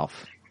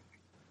itself.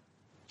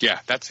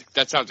 Yeah,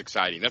 that sounds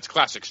exciting. That's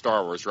classic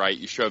Star Wars, right?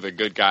 You show the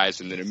good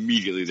guys and then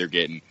immediately they're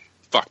getting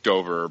fucked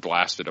over or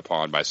blasted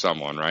upon by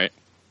someone, right?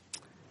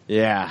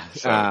 Yeah.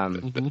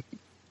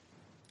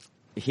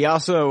 He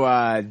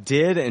also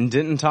did and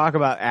didn't talk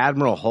about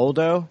Admiral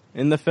Holdo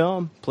in the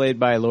film, played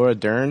by Laura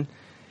Dern,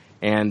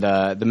 and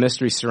the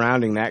mystery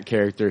surrounding that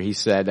character. He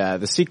said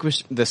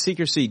the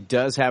secrecy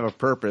does have a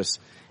purpose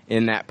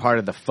in that part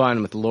of the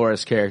fun with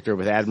Laura's character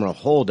with Admiral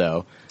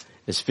Holdo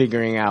is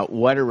figuring out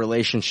what a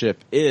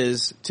relationship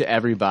is to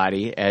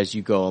everybody as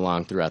you go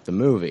along throughout the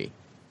movie.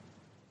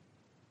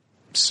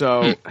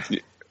 So...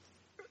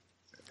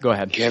 Go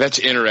ahead. Yeah, that's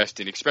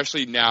interesting,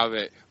 especially now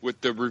that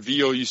with the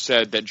reveal you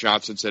said that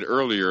Johnson said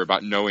earlier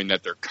about knowing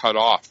that they're cut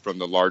off from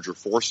the larger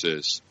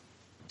forces.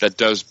 That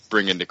does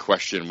bring into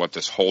question what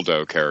this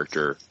Holdo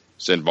character's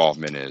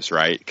involvement is,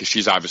 right? Because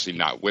she's obviously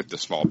not with the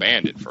small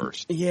band at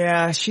first.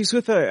 Yeah, she's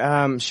with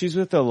a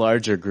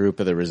larger group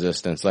of the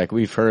Resistance. Like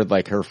we've heard,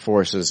 like her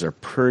forces are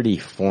pretty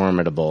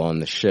formidable, and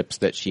the ships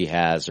that she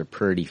has are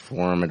pretty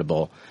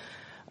formidable.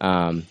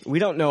 We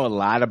don't know a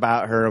lot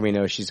about her. We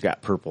know she's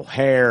got purple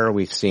hair.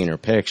 We've seen her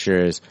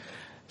pictures.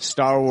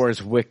 Star Wars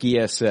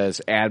Wikia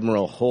says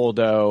Admiral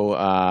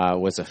Holdo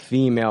was a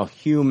female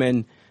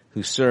human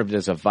who served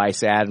as a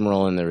vice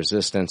admiral in the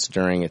Resistance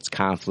during its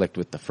conflict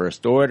with the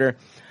First Order.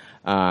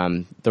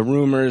 The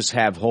rumors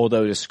have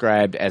Holdo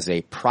described as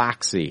a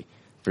proxy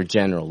for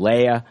General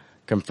Leia,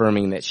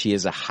 confirming that she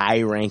is a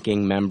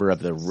high-ranking member of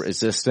the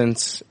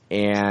Resistance,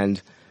 and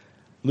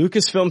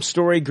Lucasfilm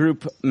Story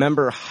Group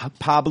member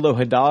Pablo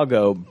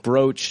Hidalgo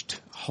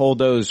broached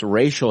Holdo's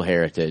racial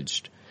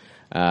heritage,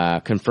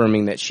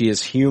 confirming that she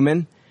is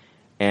human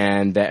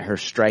and that her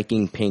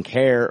striking pink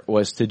hair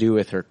was to do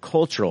with her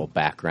cultural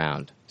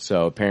background.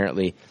 So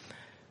apparently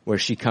where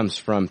she comes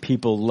from,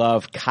 people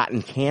love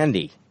cotton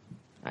candy.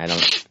 I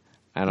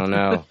don't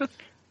know.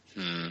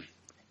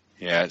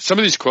 Yeah, some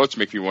of these quotes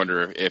make me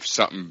wonder if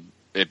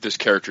this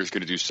character is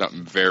going to do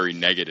something very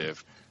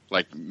negative.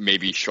 Like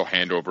maybe she'll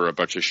hand over a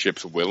bunch of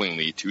ships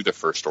willingly to the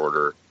First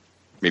Order.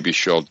 Maybe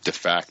she'll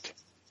defect.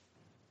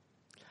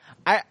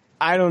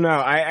 I don't know.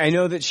 I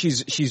know that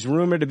she's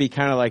rumored to be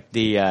kind of like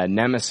the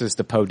nemesis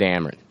to Poe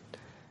Dameron.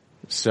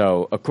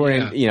 So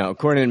according to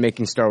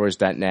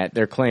MakingStarWars.net,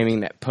 they're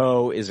claiming that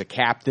Poe is a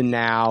captain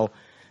now.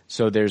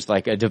 So there's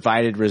like a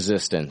divided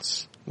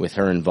resistance with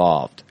her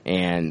involved,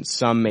 and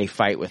some may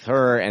fight with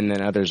her, and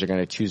then others are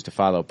going to choose to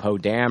follow Poe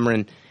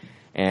Dameron.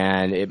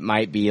 And it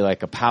might be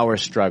like a power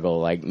struggle,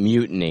 like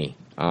mutiny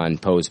on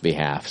Poe's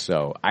behalf.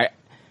 So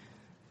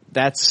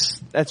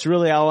that's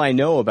really all I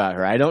know about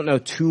her. I don't know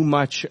too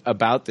much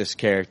about this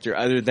character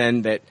other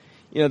than that,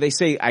 they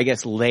say, I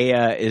guess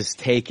Leia is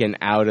taken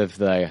out of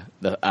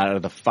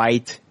the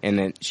fight, and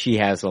that she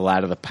has a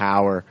lot of the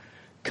power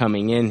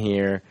coming in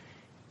here.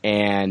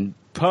 And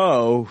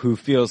Poe, who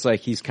feels like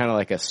he's kind of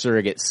like a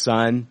surrogate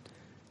son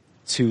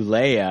to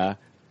Leia,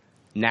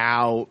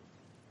 now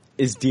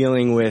is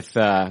dealing with,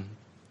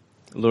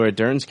 Laura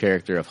Dern's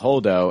character of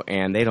Holdo,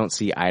 and they don't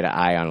see eye to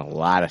eye on a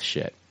lot of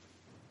shit.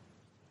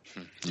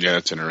 Yeah,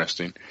 that's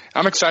interesting.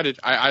 I'm excited.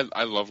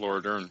 I love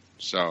Laura Dern,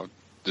 so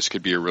this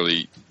could be a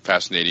really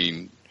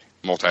fascinating,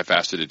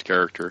 multifaceted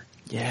character.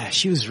 Yeah,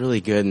 she was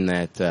really good in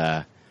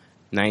that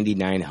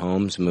 99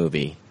 Homes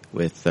movie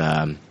with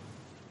Andrew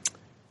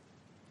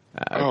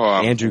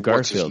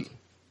Garfield.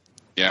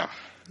 Yeah.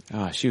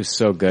 Oh, she was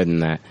so good in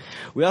that.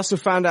 We also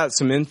finally found out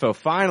some info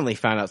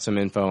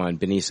on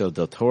Benicio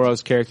del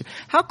Toro's character.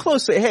 How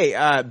closely,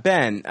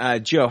 Ben,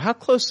 Joe, how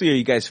closely are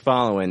you guys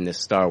following this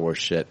Star Wars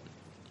shit?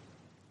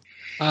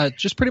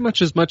 Just pretty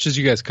much as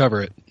you guys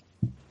cover it.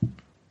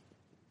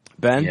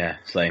 Ben? Yeah,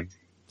 same.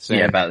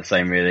 Yeah, about the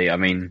same really. I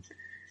mean,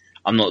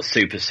 I'm not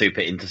super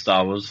into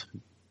Star Wars,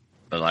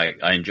 but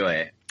I enjoy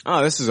it.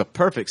 Oh, this is a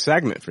perfect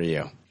segment for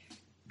you.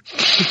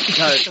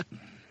 No,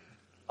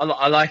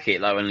 I like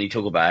it, like when you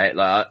talk about it,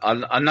 like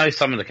I know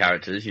some of the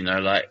characters,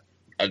 like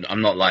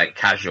I'm not like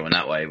casual in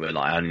that way where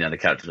like I only know the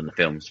characters in the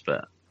films,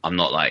 but I'm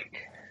not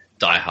like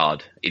die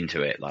hard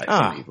into it like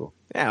some people.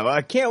 Yeah, well,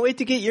 I can't wait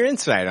to get your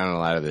insight on a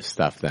lot of this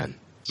stuff then.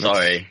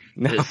 Sorry.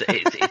 No.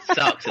 It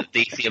sucks that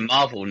DC and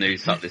Marvel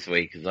news sucked this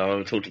week because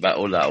I talked about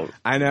all that.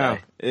 I know.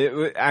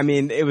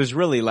 It was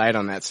really light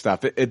on that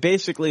stuff. It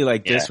basically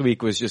this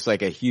week was just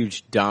like a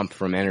huge dump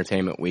from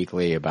Entertainment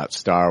Weekly about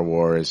Star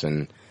Wars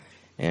and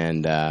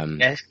yeah,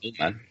 it's good,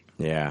 man.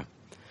 Yeah.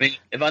 I mean,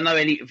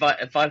 if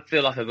I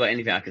feel like I've got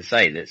anything I can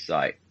say that's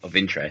like of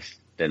interest,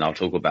 then I'll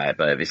talk about it.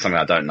 But if it's something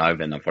I don't know,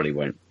 then I probably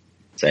won't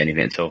say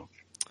anything at all.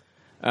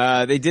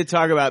 They did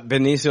talk about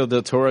Benicio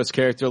del Toro's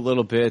character a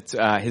little bit.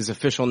 His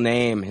official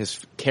name,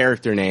 his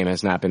character name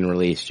has not been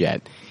released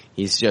yet.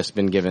 He's just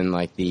been given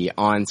like the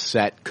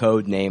on-set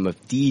code name of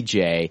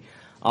DJ.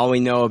 All we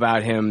know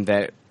about him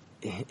that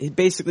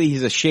basically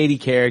he's a shady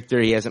character.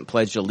 He hasn't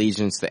pledged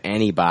allegiance to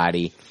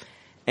anybody.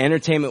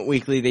 Entertainment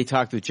Weekly, they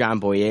talked with John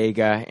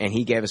Boyega, and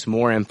he gave us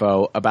more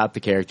info about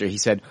the character. He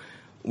said,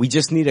 we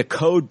just need a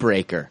code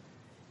breaker,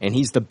 and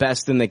he's the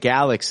best in the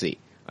galaxy.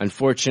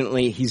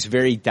 Unfortunately, he's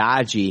very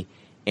dodgy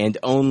and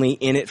only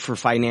in it for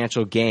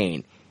financial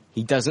gain.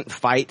 He doesn't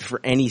fight for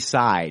any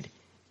side.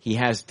 He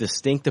has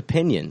distinct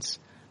opinions.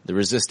 The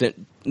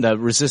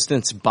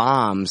Resistance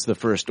bombs the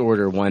First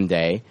Order one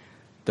day.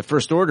 The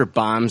First Order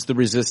bombs the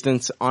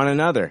Resistance on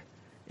another.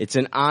 It's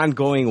an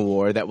ongoing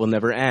war that will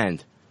never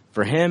end.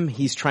 For him,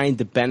 he's trying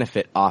to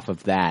benefit off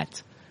of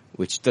that,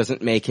 which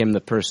doesn't make him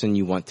the person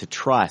you want to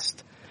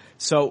trust.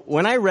 So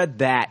when I read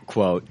that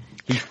quote,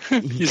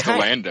 he's the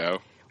Lando.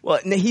 Well,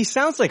 he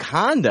sounds like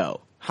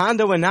Hondo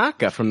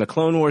Inaka from the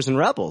Clone Wars and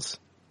Rebels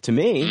to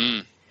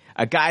me.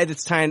 A guy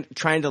that's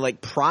trying to like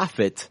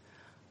profit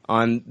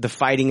on the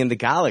fighting in the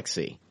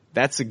galaxy.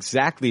 That's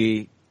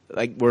exactly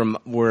like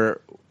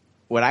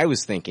what I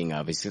was thinking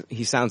of.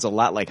 He sounds a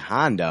lot like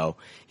Hondo.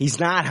 He's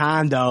not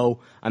Hondo.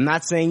 I'm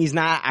not saying he's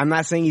not. I'm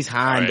not saying he's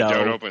Hondo. Right,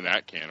 don't open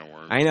that can of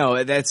worms. I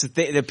know that's the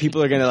thing that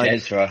people are gonna like.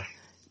 Ezra.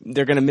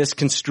 They're gonna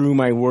misconstrue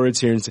my words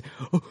here and say,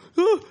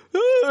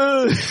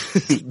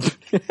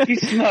 "He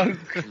smoke."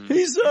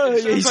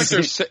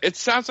 It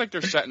sounds like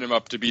they're setting him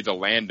up to be the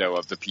Lando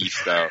of the piece,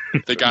 though.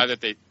 The guy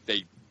that they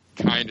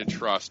kind of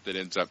trust that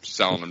ends up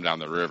selling him down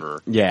the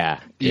river. Yeah.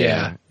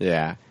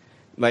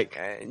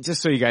 Like,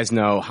 just so you guys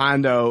know,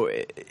 Hondo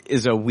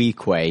is a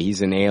Weequay.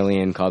 He's an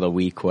alien called a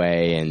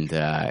Weequay, and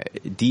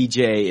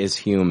DJ is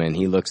human.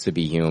 He looks to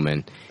be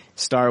human.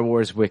 Star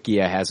Wars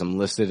Wikia has him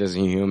listed as a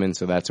human,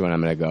 so that's what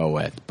I'm going to go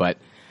with. But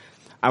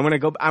I'm going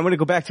to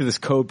go back to this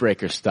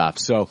Codebreaker stuff.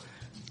 So,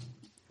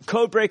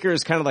 Codebreaker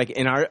is kind of like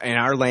in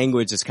our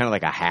language, it's kind of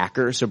like a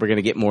hacker. So we're going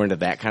to get more into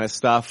that kind of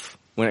stuff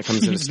when it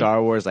comes to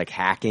Star Wars, like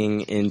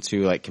hacking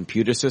into like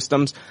computer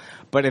systems.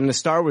 But in the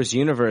Star Wars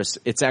universe,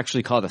 it's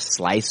actually called a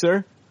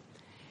slicer.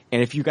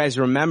 And if you guys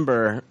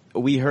remember,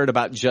 we heard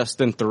about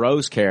Justin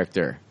Theroux's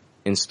character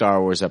in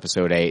Star Wars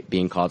Episode 8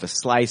 being called a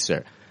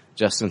slicer.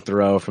 Justin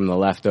Theroux from The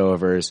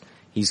Leftovers.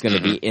 He's going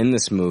to be in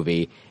this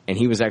movie, and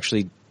he was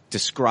actually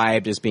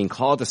described as being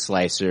called a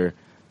slicer.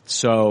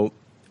 So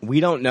we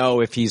don't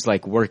know if he's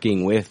like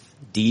working with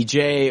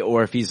DJ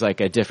or if he's like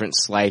a different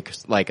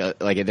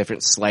a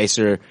different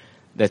slicer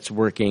that's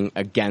working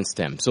against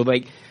him. So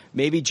like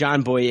maybe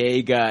John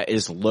Boyega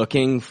is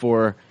looking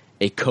for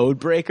a code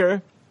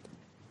breaker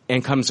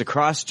and comes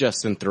across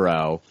Justin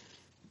Theroux,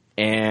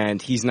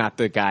 and he's not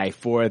the guy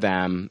for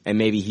them, and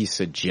maybe he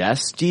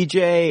suggests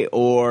DJ,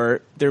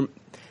 or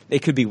they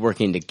could be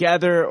working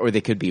together, or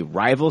they could be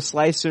rival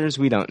slicers.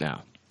 We don't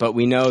know. But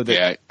we know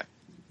that...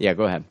 Yeah,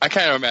 go ahead. I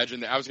kind of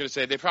imagine that. I was going to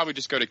say they probably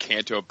just go to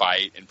Canto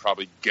Bight and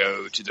probably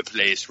go to the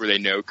place where they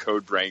know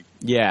code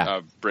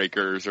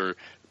breakers or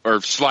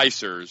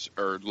slicers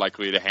are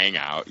likely to hang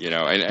out, you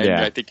know. And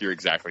I think you're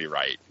exactly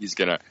right. He's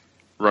going to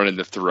run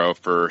into Theroux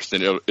first,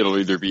 and it'll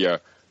either be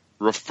a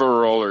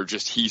referral or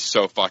just he's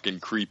so fucking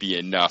creepy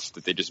enough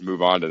that they just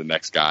move on to the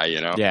next guy, you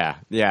know? Yeah.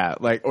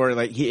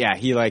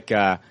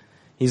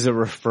 He's a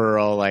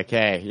referral, like,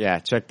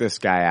 hey, check this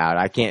guy out.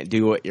 I can't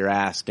do what you're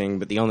asking,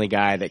 but the only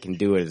guy that can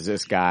do it is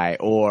this guy.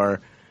 Or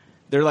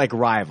they're like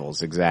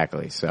rivals,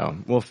 exactly. So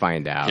we'll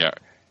find out. Yeah.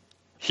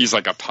 He's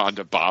like a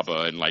Ponda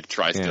Baba and like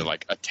tries to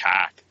like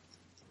attack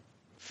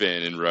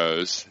Finn and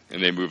Rose,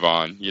 and they move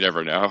on. You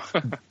never know.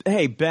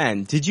 Hey,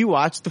 Ben, did you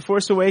watch The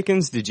Force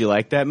Awakens? Did you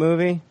like that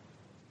movie?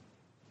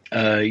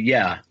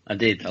 Yeah, I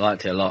did. I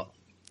liked it a lot.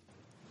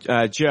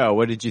 Joe,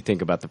 what did you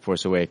think about The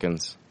Force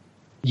Awakens?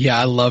 Yeah,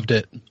 I loved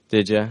it.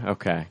 Did you?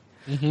 Okay.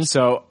 Mm-hmm.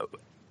 So,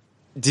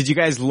 did you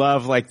guys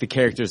love, like, the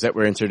characters that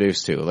we're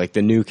introduced to? Like,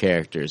 the new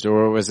characters?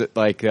 Or was it,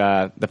 like,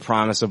 the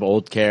promise of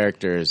old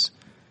characters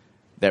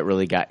that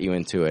really got you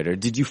into it? Or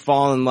did you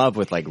fall in love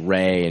with, like,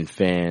 Rey and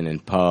Finn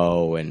and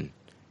Poe and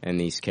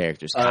these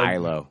characters?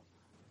 Kylo?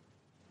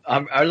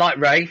 I like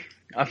Rey.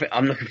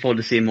 I'm looking forward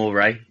to seeing more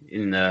Rey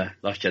in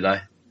Last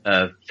Jedi.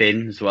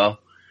 Finn as well.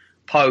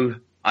 Poe,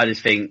 I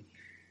just think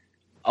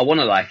I want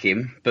to like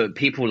him, but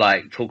people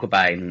like talk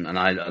about him, and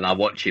I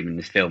watch him in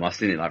this film. I've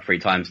seen it like 3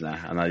 times now,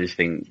 and I just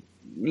think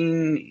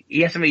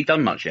he hasn't really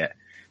done much yet.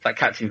 It's like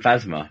Captain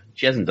Phasma;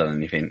 she hasn't done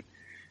anything.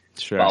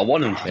 Sure, but I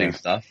want him to do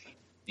stuff.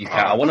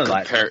 I want to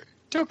like.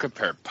 Don't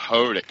compare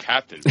Poe to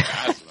Captain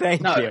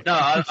Phasma. No,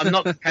 I'm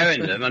not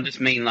comparing them. I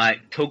just mean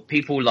like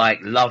people like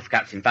love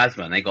Captain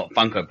Phasma, and they got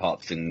Funko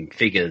Pops and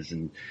figures,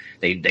 and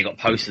they got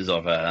posters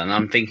of her. And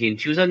I'm thinking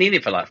she was only in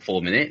it for like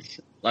 4 minutes.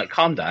 Like,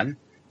 calm down.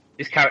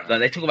 This character, like,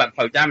 they talk about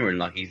Poe Dameron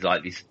like he's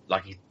like this,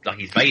 like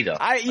he's Vader.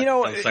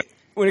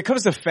 When it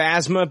comes to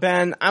Phasma,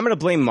 Ben, I'm gonna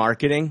blame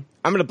marketing.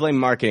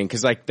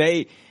 Because like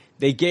they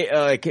get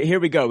like, here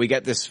we go. We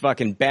got this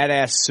fucking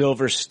badass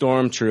silver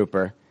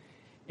stormtrooper.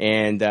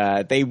 And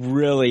they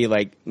really,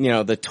 like, you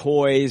know, the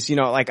toys, you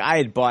know, like I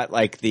had bought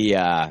like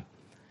the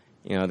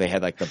they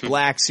had like the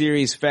Black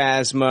Series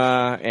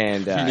Phasma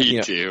and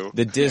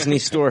the Disney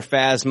Store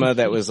Phasma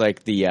that was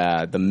like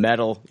the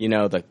metal, you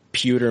know, the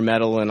pewter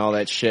metal and all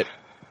that shit.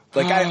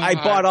 Like I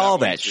bought all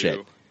that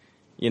shit,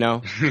 you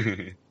know.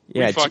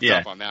 Yeah, we fucked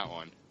up on that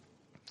one.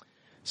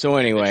 So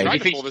anyway, they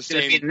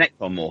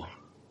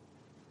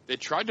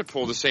tried to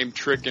pull the same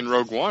trick in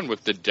Rogue One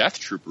with the Death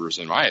Troopers,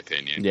 in my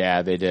opinion.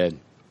 Yeah, they did.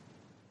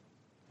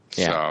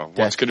 Yeah.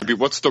 So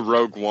what's the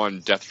Rogue One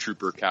Death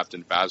Trooper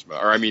Captain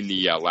Phasma? Or I mean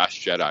the Last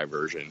Jedi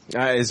version.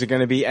 Is it going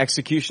to be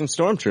Execution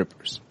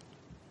Stormtroopers?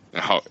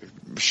 Oh,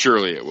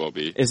 surely it will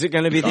be. Is it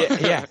going to be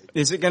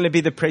is it going to be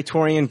the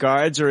Praetorian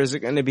Guards, or is it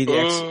going to be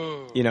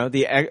the You know,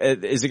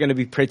 is it going to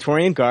be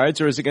Praetorian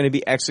Guards or is it going to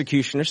be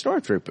Executioner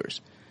Stormtroopers?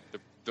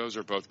 Those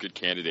are both good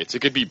candidates. It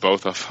could be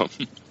both of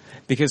them.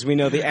 Because we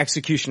know the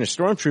Executioner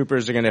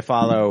Stormtroopers are going to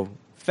follow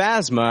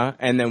Phasma,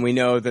 and then we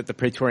know that the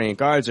Praetorian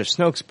Guards are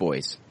Snoke's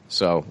boys.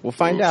 So we'll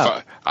find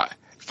out.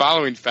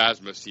 Following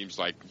Phasma seems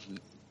like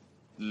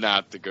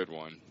not the good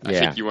one. I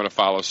think you want to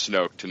follow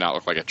Snoke to not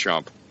look like a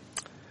chump.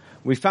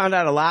 We found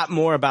out a lot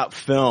more about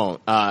Finn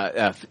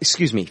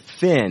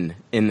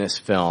in this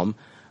film.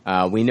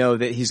 We know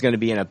that he's going to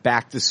be in a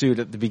back-to-suit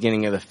at the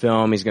beginning of the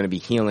film. He's going to be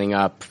healing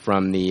up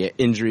from the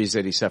injuries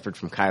that he suffered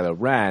from Kylo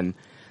Ren.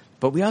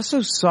 But we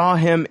also saw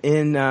him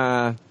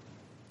in,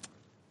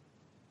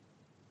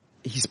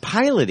 he's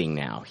piloting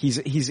now.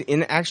 He's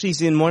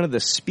in one of the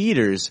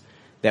speeders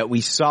that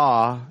we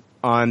saw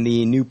on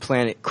the new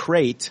planet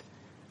Crate,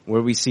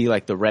 where we see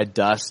like the red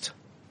dust,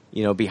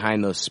 you know,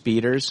 behind those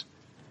speeders.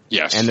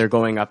 Yes. And they're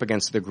going up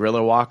against the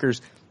Guerrilla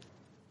Walkers.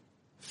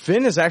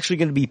 Finn is actually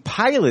going to be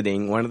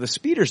piloting one of the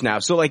speeders now.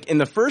 So like in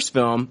the first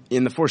film,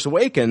 in The Force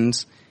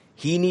Awakens,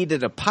 he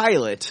needed a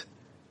pilot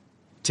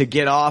to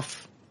get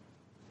off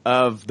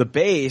of the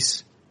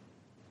base.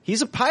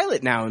 He's a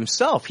pilot now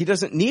himself. He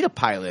doesn't need a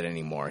pilot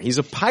anymore. He's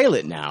a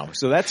pilot now.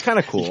 So that's kind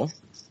of cool.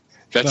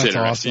 That's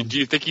interesting. Awesome. Do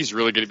you think he's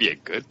really going to be a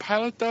good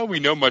pilot, though? We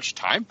know much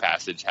time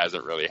passage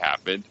hasn't really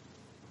happened.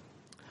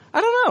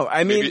 I don't know.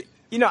 I mean,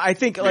 you know, I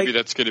think maybe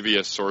that's going to be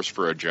a source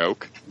for a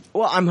joke.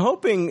 Well, I'm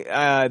hoping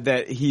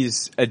that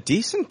he's a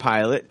decent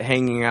pilot,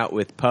 hanging out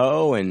with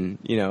Poe and,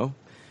 you know,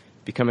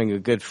 becoming a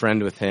good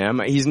friend with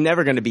him. He's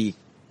never going to be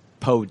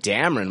Poe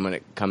Dameron when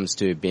it comes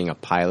to being a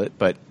pilot,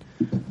 but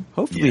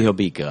hopefully he'll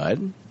be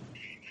good.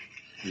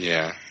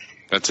 Yeah,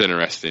 that's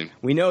interesting.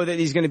 We know that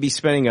he's going to be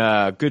spending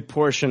a good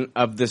portion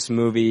of this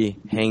movie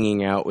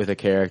hanging out with a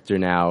character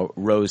now,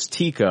 Rose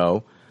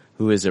Tico,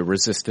 who is a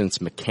Resistance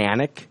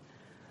mechanic.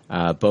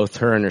 Both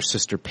her and her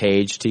sister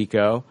Paige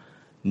Tico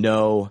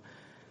know.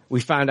 We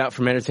found out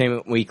from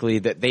Entertainment Weekly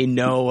that they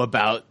know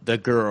about the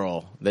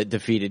girl that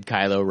defeated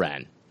Kylo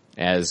Ren,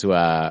 as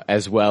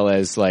well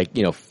as like,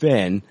 you know,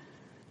 Finn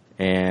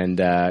and,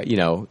 you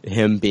know,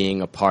 him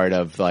being a part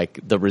of like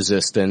the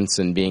Resistance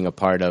and being a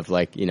part of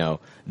like, you know,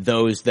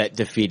 those that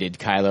defeated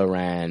Kylo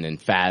Ren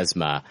and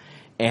Phasma.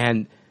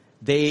 And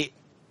they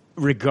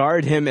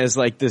regard him as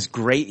like this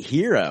great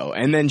hero.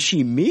 And then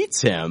she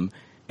meets him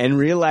and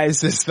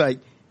realizes like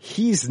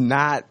he's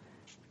not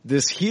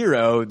this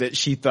hero that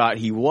she thought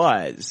he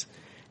was.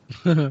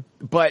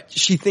 But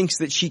she thinks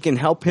that she can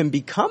help him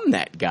become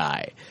that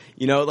guy.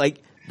 You know, like,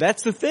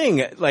 that's the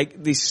thing.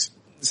 Like, these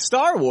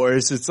Star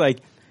Wars, it's like,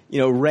 you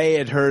know, Rey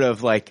had heard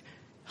of, like,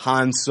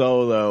 Han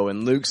Solo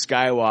and Luke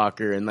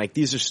Skywalker, and, like,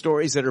 these are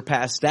stories that are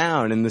passed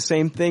down. And the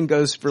same thing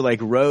goes for, like,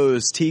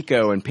 Rose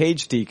Tico and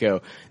Paige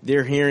Tico.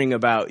 They're hearing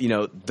about, you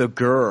know, the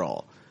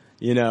girl,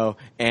 you know,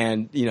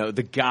 and, you know,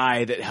 the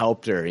guy that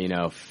helped her, you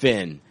know,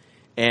 Finn.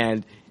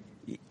 And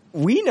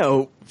we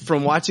know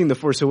from watching The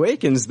Force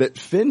Awakens that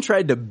Finn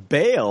tried to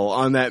bail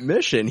on that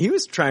mission. He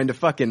was trying to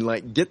fucking,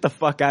 like, get the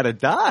fuck out of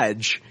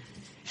Dodge.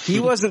 He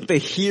wasn't the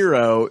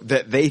hero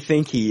that they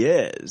think he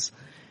is.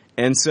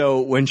 And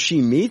so when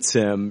she meets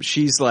him,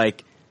 she's kind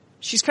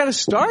of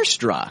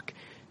starstruck.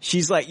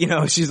 She's like, you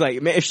know, she's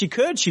like, if she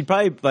could, she'd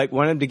probably, like,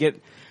 want him to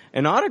get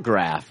an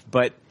autograph.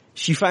 But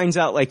she finds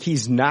out, like,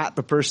 he's not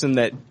the person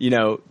that, you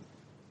know,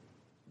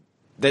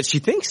 that she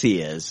thinks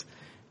he is.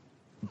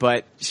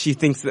 But she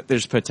thinks that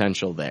there's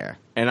potential there.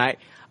 And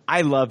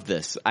I love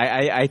this.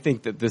 I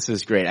think that this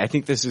is great. I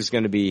think this is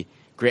going to be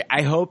great.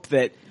 I hope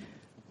that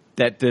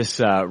this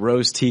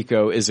Rose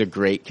Tico is a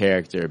great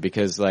character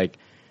because, like,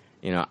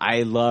 you know,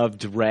 I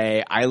loved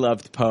Rey. I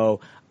loved Poe.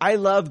 I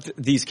loved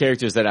these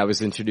characters that I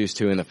was introduced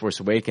to in The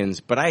Force Awakens,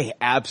 but I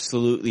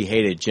absolutely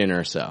hated Jyn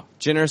Erso.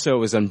 Jyn Erso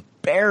was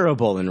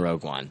unbearable in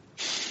Rogue One.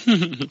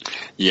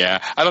 Yeah,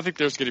 I don't think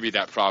there's going to be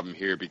that problem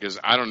here because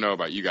I don't know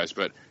about you guys,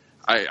 but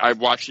I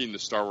watching the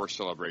Star Wars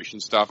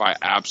Celebration stuff, I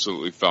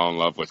absolutely fell in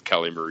love with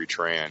Kelly Marie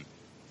Tran,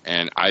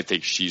 and I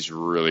think she's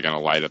really going to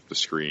light up the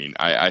screen.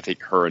 I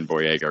think her and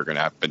Boyega are going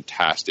to have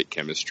fantastic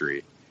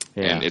chemistry,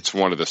 and it's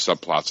one of the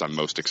subplots I'm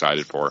most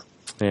excited for.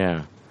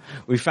 Yeah.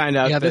 We find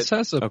out this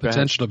has a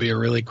potential to be a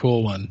really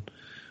cool one.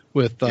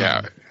 With,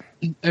 I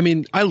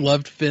mean, I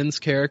loved Finn's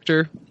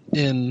character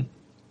in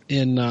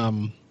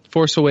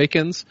Force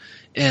Awakens,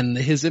 and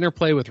his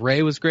interplay with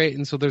Rey was great,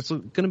 and so there's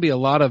going to be a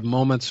lot of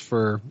moments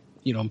for,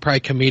 you know, probably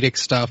comedic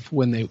stuff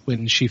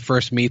when she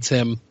first meets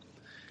him.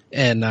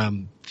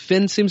 And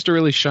Finn seems to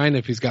really shine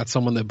if he's got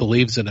someone that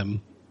believes in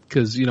him.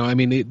 Because, you know, I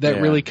mean,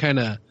 really kind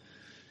of,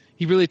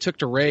 he really took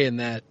to Rey in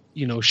that,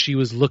 you know, she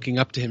was looking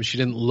up to him. She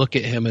didn't look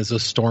at him as a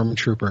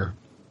stormtrooper.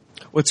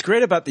 What's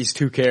great about these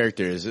two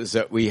characters is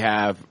that we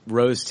have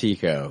Rose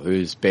Tico,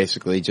 who's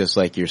basically just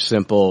like your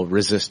simple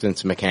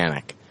Resistance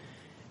mechanic.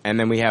 And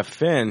then we have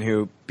Finn,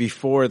 who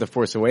before The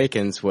Force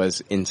Awakens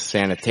was in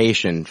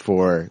sanitation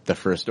for the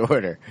First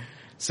Order.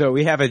 So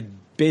we have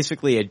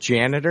basically a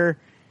janitor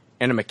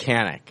and a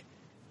mechanic.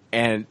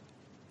 And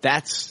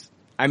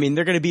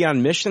they're going to be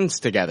on missions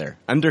together,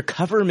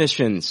 undercover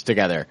missions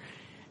together.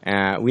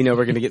 We know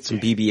we're going to get some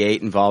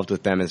BB-8 involved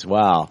with them as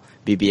well.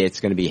 BB-8's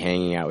going to be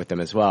hanging out with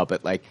them as well.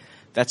 But like,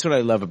 that's what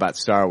I love about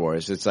Star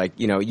Wars. It's like,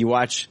 you know, you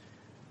watch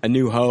A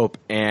New Hope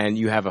and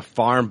you have a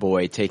farm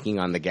boy taking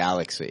on the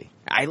galaxy.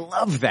 I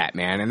love that,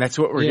 man. And that's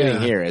what we're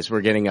getting here, is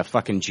we're getting a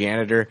fucking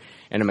janitor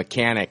and a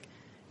mechanic,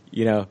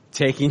 you know,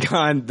 taking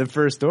on the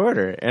First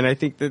Order. And I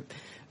think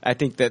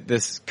that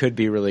this could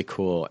be really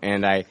cool.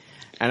 And I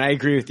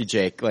agree with you,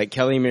 Jake. Like,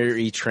 Kelly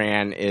Marie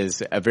Tran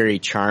is a very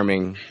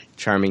charming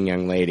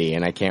young lady,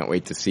 and I can't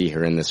wait to see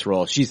her in this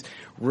role. She's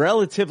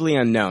relatively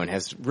unknown,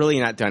 has really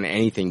not done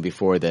anything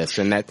before this,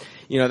 and that,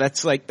 you know,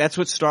 that's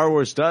what Star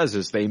Wars does,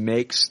 is they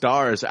make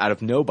stars out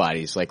of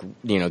nobodies. Like,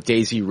 you know,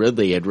 Daisy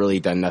Ridley had really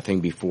done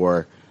nothing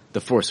before The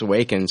Force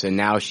Awakens, and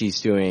now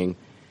she's doing,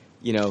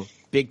 you know,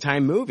 big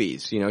time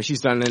movies. You know,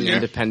 she's done an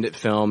independent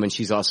film, and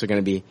she's also going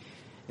to be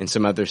in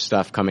some other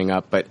stuff coming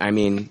up. But I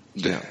mean,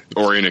 you know,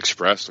 Orient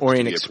Express.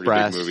 Orient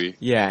Express. Big movie.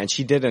 Yeah, and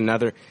she did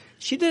another.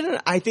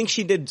 I think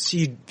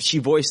she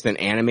voiced an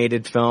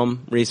animated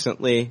film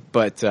recently,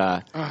 but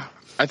I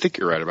think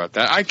you're right about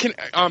that. Can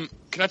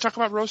I talk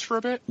about Rose for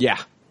a bit? Yeah.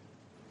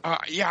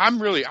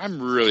 I'm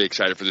really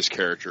excited for this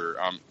character.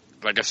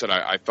 Like I said,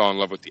 I fell in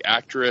love with the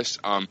actress.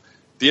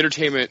 The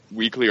Entertainment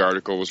Weekly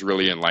article was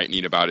really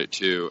enlightening about it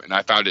too, and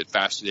I found it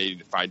fascinating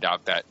to find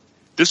out that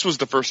this was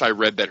the first I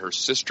read that her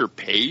sister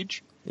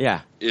Paige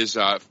is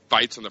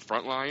fights on the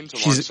front lines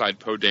alongside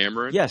Poe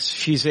Dameron. Yes,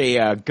 she's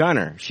a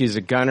gunner. She's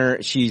a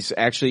gunner. She's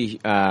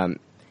actually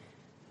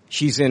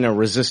she's in a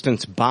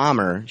Resistance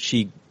bomber.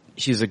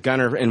 She's a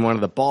gunner in one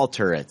of the ball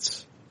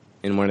turrets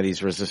in one of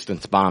these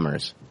Resistance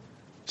bombers.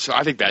 So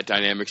I think that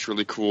dynamic's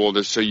really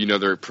cool. So you know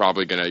they're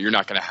probably you're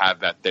not gonna have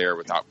that there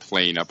without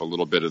playing up a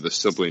little bit of the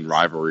sibling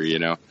rivalry, you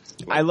know.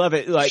 Like, I love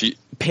it. Like,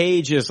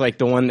 Paige is like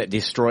the one that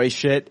destroys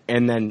shit,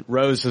 and then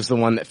Rose is the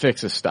one that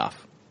fixes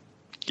stuff.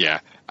 Yeah.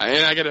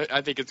 And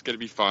I think it's gonna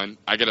be fun.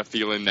 I get a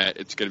feeling that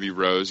it's gonna be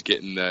Rose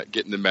getting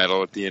the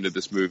medal at the end of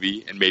this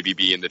movie, and maybe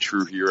being the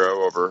true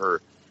hero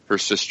over her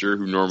sister,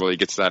 who normally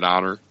gets that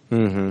honor.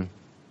 Mm-hmm.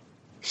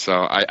 So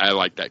I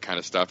like that kind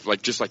of stuff.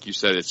 Like, just like you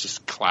said, it's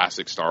just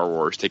classic Star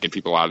Wars, taking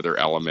people out of their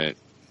element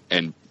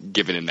and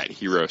giving them that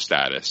hero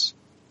status.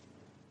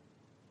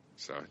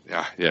 So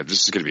yeah,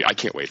 this is gonna be. I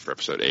can't wait for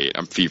episode 8.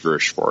 I'm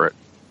feverish for it.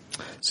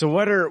 So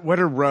what are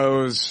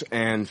Rose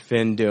and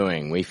Finn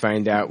doing? We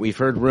find out, we've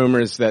heard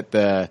rumors that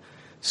the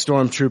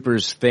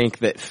stormtroopers think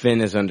that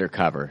Finn is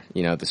undercover.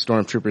 You know, the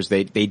stormtroopers,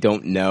 they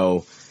don't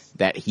know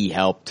that he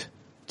helped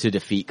to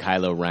defeat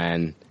Kylo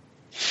Ren,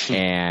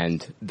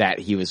 and that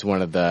he was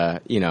one of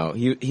the, you know,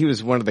 he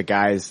was one of the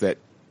guys that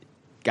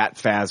got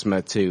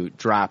Phasma to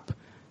drop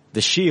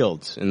the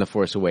shields in The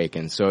Force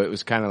Awakens. So it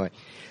was kind of like,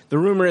 the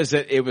rumor is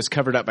that it was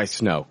covered up by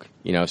Snoke,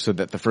 you know, so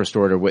that the First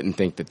Order wouldn't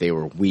think that they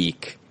were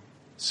weak.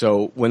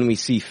 So when we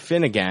see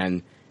Finn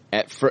again,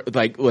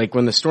 like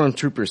when the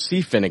stormtroopers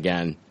see Finn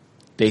again,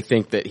 they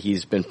think that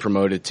he's been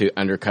promoted to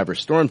undercover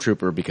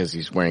stormtrooper because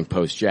he's wearing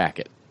Poe's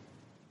jacket.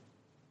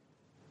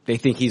 They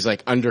think he's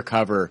like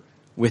undercover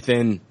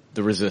within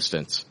the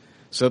Resistance.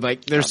 So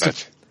like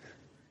that's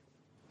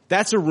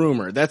a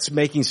rumor. That's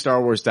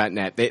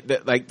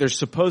MakingStarWars.net. Like there's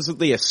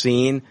supposedly a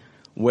scene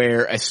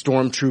where a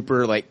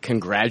stormtrooper like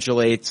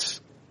congratulates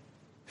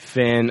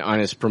Finn on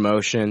his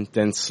promotion,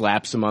 then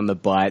slaps him on the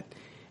butt.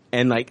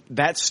 And like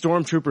that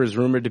stormtrooper is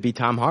rumored to be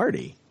Tom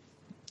Hardy.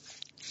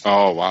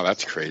 Oh wow,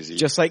 that's crazy!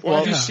 Just like,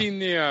 have you seen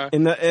the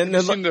in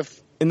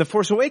the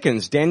Force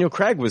Awakens, Daniel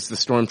Craig was the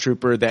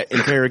stormtrooper that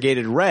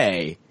interrogated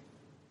Rey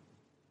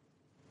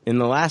in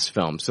the last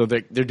film. So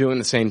they're doing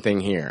the same thing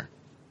here.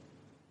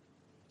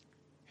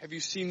 Have you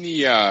seen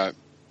the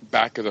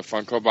back of the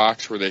Funko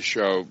box where they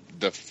show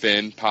the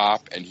Finn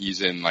pop and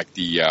he's in like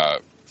the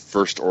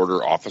First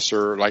Order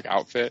officer like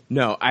outfit?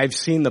 No, I've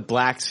seen the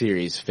Black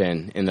Series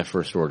Finn in the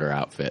First Order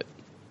outfit.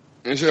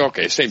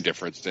 Okay, same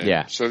difference then.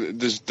 Yeah. So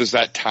does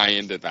that tie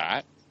into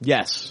that?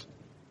 Yes.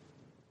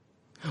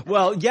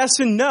 Well, yes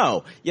and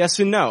no. Yes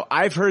and no.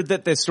 I've heard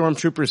that the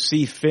stormtroopers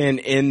see Finn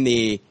in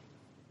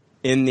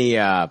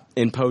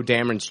Poe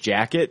Dameron's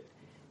jacket,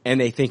 and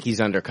they think he's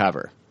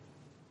undercover.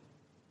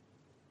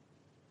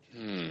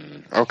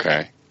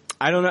 Okay.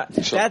 I don't know.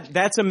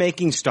 That's a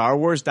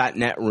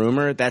MakingStarWars.net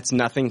rumor. That's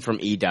nothing from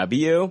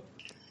EW,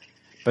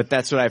 but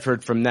that's what I've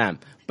heard from them.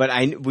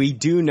 But we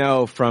do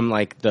know from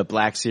like the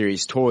Black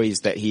Series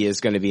toys that he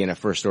is going to be in a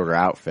First Order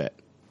outfit.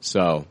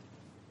 So.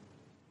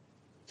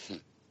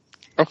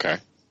 Okay.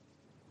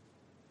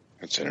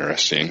 That's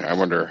interesting. I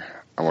wonder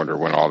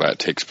when all that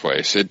takes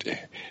place.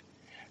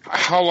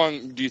 How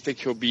long do you think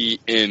he'll be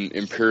in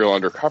Imperial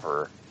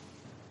undercover?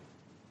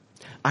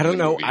 I don't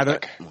know. I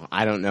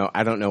don't know.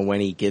 I don't know when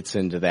he gets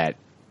into that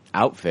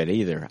outfit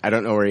either. I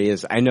don't know where he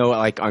is. I know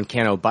like on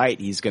Canto Bight,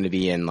 he's going to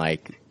be in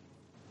like,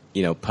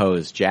 you know,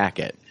 Poe's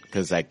jacket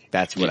because like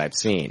that's what I've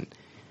seen.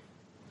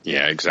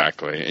 Yeah,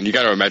 exactly. And you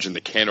got to imagine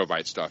the Canto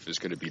Bight stuff is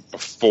going to be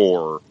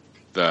before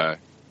the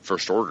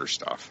First Order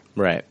stuff.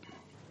 Right.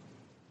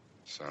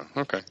 So,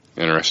 okay.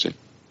 Interesting.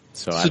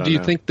 So do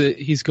you think that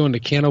he's going to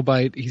Canto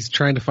Bight, he's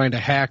trying to find a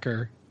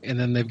hacker, and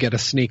then they've got to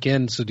sneak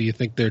in. So do you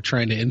think they're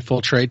trying to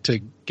infiltrate to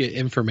get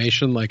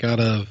information like out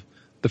of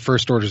the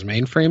First Order's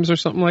mainframes or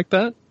something like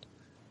that?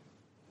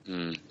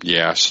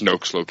 Yeah,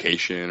 Snoke's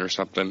location or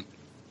something.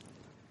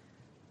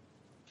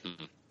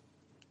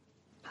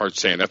 Hard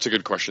saying. That's a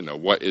good question, though.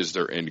 What is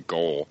their end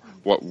goal?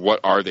 What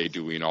are they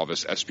doing all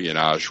this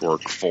espionage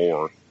work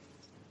for?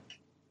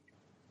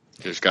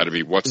 There's got to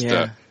be, what's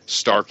the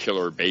Star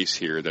Killer base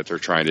here that they're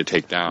trying to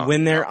take down?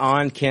 When they're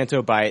on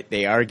Canto Bight,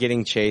 they are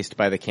getting chased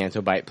by the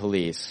Canto Bight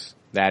police.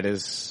 That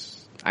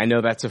is, I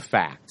know that's a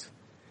fact.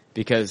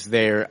 Because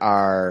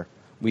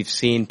we've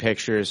seen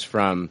pictures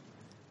from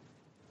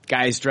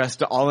guys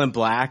dressed all in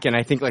black, and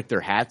I think like their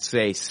hats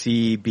say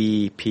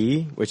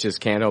CBP, which is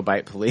Canto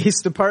Bight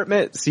Police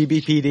Department,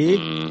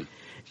 CBPD.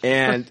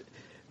 And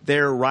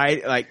they're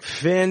like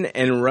Finn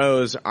and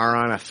Rose are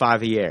on a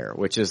Favier,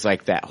 which is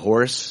like that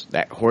horse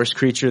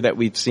creature that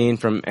we've seen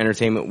from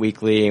Entertainment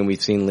Weekly, and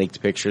we've seen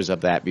leaked pictures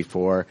of that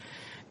before.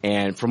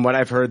 And from what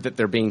I've heard, that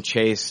they're being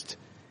chased,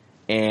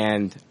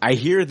 and I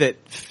hear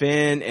that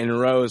Finn and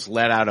Rose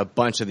let out a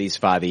bunch of these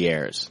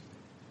Faviers.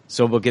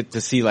 So we'll get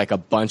to see like a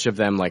bunch of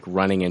them like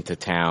running into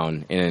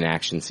town in an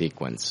action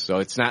sequence. So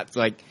it's not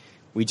like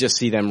we just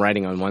see them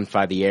riding on one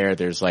Favier.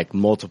 There's like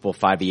multiple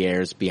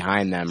Faviers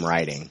behind them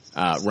running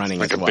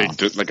like as well.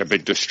 Like a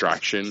big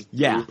distraction?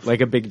 Yeah,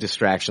 like a big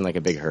distraction, like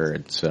a big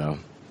herd, so.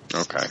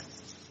 Okay.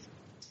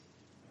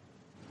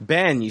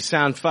 Ben, you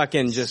sound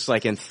fucking just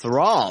like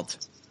enthralled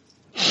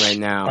right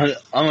now.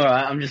 I'm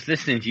alright, I'm just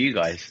listening to you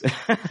guys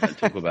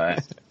talk about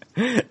it.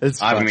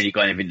 I haven't really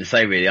got anything to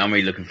say really. I'm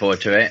really looking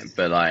forward to it,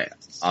 but like,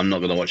 I'm not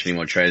gonna watch any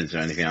more trailers or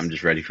anything. I'm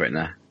just ready for it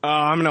now. Oh,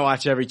 I'm gonna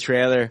watch every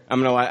trailer.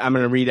 I'm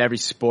gonna read every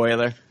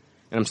spoiler, and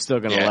I'm still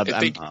gonna love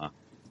it.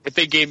 If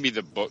they gave me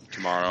the book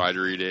tomorrow, I'd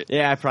read it.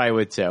 Yeah, I probably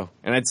would too,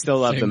 and I'd still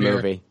love the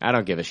movie. I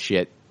don't give a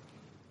shit.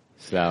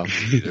 So.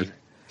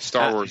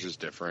 Star Wars is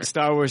different.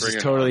 Star Wars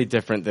is totally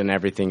different than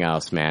everything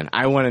else, man.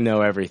 I want to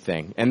know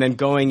everything. And then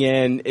going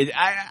in,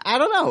 I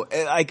don't know.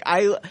 Like,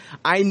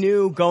 I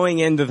knew going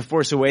into The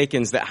Force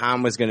Awakens that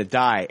Han was going to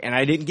die, and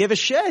I didn't give a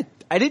shit.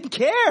 I didn't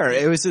care.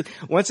 It was,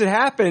 once it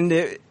happened,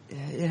 it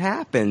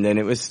happened, and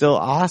it was still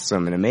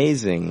awesome and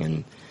amazing,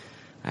 and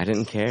I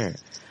didn't care.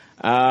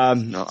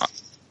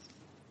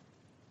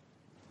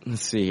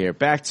 Let's see here.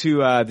 Back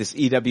to this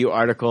EW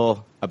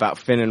article about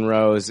Finn and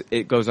Rose.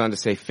 It goes on to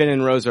say Finn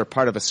and Rose are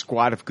part of a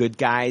squad of good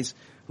guys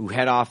who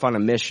head off on a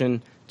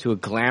mission to a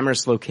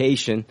glamorous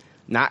location,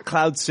 not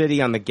Cloud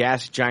City on the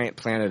gas giant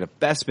planet of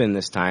Bespin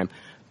this time,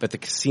 but the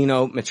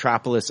casino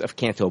metropolis of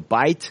Canto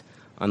Bight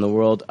on the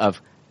world of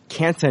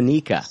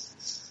Cantonica.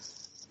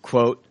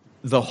 Quote,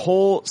 the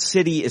whole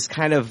city is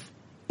kind of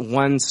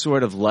one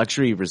sort of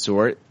luxury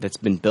resort that's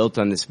been built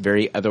on this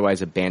very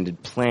otherwise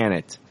abandoned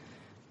planet.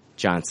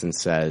 Johnson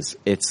says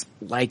it's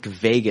like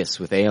Vegas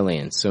with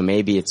aliens, so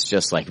maybe it's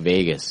just like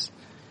Vegas.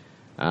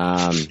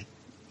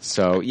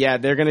 So yeah,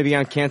 they're going to be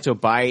on Canto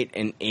Bight,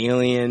 an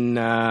alien.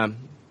 I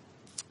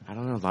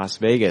don't know, Las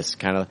Vegas,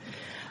 kind of.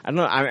 I don't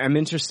know. I'm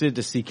interested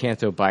to see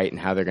Canto Bight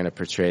and how they're going to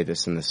portray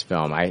this in this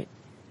film.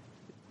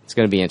 It's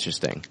going to be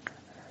interesting.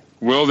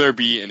 Will there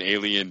be an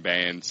alien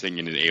band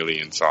singing an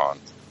alien song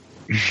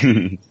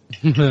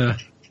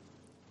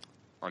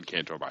on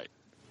Canto Bight?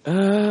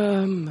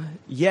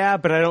 Yeah,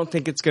 but I don't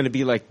think it's going to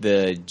be like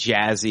the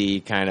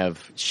jazzy kind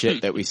of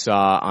shit that we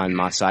saw on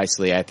Mos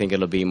Eisley. I think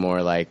it'll be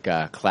more like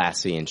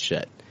classy and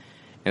shit.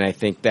 And I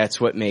think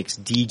that's what makes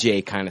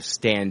DJ kind of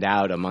stand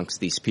out amongst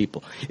these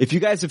people. If you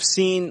guys have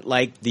seen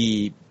like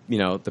the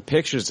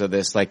pictures of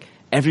this, like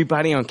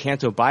everybody on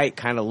Canto Bight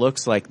kind of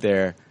looks like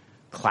they're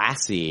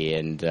classy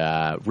and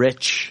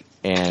rich,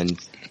 and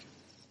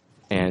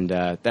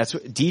that's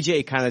what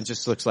DJ kind of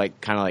just looks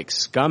like, kind of like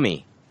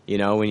scummy. You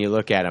know, when you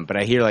look at him. But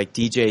I hear like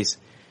DJ's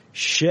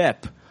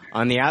ship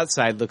on the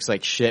outside looks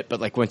like shit,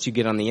 but like once you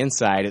get on the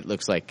inside, it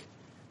looks like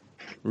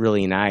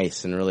really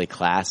nice and really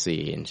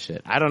classy and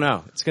shit. I don't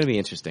know. It's going to be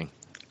interesting.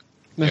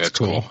 That's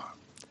cool.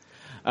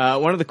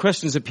 One of the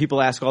questions that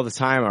people ask all the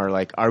time are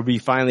like, are we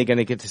finally going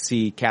to get to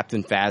see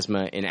Captain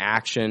Phasma in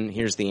action?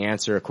 Here's the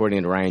answer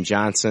according to Rian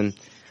Johnson.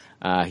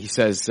 He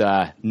says,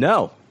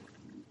 no.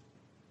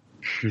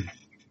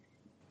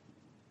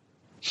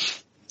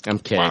 I'm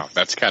kidding. Wow,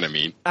 that's kind of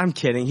mean. I'm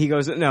kidding. He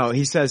goes, no,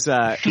 he says,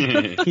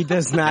 he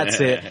does not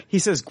say it. He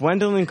says,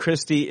 Gwendolyn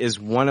Christie is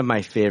one of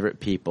my favorite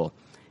people.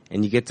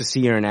 And you get to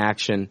see her in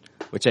action,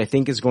 which I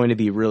think is going to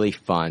be really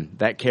fun.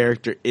 That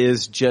character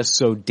is just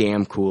so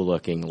damn cool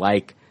looking.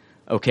 Like,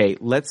 okay,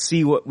 let's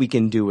see what we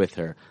can do with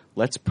her.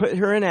 Let's put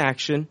her in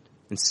action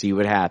and see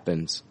what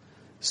happens.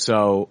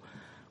 So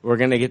we're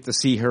going to get to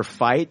see her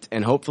fight,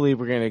 and hopefully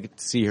we're going to get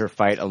to see her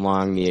fight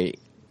along the,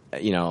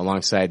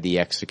 alongside the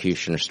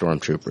Executioner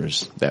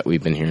stormtroopers that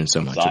we've been hearing so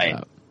much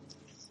about.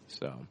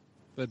 So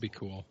that'd be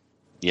cool.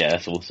 Yeah,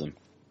 that's awesome.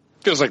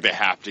 Feels like they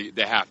have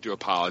to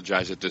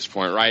apologize at this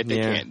point, right? They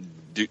can't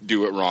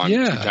do it wrong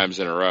 2 times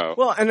in a row.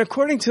 Well, and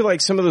according to like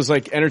some of those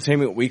like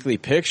Entertainment Weekly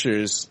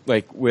pictures,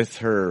 like with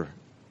her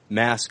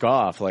mask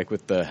off, like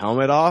with the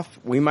helmet off,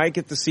 we might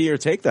get to see her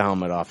take the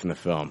helmet off in the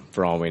film,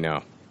 for all we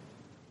know.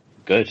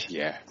 good.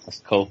 Yeah. That's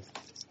cool.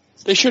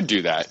 They should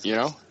do that, you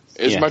know?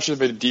 As much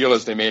of a deal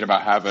as they made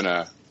about having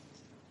a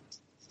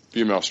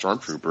female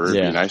stormtrooper,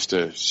 it'd be nice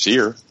to see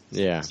her.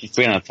 Yeah. She's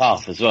been on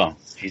Path as well.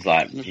 She's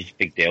a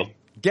big deal.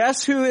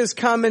 Guess who is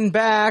coming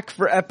back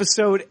for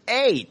episode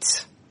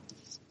 8?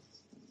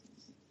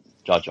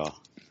 Jar Jar.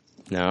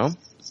 No.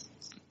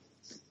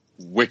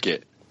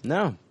 Wicket.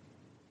 No.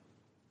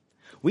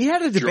 We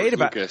had a debate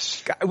about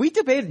Lucas. We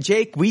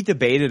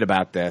debated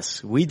about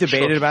this. We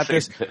debated about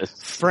this.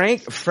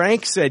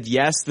 Frank said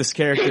yes, this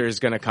character is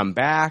going to come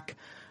back.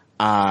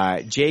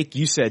 Jake,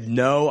 you said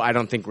no, I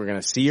don't think we're going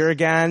to see her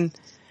again.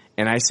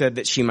 And I said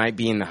that she might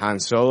be in the Han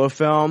Solo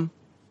film.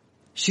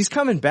 She's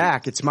coming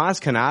back. It's Maz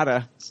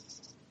Kanata.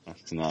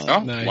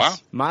 Oh, nice. Wow.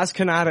 Maz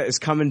Kanata is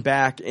coming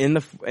back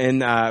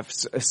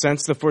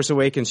since The Force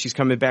Awakens. She's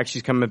coming back.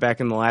 She's coming back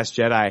in The Last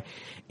Jedi.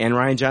 And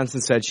Rian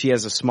Johnson said she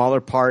has a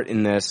smaller part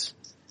in this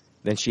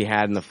than she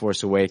had in The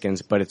Force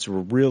Awakens, but it's a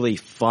really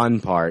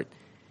fun part.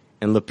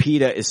 And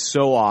Lupita is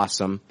so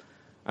awesome.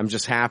 I'm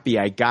just happy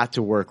I got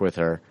to work with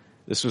her.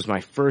 This was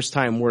my first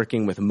time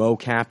working with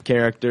mocap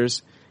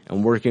characters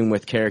and working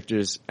with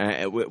characters,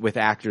 with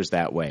actors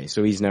that way.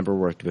 So he's never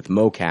worked with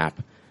mocap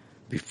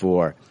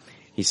before.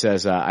 He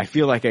says, I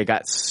feel like I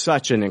got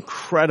such an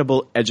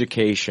incredible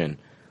education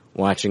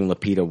watching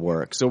Lupita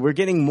work. So we're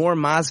getting more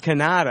Maz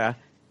Kanata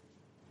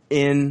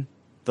in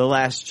The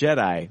Last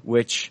Jedi,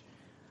 which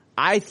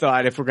I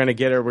thought if we're going to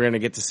get her, we're going to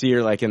get to see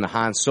her like in the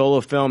Han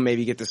Solo film,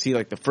 maybe get to see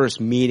like the first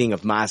meeting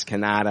of Maz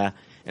Kanata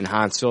and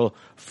Han Solo.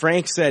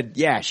 Frank said,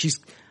 yeah,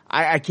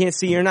 I can't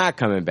see her not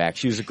coming back.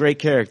 She was a great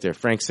character.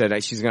 Frank said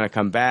she's going to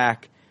come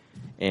back.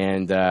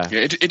 And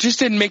it just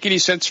didn't make any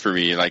sense for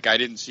me. Like, I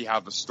didn't see how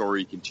the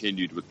story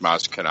continued with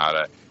Maz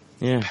Kanata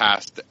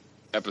past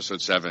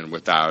episode 7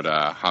 without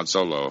Han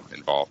Solo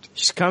involved.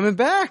 She's coming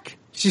back.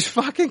 She's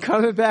fucking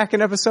coming back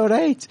in episode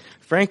 8.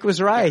 Frank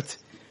was right.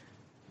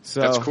 So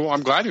that's cool.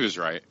 I'm glad he was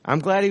right. I'm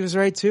glad he was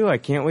right too. I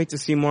can't wait to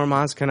see more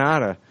Maz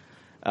Kanata.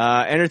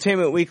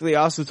 Entertainment Weekly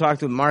also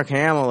talked with Mark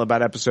Hamill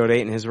about episode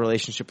 8 and his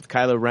relationship with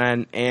Kylo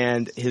Ren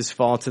and his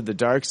fall to the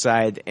dark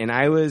side. And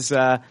I was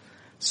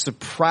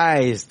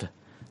surprised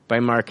by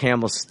Mark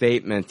Hamill's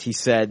statement. He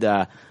said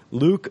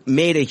Luke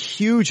made a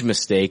huge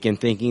mistake in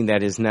thinking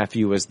that his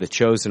nephew was the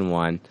chosen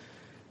one.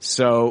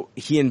 So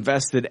he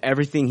invested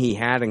everything he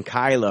had in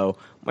Kylo,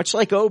 much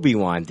like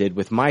Obi-Wan did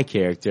with my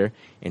character,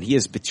 and he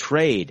is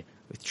betrayed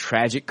with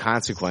tragic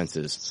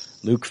consequences.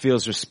 Luke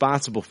feels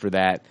responsible for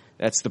that.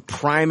 That's the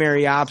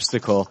primary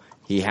obstacle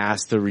he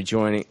has to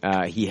rejoining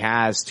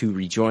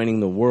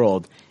the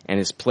world and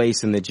his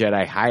place in the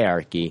Jedi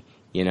hierarchy.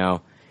 You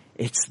know,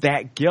 it's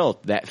that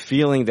guilt, that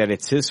feeling that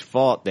it's his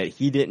fault that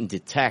he didn't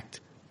detect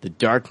the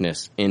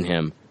darkness in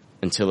him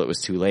until it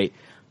was too late.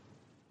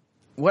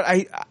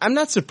 I'm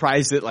not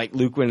surprised that like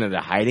Luke went into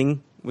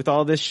hiding with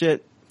all this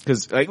shit,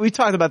 because like we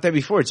talked about that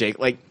before, Jake.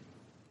 Like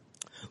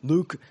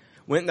Luke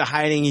went into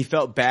hiding. He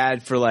felt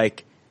bad for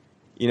like,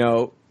 you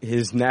know,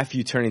 his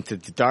nephew turning to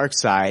the dark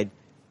side.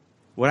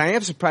 What I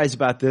am surprised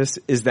about this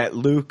is that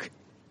Luke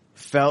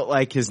felt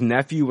like his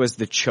nephew was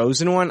the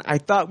chosen one. I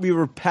thought we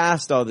were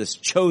past all this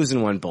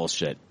chosen one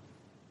bullshit.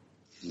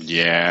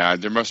 Yeah,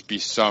 there must be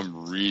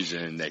some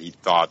reason that he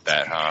thought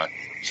that, huh?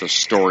 So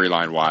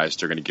storyline wise,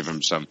 they're going to give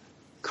him some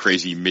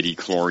crazy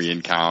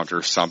midi-chlorian count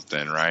or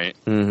something, right?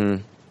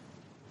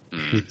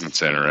 Mm-hmm.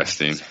 That's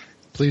interesting.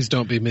 Please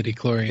don't be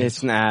midi-chlorians.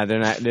 It's not. They're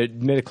not.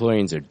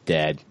 Midi-chlorians are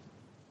dead.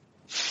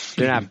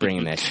 They're not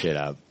bringing that shit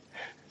up.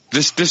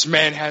 This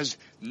man has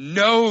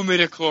no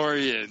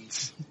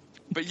midi-chlorians,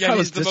 but yet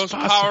he's the most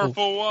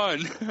powerful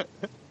one.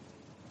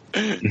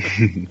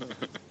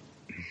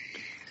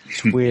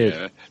 It's weird.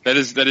 Yeah,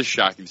 that is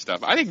shocking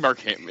stuff. I think Mark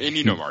Hamill, and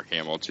you know Mark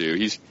Hamill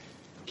too.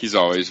 He's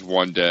always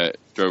one to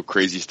throw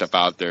crazy stuff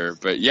out there.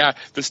 But yeah,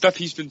 the stuff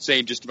he's been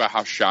saying just about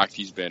how shocked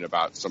he's been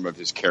about some of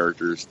his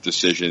characters'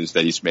 decisions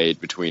that he's made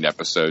between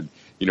episode,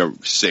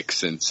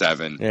 6 and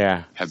 7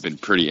 have been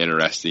pretty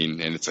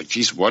interesting. And it's like,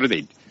 geez, what are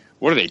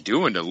they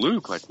doing to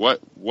Luke? Like,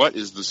 what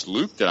is this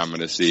Luke that I'm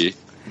going to see?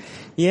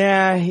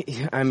 Yeah,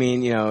 I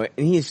mean, I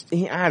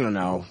don't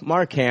know.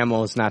 Mark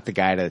Hamill is not the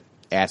guy to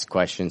ask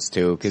questions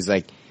to, because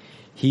like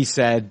he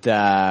said,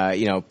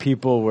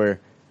 people were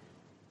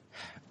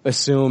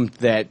assumed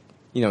that,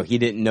 he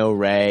didn't know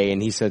Rey,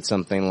 and he said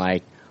something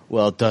like,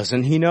 well,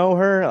 doesn't he know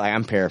her? Like,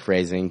 I'm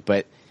paraphrasing,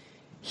 but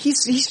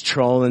he's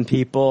trolling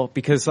people,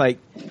 because like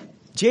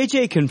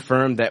JJ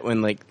confirmed that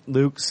when like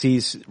Luke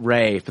sees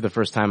Rey for the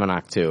first time on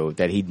Ahch-To,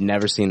 that he'd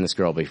never seen this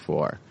girl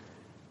before.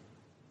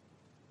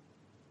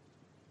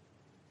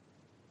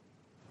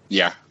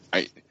 Yeah,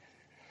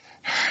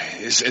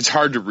 it's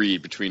hard to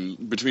read between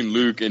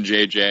Luke and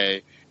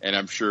JJ, and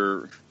I'm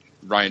sure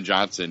Rian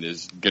Johnson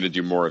is going to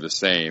do more of the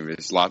same.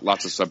 It's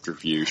lots of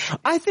subterfuge.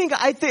 I think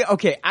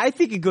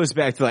it goes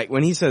back to like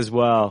when he says,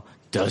 well,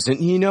 doesn't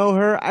he know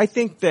her? I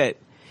think that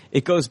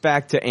it goes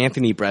back to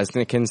Anthony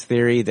Bresnikan's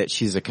theory that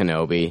she's a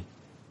Kenobi.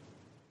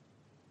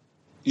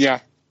 Yeah,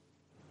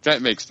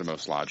 that makes the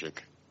most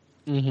logic.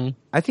 Mm-hmm.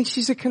 I think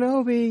she's a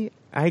Kenobi.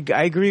 I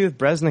agree with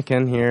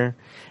Bresnikan here.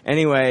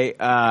 Anyway,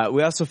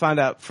 we also found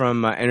out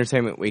from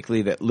Entertainment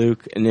Weekly that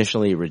Luke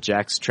initially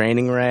rejects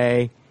training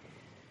Rey.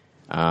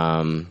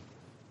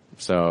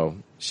 So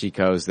she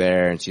goes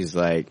there and she's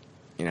like,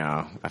 you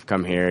know, I've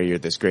come here, you're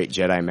this great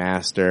Jedi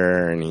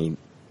Master, and he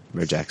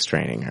rejects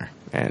training her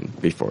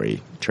and before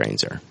he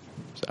trains her.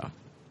 So,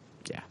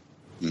 yeah.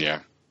 Yeah.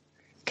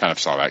 Kind of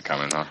saw that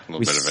coming, huh? A little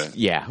bit of it.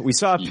 Yeah. We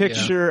saw a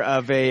picture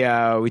of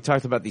we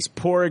talked about these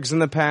porgs in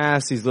the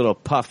past, these little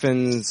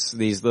puffins,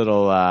 these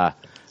little,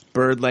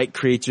 bird-like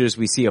creatures.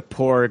 We see a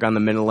porg on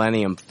the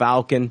Millennium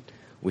Falcon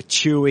with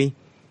Chewie,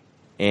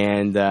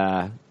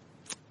 and,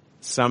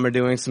 some are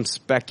doing some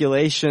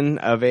speculation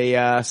of a,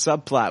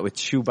 subplot with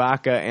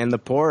Chewbacca and the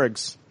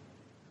porgs,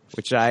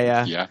 which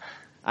I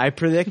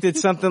predicted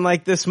something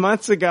like this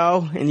months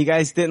ago, and you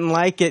guys didn't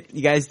like it.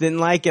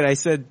 I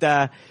said,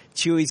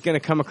 Chewie's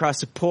gonna come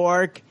across a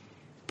porg.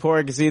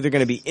 Porg is either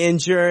gonna be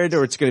injured,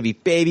 or it's gonna be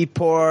baby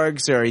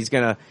porgs, or he's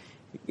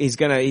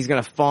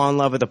gonna fall in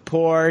love with a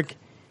porg.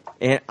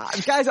 And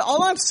guys,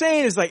 all I'm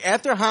saying is, like,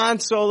 after Han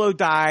Solo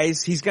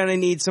dies, he's gonna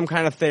need some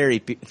kind of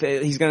therapy.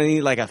 He's gonna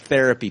need like a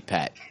therapy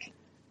pet.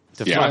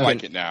 I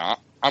like it now.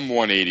 I'm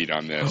 180'd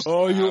on this.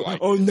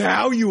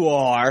 Now you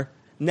are.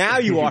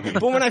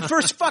 But when I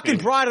first fucking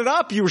brought it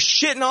up, you were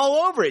shitting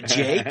all over it,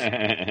 Jake.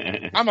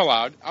 I'm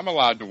allowed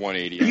to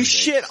 180. You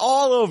shit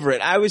all over it.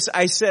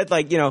 I said,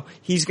 like, you know,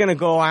 he's gonna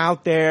go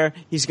out there,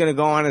 he's gonna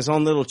go on his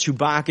own little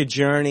Chewbacca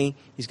journey,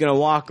 he's gonna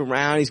walk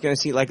around, he's gonna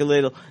see like a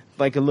little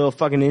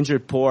fucking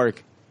injured porg.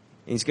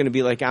 And he's gonna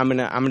be like, I'm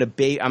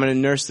gonna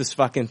nurse this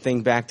fucking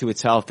thing back to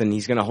its health, and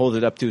he's gonna hold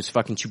it up to his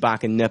fucking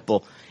Chewbacca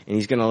nipple, and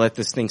he's gonna let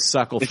this thing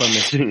suckle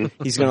from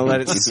he's gonna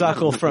let it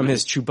suckle from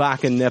his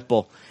Chewbacca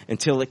nipple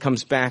until it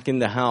comes back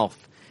into health.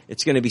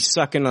 It's gonna be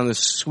sucking on the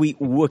sweet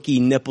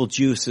Wookiee nipple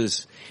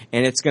juices,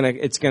 and it's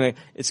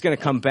gonna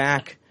come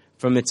back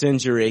from its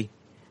injury,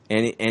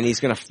 and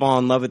he's gonna fall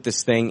in love with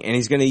this thing, and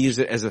he's gonna use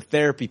it as a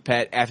therapy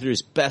pet after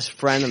his best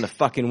friend in the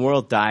fucking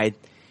world died.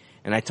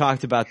 And I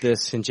talked about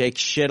this, and Jake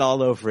shit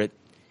all over it.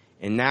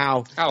 And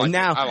now, I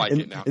like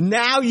it now. And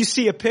now you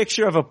see a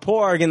picture of a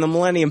porg in the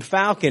Millennium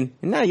Falcon,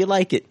 and now you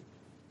like it.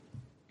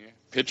 Yeah,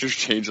 pictures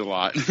change a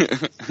lot.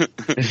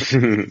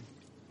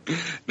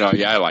 No,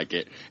 yeah, I like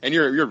it. And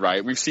you're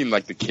right. We've seen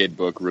like the kid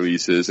book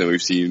releases, and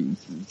we've seen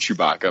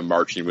Chewbacca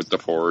marching with the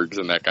porgs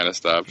and that kind of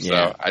stuff.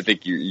 Yeah. So I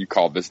think you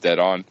called this dead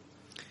on.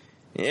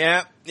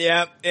 Yeah.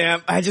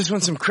 I just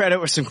want some credit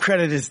where some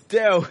credit is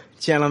due,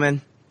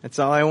 gentlemen. That's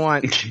all I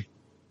want.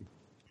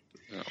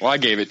 Well, I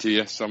gave it to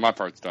you, so my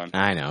part's done.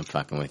 I know, I'm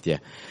fucking with you.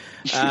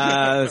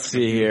 Let's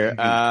see here.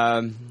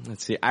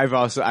 Let's see.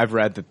 I've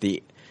read that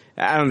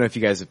I don't know if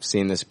you guys have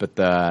seen this, but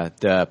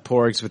the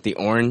porgs with the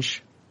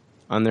orange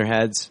on their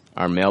heads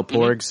are male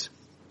porgs.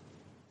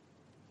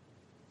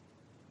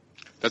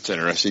 That's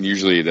interesting.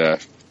 Usually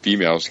the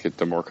females get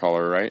the more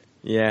color, right?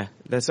 Yeah,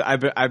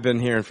 I've been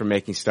hearing from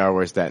Making Star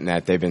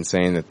Wars.net. They've been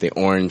saying that the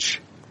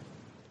orange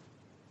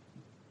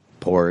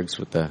porgs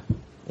with the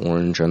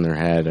orange on their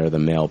head are the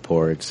male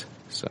porgs.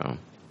 So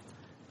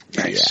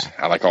nice. Yeah.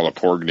 I like all the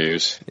porg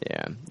news.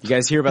 Yeah. You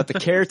guys hear about the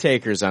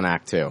caretakers on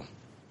Act 2?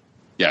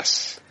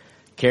 Yes.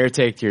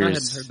 Caretakers. I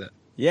hadn't heard that.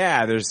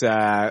 Yeah, there's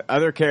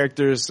other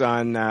characters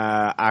on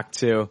Act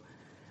 2.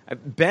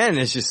 Ben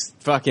is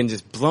just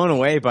blown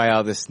away by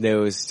all this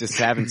news, just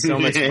having so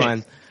much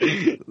fun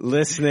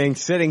listening,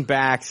 sitting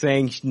back,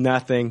 saying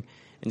nothing,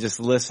 and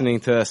just listening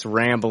to us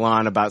ramble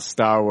on about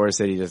Star Wars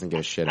that he doesn't give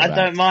a shit about. I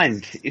don't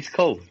mind. It's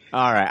cool.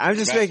 All right. I'm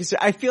just making sure.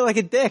 I feel like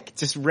a dick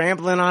just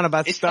rambling on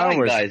about Star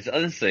Wars. Guys,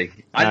 honestly.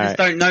 I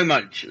don't know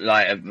much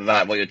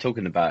about what you're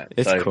talking about.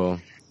 It's cool.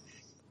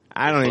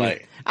 I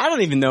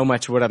don't even know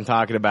much what I'm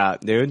talking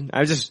about, dude.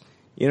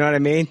 You know what I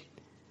mean?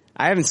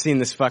 I haven't seen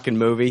this fucking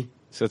movie,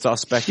 so it's all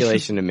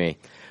speculation to me.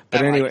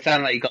 But anyway. It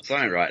sounded like you got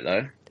something right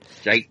though.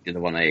 Jake did the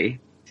 180.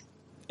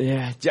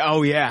 Yeah.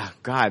 Oh yeah.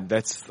 God,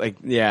 that's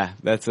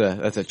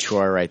a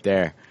chore right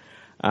there.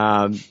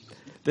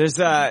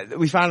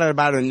 We found out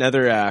about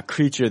another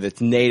creature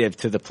that's native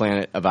to the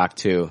planet of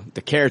Ahch-To,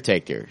 the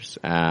caretakers.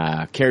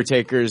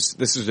 Caretakers,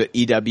 this is what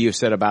EW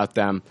said about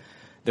them.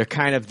 They're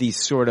kind of these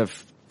sort of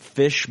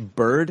fish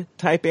bird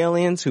type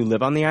aliens who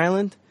live on the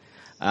island.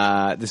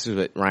 This is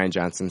what Ryan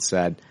Johnson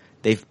said.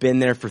 They've been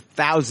there for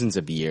thousands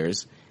of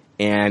years,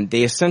 and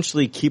they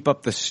essentially keep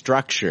up the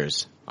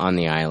structures on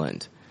the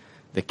island.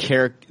 The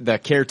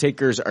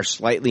caretakers are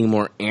slightly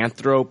more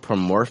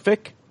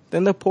anthropomorphic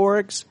than the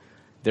porgs.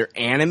 They're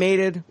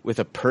animated with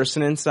a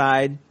person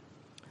inside.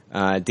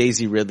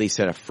 Daisy Ridley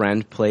said a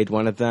friend played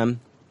one of them.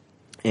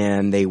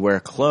 And they wear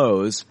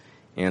clothes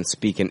and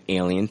speak an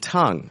alien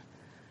tongue.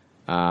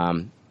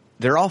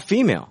 They're all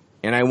female.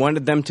 And I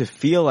wanted them to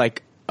feel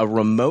like a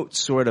remote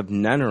sort of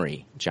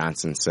nunnery,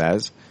 Johnson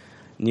says.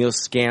 Neil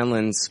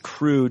Scanlon's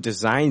crew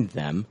designed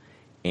them,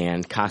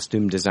 and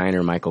costume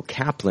designer Michael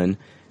Kaplan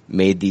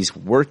made these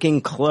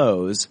working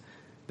clothes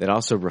that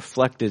also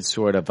reflected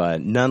sort of a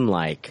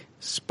nun-like,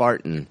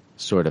 Spartan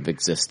sort of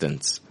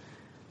existence.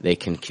 They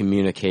can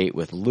communicate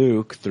with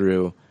Luke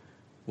through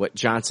what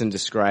Johnson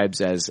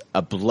describes as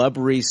a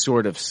blubbery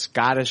sort of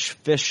Scottish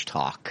fish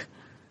talk.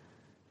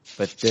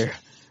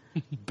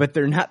 But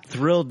they're not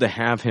thrilled to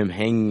have him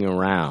hanging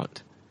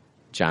around.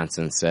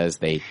 Johnson says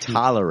they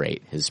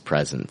tolerate his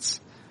presence.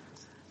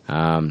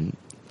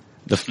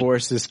 The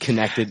Force is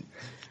connected.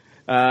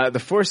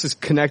 The Force is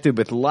connected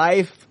with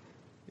life.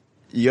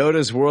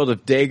 Yoda's world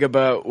of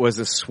Dagobah was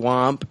a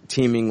swamp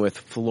teeming with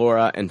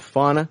flora and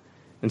fauna,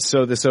 and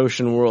so this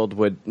ocean world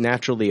would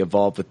naturally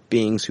evolve with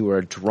beings who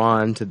are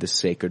drawn to the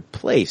sacred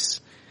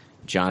place.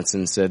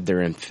 Johnson said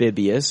they're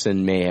amphibious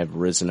and may have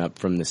risen up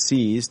from the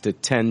seas to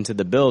tend to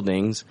the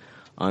buildings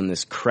on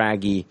this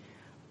craggy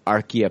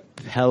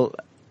archipelago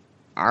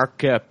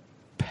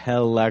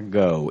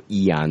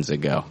eons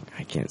ago.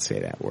 I can't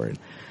say that word.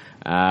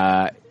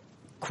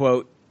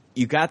 Quote,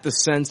 you got the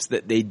sense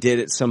that they did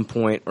at some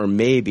point, or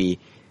maybe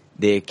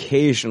they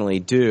occasionally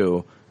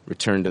do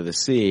return to the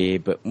sea,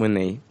 but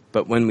when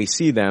we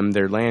see them,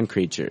 they're land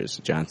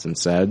creatures, Johnson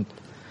said.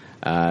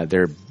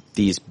 They're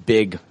these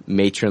big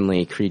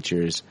matronly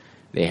creatures.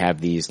 They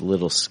have these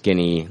little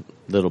skinny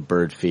little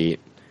bird feet.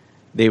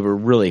 They were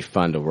really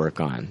fun to work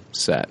on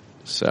set.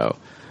 So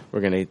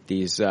we're going to get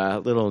these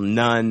little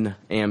nun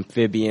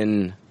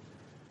amphibian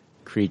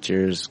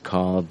creatures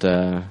called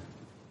what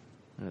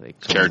are they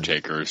called?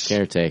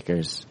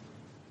 Caretakers.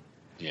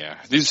 Yeah.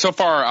 These so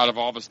far out of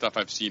all the stuff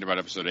I've seen about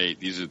episode 8,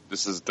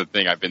 this is the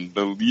thing I've been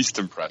the least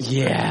impressed with.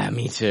 Yeah,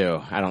 me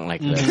too. I don't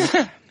like this.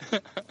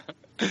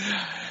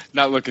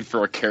 Not looking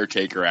for a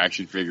caretaker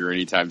action figure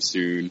anytime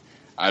soon.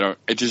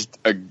 It's just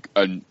a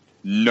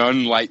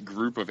nun-like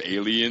group of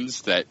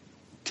aliens that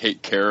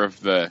take care of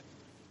the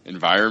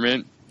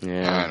environment.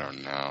 Yeah. I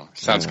don't know.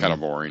 Sounds kind of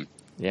boring.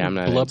 Yeah, I'm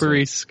not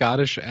blubbery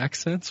Scottish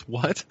accents.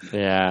 What?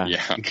 Yeah.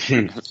 Yeah.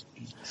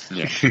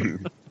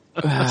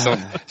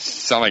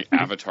 Sound like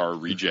Avatar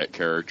reject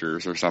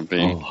characters or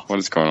something. Oh. What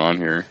is going on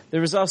here?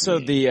 There was also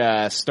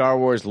the Star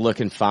Wars Look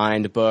and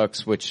Find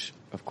books, which,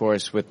 of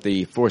course, with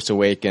the Force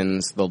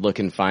Awakens, the Look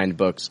and Find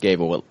books gave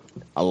a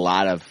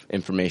lot of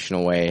information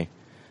away.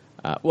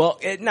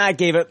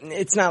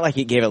 It's not like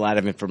it gave a lot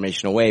of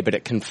information away, but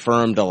it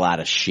confirmed a lot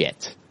of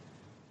shit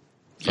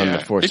from the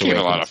Force Awakens. It gave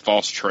a lot of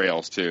false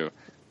trails too,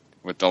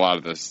 with a lot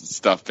of the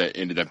stuff that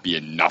ended up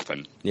being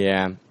nothing.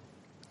 Yeah.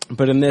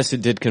 But in this,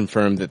 it did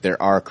confirm that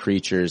there are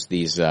creatures,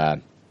 these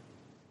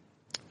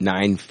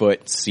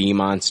 9-foot sea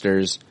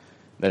monsters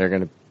that are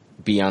going to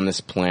be on this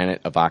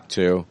planet of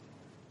Ahch-To.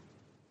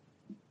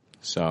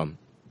 So,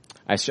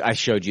 I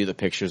showed you the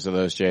pictures of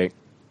those, Jake.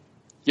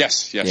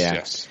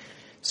 Yes.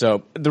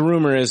 So, the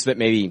rumor is that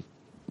maybe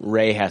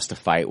Rey has to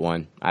fight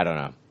one. I don't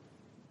know.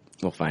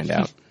 We'll find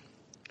out.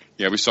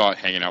 Yeah, we saw it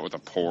hanging out with a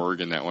porg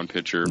in that one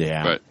picture.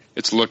 Yeah. But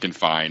it's looking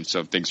fine,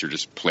 so things are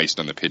just placed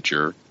on the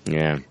picture.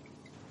 Yeah.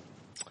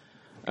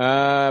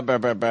 I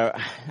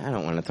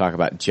don't want to talk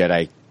about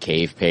Jedi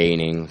cave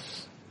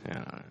paintings.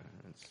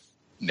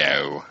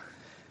 No.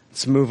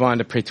 Let's move on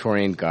to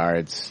Praetorian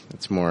Guards.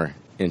 It's more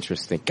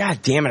interesting.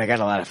 God damn it, I got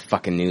a lot of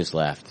fucking news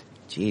left.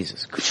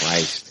 Jesus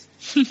Christ.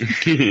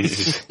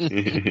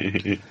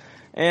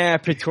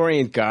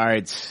 Praetorian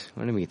Guards.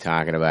 What are we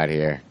talking about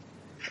here?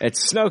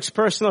 It's Snoke's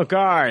personal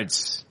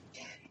guards.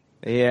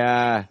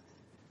 Yeah.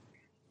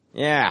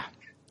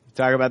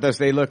 Talk about those.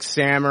 They look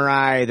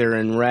samurai. They're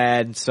in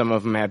red. Some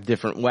of them have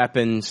different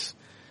weapons.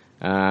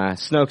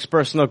 Snoke's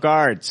personal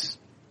guards.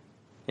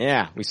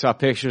 Yeah, we saw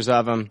pictures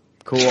of them.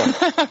 Cool.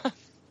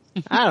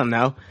 I don't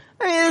know.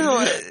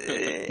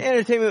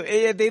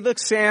 Entertainment. They look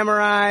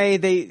samurai.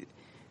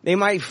 They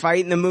might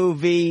fight in the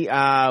movie.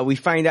 We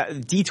find out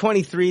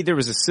D23. There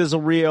was a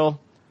sizzle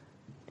reel,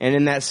 and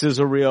in that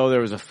sizzle reel,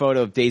 there was a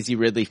photo of Daisy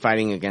Ridley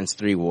fighting against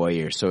 3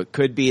 warriors. So it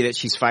could be that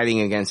she's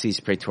fighting against these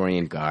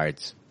Praetorian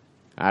Guards.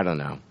 I don't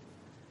know.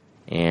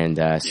 And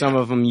some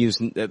of them use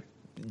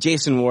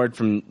Jason Ward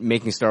from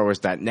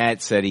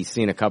MakingStarWars.net said he's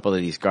seen a couple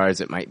of these guards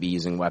that might be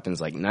using weapons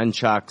like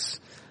nunchucks.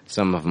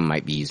 Some of them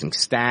might be using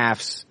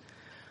staffs.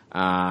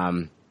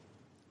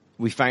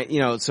 We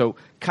find, so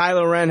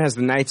Kylo Ren has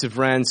the Knights of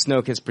Ren.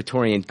 Snoke has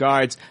Praetorian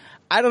Guards.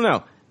 I don't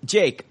know.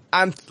 Jake,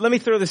 let me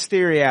throw this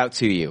theory out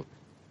to you.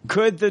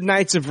 Could the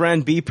Knights of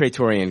Ren be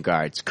Praetorian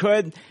Guards?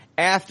 Could,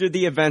 after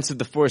the events of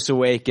The Force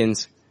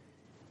Awakens,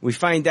 we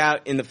find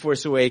out in The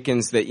Force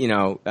Awakens that,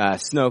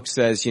 Snoke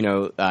says,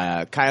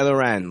 Kylo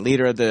Ren,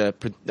 leader of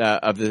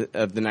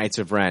the Knights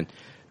of Ren.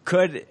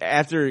 Could,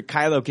 after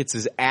Kylo gets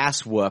his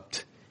ass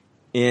whooped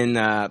in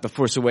The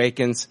Force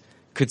Awakens,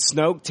 could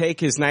Snoke take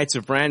his Knights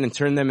of Ren and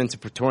turn them into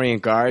Praetorian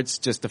Guards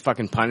just to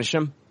fucking punish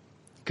him?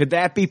 Could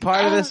that be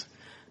part of this?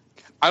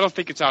 I don't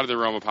think it's out of the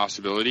realm of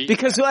possibility.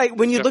 Because,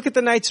 when you look at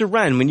the Knights of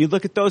Ren, when you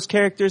look at those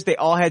characters, they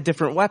all had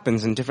different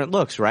weapons and different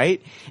looks,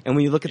 right? And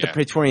when you look at the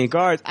Praetorian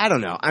Guards, I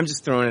don't know. I'm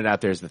just throwing it out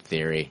there as the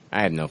theory.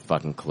 I have no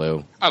fucking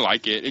clue. I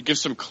like it. It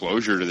gives some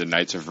closure to the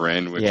Knights of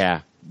Ren, which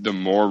the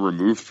more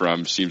removed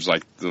from seems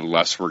like the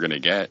less we're going to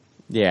get.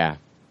 Yeah.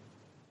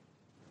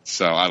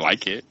 So I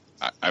like it.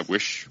 I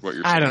wish what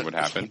you're saying would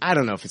happen. I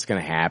don't know if it's going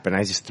to happen.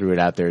 I just threw it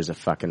out there as a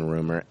fucking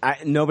rumor.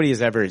 Nobody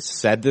has ever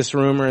said this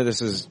rumor.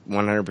 This is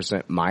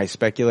 100% my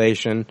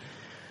speculation.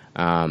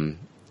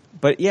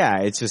 But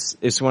yeah,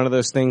 it's one of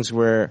those things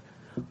where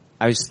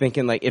I was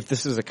thinking, like, if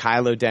this is a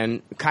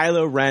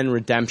Kylo Ren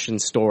redemption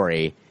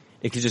story,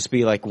 it could just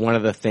be like one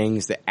of the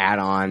things that add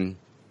on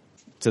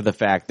to the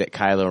fact that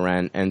Kylo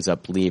Ren ends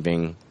up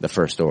leaving the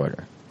First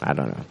Order. I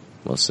don't know.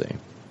 We'll see.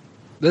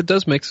 That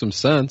does make some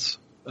sense.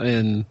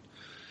 And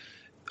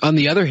on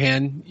the other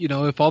hand, you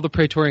know, if all the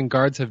Praetorian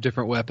Guards have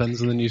different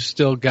weapons and then you've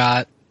still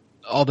got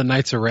all the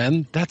Knights of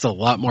Ren, that's a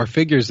lot more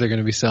figures they're going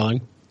to be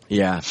selling.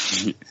 Yeah.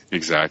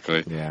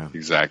 Exactly. Yeah.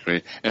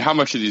 Exactly. And how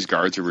much of these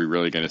guards are we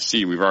really going to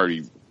see? We've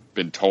already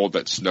been told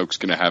that Snoke's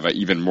going to have an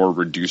even more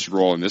reduced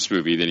role in this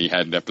movie than he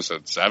had in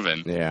Episode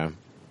 7. Yeah.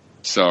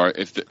 So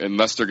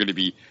unless they're going to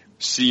be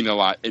seen a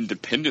lot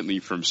independently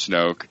from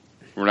Snoke,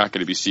 we're not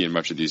going to be seeing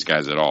much of these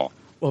guys at all.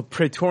 Well,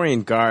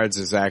 Praetorian Guards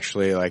is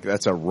actually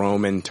that's a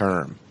Roman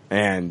term.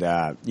 And,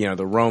 you know,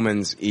 the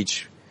Romans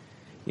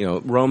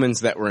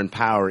Romans that were in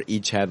power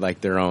each had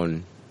like their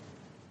own,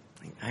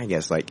 I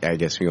guess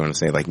we want to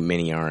say like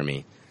mini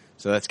army.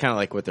 So that's kind of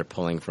like what they're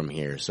pulling from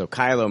here. So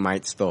Kylo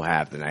might still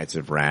have the Knights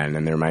of Ren,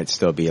 and there might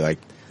still be like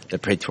the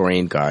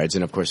Praetorian Guards,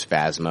 and of course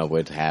Phasma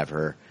would have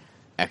her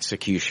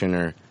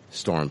executioner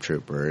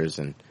stormtroopers,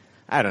 and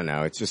I don't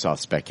know. It's just all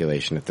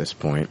speculation at this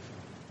point.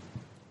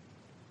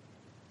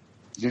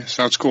 Yeah,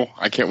 sounds cool.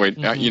 I can't wait.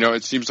 You know,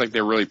 it seems like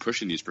they're really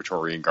pushing these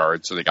Praetorian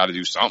Guards, so they got to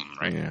do something,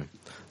 right? Yeah.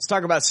 Let's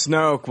talk about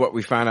Snoke, what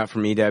we found out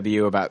from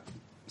EW about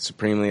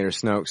Supreme Leader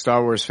Snoke.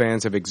 Star Wars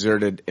fans have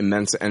exerted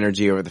immense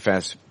energy over the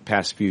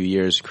past few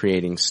years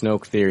creating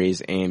Snoke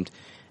theories aimed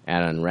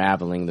at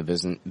unraveling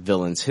the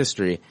villain's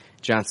history.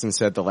 Johnson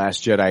said The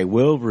Last Jedi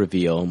will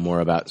reveal more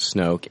about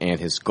Snoke and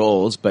his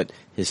goals, but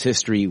his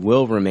history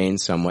will remain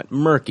somewhat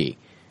murky.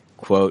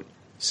 Quote,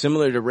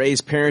 similar to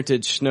Rey's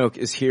parentage, Snoke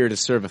is here to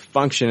serve a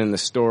function in the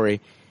story,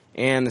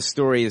 and the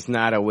story is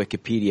not a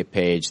Wikipedia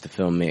page, the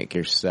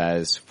filmmaker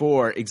says.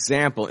 For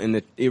example, in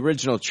the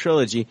original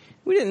trilogy,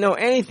 we didn't know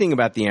anything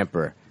about the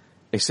Emperor,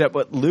 except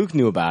what Luke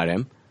knew about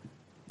him,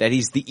 that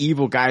he's the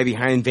evil guy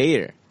behind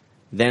Vader.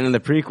 Then in the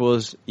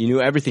prequels, you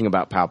knew everything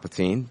about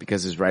Palpatine,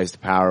 because his rise to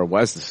power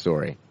was the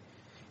story.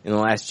 In The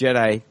Last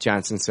Jedi,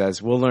 Johnson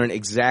says, we'll learn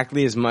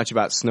exactly as much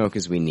about Snoke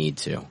as we need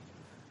to.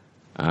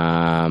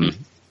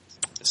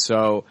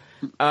 So,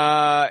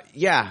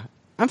 yeah,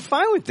 I'm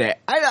fine with that.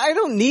 I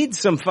don't need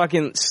some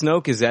fucking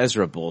Snoke as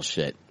Ezra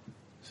bullshit.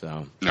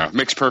 So no, it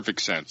makes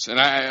perfect sense. And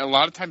a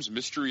lot of times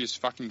mystery is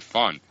fucking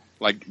fun.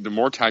 Like, the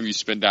more time you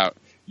spend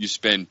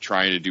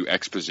trying to do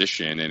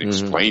exposition and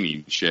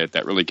explaining shit,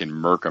 that really can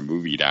murk a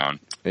movie down.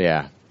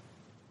 Yeah.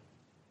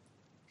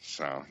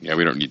 So, yeah,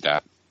 we don't need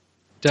that.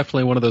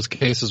 Definitely one of those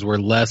cases where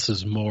less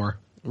is more.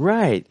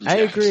 Right. I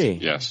agree.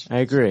 Yes. I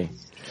agree.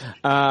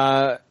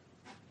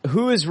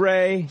 Who is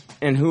Rey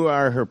and who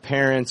are her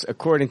parents?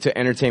 According to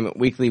Entertainment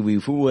Weekly, we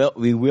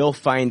will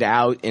find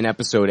out in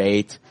Episode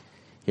 8.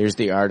 Here's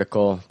the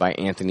article by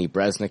Anthony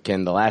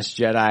Bresnikan. The Last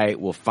Jedi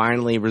will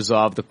finally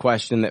resolve the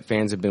question that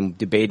fans have been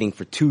debating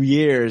for 2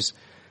 years.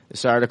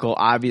 This article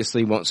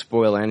obviously won't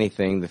spoil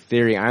anything. The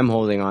theory I'm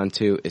holding on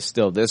to is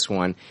still this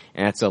one,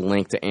 and that's a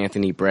link to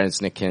Anthony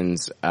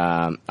Bresnikan's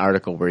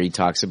article where he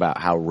talks about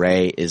how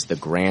Rey is the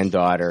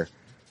granddaughter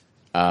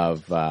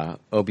of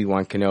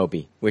Obi-Wan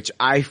Kenobi, which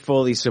I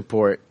fully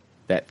support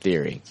that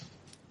theory.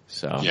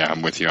 So yeah,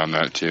 I'm with you on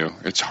that too.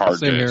 It's hard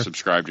to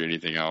subscribe to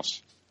anything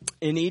else.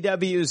 In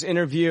EW's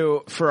interview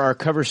for our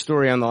cover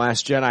story on The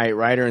Last Jedi,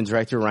 writer and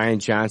director Rian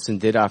Johnson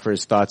did offer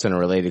his thoughts on a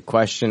related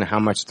question. How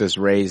much does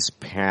Rey's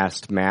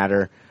past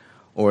matter?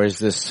 Or is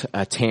this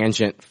a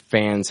tangent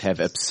fans have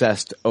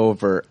obsessed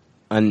over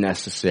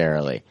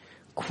unnecessarily?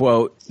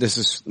 Quote, this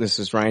is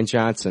Rian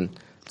Johnson.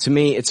 To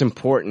me, it's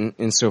important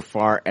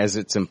insofar as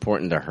it's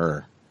important to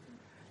her.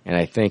 And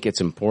I think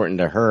it's important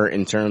to her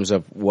in terms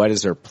of what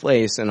is her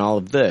place in all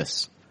of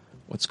this.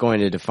 What's going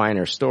to define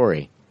her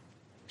story?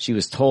 She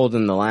was told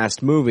in the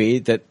last movie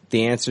that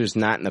the answer is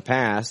not in the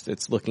past,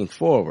 it's looking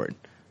forward.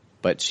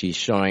 But she's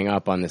showing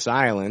up on this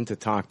island to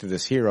talk to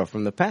this hero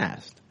from the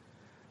past.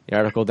 The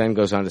article then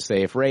goes on to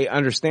say, if Rey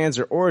understands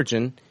her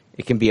origin,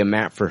 it can be a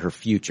map for her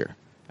future,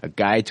 a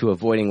guide to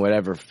avoiding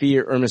whatever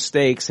fear or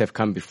mistakes have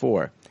come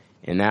before.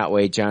 In that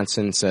way,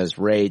 Johnson says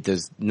Rey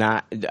does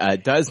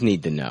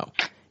need to know,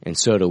 and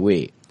so do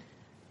we.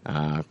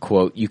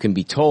 Quote, you can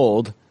be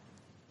told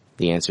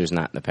the answer is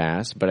not in the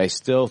past, but I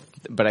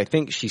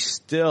think she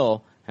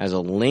still has a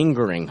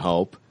lingering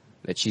hope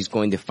that she's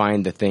going to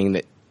find the thing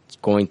that's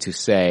going to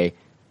say,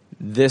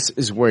 this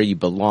is where you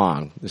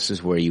belong, this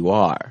is where you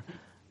are.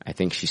 I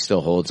think she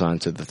still holds on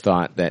to the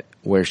thought that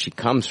where she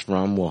comes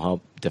from will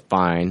help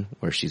define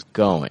where she's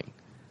going.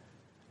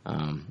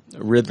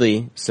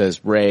 Ridley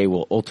says Rey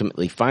will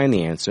ultimately find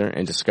the answer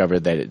and discover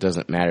that it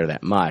doesn't matter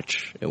that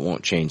much. It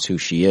won't change who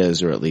she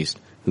is, or at least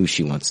who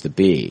she wants to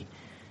be.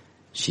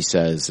 She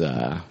says,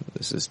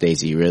 this is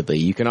Daisy Ridley,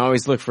 you can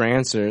always look for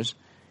answers,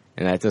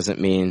 and that doesn't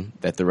mean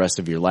that the rest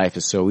of your life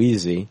is so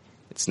easy.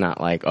 It's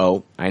not like,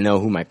 oh, I know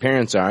who my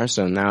parents are,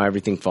 so now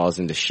everything falls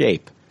into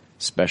shape,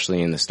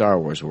 especially in the Star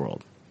Wars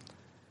world.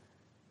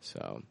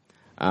 So,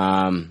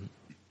 I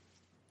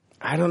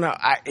don't know.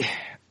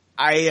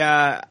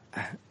 I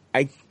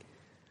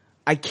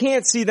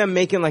can't see them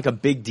making like a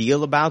big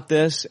deal about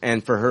this,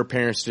 and for her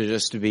parents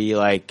to be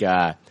like,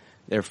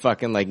 they're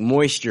fucking like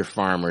moisture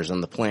farmers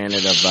on the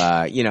planet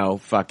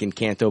of, fucking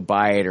Canto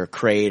Bight or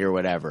Crate or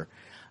whatever.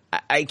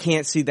 I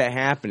can't see that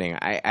happening.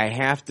 I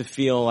have to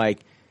feel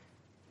like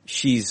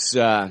she's,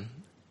 I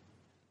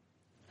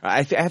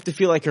have to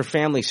feel like her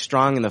family's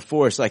strong in the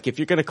Force. Like if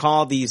you're going to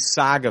call these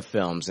saga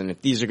films, and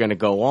if these are going to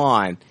go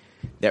on,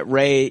 that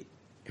Rey,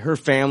 her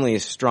family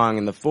is strong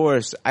in the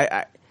Force.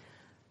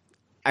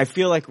 I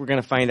feel like we're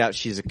going to find out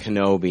she's a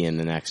Kenobi in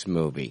the next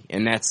movie,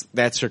 and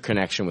that's her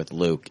connection with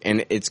Luke,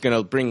 and it's going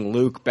to bring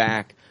Luke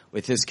back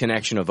with his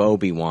connection of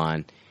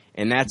Obi-Wan,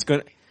 and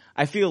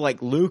I feel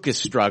like Luke is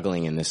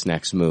struggling in this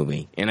next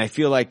movie, and I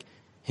feel like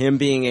him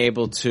being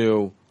able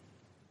to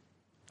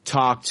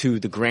talk to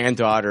the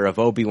granddaughter of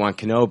Obi-Wan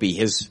Kenobi,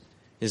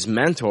 his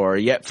mentor,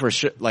 yet for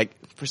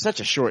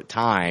such a short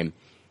time.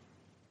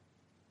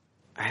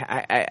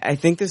 I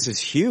think this is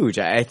huge.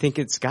 I think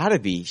she's got to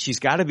be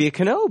a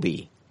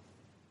Kenobi.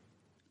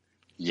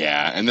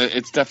 Yeah, and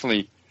it's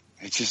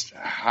just,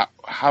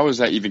 how is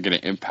that even going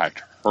to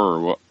impact her?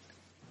 Well,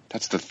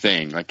 that's the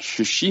thing. Like,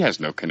 she has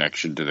no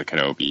connection to the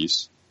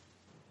Kenobis.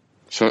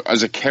 So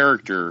as a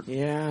character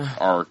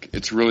arc,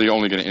 it's really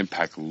only going to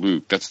impact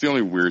Luke. That's the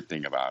only weird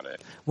thing about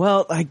it.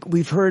 Well, like,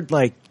 we've heard,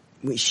 like,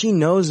 she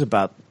knows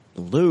about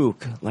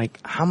Luke. Like,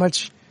 how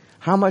much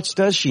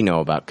does she know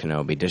about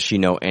Kenobi? Does she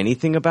know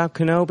anything about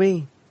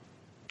Kenobi?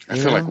 I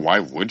feel like, why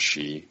would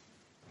she?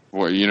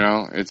 Well,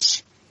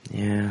 it's...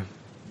 Yeah.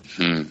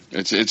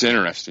 It's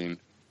interesting.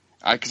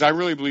 Because I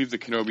really believe the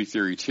Kenobi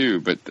theory too,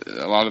 but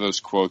a lot of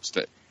those quotes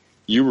that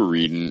you were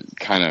reading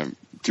kind of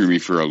threw me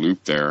for a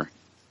loop there.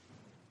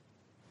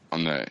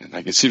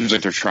 It seems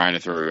like they're trying to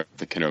throw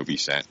the Kenobi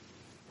scent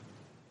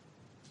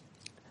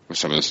with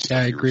some of this stuff.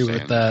 Yeah, I agree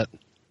with that.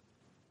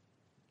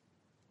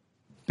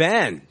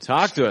 Ben,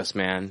 talk to us,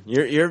 man.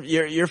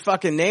 Your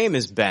fucking name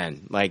is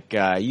Ben. Like,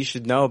 you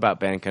should know about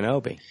Ben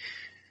Kenobi.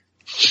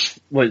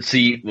 Well,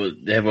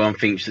 everyone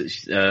thinks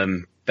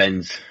that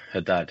Ben's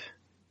her dad.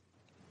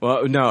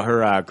 Well, no,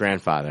 her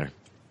grandfather.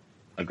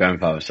 Her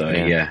grandfather,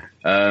 sorry, yeah.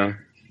 I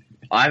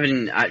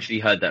haven't actually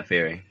heard that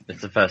theory.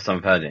 It's the first time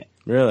I've heard it.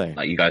 Really?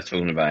 Like you guys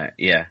talking about it,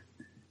 yeah.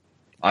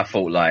 I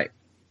thought like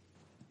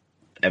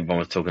everyone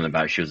was talking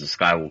about she was a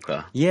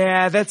Skywalker.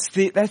 Yeah, that's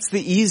the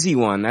easy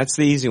one. That's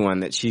the easy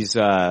one, that she's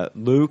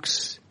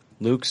Luke's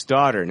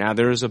daughter. Now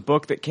there was a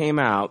book that came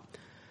out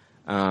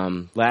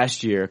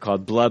last year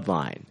called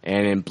Bloodline,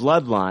 and in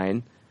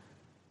Bloodline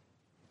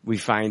we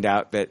find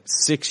out that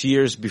 6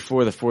 years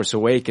before The Force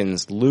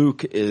Awakens,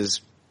 Luke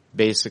is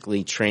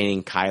basically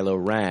training Kylo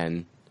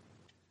Ren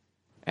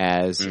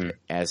as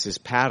his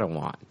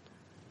Padawan.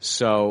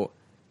 So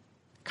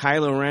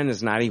Kylo Ren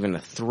is not even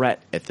a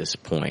threat at this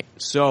point.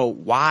 So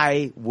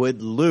why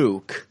would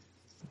Luke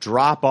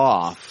drop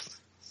off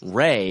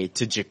Rey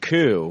to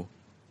Jakku,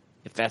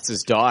 if that's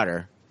his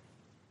daughter,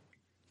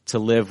 to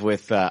live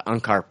with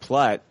Unkar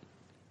Plutt?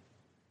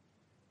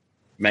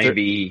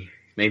 Maybe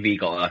he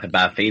got like a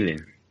bad feeling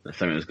that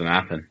something was going to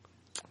happen.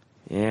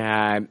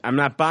 Yeah, I'm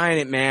not buying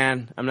it,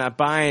 man. I'm not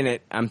buying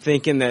it. I'm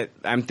thinking that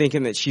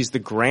she's the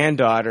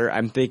granddaughter.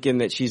 I'm thinking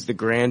that she's the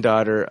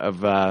granddaughter of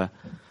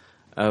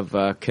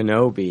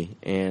Kenobi,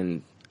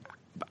 and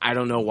I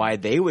don't know why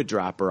they would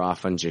drop her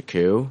off on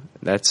Jakku.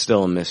 That's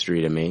still a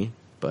mystery to me.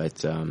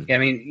 But yeah, I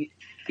mean,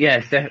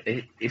 yeah,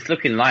 it's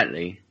looking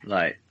likely.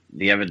 Like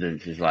the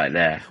evidence is like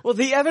there. Well,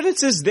 the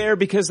evidence is there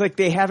because like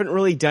they haven't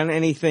really done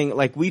anything.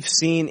 Like we've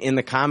seen in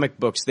the comic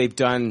books, they've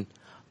done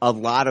a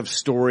lot of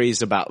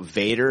stories about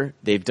Vader.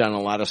 They've done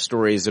a lot of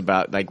stories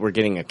about, like, we're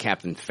getting a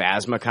Captain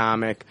Phasma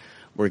comic.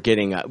 We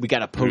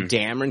got a Poe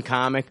Dameron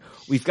comic.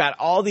 We've got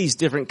all these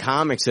different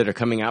comics that are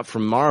coming out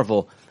from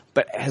Marvel.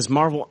 But has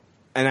Marvel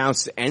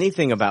announced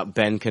anything about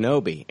Ben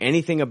Kenobi?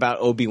 Anything about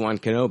Obi-Wan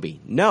Kenobi?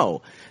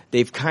 No.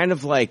 They've kind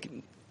of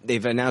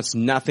they've announced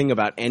nothing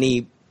about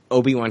any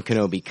Obi-Wan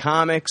Kenobi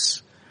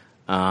comics.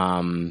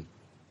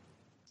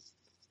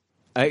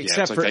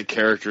 Except for that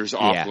character's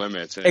off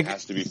limits, and it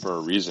has to be for a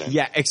reason.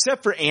 Yeah,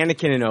 except for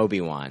Anakin and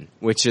Obi-Wan,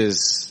 which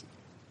is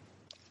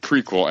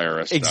prequel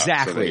era stuff.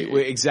 Exactly,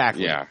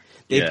 exactly. Yeah,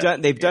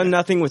 they've done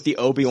nothing with the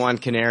Obi-Wan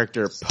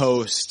character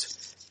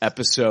post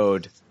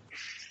episode,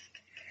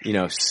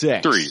 6.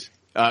 3.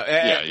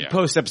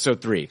 Post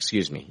episode 3.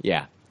 Excuse me.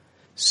 Yeah.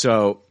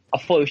 So I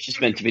thought it was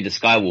just meant to be the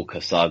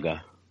Skywalker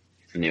saga,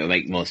 and it would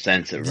make more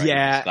sense of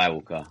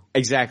Skywalker.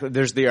 Exactly.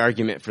 There's the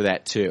argument for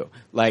that too.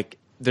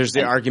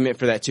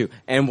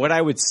 And what I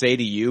would say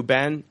to you,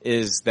 Ben,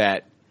 is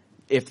that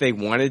if they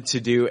wanted to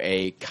do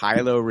a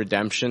Kylo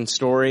redemption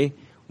story,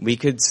 we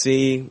could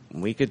see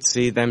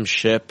them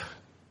ship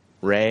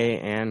Rey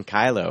and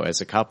Kylo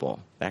as a couple.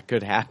 That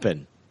could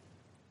happen.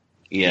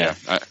 Yeah,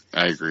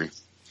 I agree.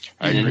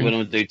 And then when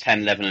we do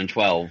 10, 11, and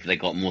 12, they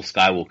got more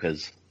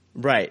Skywalkers.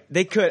 Right.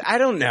 They could. I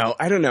don't know.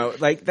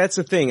 Like, that's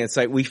the thing. It's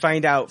like we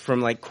find out from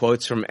like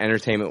quotes from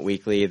Entertainment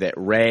Weekly that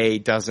Rey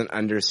doesn't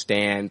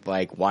understand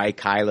like why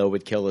Kylo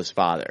would kill his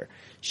father.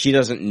 She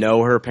doesn't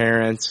know her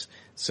parents.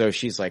 So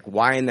she's like,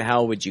 why in the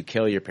hell would you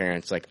kill your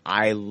parents? Like,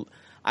 I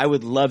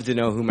would love to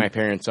know who my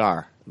parents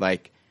are.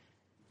 Like,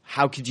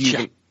 how could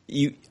you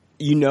even,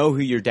 you know who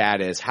your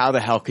dad is. How the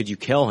hell could you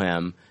kill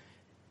him?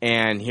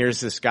 And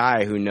here's this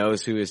guy who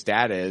knows who his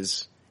dad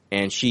is,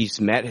 and she's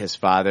met his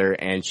father,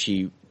 and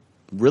she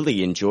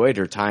really enjoyed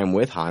her time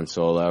with Han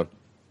Solo.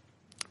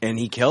 And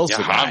he kills the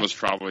guy. Han was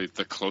probably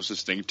the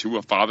closest thing to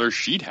a father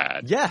she'd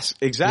had. Yes,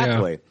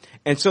 exactly. Yeah.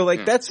 And so,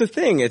 like, that's the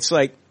thing. It's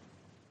kind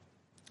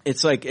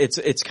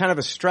of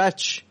a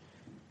stretch.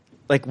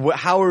 Like,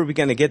 how are we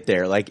going to get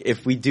there? Like,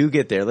 if we do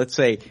get there, let's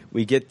say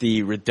we get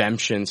the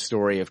redemption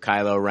story of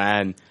Kylo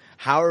Ren.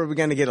 How are we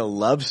going to get a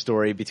love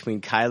story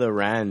between Kylo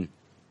Ren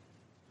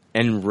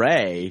and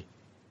Rey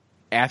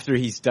after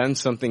he's done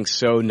something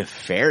so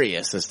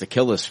nefarious as to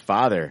kill his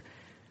father?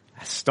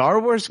 Star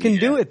Wars can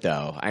do it,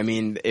 though. I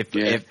mean, if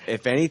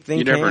anything,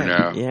 you never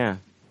know. Yeah,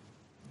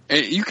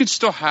 and you could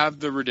still have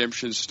the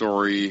redemption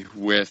story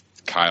with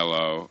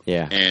Kylo,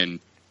 and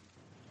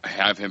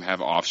have him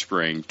have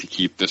offspring to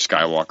keep the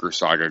Skywalker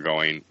saga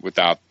going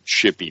without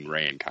shipping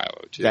Rey and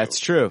Kylo too. That's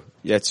true.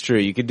 That's true.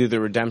 You could do the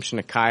redemption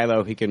of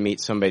Kylo. He could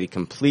meet somebody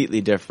completely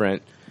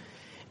different.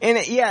 And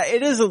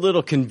it is a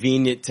little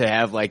convenient to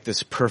have like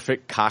this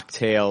perfect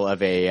cocktail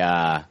of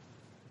a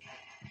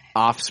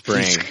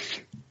offspring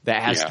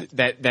that has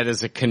that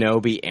is a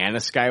Kenobi and a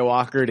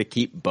Skywalker to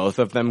keep both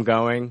of them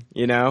going,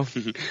 you know?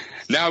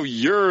 Now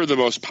you're the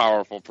most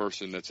powerful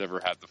person that's ever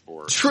had the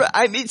Force. True.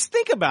 I mean,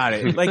 think about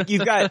it. Like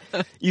you've got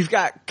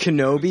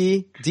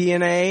Kenobi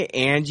DNA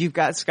and you've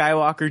got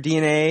Skywalker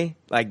DNA.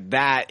 Like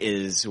that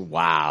is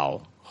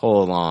wow.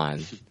 Hold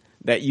on.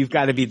 That you've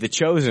got to be the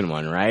chosen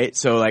one, right?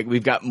 So like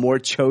we've got more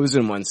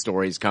chosen one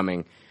stories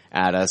coming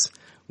at us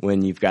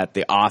when you've got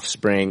the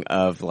offspring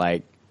of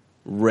like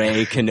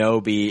Rey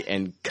Kenobi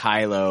and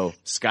Kylo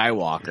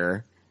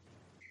Skywalker.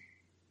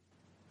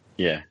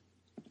 Yeah.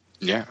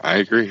 Yeah, I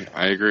agree.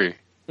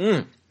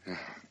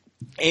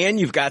 And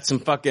you've got some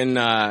fucking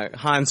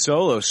Han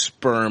Solo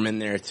sperm in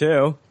there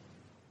too.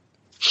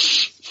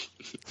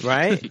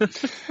 Right?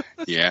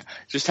 Yeah.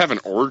 Just have an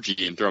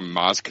orgy and throw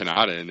Maz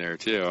Kanata in there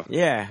too.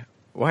 Yeah.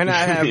 Why not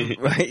have...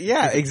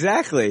 yeah,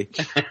 exactly.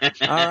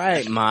 All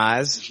right,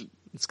 Maz.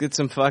 Let's get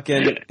some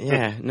fucking...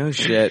 Yeah, no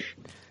shit.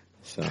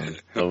 So,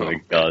 oh my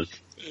god.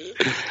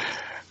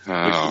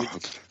 Oh.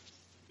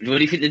 What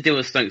do you think the deal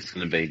with Snoke's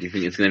going to be? Do you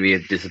think it's going to be a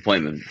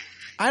disappointment?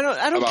 I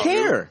don't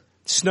care.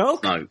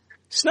 Snoke? No.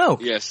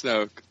 Snoke. Yeah,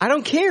 Snoke. I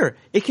don't care.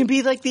 It can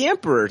be like the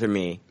Emperor to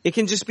me. It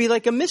can just be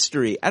like a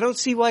mystery. I don't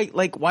see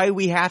why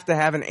we have to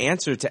have an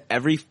answer to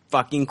every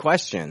fucking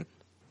question.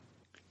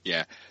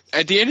 Yeah.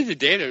 At the end of the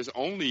day, there's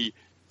only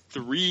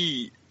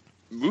 3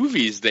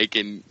 movies they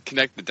can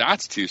connect the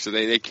dots to, so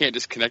they can't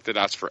just connect the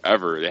dots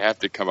forever. They have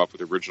to come up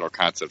with original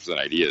concepts and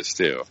ideas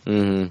too.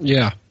 Mm-hmm.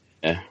 Yeah.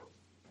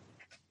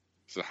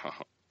 So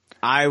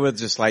I would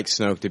just like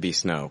Snoke to be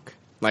Snoke.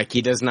 Like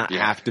he does not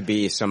have to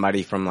be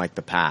somebody from like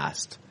the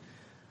past.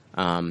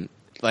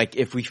 Like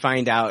if we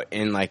find out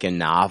in like a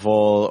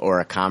novel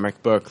or a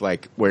comic book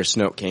like where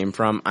Snoke came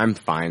from, I'm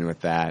fine with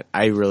that.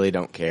 I really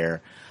don't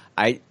care.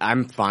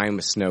 I'm fine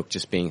with Snoke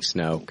just being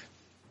Snoke.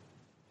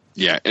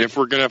 Yeah, and if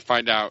we're gonna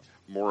find out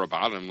more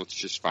about him, let's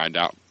just find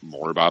out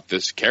more about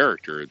this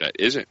character that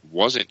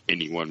wasn't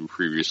anyone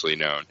previously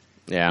known.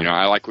 Yeah. You know,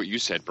 I like what you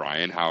said,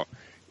 Brian, how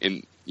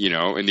in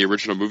the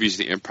original movies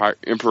the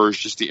Emperor is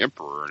just the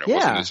Emperor, and it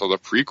wasn't until the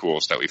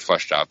prequels that we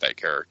fleshed out that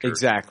character.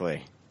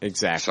 Exactly.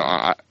 So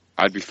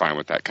I'd be fine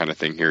with that kind of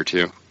thing here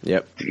too.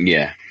 Yep.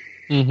 Yeah.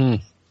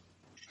 Mm-hmm.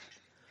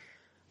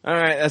 All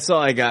right, that's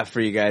all I got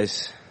for you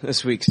guys.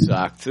 This week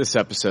sucked. This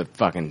episode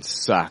fucking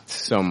sucked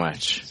so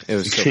much. It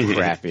was so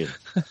crappy.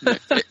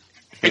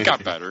 It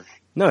got better.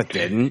 No, it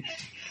didn't.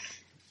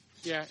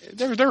 Yeah,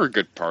 there were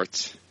good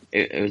parts.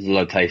 It was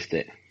low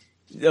tasted.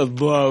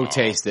 Low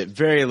tasted.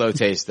 Very low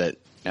tasted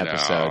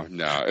episode.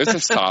 No, it's a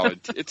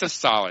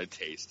solid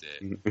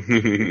tasted.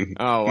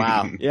 Oh,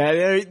 wow.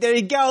 Yeah, there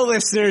you go,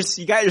 listeners.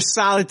 You got your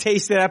solid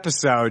tasted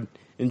episode.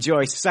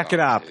 Enjoy. Suck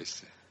it up.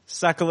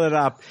 Suckle it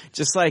up.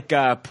 Just like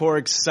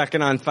Porg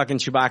sucking on fucking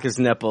Chewbacca's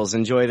nipples.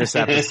 Enjoy this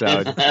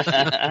episode.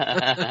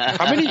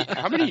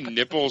 How many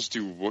nipples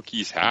do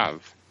Wookiees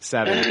have?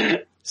 7.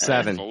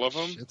 Full of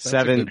them? That's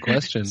a good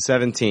question.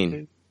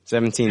 17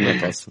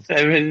 nipples.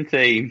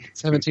 17.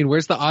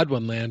 Where's the odd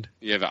one land?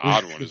 Yeah, the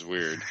odd one is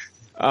weird.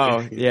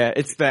 Oh, yeah.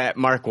 It's that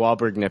Mark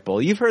Wahlberg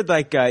nipple. You've heard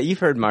Mark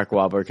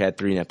Wahlberg had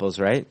 3 nipples,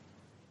 right?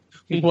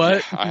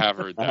 What? I have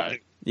heard that.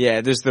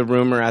 Yeah, there's the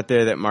rumor out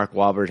there that Mark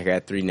Wahlberg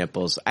had 3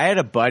 nipples. I had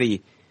a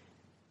buddy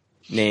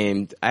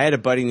named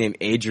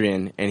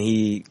Adrian, and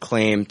he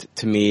claimed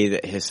to me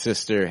that his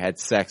sister had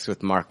sex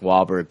with Mark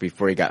Wahlberg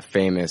before he got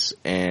famous,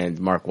 and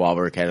Mark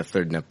Wahlberg had a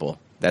 3rd nipple.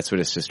 That's what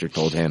his sister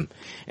told him.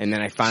 And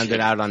then I found it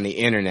out on the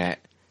internet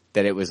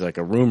that it was like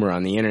a rumor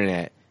on the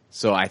internet,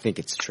 so I think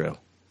it's true.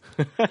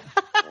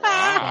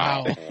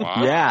 Wow.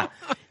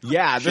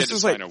 Yeah. This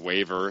was like a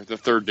waiver, the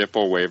 3rd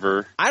nipple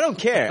waiver. I don't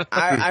care.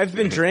 I've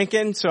been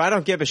drinking, so I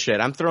don't give a shit.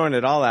 I'm throwing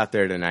it all out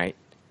there tonight.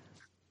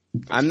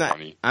 I'm not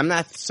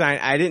sign.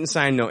 I didn't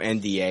sign no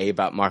NDA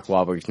about Mark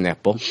Wahlberg's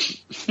nipple.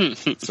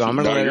 So I'm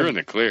gonna. You're in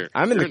the clear.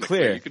 I'm in the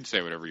clear. You can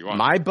say whatever you want.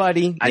 My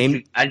buddy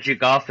Andrew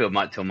Garfield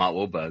might tell Mark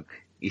Wahlberg.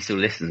 He still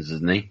listens,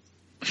 doesn't he?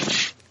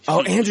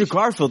 Oh, Andrew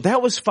Garfield.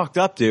 That was fucked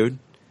up, dude.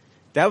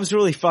 That was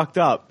really fucked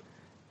up.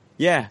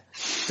 Yeah,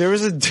 there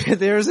was a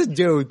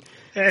dude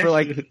for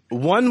like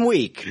 1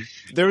 week.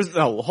 There was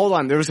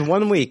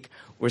 1 week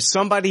where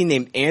somebody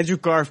named Andrew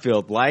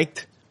Garfield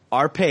liked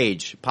our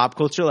page, Pop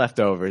Culture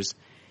Leftovers.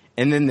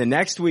 And then the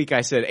next week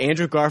I said,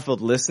 Andrew Garfield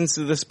listens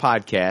to this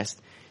podcast.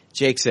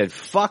 Jake said,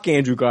 fuck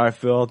Andrew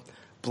Garfield,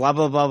 blah,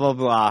 blah, blah, blah,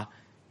 blah.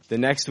 The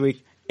next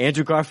week,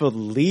 Andrew Garfield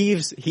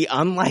leaves. He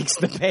unlikes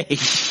the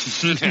page.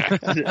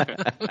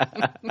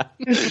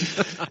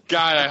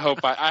 God, I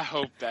hope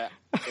that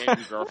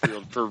Andrew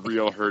Garfield for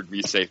real heard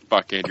me say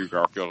fuck Andrew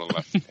Garfield and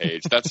left the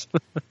page.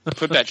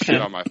 Put that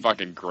shit on my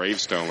fucking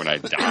gravestone when I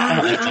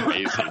die. That's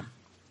amazing.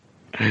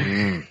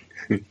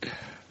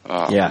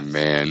 Oh, yeah.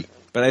 Man.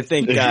 But I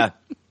think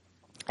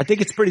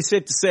it's pretty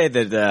safe to say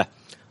that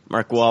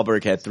Mark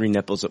Wahlberg had 3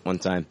 nipples at one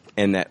time,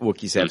 and that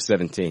Wookiees have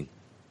 17.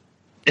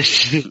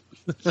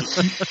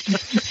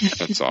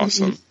 That's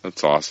awesome.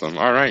 That's awesome.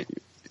 All right.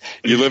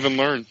 You live and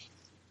learn.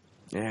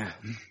 Yeah.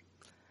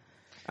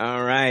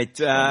 All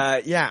right.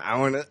 I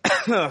want to,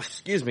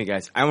 excuse me,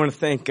 guys. I want to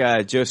thank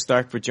Joe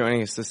Stark for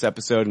joining us this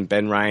episode and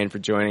Ben Ryan for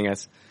joining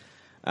us.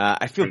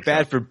 I feel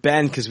bad for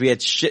Ben because we had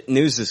shit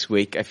news this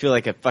week. I feel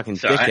like a fucking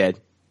dickhead.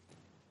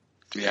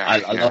 Yeah,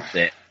 I loved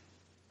it.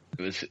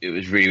 It was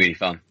really, really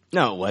fun.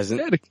 No, it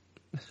wasn't.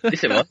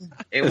 Yes, it was.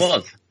 It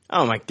was.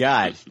 Oh my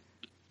god.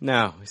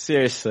 No,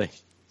 seriously.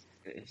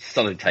 It's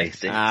solid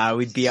tasty.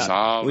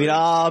 We'd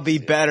all be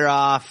better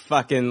off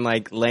fucking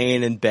like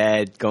laying in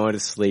bed, going to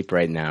sleep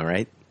right now,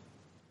 right?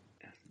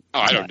 Oh,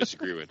 I don't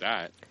disagree with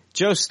that.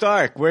 Joe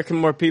Stark, where can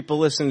more people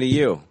listen to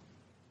you?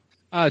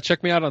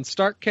 Check me out on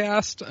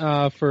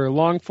Starkcast for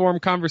long form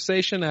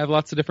conversation. I have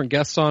lots of different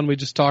guests on. We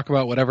just talk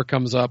about whatever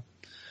comes up.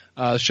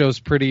 The show's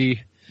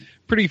pretty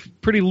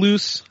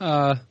loose.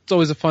 It's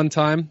always a fun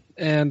time.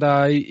 And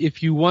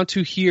if you want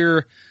to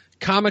hear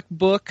comic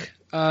book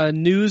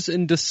news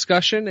and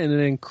discussion in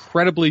an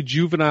incredibly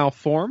juvenile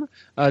form,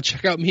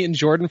 check out me and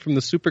Jordan from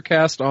the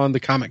Supercast on the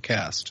Comic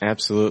Cast.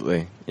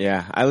 Absolutely.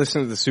 Yeah, I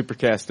listen to the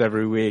Supercast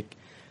every week.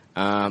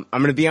 I'm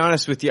going to be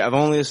honest with you. I've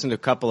only listened to a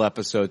couple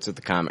episodes of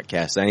the Comic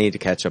Cast. I need to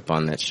catch up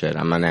on that shit.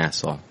 I'm an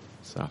asshole.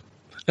 So.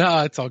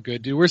 It's all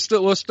good, dude. We're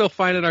still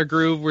finding our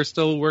groove. We're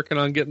still working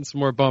on getting some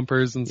more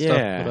bumpers and stuff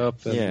put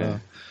up.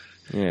 And,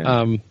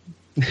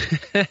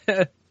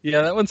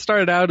 yeah, that one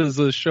started out as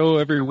a show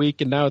every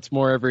week, and now it's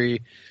more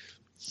every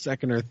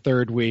second or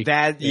third week.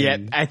 I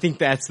think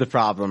that's the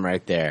problem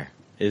right there.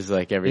 Is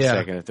like every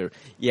second or third.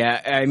 Yeah,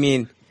 I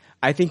mean,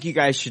 I think you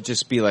guys should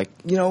just be like,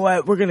 you know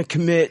what? We're gonna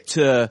commit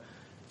to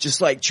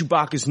just like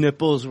Chewbacca's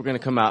nipples. We're gonna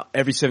come out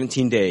every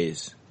 17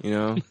 days. You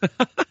know.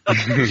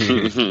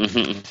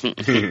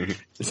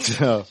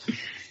 So,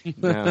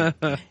 no.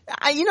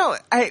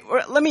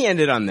 Let me end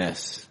it on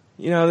this.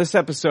 You know, this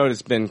episode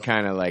has been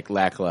kind of like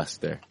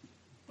lackluster.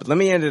 But let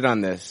me end it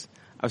on this.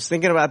 I was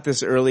thinking about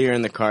this earlier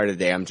in the car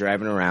today. I'm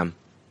driving around.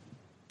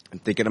 I'm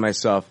thinking to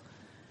myself,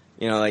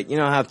 you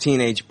know how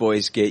teenage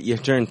boys get, you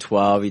turn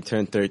 12, you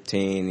turn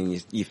 13,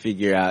 and you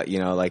figure out,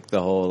 like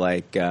the whole,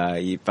 like,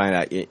 you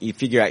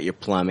figure out your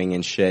plumbing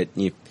and shit.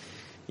 And you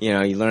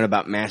learn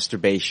about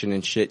masturbation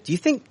and shit. Do you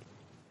think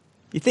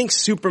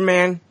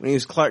Superman, when he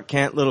was Clark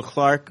Kent, little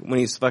Clark, when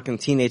he was fucking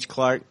teenage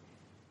Clark,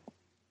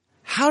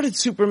 how did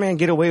Superman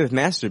get away with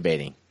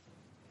masturbating?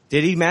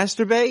 Did he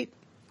masturbate?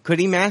 Could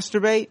he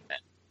masturbate?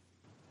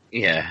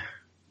 Yeah,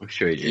 I'm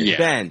sure he did. Yeah.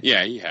 Ben.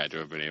 Yeah, he had to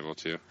have been able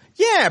to.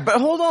 Yeah, but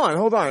hold on.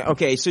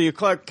 Okay, so you're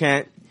Clark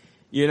Kent.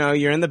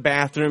 You're in the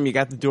bathroom. You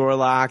got the door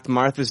locked.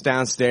 Martha's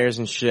downstairs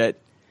and shit.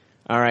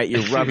 All right,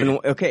 you're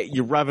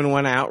rubbing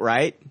one out,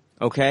 right?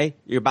 Okay,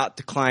 you're about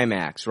to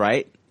climax,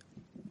 right?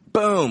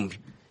 Boom,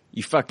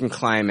 you fucking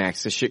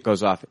climax. The shit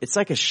goes off. It's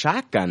like a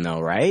shotgun,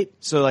 though, right?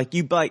 So aren't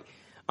you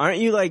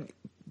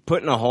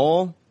putting a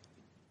hole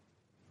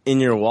in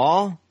your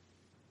wall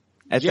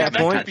at that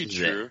point? That could be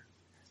true.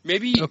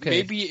 Maybe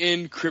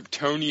in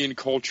Kryptonian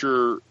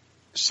culture,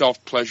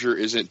 self-pleasure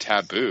isn't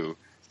taboo.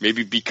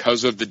 Maybe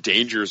because of the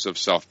dangers of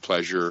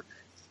self-pleasure,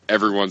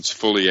 everyone's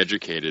fully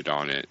educated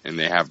on it, and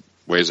they have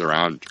ways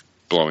around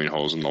blowing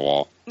holes in the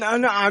wall.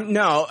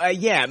 No.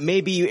 Yeah,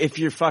 maybe if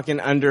you're fucking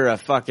under a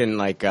fucking,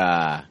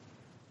 the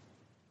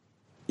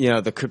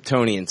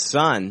Kryptonian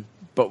sun,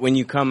 but when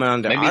you come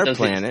onto our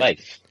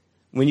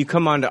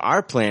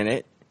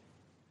planet,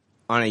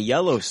 on a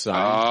yellow sun.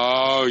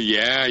 Oh,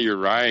 yeah, you're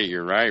right.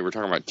 We're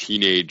talking about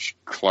teenage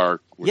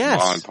Clark with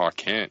Ma and Pa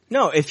Kent.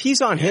 No, if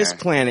he's on his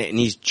planet and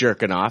he's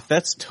jerking off,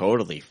 that's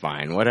totally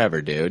fine.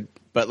 Whatever, dude.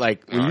 But,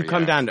 when you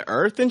come down to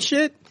Earth and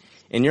shit,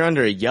 and you're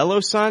under a yellow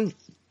sun,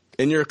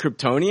 and you're a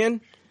Kryptonian,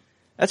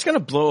 that's gonna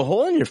blow a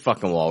hole in your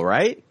fucking wall,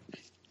 right?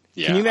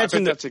 Yeah, can you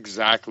imagine that's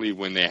exactly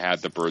when they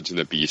had the Birds and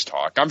the Bees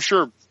talk. I'm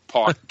sure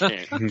Pa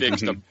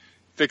Kent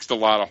fixed a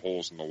lot of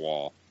holes in the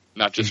wall,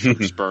 not just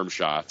from sperm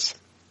shots.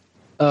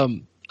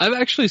 I I've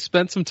actually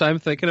spent some time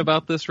thinking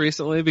about this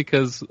recently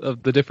because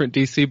of the different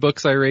DC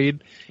books I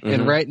read.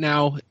 And right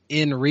now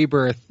in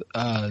Rebirth,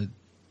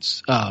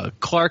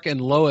 Clark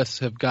and Lois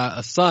have got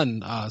a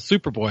son,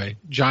 Superboy,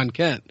 John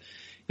Kent.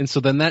 And so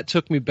then that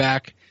took me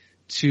back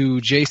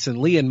to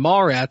Jason Lee and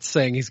Mallrats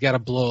saying he's got to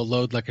blow a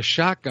load like a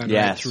shotgun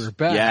right through her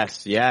back.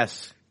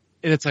 Yes.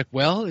 And it's like,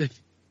 well,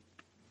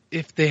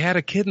 if they had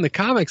a kid in the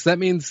comics, that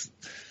means,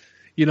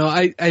 you know,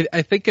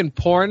 I think in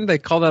porn they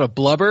call that a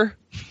blubber.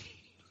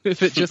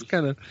 If it just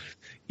kind of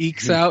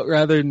ekes out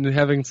rather than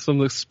having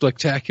some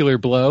spectacular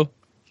blow.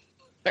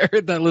 I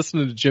heard that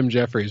listening to Jim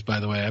Jeffries, by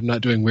the way. I'm not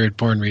doing weird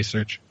porn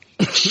research.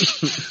 Put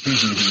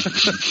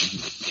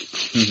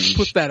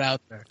that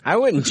out there. I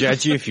wouldn't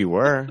judge you if you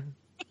were.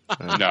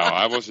 No,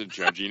 I wasn't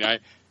judging.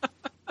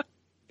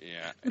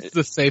 It's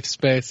a safe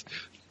space.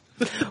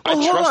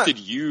 I trusted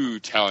you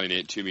telling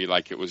it to me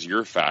like it was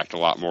your fact a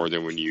lot more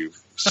than when you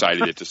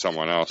cited it to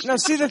someone else. No,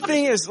 see, the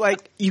thing is,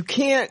 like, you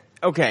can't.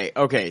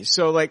 Okay.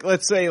 So, like,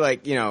 let's say,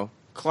 like, you know,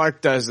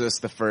 Clark does this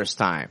the first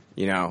time.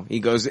 You know, he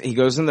goes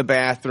in the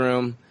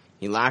bathroom,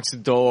 he locks the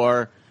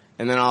door,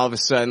 and then all of a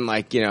sudden,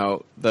 like, you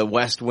know, the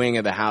west wing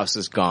of the house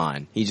is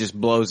gone. He just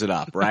blows it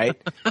up, right?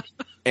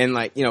 And,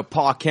 like, you know,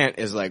 Paul Kent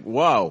is like,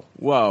 whoa.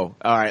 All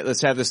right,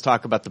 let's have this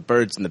talk about the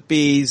birds and the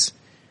bees.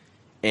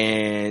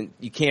 And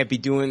you can't be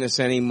doing this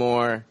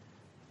anymore.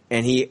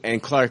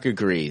 And Clark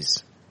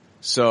agrees.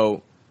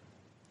 So,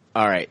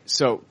 all right.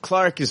 So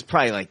Clark is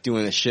probably like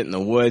doing this shit in the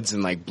woods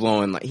and like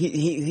blowing, like,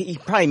 he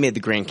probably made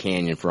the Grand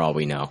Canyon for all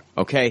we know.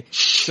 Okay.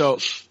 So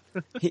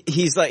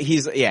he's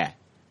yeah.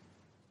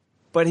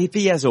 But if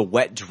he has a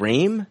wet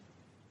dream,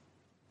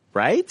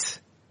 right?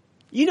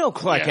 You know,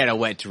 Clark had a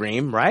wet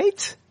dream,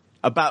 right?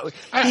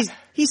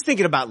 He's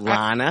thinking about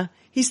Lana.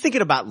 He's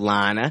thinking about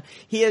Lana.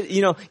 He's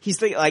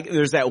thinking, like,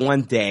 there's that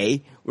one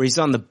day where he's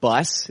on the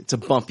bus. It's a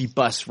bumpy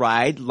bus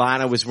ride.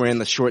 Lana was wearing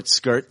the short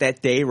skirt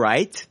that day,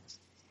 right?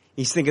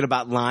 He's thinking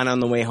about Lana on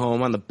the way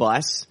home on the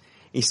bus.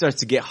 He starts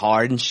to get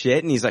hard and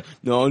shit, and he's like,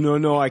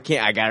 no, I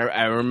can't.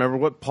 I remember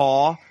what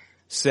Paul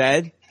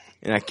said,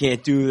 and I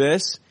can't do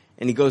this.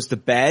 And he goes to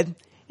bed,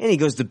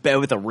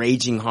 with a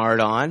raging hard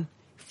on.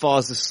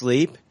 Falls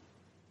asleep.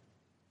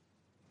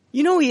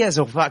 You know he has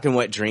a fucking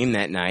wet dream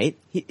that night.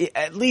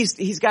 At least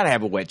he's got to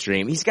have a wet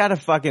dream. He's got to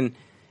fucking.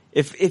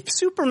 If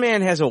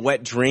Superman has a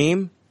wet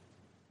dream,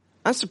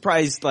 I'm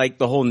surprised like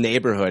the whole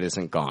neighborhood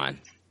isn't gone.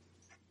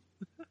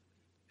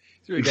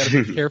 So you got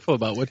to be careful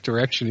about what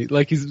direction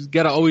he's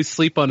got to always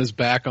sleep on his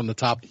back on the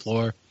top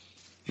floor.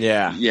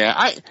 Yeah.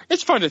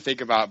 It's fun to think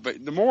about,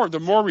 but the more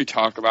we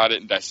talk about it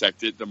and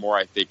dissect it, the more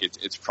I think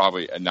it's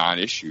probably a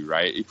non-issue,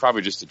 right? He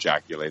probably just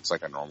ejaculates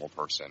like a normal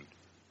person.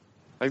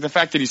 Like, the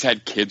fact that he's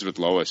had kids with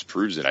Lois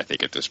proves it, I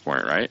think, at this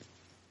point, right?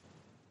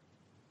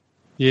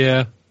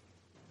 Yeah.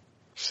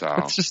 So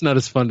it's just not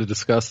as fun to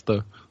discuss,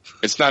 though.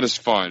 It's not as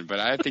fun, but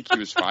I think he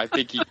was fine.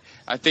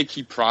 I think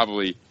he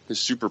probably, his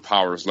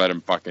superpowers let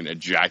him fucking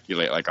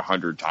ejaculate like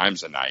 100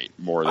 times a night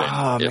more than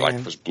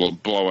like was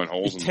blowing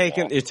holes in the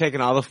wall. You're taking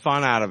all the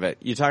fun out of it.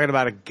 You're talking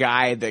about a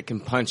guy that can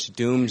punch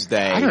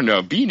Doomsday. I don't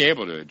know. Being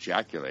able to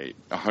ejaculate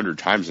 100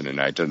 times in a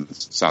night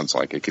sounds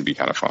like it could be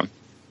kind of fun.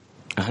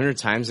 100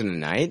 times in a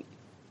night?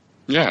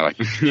 Yeah, like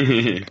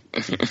that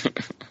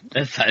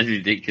sounds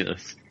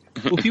ridiculous.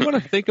 Well, if you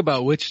want to think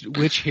about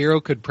which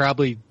hero could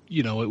probably,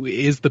 you know,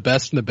 is the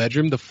best in the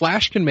bedroom, the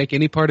Flash can make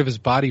any part of his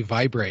body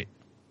vibrate.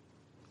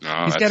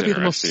 He's got to be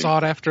the most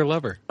sought after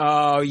lover.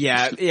 Oh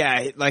yeah.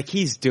 Like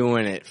he's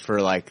doing it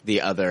for like the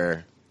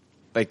other,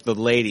 like the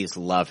ladies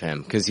love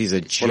him because he's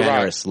a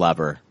generous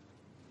lover.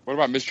 What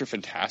about Mr.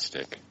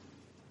 Fantastic?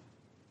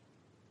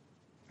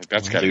 Like,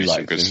 that's got to be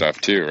some good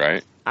stuff too,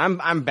 right?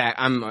 I'm back.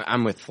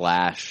 I'm with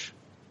Flash.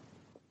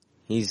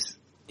 He's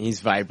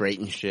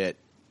vibrating shit.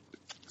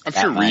 I'm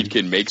sure Reed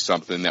can make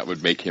something that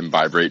would make him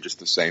vibrate just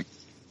the same.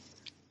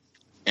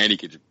 And he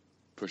could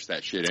push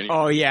that shit anyway.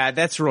 Oh yeah,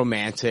 that's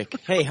romantic.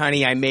 Hey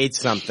honey, I made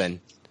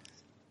something.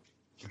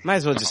 Might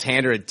as well just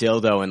hand her a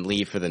dildo and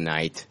leave for the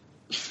night.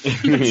 I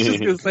was just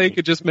gonna say you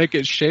could just make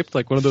it shaped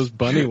like one of those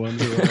bunny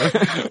ones.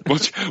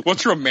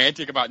 What's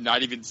romantic about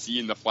not even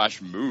seeing the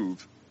Flash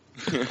move?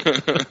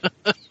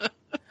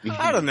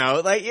 I don't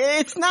know. Like,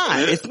 it's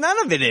not. It's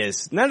none of it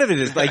is. None of it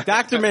is. Like,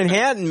 Dr.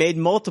 Manhattan made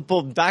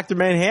multiple Dr.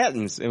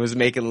 Manhattans and was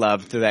making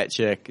love to that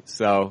chick.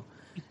 So,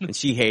 and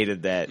she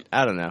hated that.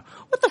 I don't know.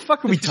 What the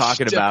fuck are we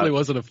talking she about? Definitely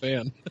wasn't a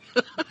fan.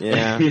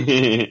 Yeah.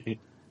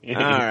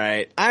 All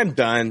right. I'm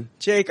done.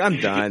 Jake, I'm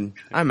done.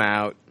 I'm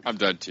out. I'm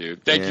done too.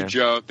 Thank you,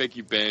 Joe. Thank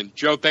you, Ben.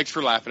 Joe, thanks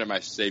for laughing at my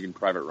Saving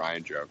Private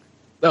Ryan joke.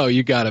 Oh,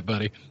 you got it,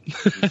 buddy.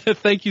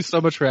 Thank you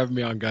so much for having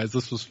me on, guys.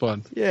 This was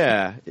fun.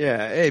 Yeah.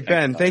 Hey,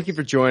 Ben, thank you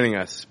for joining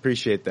us.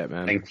 Appreciate that,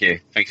 man. Thank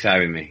you. Thanks for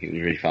having me. It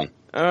was really fun.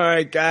 All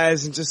right,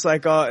 guys, and just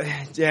like are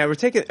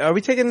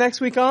we taking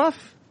next week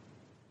off?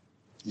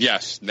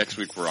 Yes, next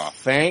week we're off.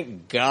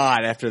 Thank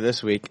God after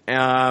this week.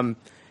 And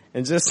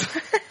just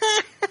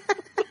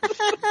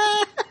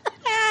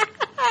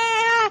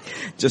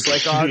just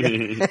like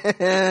August.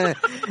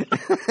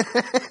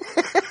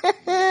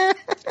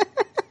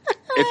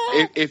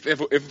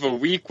 if a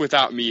week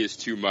without me is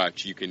too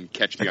much, you can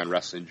catch me on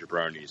Wrestling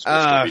Jabronis.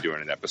 We'll still be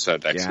doing an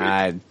episode next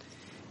week.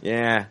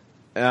 Yeah.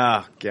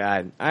 Oh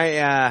God.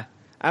 I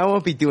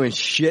won't be doing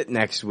shit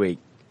next week.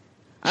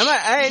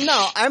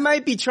 I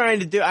might be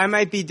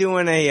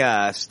doing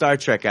a Star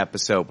Trek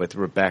episode with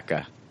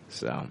Rebecca.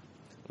 So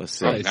we'll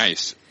see. Oh,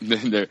 nice.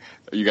 Are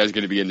you guys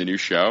going to be in the new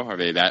show? Are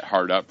they that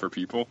hard up for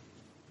people?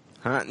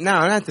 No,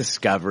 not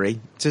Discovery.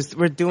 Just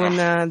we're doing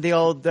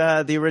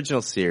the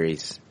original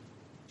series.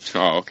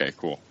 Oh, okay,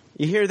 cool.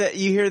 You hear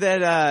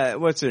that?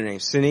 What's her name?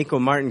 Sonequa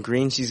Martin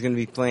Green. She's going to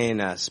be playing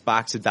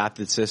Spock's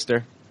adopted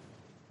sister.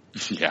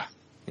 Yeah.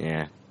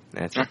 Yeah.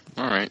 That's all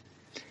right.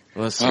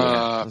 We'll see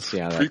how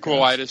that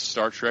prequelitis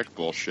Star Trek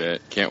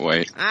bullshit. Can't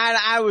wait.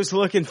 I was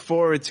looking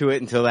forward to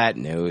it until that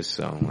news,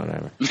 so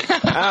whatever.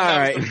 All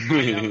right.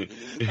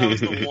 That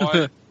was the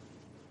one.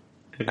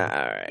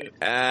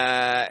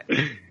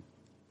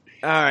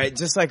 All right.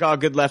 Just like all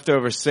good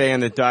leftovers say on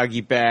the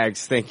doggy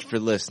bags, thank you for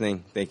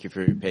listening. Thank you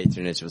for your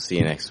patronage. We'll see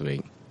you next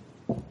week.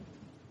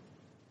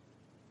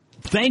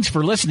 Thanks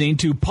for listening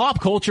to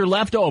Pop Culture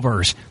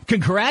Leftovers.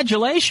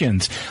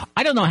 Congratulations.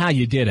 I don't know how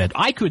you did it.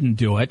 I couldn't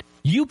do it.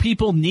 You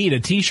people need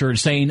a t-shirt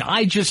saying,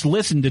 I just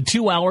listened to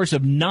 2 hours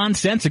of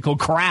nonsensical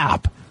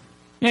crap.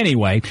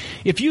 Anyway,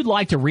 if you'd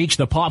like to reach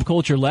the Pop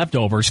Culture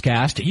Leftovers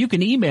cast, you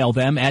can email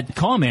them at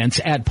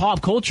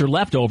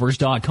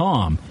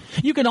comments@popcultureleftovers.com.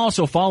 You can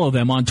also follow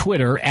them on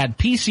Twitter at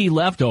PC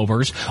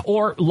Leftovers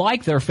or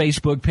like their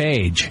Facebook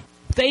page.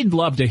 They'd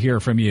love to hear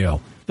from you.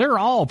 They're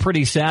all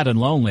pretty sad and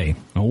lonely.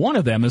 One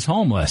of them is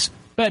homeless,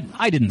 but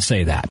I didn't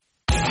say that.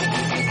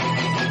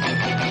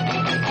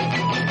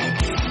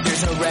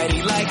 There's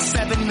already like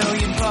 7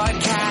 million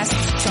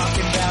podcasts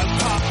talking about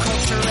pop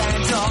culture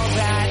and all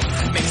that.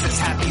 Makes us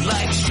happy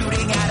like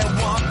shooting at a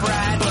womp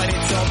rat, but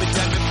it's all been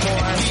done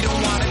before. We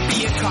don't want to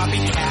be a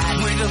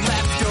copycat. We're the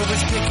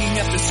leftovers picking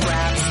up the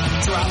scraps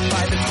dropped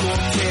by the cool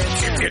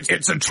kids.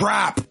 It's a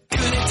trap.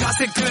 Good and toss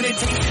it, good and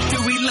taste it.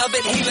 Do we love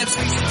it? Hey, let's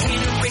face it,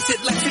 can't erase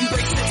it. Let's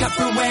embrace the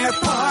Tupperware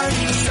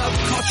party.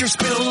 Subculture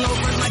spill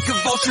over like a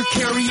vulture.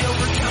 Carry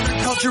over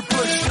counterculture,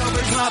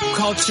 pushover, pop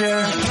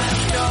culture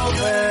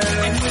leftover.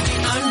 And with the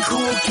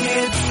uncool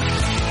kids,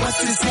 what's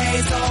to say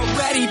has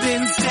already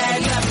been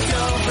said.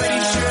 Leftover. Pretty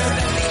sure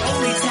that the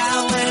only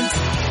talent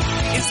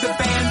is the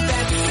band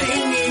that's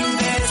singing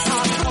this.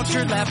 Pop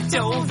culture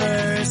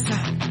leftovers.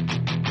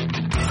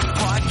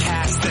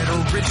 Podcasts that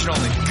are original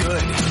and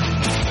good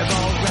have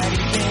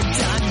already been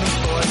done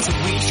before, so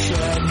we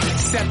should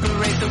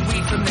separate the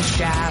wheat from the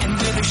chaff, and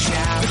we're the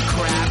chaff, the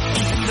crap,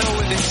 even though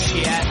we're the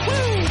shit.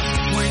 Woo!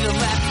 We're the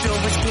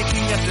leftovers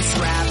picking up the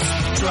scraps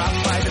dropped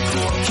by the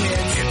cool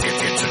kids.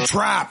 It's a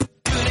trap.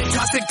 Good and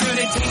toss it, good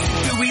and taste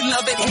it. Do we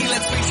love it? Hey,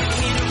 let's face it,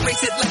 can't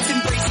erase it. Let's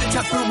embrace the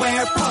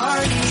Tupperware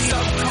party.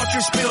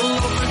 Subculture spill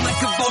over like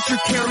a vulture.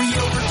 Carry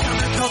over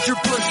counterculture,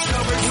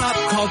 pushover, pop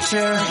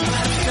culture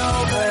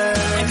leftover.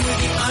 And with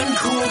the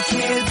uncool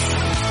kids,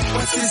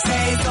 what's to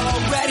say has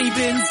already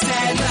been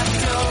said.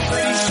 Leftover.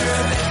 Pretty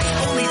sure that the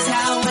only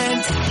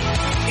talent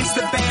is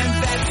the band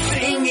that's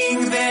singing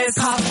this.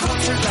 Pop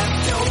culture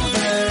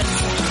leftovers.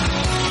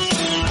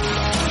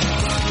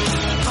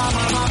 Pop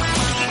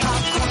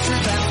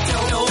culture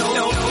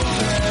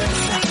leftovers.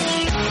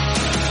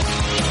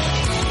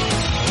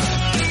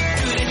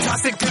 Good and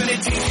toss it, good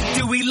and taste it.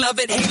 Do we love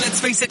it? Hey, let's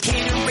face it,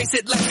 can't erase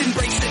it. Let's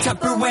embrace the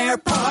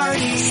Tupperware party.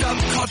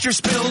 Subculture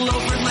spill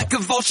over like a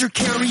vulture.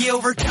 Carry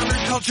over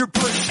counterculture,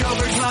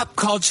 pushover, pop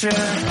culture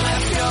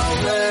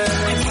leftover.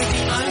 And with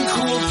the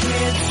uncool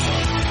kids,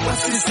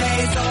 what's to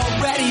say has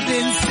already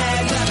been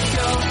said.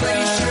 Leftover.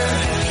 Pretty sure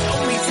that the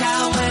only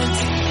talent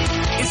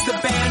is the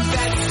band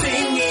that's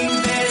singing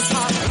this.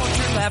 Pop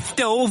culture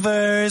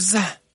leftovers.